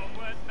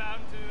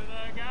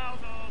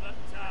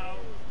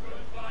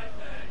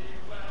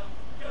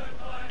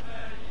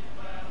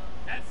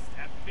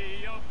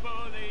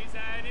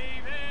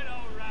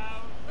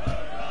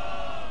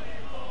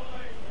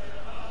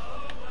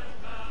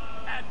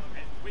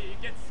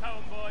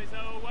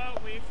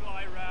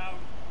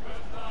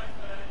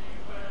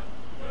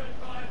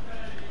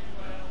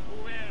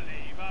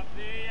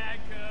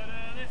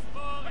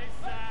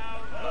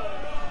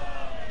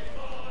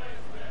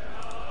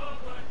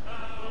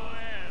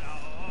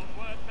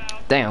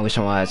 Dang, I wish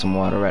I had some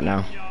water right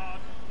now.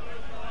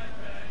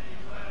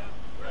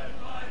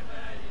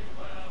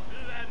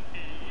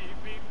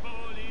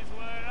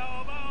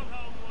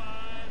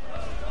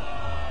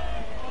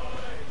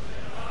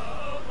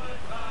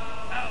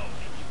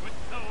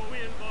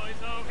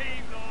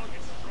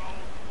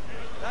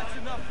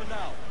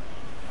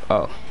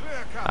 Oh,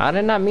 I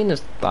did not mean to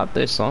stop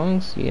their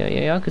songs. Yeah,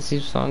 y'all could see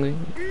songs.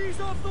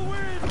 Ease off the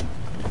wind.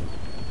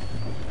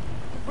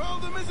 Roll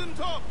the mizzen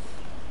tops.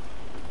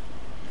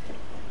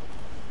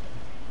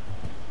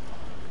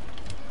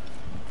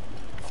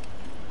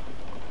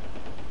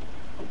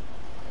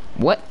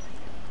 What?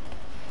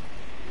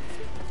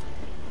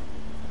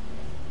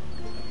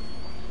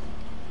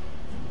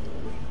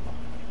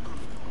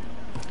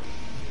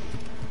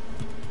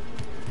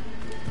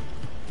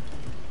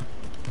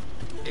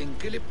 ¿En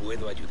qué le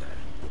puedo ayudar?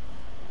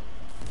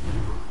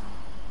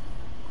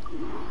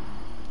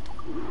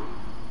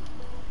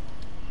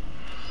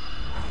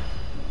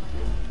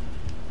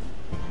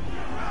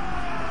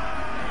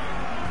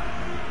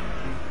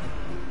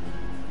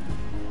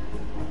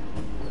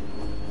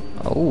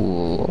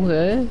 Oh,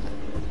 okay.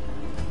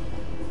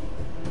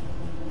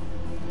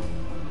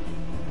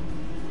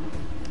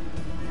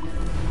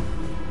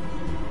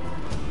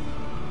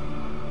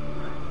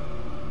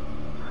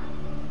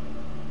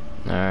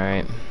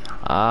 Alright.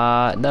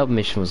 That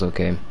mission was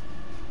okay.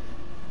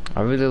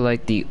 I really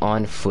like the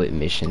on-foot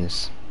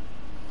missions.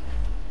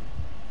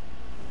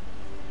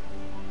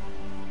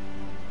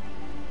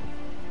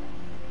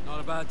 Not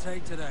a bad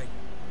take today.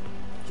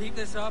 Keep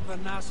this up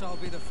and Nassau will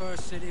be the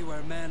first city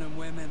where men and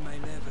women may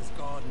live as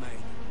God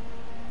made.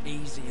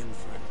 Easy and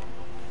free.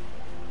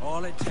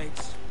 All it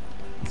takes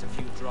is a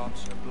few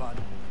drops of blood,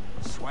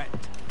 sweat,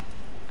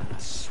 and a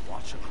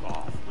swatch of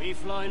cloth. We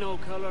fly no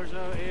colors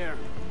out here.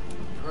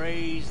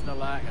 Praise the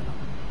lack of them.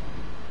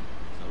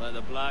 So let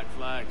the black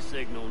flag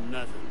signal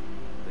nothing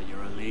but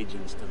your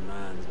allegiance to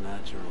man's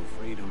natural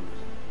freedoms.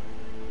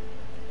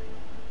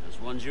 This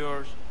one's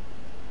yours.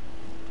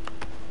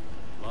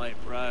 Fly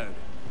it proud.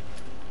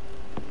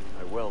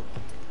 I will.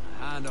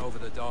 Hand over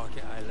the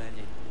docket I lent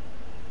you.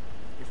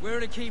 If we're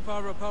to keep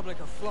our republic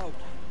afloat,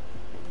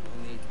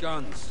 we'll need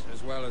guns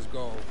as well as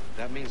gold.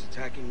 That means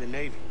attacking the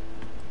Navy.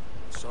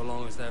 So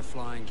long as they're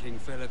flying King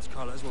Philip's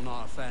colors will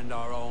not offend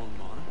our own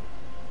monarch.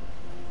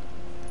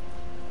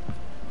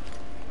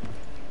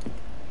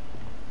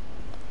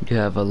 You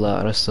have a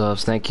lot of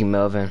subs. Thank you,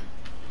 Melvin.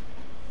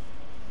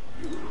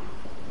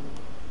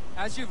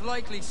 As you've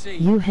likely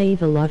seen, you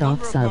have a lot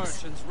of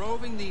subs.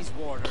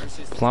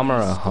 Plumber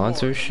a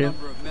hunter ship?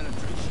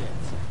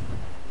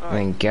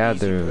 And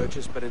gather.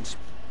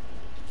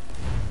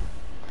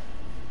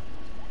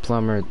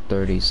 Plumber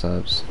 30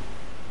 subs.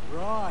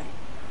 Right.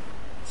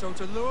 So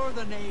to lure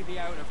the Navy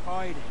out of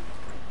hiding,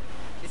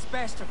 it's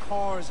best to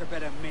cause a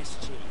bit of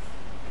mischief.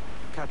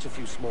 Catch a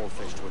few small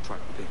fish to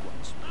attract the big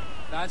ones.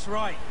 That's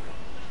right.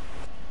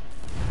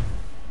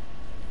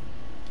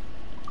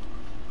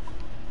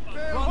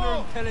 Plunder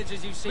and pillage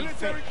as you see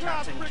fit,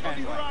 Captain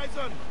Kenway.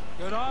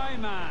 Good eye,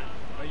 man.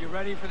 Are you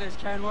ready for this,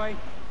 Kenway?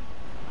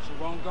 She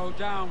won't go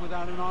down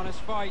without an honest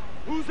fight.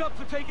 Who's up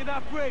for taking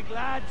that brig,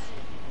 lads?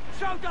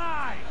 Shout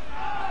aye!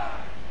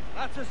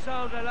 That's a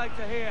sound I like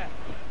to hear.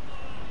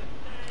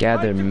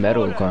 Gather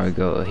metal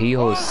cargo. He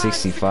holds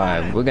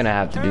 65. We're gonna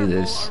have to do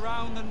this.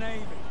 Around the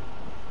Navy.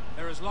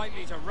 they're as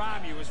likely to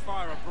ram you as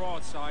fire a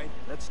broadside.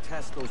 Let's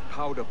test those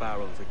powder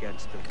barrels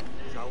against them,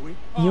 shall we?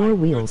 Your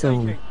wheels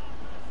on.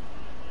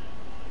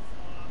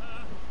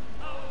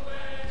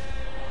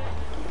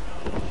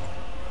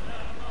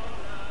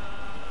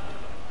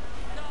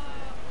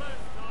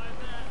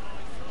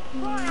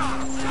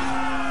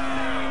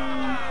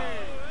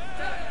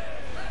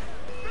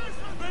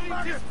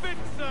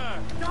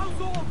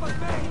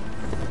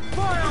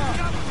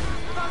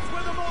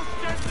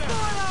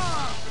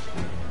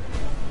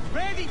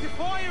 Ready to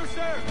fire,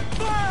 sir!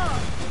 Fire!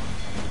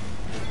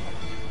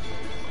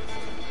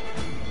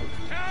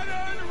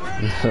 Cannon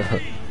ready!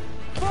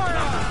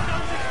 Fire!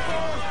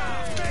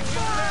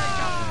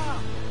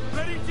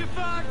 Ready to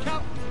fire,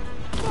 Captain!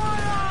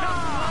 Fire!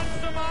 Captain wants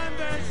the man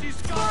there,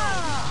 she's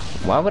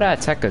gone! Why would I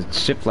attack a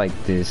ship like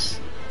this?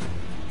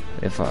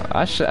 If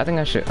I think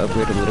I should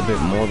upgrade a little bit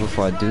more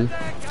before I do.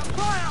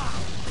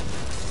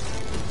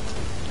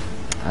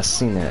 I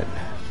seen that.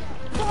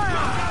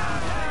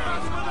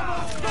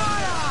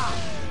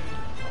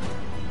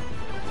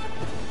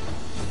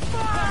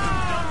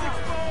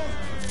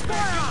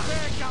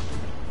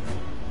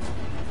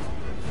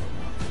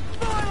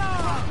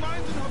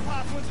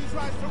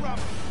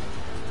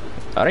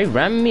 Are they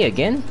ramming me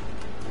again?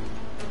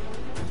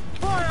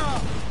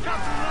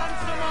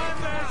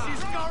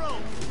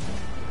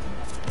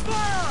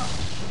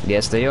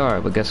 Yes, they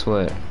are, but guess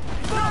what?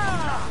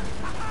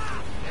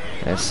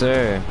 Yes,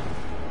 sir.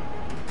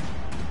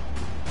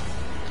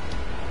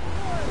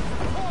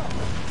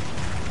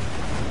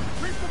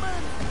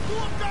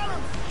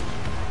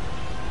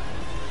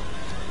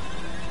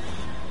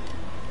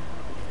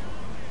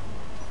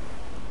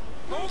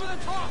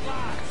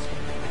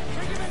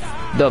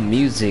 The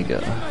music.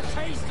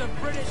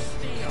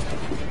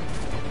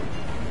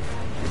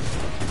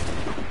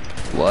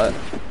 What?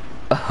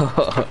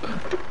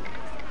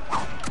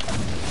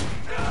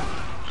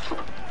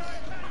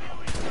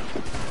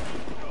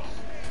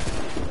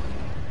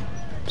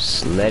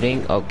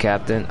 Sledding? Oh,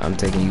 Captain, I'm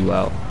taking you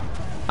out.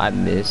 I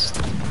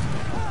missed.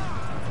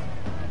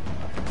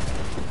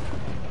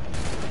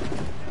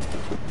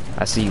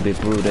 I see you, Big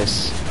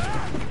Brutus.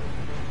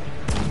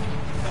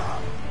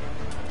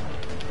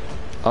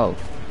 Oh.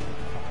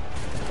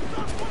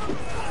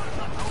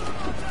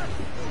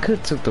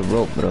 Could've took the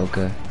rope, but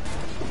okay.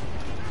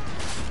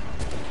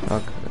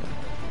 Okay.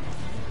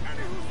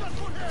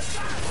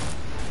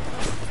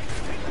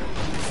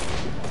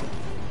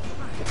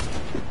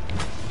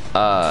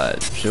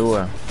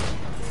 Sure.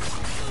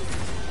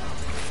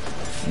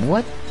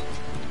 What?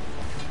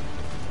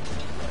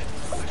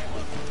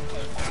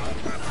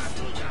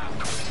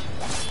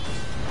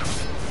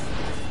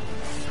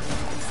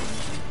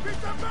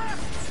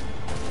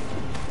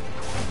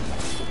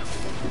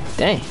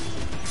 Dang.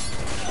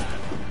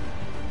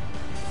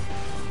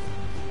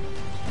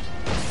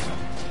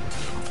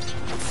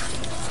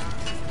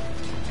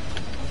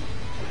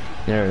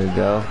 There we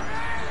go.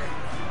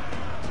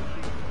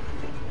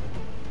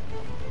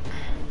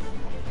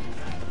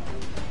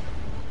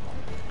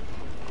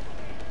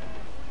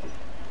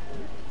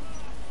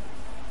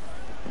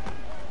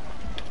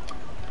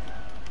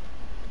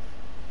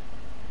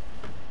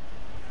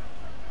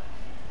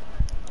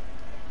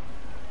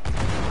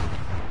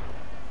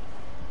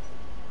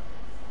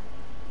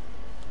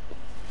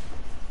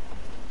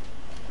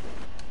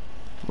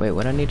 Wait,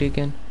 what I need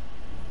again?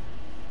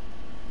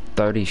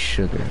 30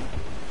 sugar.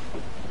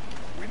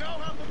 We now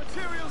have the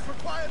materials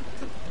required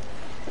to...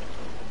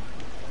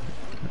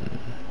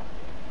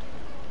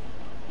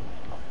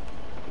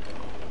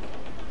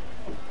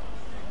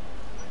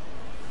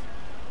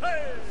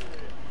 Hey!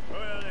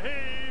 We'll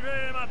heave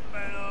him up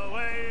and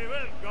away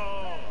we'll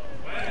go.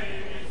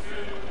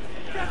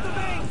 Get the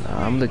base!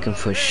 I'm looking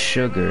for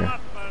sugar.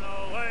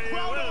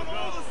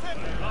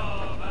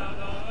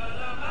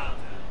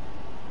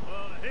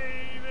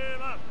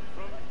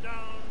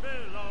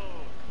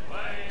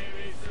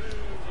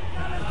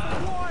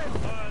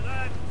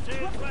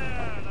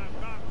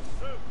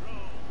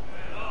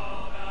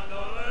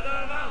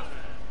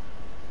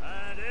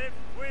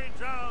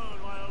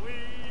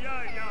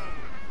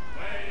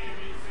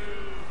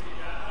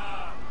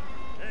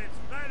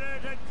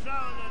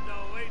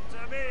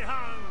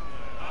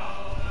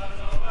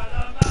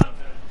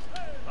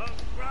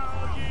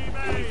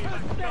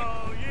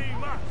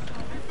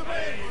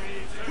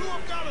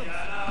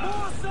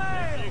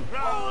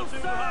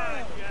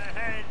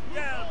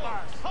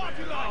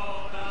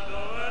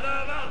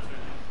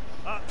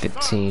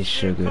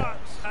 Sugar.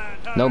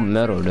 No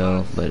metal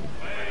though, but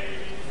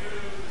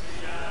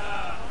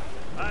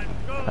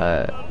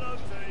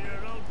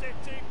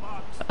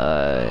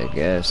I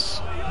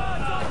guess.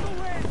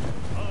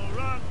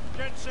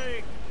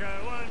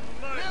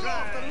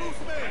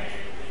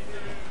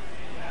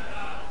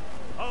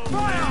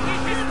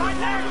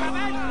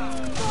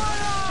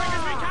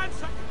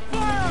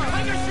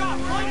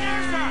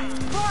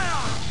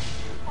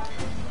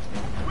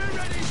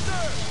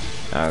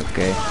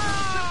 Okay.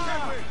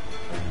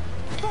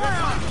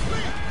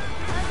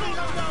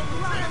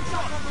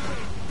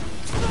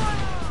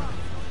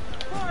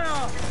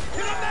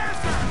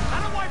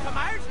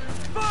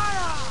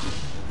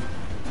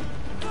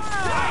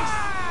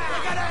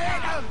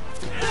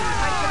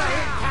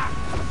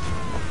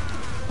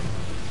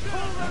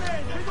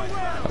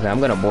 Okay, I'm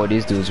gonna board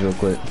these dudes real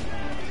quick.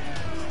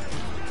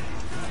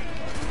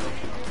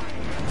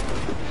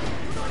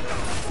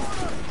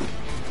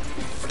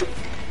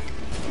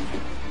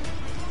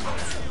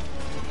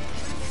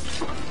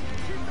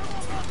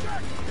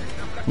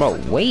 Bro,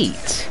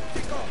 wait.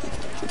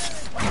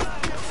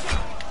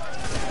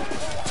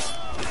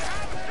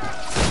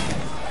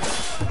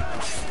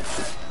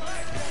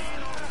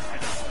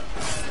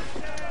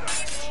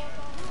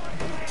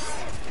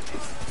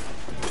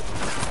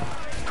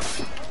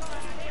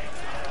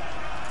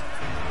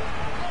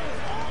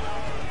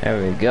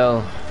 There we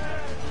go.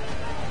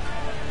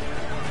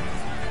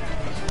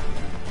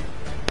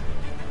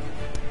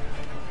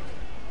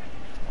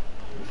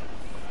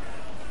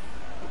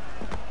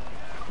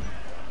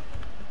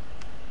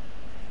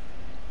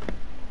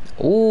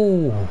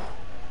 Ooh.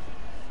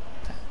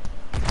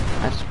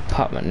 I just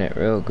popped my neck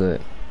real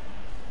good.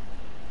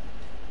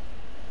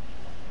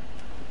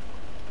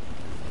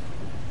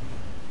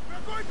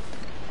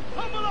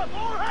 Humble up,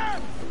 all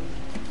hands!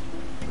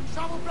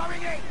 Trouble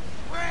blowing in!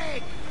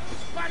 Rig!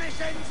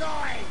 Spanish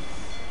ensigns!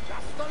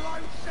 Just the low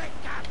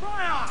sector!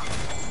 Fire!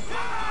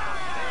 Fire!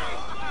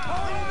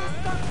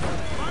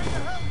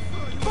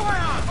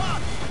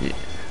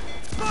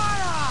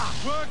 Fire!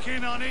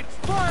 Working on it!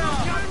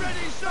 Fire! Get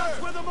ready, sir!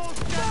 With the most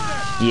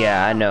tender!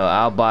 Yeah, I know.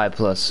 I'll buy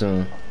plus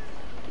soon.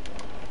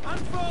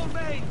 Unfurl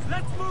mains!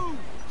 Let's move!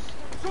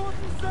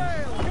 Shorten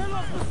sail! Kill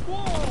off the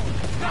squall!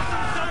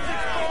 Captain Sun's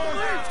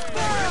exposed!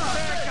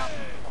 Fire!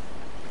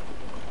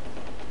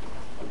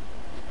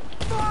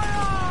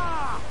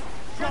 Fire!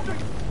 Drop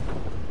it!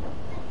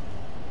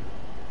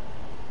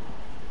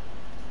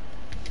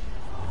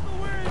 Off the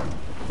wind!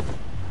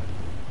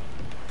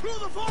 Through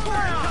the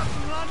fire!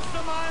 Captain launched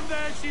the mine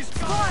there, she's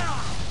fire!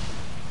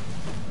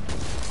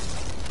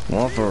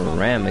 Going for a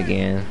ram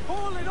again.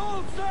 Haul it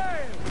all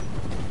sail!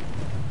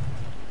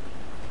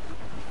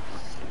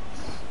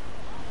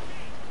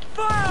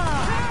 Fire!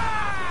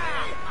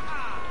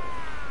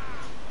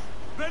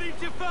 Ready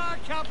to fire,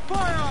 Cap!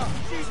 Fire!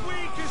 She's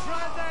weak, is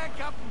right there,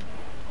 Captain!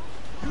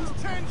 Use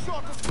 10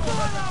 shot of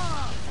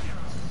fire!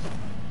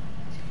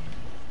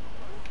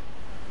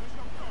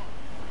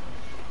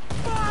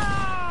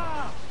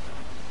 Fire!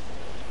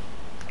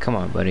 Come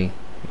on, buddy.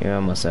 You're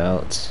almost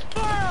out.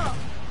 Fire!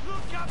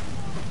 Look, Captain!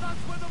 That's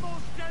where the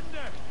most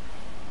tender!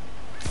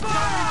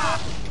 Fire!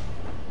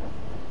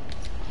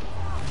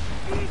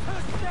 Eat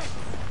her sticks!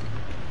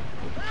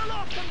 Hail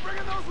up and bring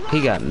in those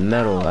He got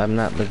metal. I'm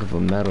not looking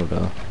for metal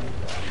though.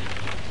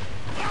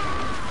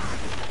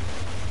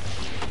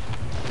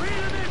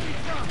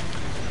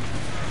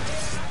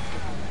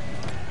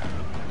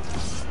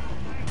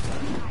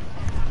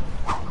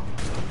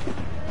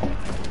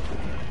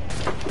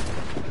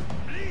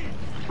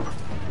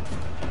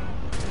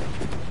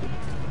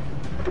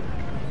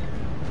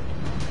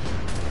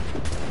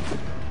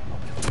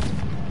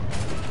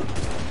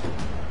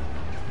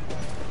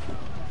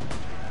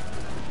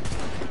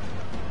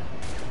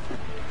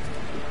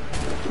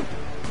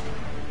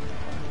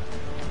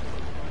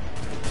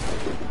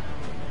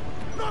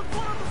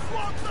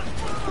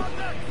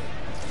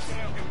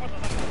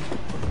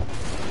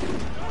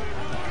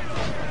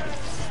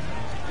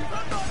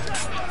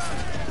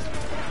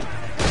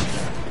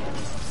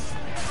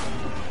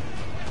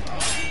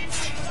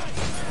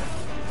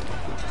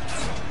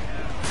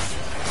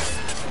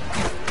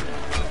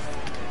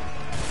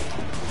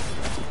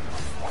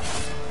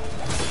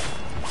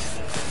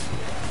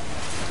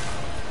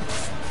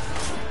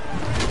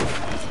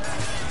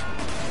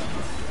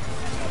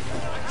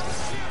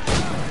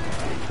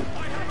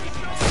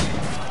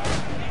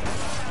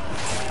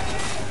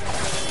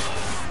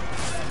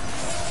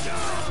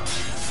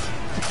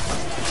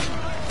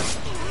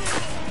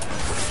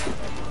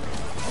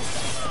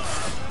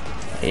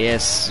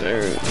 Yes,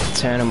 sir.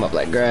 Turn them up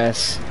like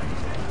grass.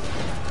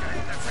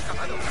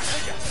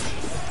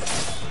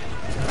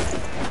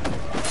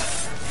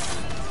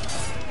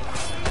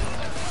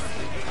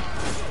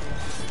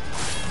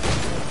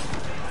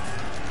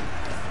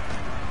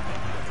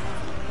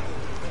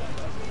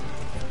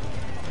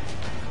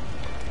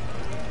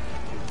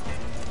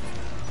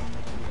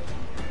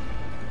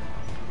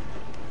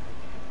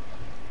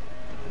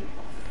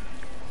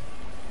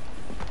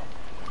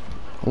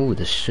 Ooh,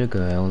 the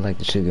sugar. I don't like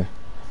the sugar.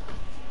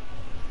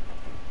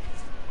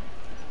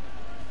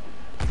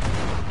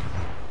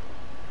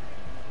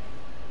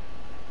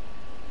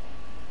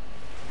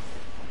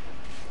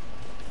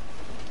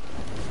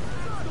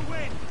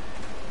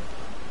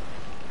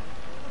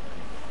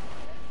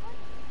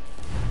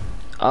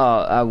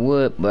 Oh, I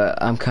would,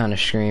 but I'm kind of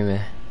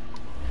streaming.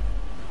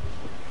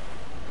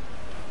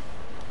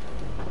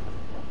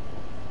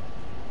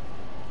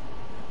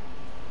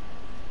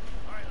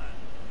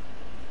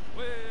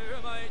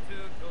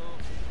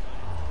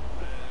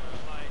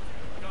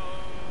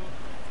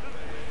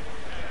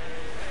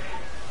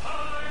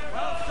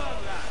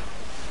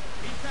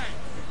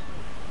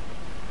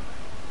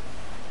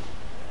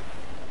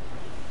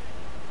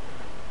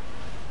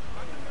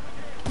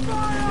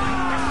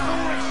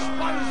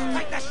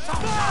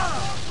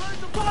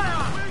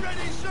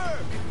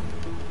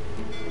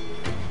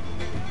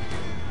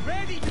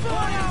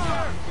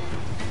 Fire!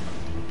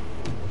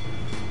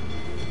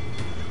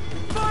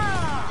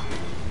 Fire!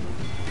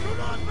 Do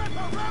not let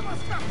the ram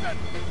us, Captain!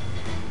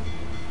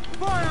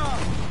 Fire!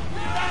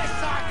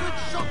 That's a good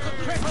shot to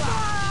cripple us!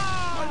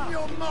 On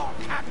your mark,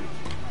 Captain!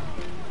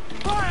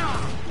 Fire!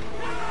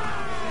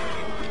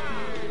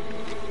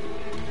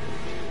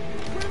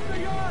 Trim the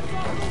yards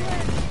off the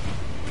wind!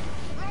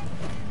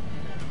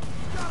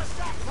 Got a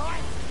sack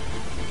tight!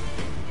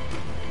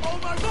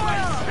 Almost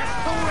ready!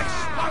 Pistol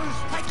exposed!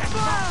 Take the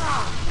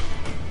shot!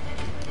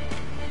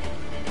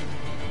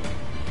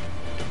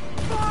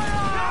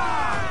 Fire!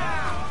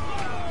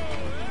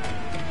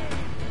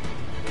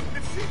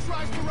 If she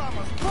tries to ram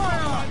us,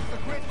 fire! The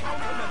great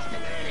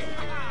countermeasure.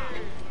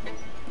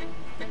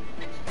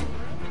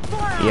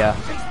 Yeah.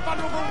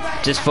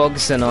 Just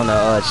focusing on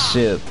the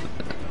ship.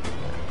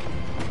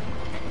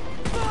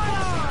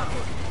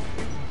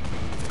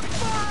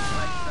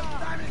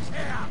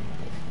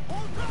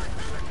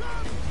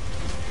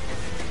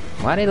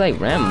 Why they like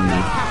ramming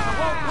me?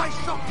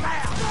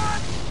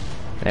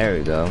 There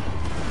we go.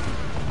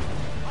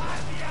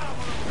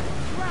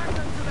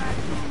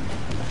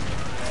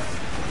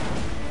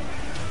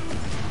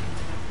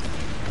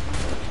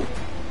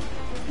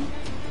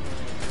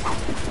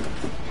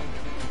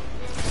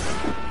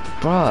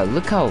 Bruh,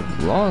 look how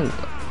long.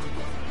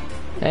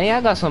 Hey,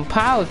 y'all got some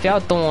power if y'all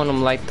throwing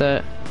them like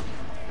that.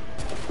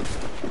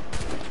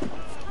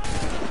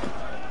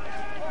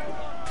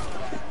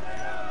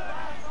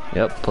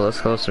 Yep, pull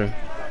us closer.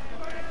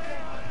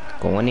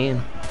 Going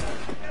in.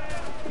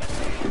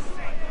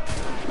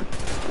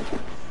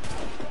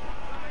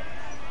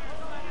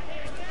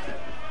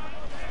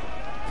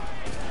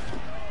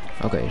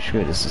 Okay,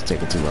 sure, this is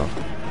taking too long.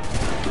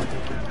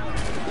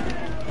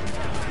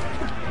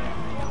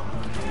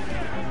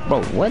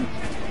 Bro, what?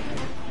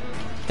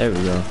 There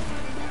we go.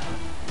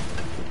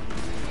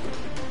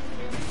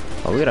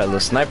 Oh, we got a little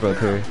sniper up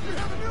here.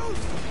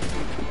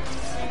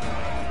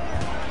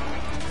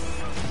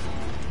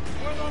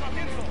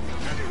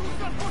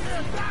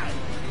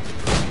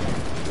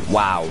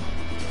 Wow.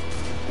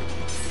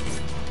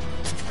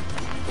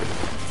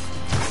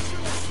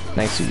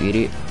 Thanks, you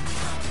idiot.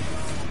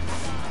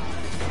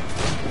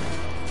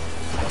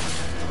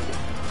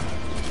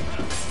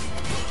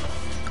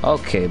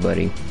 Okay,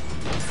 buddy.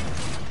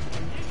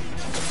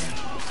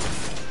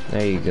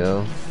 There you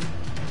go.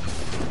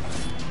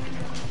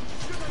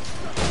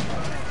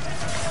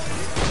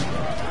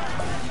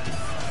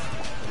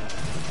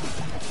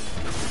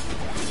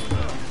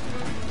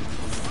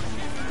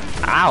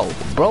 Ow,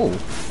 bro.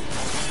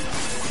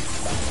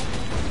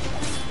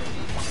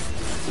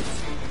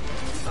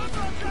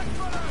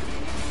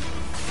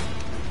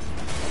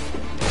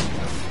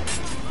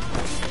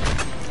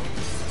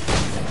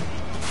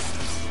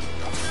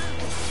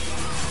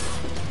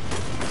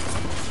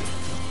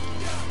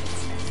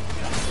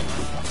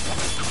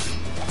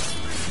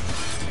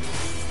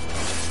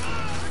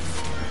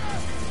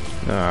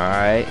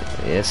 Alright,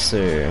 yes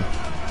sir.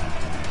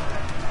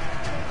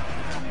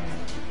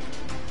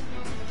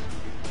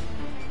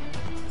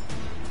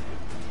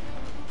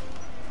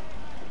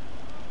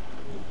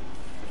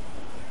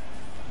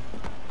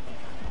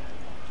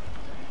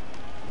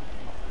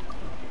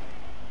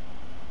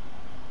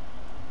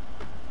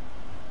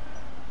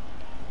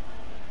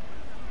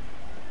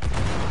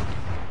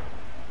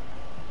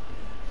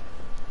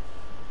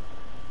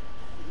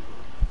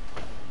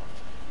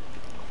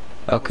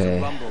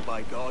 Okay. Rumble,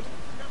 by God.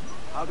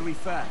 How do we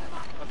fare?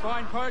 A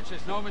fine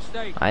purchase, no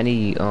mistake. I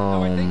need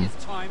I think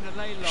it's time to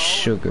lay low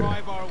sugar. And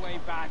drive our way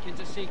back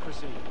into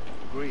secrecy.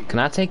 Agreed. Can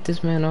I take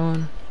this man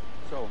on?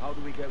 So how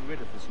do we get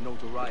rid of this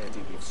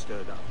notoriety we've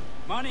stirred up?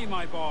 Money,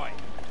 my boy.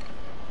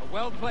 A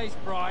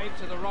well-placed bribe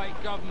to the right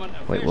government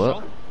official. Wait,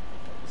 what?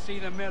 See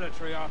the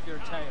military off your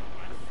tail.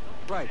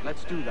 Right,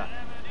 let's do that.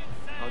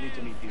 I'll need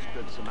to meet these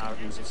good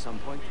Samaritans at some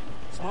point.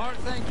 Smart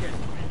thinking.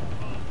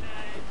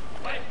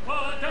 Wait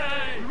for the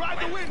day. We ride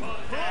the wind.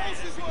 For all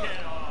she's worth.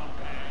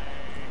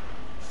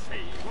 She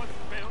was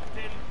built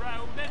in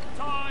Roman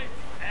time.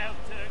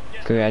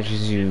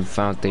 Congratulations, you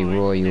found the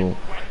royal.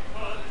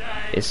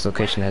 Its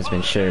location has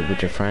been shared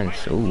with your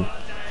friends. Ooh.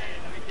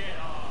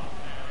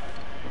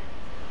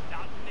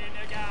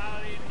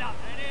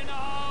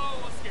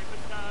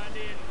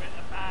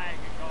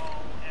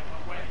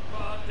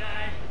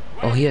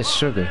 Oh, he has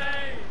sugar.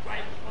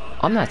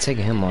 I'm not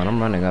taking him on. I'm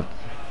running up.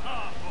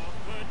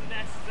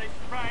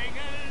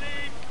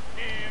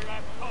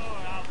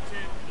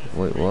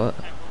 Wait, what?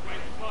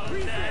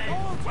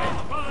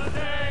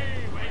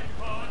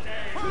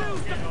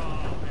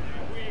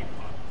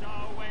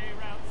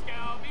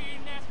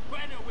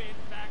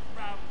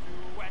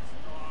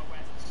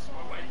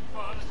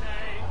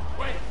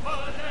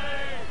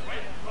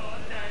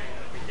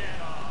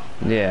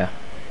 Yeah.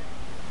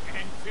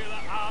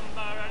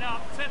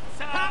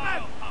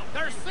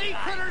 There's sea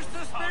critters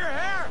to spear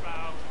here.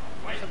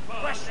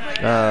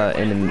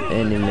 In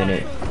a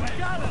minute.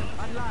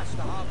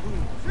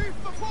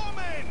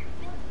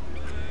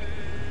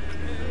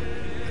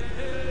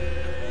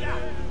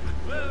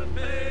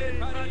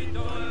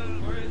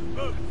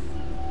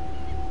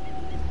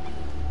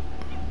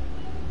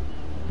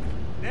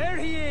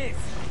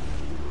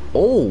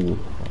 Oh,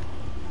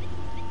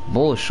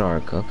 bull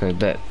shark. Okay,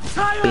 bet.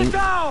 Tie it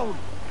down!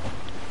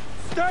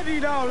 Steady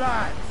now,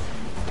 lads!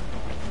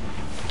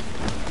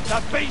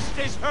 The beast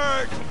is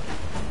hurt!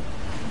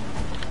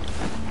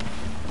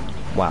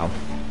 Wow.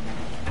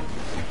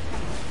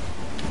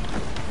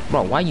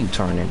 Bro, why you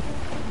turning?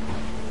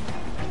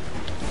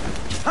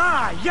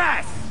 Ah,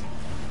 yes!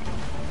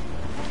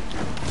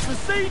 The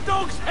sea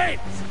dog's hit!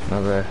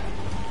 Okay.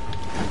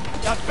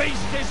 The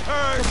beast is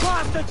hurt! The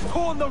bastard's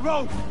torn the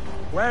rope!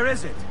 Where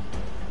is it?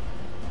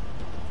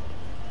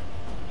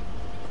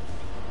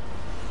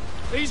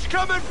 He's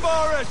coming for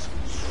us!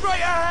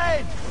 Straight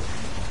ahead!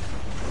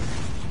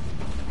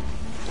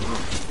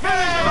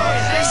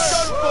 Hey, he's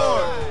done for!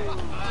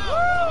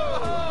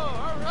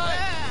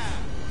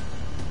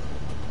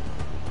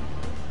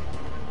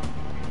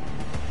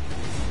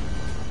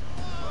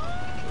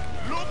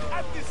 Look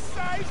at the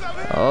size of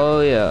it!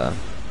 Oh yeah,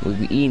 we'll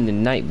be eating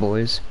tonight,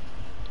 boys.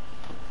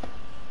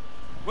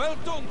 Well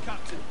done,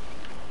 Captain.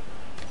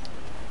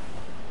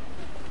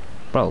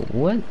 Bro,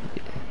 what?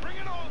 Bring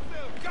it on,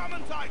 Phil. Come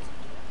and tight.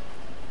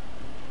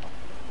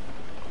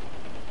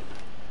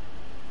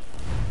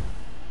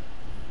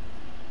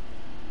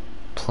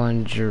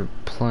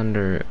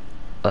 Plunder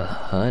a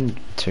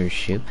hunter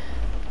ship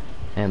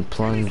and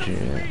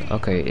plunger.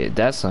 Okay,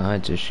 that's a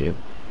hunter ship.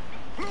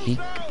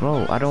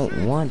 Bro, I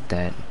don't want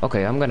that.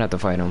 Okay, I'm gonna have to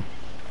fight him.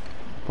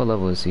 What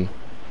level is he?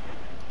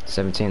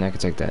 17. I can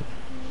take that.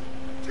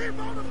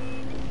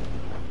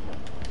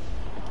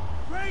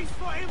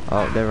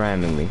 Oh, they're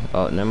ramming me.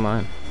 Oh, never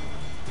mind.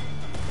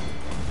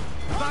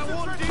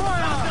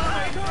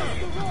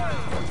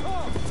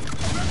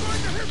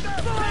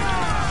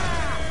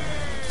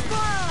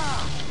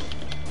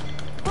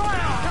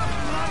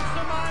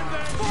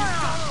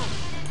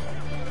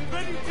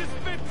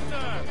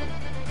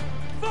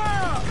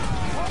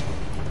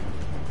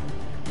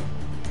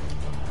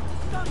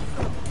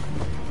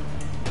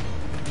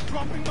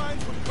 Dropping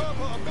mines with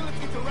purple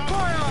ability to round.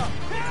 Fire!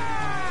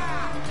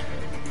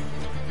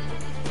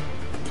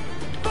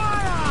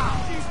 Fire!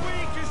 She's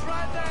weak, just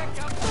right there.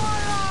 Come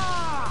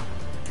fire!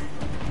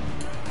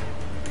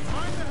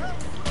 Find the help.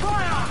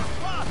 Fire!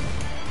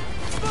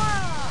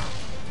 Fire!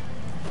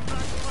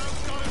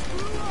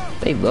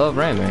 They love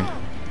ramming.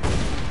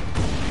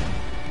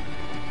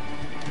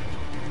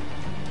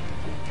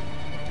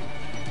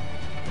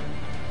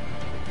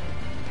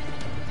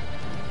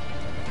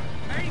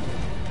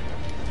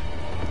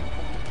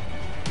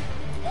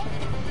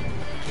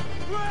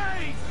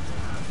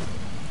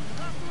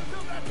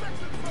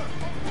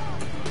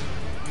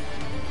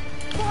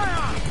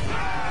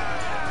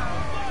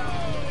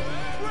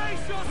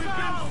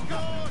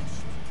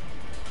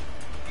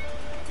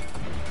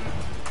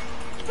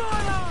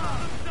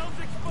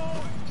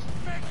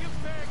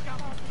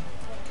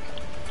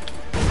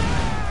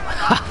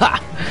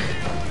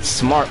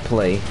 Smart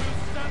play.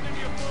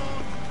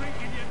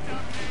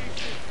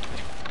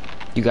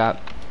 You got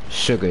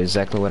sugar,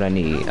 exactly what I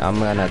need. I'm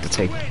gonna have to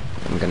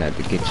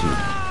get you.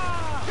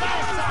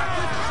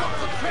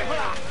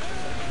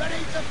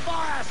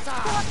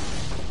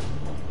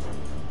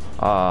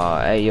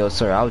 Hey yo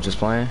sir, I was just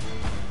playing.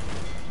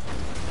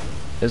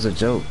 It's a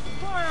joke.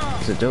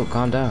 It's a joke,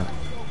 calm down.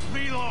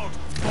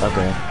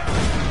 Okay.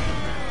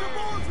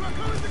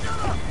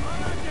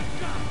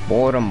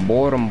 Board 'em.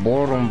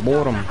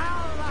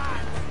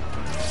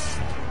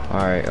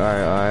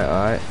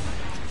 Alright.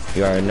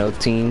 You are no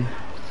team.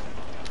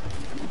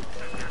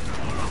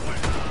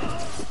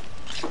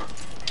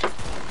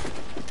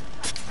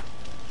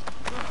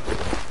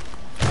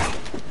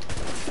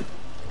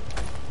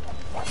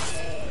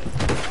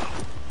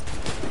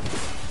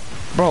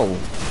 Bro.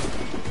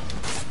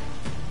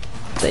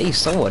 They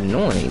so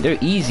annoying. They're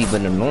easy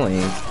but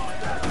annoying.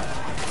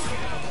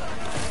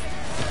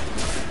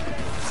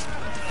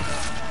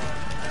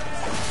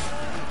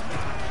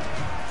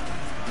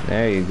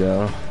 There you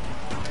go.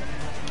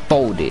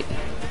 Fold it.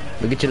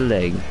 Look at your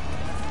leg.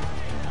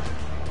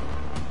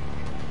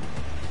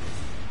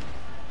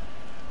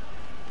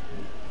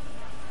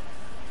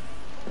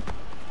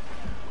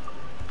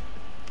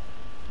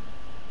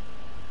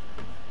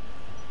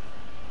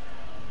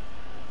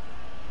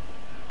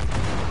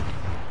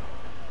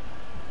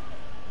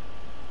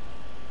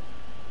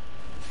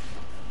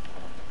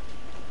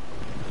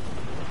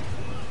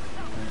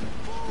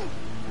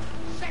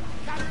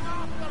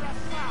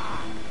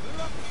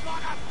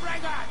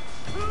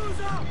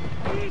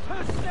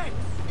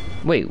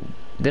 Wait,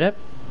 did I?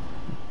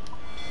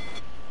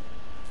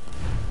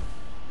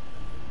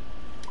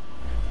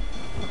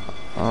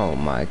 Oh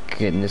my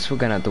goodness, we're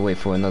gonna have to wait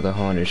for another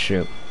hunter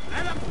ship.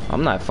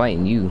 I'm not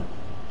fighting you.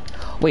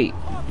 Wait,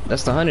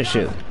 that's the hunter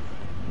ship.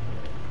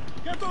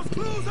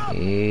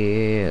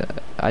 Yeah,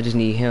 I just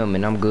need him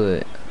and I'm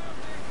good.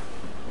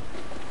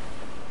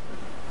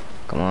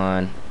 Come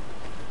on.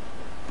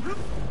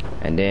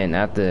 And then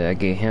after I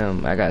get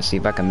him, I gotta see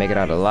if I can make it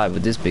out alive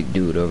with this big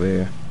dude over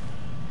here.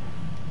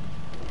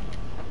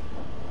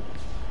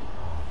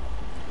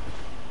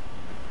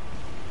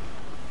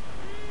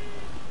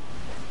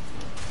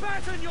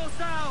 Fasten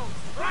yourselves!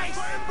 Right!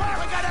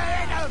 We're gonna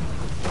hit him!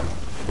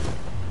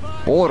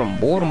 Board him,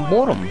 board him,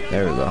 board him.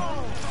 There we go.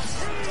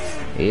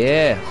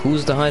 Yeah,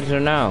 who's the hunter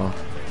now?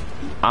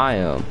 I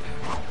am.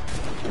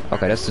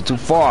 Okay, that's too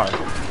far.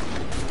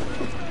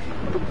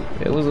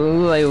 It was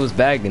like it was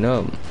bagging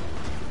up.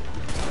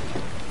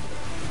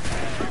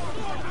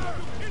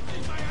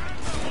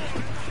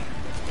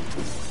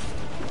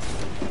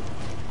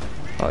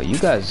 Oh, you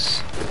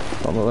guys.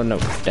 Oh, no,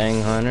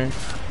 dang hunter.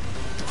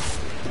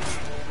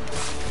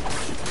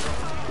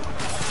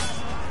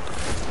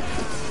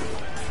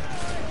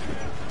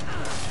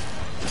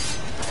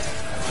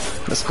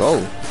 Let's go.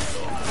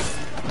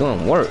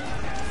 Doing work.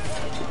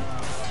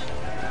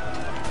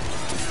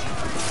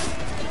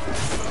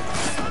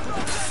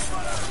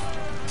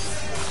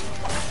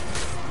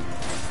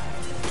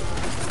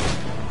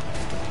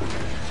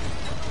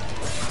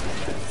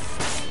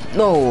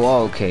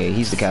 No, okay,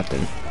 he's the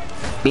captain.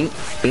 Bink,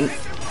 bink,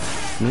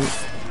 bink.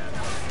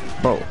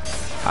 Bro,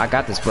 I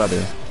got this,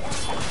 brother.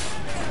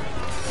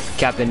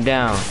 Captain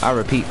down. I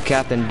repeat,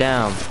 captain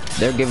down.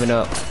 They're giving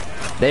up.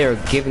 They are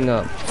giving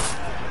up.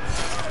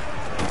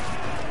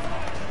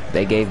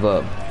 They gave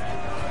up.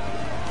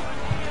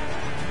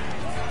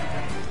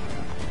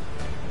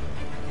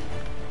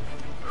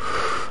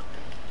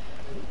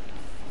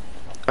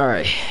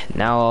 Alright,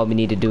 now all we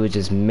need to do is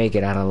just make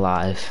it out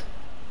alive.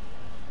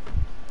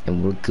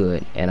 And we're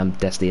good. And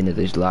that's the end of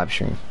this live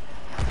stream.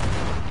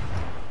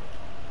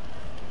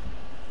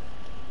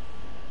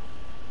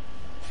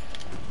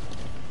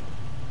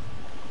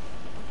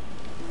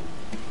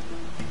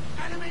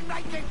 Enemy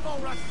making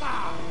for us,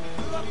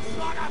 sir. Looks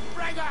like a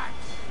frigate.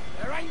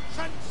 Their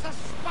ancients are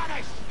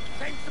Spanish.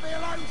 Seems to be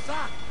alone,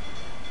 sir.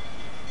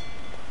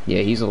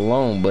 Yeah, he's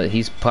alone, but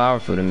he's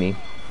powerful to me.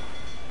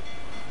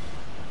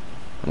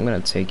 I'm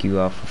gonna take you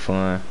out for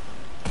fun.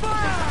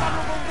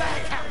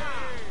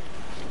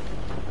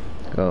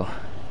 Go.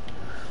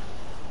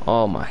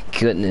 Oh my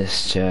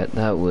goodness, chat.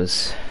 That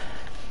was...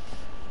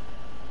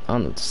 I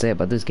don't know what to say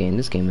about this game.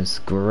 This game is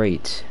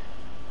great.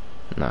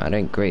 Nah, it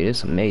ain't great.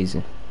 It's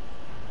amazing.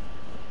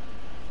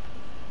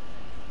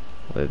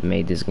 Whoever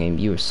made this game,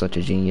 you are such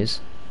a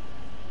genius.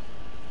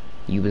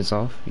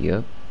 Ubisoft,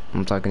 yep.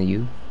 I'm talking to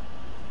you.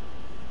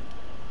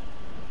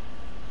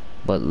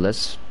 But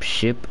let's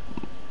ship...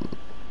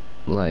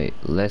 Like,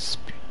 let's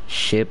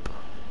ship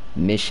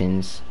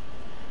missions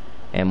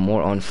and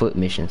more on foot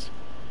missions.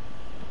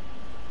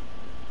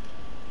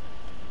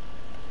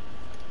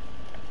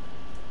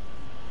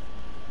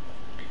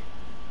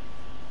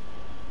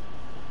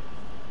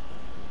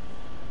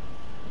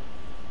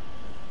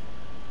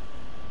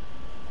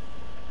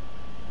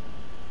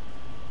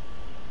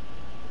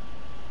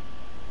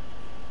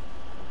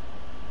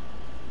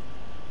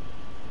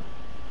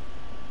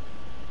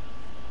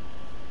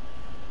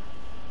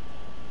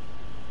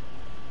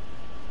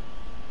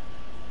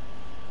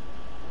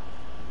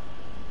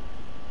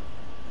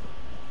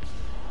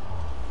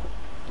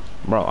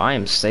 Bro, I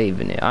am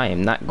saving it. I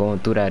am not going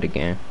through that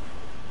again.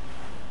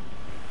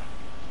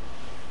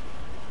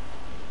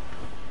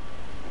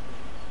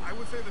 I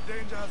would say the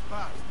danger has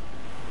passed.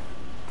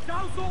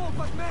 Sounds all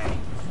but me.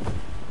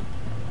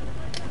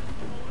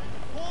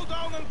 Hold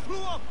down and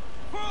crew up.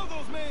 Furl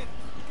those men.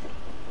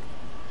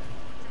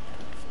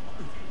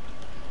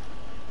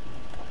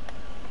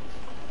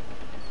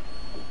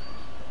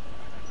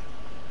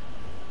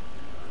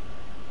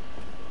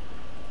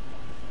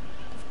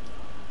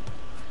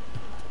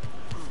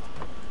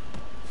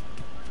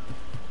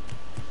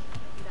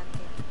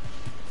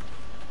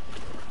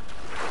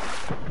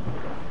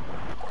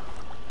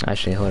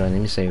 Actually, hold on, let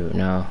me save it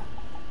now.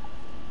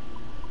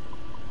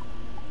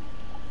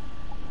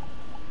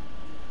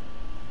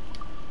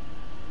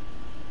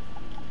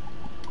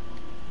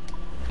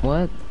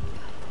 What?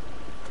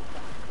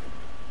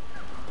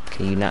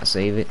 Can you not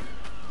save it?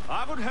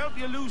 I would help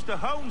you lose the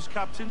homes,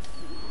 Captain.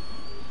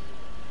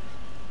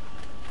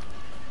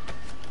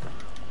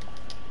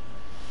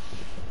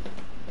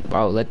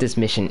 Bro, let this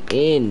mission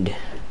end.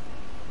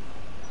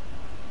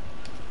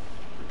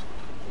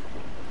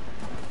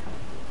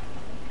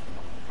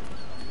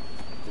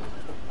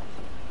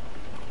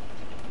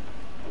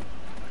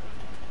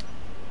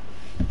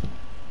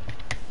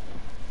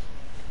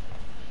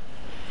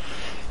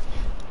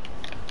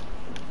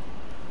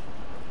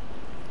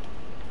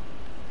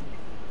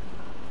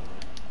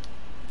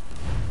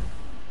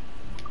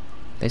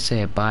 They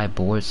say buy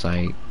board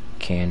sight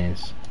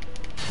cannons.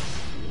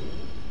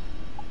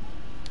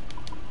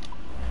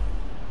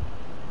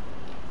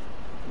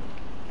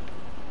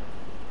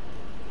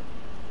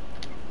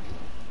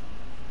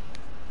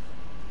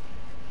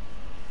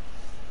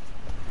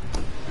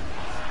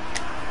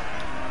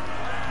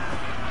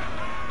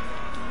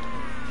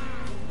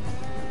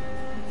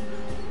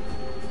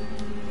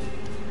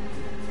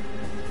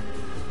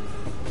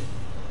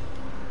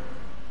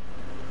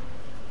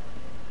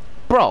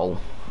 Bro.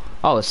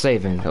 Oh, it's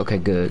saving. Okay,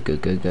 good.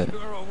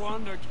 You're a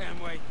wonder,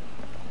 Kenway.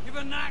 You've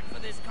a knack for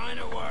this kind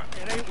of work.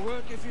 It ain't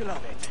work if you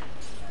love it.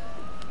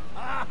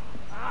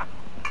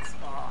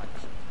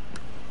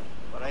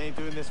 But I ain't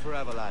doing this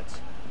forever, lads.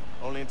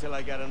 Only until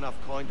I get enough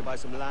coin to buy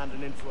some land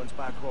and influence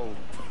back home.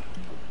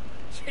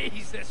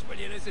 Jesus, will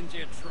you listen to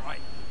your tripe?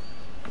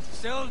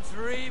 Still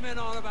dreaming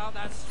on about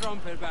that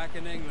strumpet back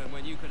in England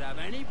when you could have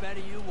any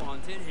Betty you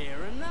wanted here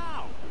and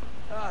now.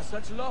 Ah,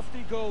 such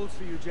lofty goals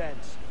for you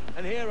gents.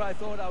 And here I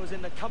thought I was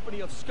in the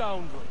company of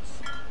scoundrels.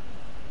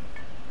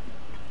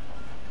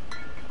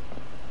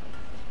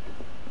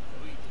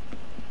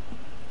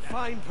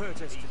 Fine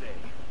purchase today.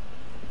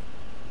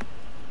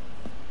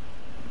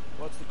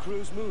 What's the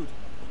crew's mood?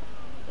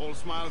 All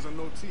smiles and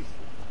no teeth.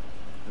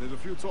 And there's a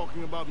few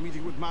talking about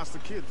meeting with Master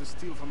Kid to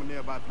steal from a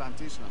nearby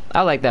plantation.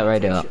 I like that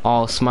right there.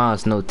 All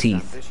smiles, no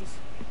teeth. Ambitious.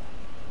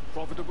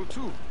 Profitable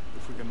too,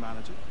 if we can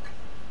manage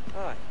it.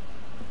 Aye.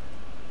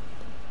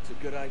 It's a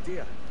good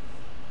idea.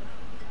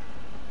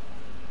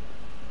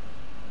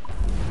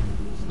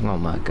 Oh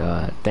my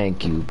god,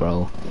 thank you,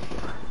 bro.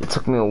 It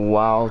took me a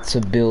while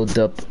to build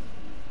up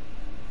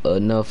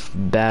enough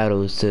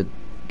battles to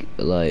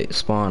like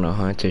spawn a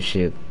hunter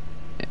ship,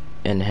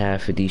 and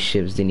half of these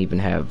ships didn't even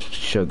have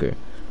sugar.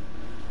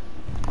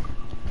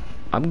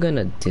 I'm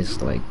gonna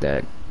dislike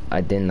that.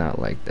 I did not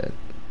like that.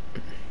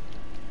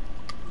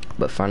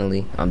 But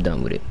finally, I'm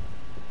done with it.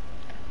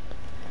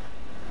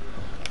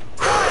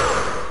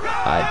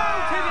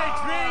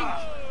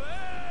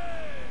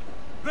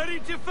 Ready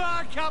to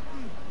fire,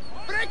 Captain!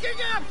 Breaking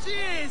up, she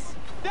is!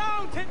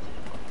 Down to...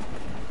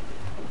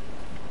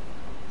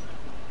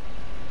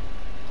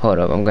 Hold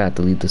up, I'm gonna have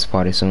to leave this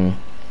party soon.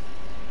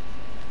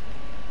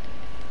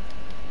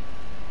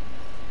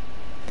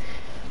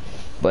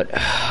 But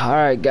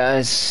alright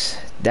guys,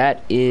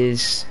 that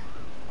is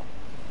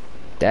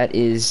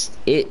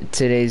it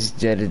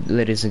today's,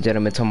 ladies and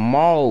gentlemen.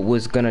 Tomorrow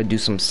was gonna do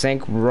some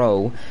Sank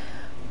Row.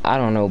 I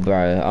don't know,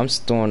 bro. I'm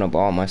storing up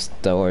all my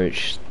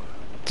storage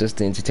just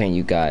to entertain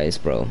you guys,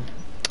 bro.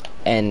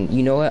 And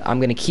you know what? I'm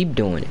gonna keep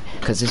doing it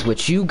because it's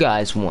what you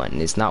guys want.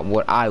 It's not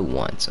what I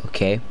want,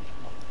 okay?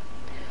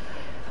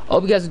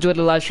 Hope you guys enjoyed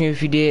the live stream.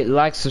 If you did,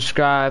 like,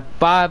 subscribe.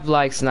 5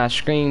 likes and I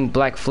scream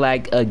black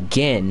flag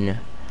again.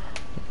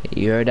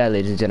 You heard that,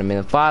 ladies and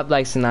gentlemen. 5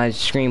 likes and I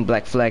scream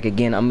black flag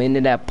again. I'm into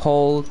that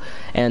poll,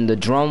 and the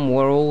drum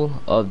roll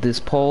of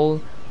this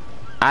poll,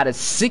 out of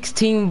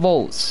 16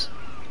 votes,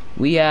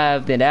 we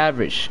have the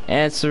average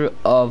answer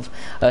of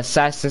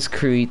Assassin's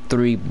Creed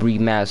 3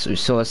 Remastered.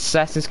 So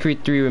Assassin's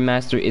Creed 3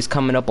 Remastered is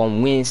coming up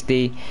on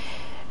Wednesday.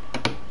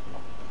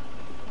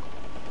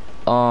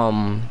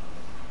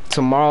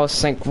 Tomorrow's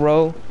Sank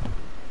Row.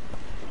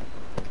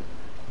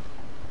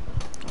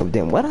 Oh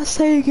damn, what I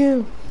say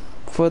again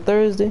for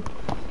Thursday?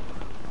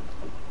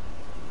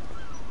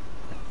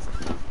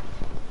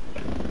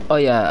 Oh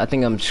yeah, I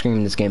think I'm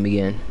streaming this game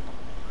again.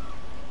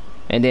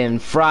 And then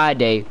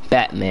Friday,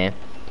 Batman.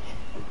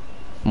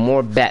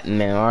 More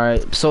Batman,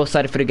 alright? So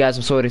excited for the guys.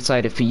 I'm so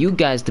excited for you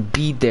guys to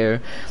be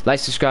there. Like,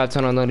 subscribe,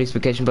 turn on the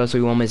notification bell so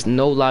you won't miss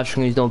no live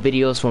streams, no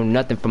videos from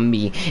nothing from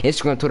me.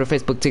 Instagram, Twitter,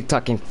 Facebook,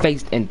 TikTok, and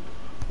Face. And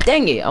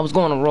dang it, I was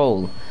going to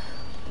roll.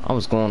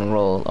 Almost on a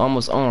roll.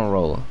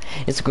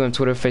 Instagram,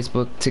 Twitter,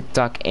 Facebook,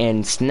 TikTok,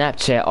 and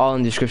Snapchat, all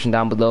in the description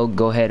down below.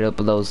 Go ahead up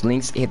those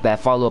links, hit that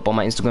follow up on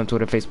my Instagram,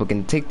 Twitter, Facebook,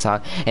 and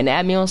TikTok, and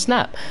add me on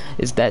Snap.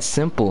 It's that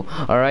simple,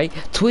 alright?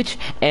 Twitch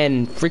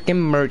and freaking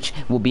merch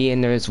will be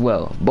in there as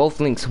well. Both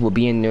links will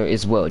be in there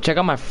as well. Check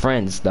out my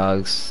friends,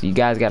 dogs. You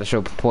guys gotta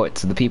show support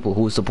to the people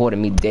who supported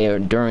me there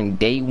during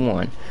day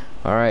one.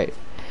 Alright.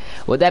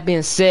 With that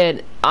being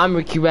said, I'm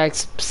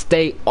RekeyRackz.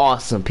 Stay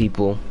awesome,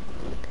 people.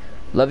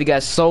 Love you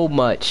guys so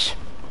much.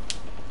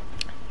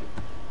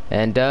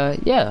 And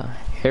yeah,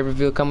 hair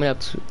reveal coming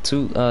up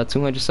to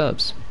 200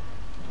 subs.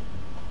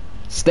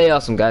 Stay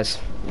awesome, guys.